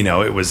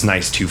 it was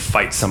nice to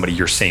fight somebody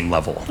your same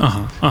level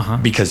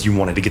because you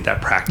wanted to get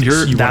that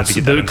practice. That's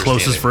the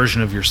closest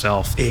version of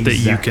yourself that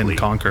you can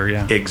conquer.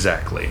 Yeah,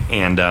 exactly.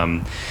 And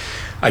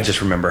I just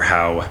remember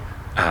how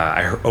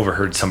I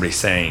overheard somebody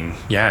saying,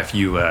 if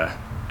you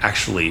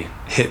actually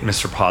hit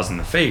Mr. Paws in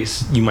the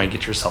face, you might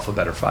get yourself a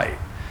better fight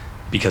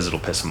because it'll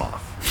piss him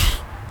off.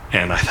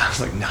 And I was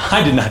like, no,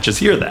 I did not just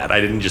hear that. I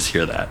didn't just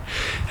hear that.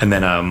 And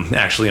then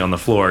actually on the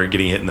floor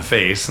getting hit in the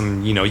face,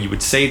 and you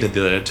would say to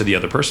the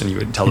other person, you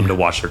would tell them to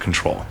watch their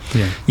control,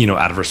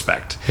 out of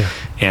respect. Yeah.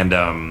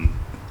 And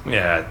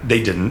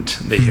they didn't.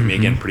 They hit me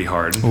again pretty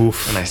hard.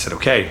 Oof. And I said,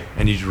 okay,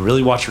 I need you to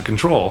really watch your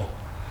control.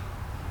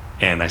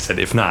 And I said,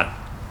 if not,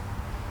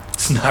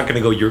 it's not going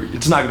to go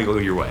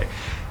your way.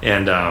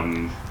 And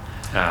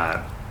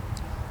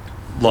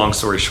long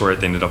story short,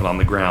 they ended up on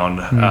the ground,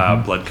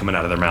 blood coming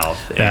out of their mouth.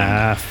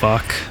 And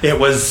fuck. It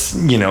was,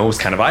 it was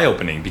kind of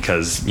eye-opening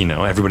because,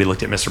 everybody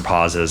looked at Mr.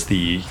 Paws as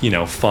the,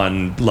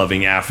 fun,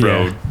 loving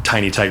Afro,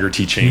 tiny tiger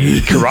teaching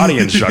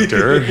karate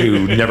instructor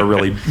who never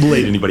really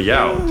laid anybody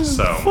out.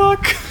 So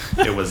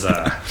it was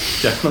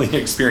definitely an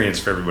experience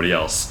for everybody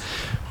else.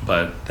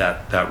 But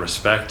that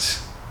respect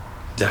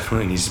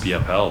definitely needs to be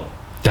upheld.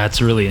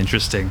 That's really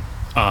interesting.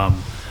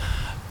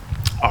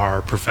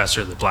 Our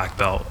professor, the black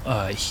belt,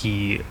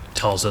 he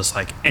tells us,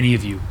 like, any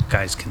of you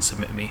guys can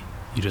submit me.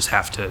 You just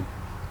have to,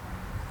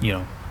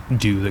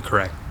 do the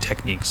correct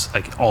techniques.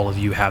 Like, all of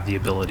you have the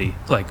ability.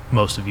 Like,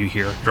 most of you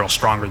here, you're all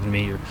stronger than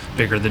me, you're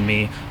bigger than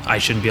me. I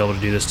shouldn't be able to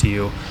do this to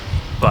you,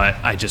 but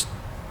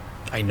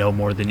I know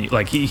more than you.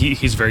 Like,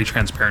 he's very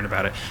transparent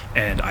about it,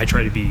 and I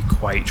try to be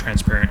quite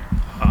transparent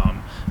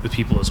with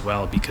people as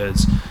well,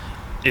 because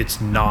it's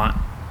not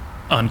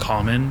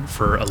uncommon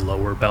for a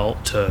lower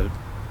belt to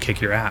kick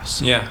your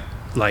ass. Yeah.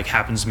 Like,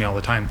 happens to me all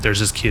the time.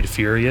 There's this kid,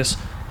 Furious.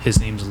 His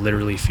name's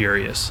literally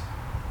Furious.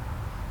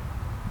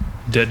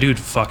 That dude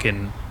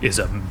fucking is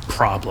a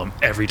problem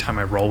every time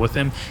I roll with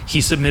him.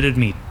 He submitted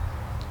me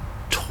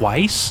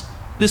twice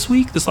this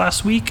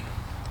last week.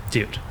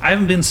 Dude, I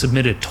haven't been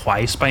submitted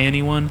twice by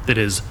anyone that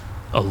is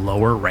a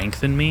lower rank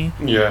than me.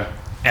 Yeah.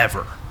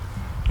 Ever.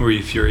 Were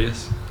you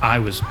furious? I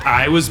was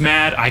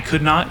mad. I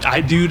could not.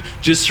 Dude,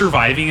 just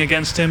surviving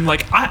against him.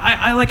 Like,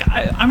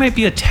 I might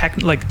be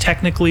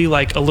technically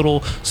like a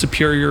little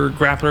superior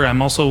grappler.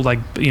 I'm also like,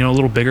 a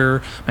little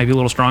bigger, maybe a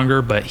little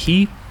stronger, but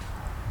he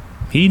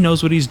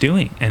knows what he's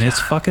doing, and it's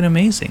fucking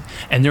amazing.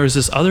 And there was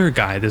this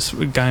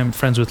guy I'm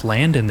friends with,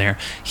 Landon there.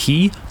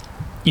 He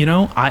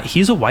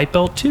he's a white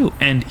belt too,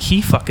 and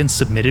he fucking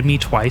submitted me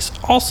twice.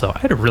 Also, I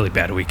had a really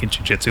bad week in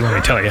jiu-jitsu. Let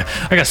me tell you,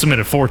 I got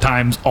submitted 4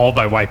 times, all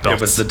by white belts.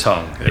 It was the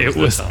tongue. It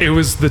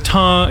was the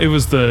tongue. It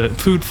was the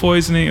food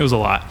poisoning. It was a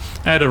lot.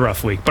 I had a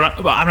rough week, but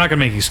I'm not gonna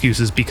make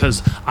excuses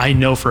because I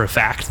know for a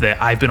fact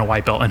that I've been a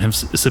white belt and have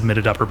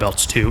submitted upper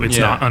belts too. It's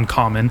not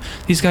uncommon.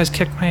 These guys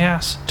kicked my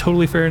ass,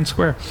 totally fair and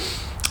square.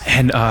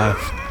 And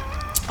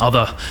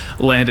although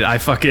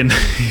Landon,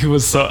 he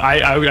was so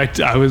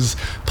I was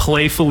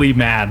playfully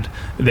mad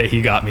that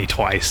he got me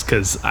twice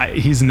because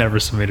he's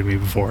never submitted me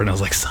before, and I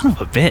was like, son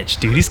of a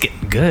bitch, dude, he's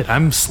getting good.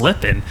 I'm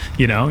slipping.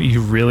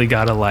 You really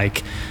gotta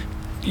like.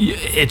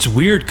 It's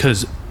weird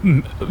because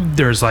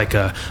there's like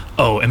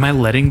am I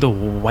letting the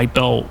white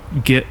belt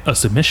get a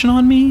submission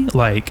on me?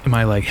 Like, am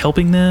I like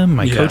helping them? Am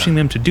I coaching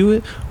them to do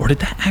it? Or did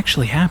that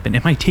actually happen?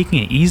 Am I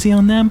taking it easy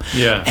on them?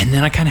 Yeah. And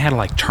then I kind of had to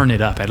like turn it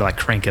up. I had to like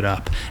crank it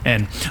up.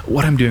 And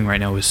what I'm doing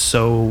right now is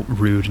so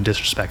rude and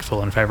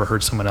disrespectful. And if I ever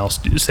heard someone else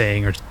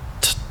saying or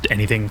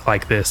anything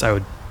like this, I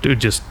would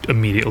just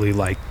immediately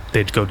like,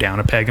 they'd go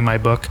down a peg in my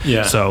book.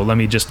 Yeah. So let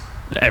me just,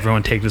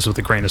 everyone take this with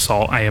a grain of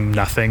salt. I am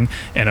nothing,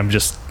 and I'm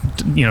just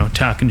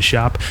talking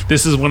shop.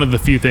 This is one of the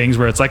few things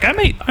where it's like I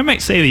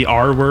might say the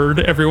R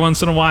word every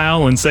once in a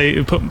while and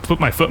say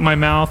put my foot in my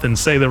mouth and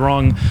say the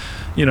wrong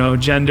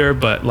gender,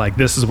 but like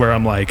this is where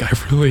I'm like, I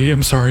really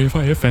am sorry if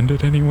I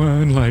offended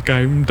anyone, like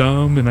I'm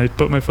dumb and I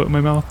put my foot in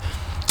my mouth.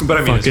 But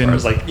I mean, as far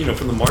as like,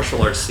 from the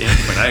martial arts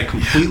standpoint, I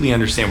completely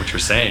understand what you're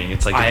saying.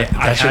 It's like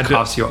that shit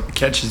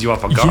catches you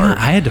off guard. Yeah,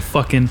 I had to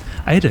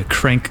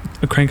crank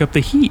up the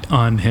heat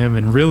on him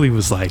and really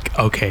was like,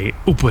 okay,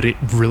 but it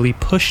really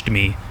pushed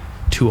me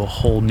to a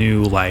whole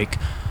new like,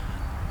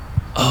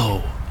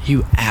 oh,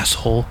 you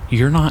asshole,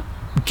 you're not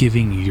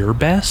giving your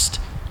best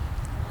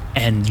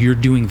and you're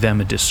doing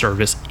them a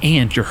disservice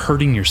and you're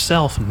hurting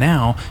yourself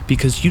now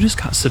because you just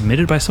got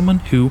submitted by someone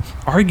who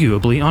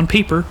arguably on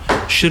paper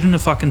shouldn't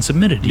have fucking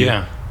submitted you.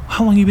 Yeah.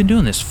 How long you been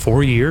doing this?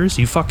 4 years?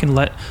 You fucking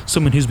let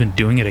someone who's been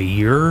doing it a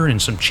year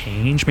and some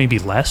change, maybe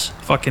less,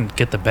 fucking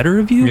get the better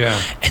of you? Yeah.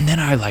 And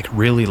then I like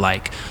really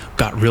like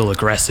got real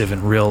aggressive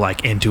and real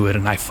like into it,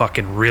 and I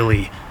fucking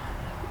really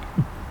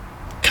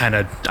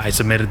I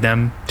submitted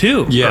them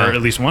too. Yeah. Or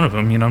at least one of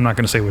them, I'm not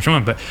going to say which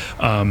one, but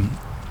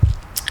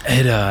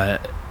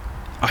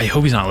I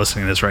hope he's not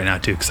listening to this right now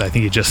too, because I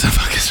think he just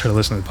fucking started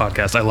listening to the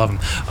podcast. I love him.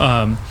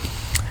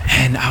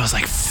 And I was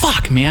like,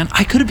 fuck, man,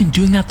 I could have been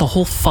doing that the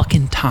whole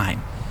fucking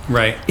time.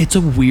 Right. It's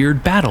a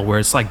weird battle where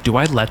it's like, do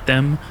I let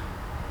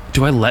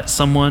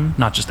someone,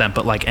 not just them,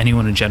 but like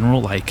anyone in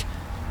general, like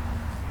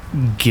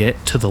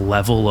get to the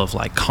level of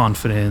like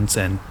confidence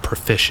and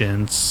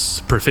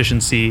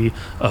proficiency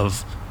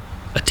of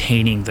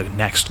attaining the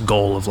next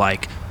goal of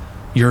like,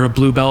 you're a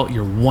blue belt,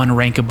 you're 1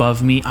 rank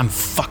above me, I'm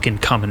fucking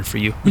coming for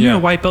you. When you're a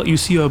white belt, you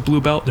see a blue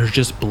belt, there's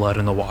just blood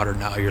in the water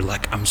now. You're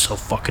like, I'm so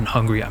fucking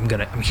hungry, I'm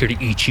here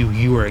to eat you.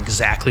 You are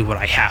exactly what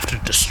I have to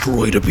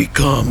destroy to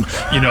become.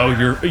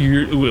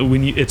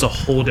 It's a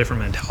whole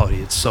different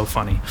mentality. It's so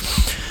funny.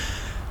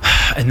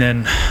 And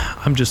then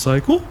I'm just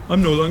like, oh,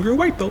 I'm no longer a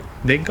white belt.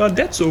 Thank God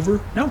that's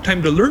over. Now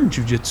time to learn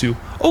jiu-jitsu.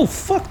 Oh,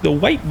 fuck the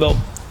white belt.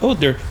 Oh,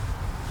 they're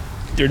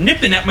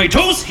nipping at my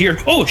toes here.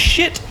 Oh,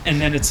 shit.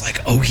 And then it's like,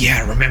 oh,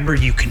 yeah, remember,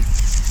 you can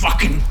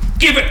fucking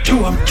give it to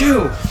them,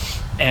 too.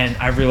 And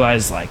I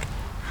realized, like,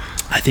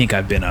 I think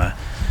I've been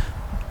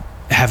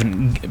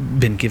haven't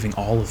been giving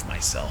all of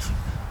myself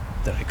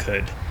that I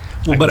could.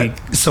 Well,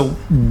 so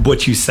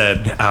what you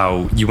said,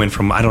 how you went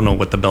from, I don't know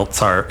what the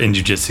belts are in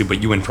jiu-jitsu,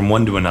 but you went from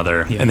one to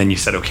another, and then you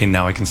said, okay,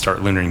 now I can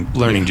start learning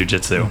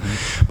jiu-jitsu.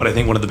 Mm-hmm. But I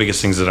think one of the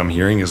biggest things that I'm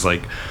hearing is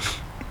like,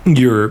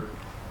 you're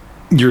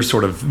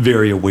sort of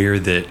very aware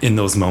that in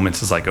those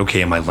moments it's like,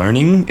 okay, am I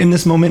learning in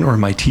this moment or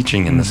am I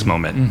teaching in this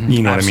moment? Mm-hmm.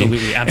 You know what I mean?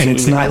 Absolutely. And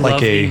it's not I like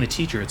love being the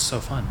teacher. It's so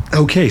fun.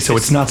 Okay, so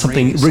it's not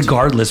something,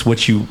 regardless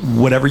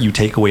whatever you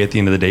take away at the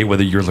end of the day,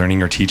 whether you're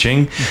learning or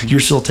teaching, you're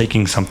still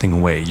taking something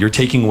away. You're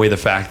taking away the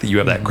fact that you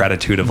have that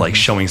gratitude of like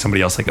showing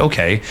somebody else like,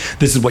 okay,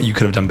 this is what you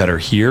could have done better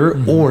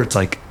here. Or it's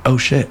like, oh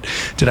shit,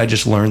 did I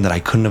just learn that I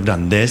couldn't have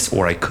done this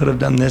or I could have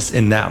done this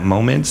in that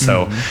moment?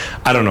 So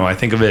I don't know. I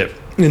think of it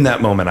in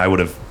that moment, I would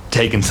have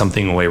taken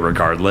something away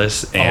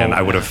regardless, and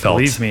I would have felt.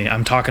 Believe me,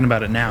 I'm talking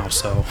about it now.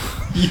 So,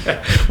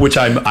 yeah, which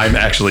I'm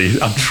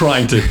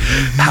trying to.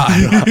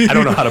 I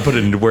don't know how to put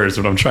it into words,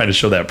 but I'm trying to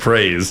show that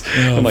praise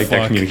and like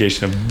that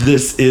communication of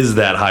this is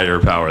that higher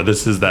power.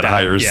 This is that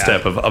higher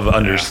step of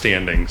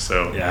understanding.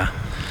 So yeah,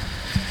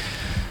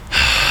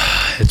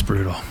 it's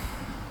brutal.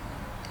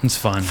 It's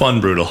fun.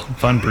 Fun, brutal.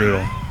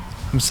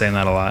 I'm saying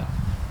that a lot.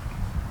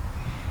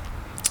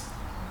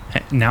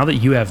 Now that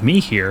you have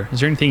me here, is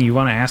there anything you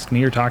want to ask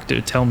me or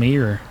tell me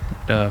or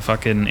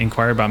fucking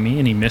inquire about me?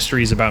 Any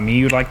mysteries about me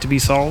you'd like to be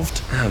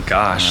solved? Oh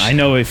gosh, I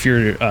know if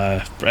you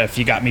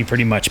got me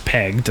pretty much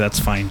pegged, that's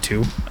fine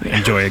too. I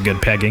enjoy a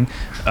good pegging.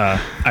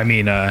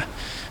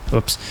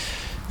 Whoops.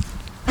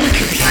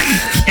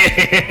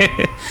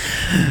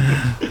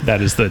 That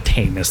is the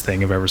tamest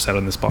thing I've ever said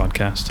on this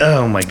podcast.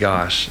 Oh my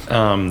gosh.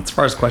 As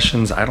far as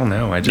questions, I don't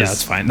know.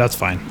 That's fine.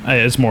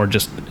 It's more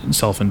just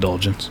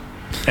self-indulgence.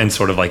 And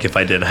sort of like if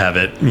I did have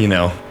it,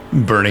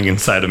 burning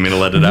inside of me to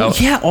let it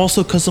out. Yeah,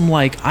 also because I'm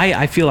like,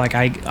 I feel like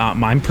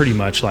I'm pretty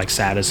much like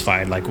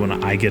satisfied like when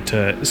I get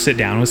to sit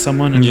down with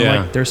someone and they're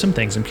Yeah. like, there's some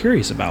things I'm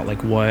curious about,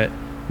 like what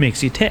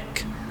makes you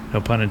tick. No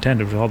pun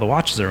intended with all the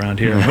watches around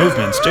here and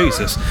movements,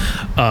 Jesus.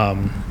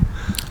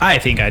 I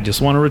think I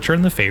just want to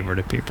return the favor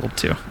to people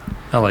too.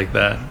 I like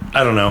that.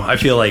 I don't know. I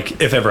feel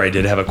like if ever I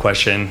did have a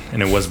question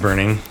and it was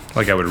burning,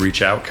 like I would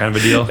reach out, kind of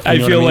a deal. I You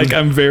know feel what like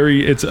I'm a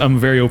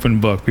very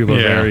open book. People are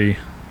Yeah. very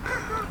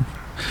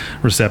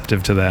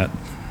receptive to that.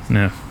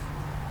 Yeah.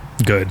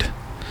 Good.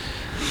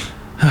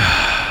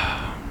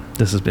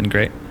 This has been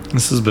great.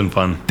 This has been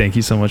fun. Thank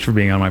you so much for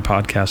being on my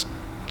podcast,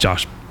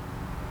 Josh.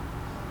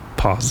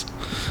 Pause.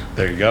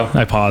 There you go.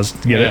 I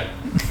paused. Get it?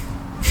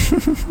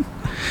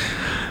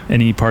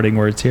 Any parting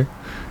words here?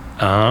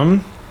 Other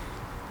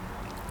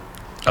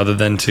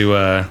than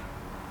to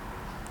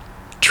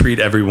treat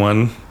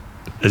everyone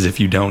as if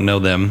you don't know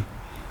them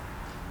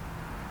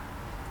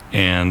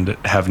and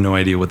have no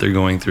idea what they're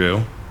going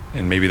through,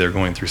 and maybe they're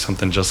going through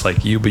something just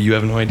like you, but you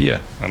have no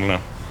idea. I don't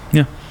know.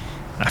 Yeah.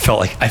 I felt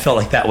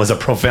like that was a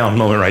profound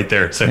moment right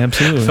there. So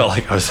Absolutely. I felt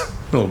like I was a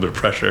little bit of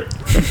pressure.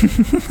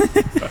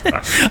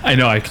 I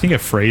know. I think I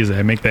phrase it.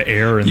 I make the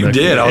air in You the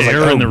did. I was like,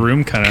 air in oh, the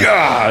room kind of.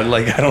 God,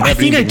 like I don't. I have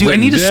think I anything do. I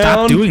need to written stop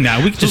down. doing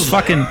that. We could just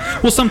fucking.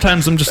 Well,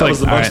 sometimes I'm just That like, was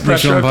the all most right,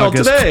 let's pressure do I a felt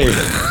podcast.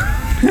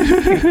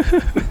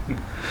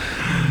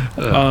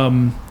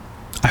 today.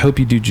 I hope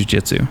you do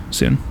jujitsu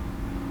soon.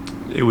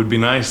 It would be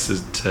nice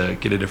to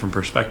get a different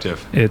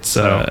perspective. It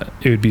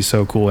would be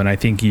so cool, and I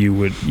think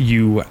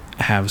you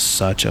have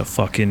such a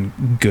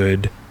fucking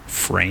good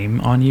frame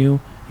on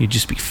you. You'd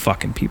just be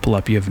fucking people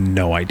up. You have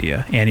no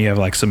idea, and you have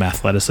like some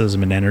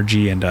athleticism and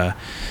energy, and the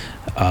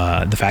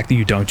fact that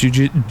you don't do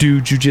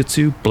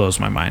jujitsu blows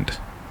my mind.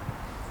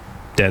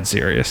 Dead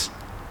serious.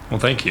 Well,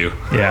 thank you.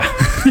 Yeah.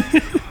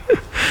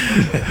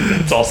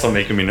 It's also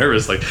making me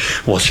nervous. Like,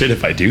 well, shit,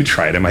 if I do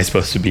try it, am I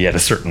supposed to be at a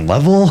certain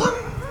level?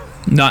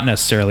 Not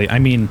necessarily. I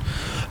mean,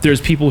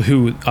 there's people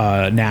who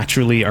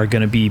naturally are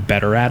going to be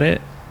better at it.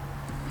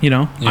 You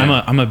know,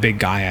 Yeah. I'm a big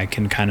guy. I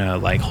can kind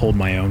of like hold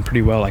my own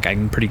pretty well. Like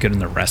I'm pretty good in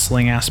the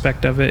wrestling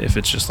aspect of it. If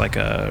it's just like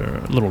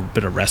a little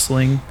bit of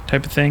wrestling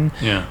type of thing.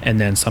 Yeah. And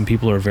then some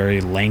people are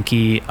very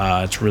lanky.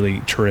 It's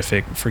really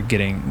terrific for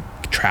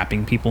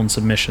trapping people in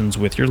submissions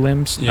with your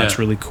limbs. Yeah. That's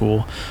really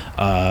cool.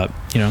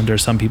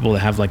 There's some people that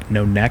have like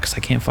no necks. I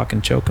can't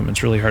fucking choke them.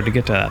 It's really hard to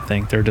get to that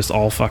thing. They're just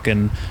all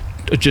fucking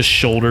just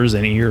shoulders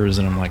and ears,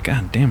 and I'm like,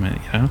 God damn it,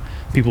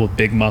 people with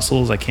big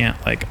muscles, I can't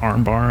like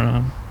arm bar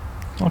them,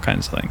 all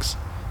kinds of things.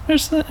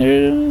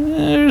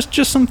 There's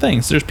just some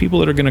things. There's people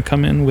that are going to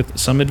come in with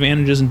some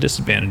advantages and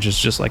disadvantages,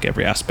 just like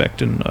every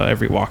aspect and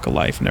every walk of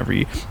life and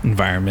every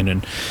environment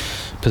and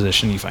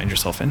position you find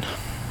yourself in.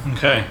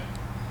 Okay.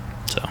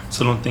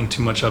 So don't think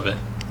too much of it.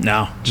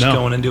 no, Just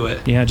go in and do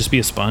it. yeah, just be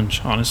a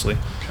sponge, honestly.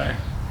 Okay.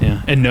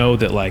 Yeah, and know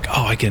that like,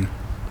 oh, I can.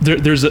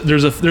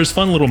 There's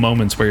fun little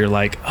moments where you're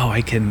like, oh,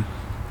 I can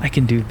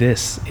do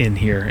this in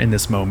here in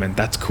this moment.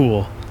 That's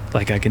cool.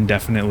 Like I can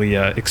definitely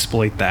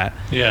exploit that.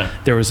 Yeah.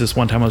 There was this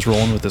one time I was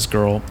rolling with this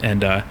girl,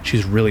 and she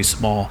was really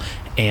small,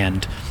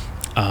 and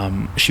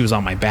she was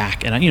on my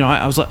back, and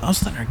I was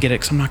letting her get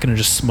it because I'm not gonna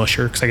just smush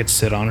her because I could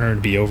sit on her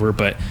and be over,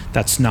 but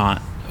that's not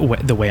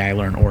the way I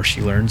learn or she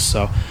learns.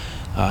 So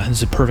this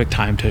is a perfect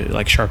time to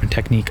like sharpen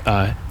technique.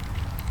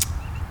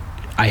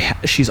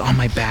 She's on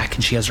my back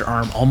and she has her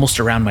arm almost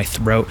around my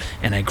throat,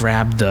 and I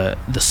grab the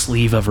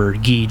sleeve of her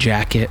gi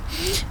jacket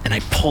and I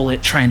pull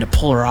it, trying to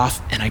pull her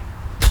off, and I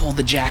pull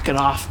the jacket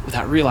off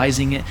without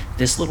realizing it.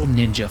 This little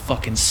ninja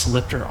fucking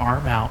slipped her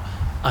arm out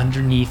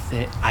underneath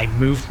it. I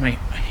moved my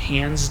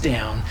hands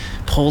down,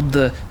 pulled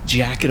the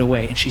jacket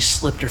away, and she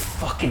slipped her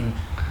fucking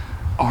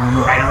arm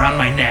right around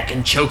my neck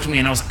and choked me,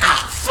 and I was like,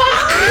 ah,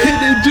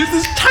 fuck! Dude,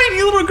 this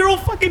tiny little girl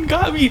fucking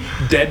got me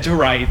dead to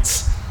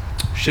rights.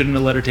 Shouldn't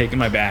have let her take in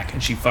my back,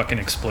 and she fucking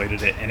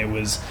exploited it, and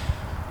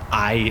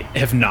I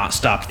have not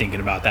stopped thinking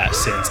about that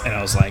since, and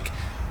I was like,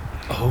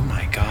 oh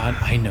my God,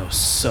 I know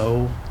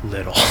so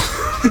little.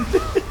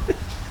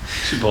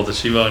 She pulled the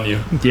Shiva on you.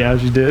 Yeah,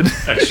 she did.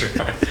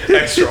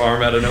 Extra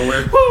arm out of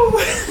nowhere. Woo!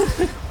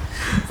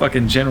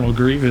 Fucking General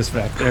Grievous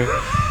back there.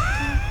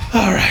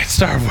 All right,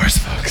 Star Wars,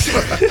 folks.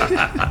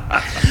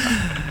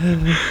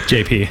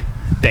 JP,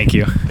 thank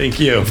you Thank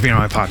you. for being on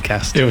my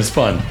podcast. It was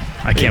fun.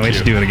 I can't wait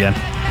to do it again.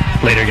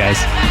 Later, guys.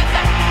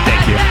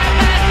 Thank you.